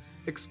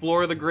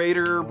explore the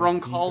greater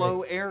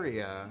Brunkhollow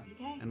area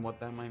and what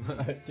that might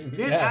mean.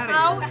 Get out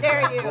How of here.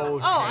 dare you?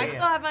 I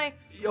still have my.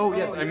 Oh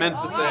yes, I meant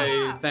to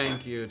say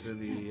thank you to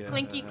the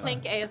Clinky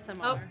clink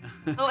ASMR.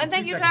 And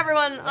thank you to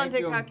everyone on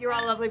TikTok. You're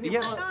all lovely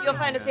people. You'll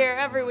find us here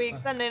every week,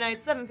 Sunday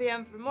night, 7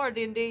 p.m. for more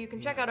D&D. You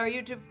can check out our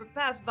YouTube for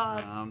past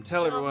VODs.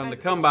 Tell everyone to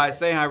come by,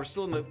 say hi. We're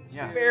still in the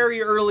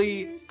very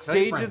early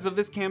stages of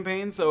this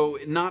campaign, so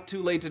not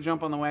too late to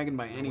jump on the wagon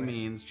by any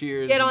means.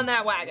 Cheers. Get on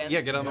that wagon.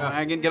 Yeah, get on the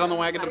wagon. Get on the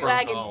wagon to The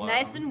wagon's Brunkhollow.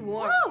 nice and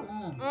warm.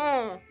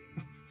 A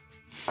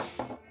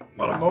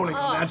lot of moaning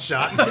on that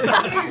shot.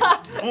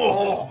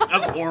 Oh,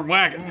 that's a warm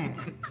wagon.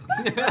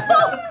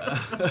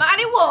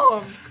 Mighty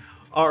warm.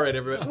 All right,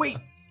 everybody. Wait,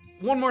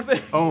 one more thing.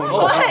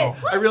 What?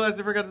 I realized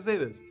I forgot to say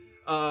this.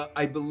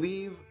 I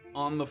believe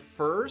on the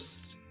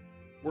 1st,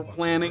 we're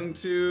planning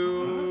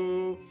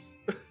to.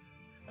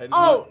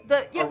 Are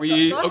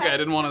we go okay? I ahead.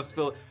 didn't want to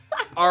spill it.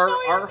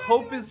 Our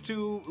hope is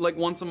to, like,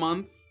 once a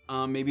month,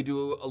 maybe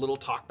do a little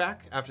talk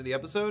back after the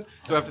episode.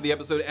 So after the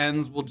episode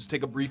ends, we'll just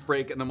take a brief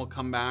break and then we'll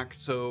come back.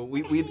 So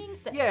we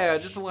just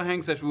a little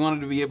hang session. We wanted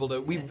to be able to.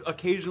 We've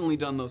occasionally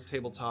done those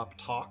tabletop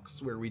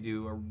talks where we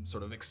do a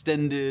sort of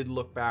extended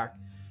look back.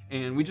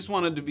 And we just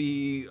wanted to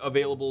be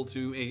available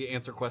to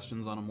answer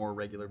questions on a more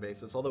regular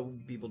basis, although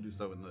people do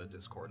so in the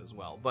Discord as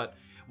well. But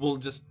we'll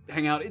just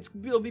hang out.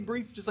 It'll be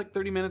brief, just like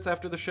 30 minutes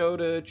after the show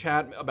to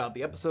chat about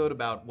the episode,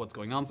 about what's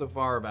going on so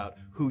far, about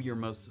who you're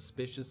most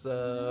suspicious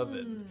of,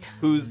 and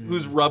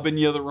who's rubbing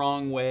you the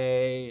wrong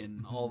way,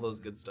 and all those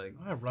good things.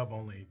 I rub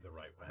only the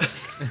right way.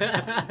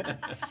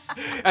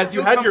 As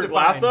you had your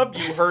glass up,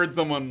 you heard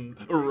someone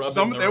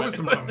rubbing There was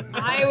some rubbing.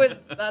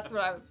 That's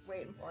what I was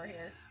waiting for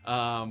here.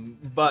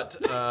 But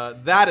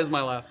that is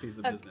my last piece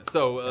of business.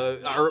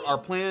 So our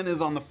plan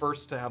is on the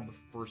 1st to have the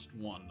first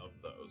one of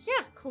those.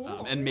 Yeah,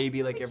 cool. And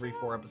maybe like every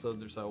 4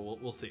 episodes or so,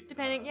 we'll see.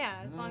 Depending,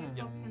 as long as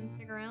folks can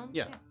stick around.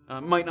 Yeah.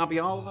 Might not be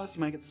all of us.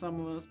 You might get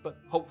some of us, but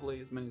hopefully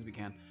as many as we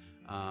can.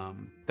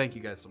 Thank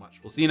you guys so much.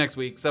 We'll see you next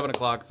week, 7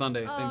 o'clock,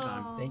 Sunday, same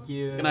time. Thank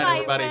you. Good night,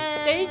 everybody.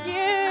 Thank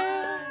you.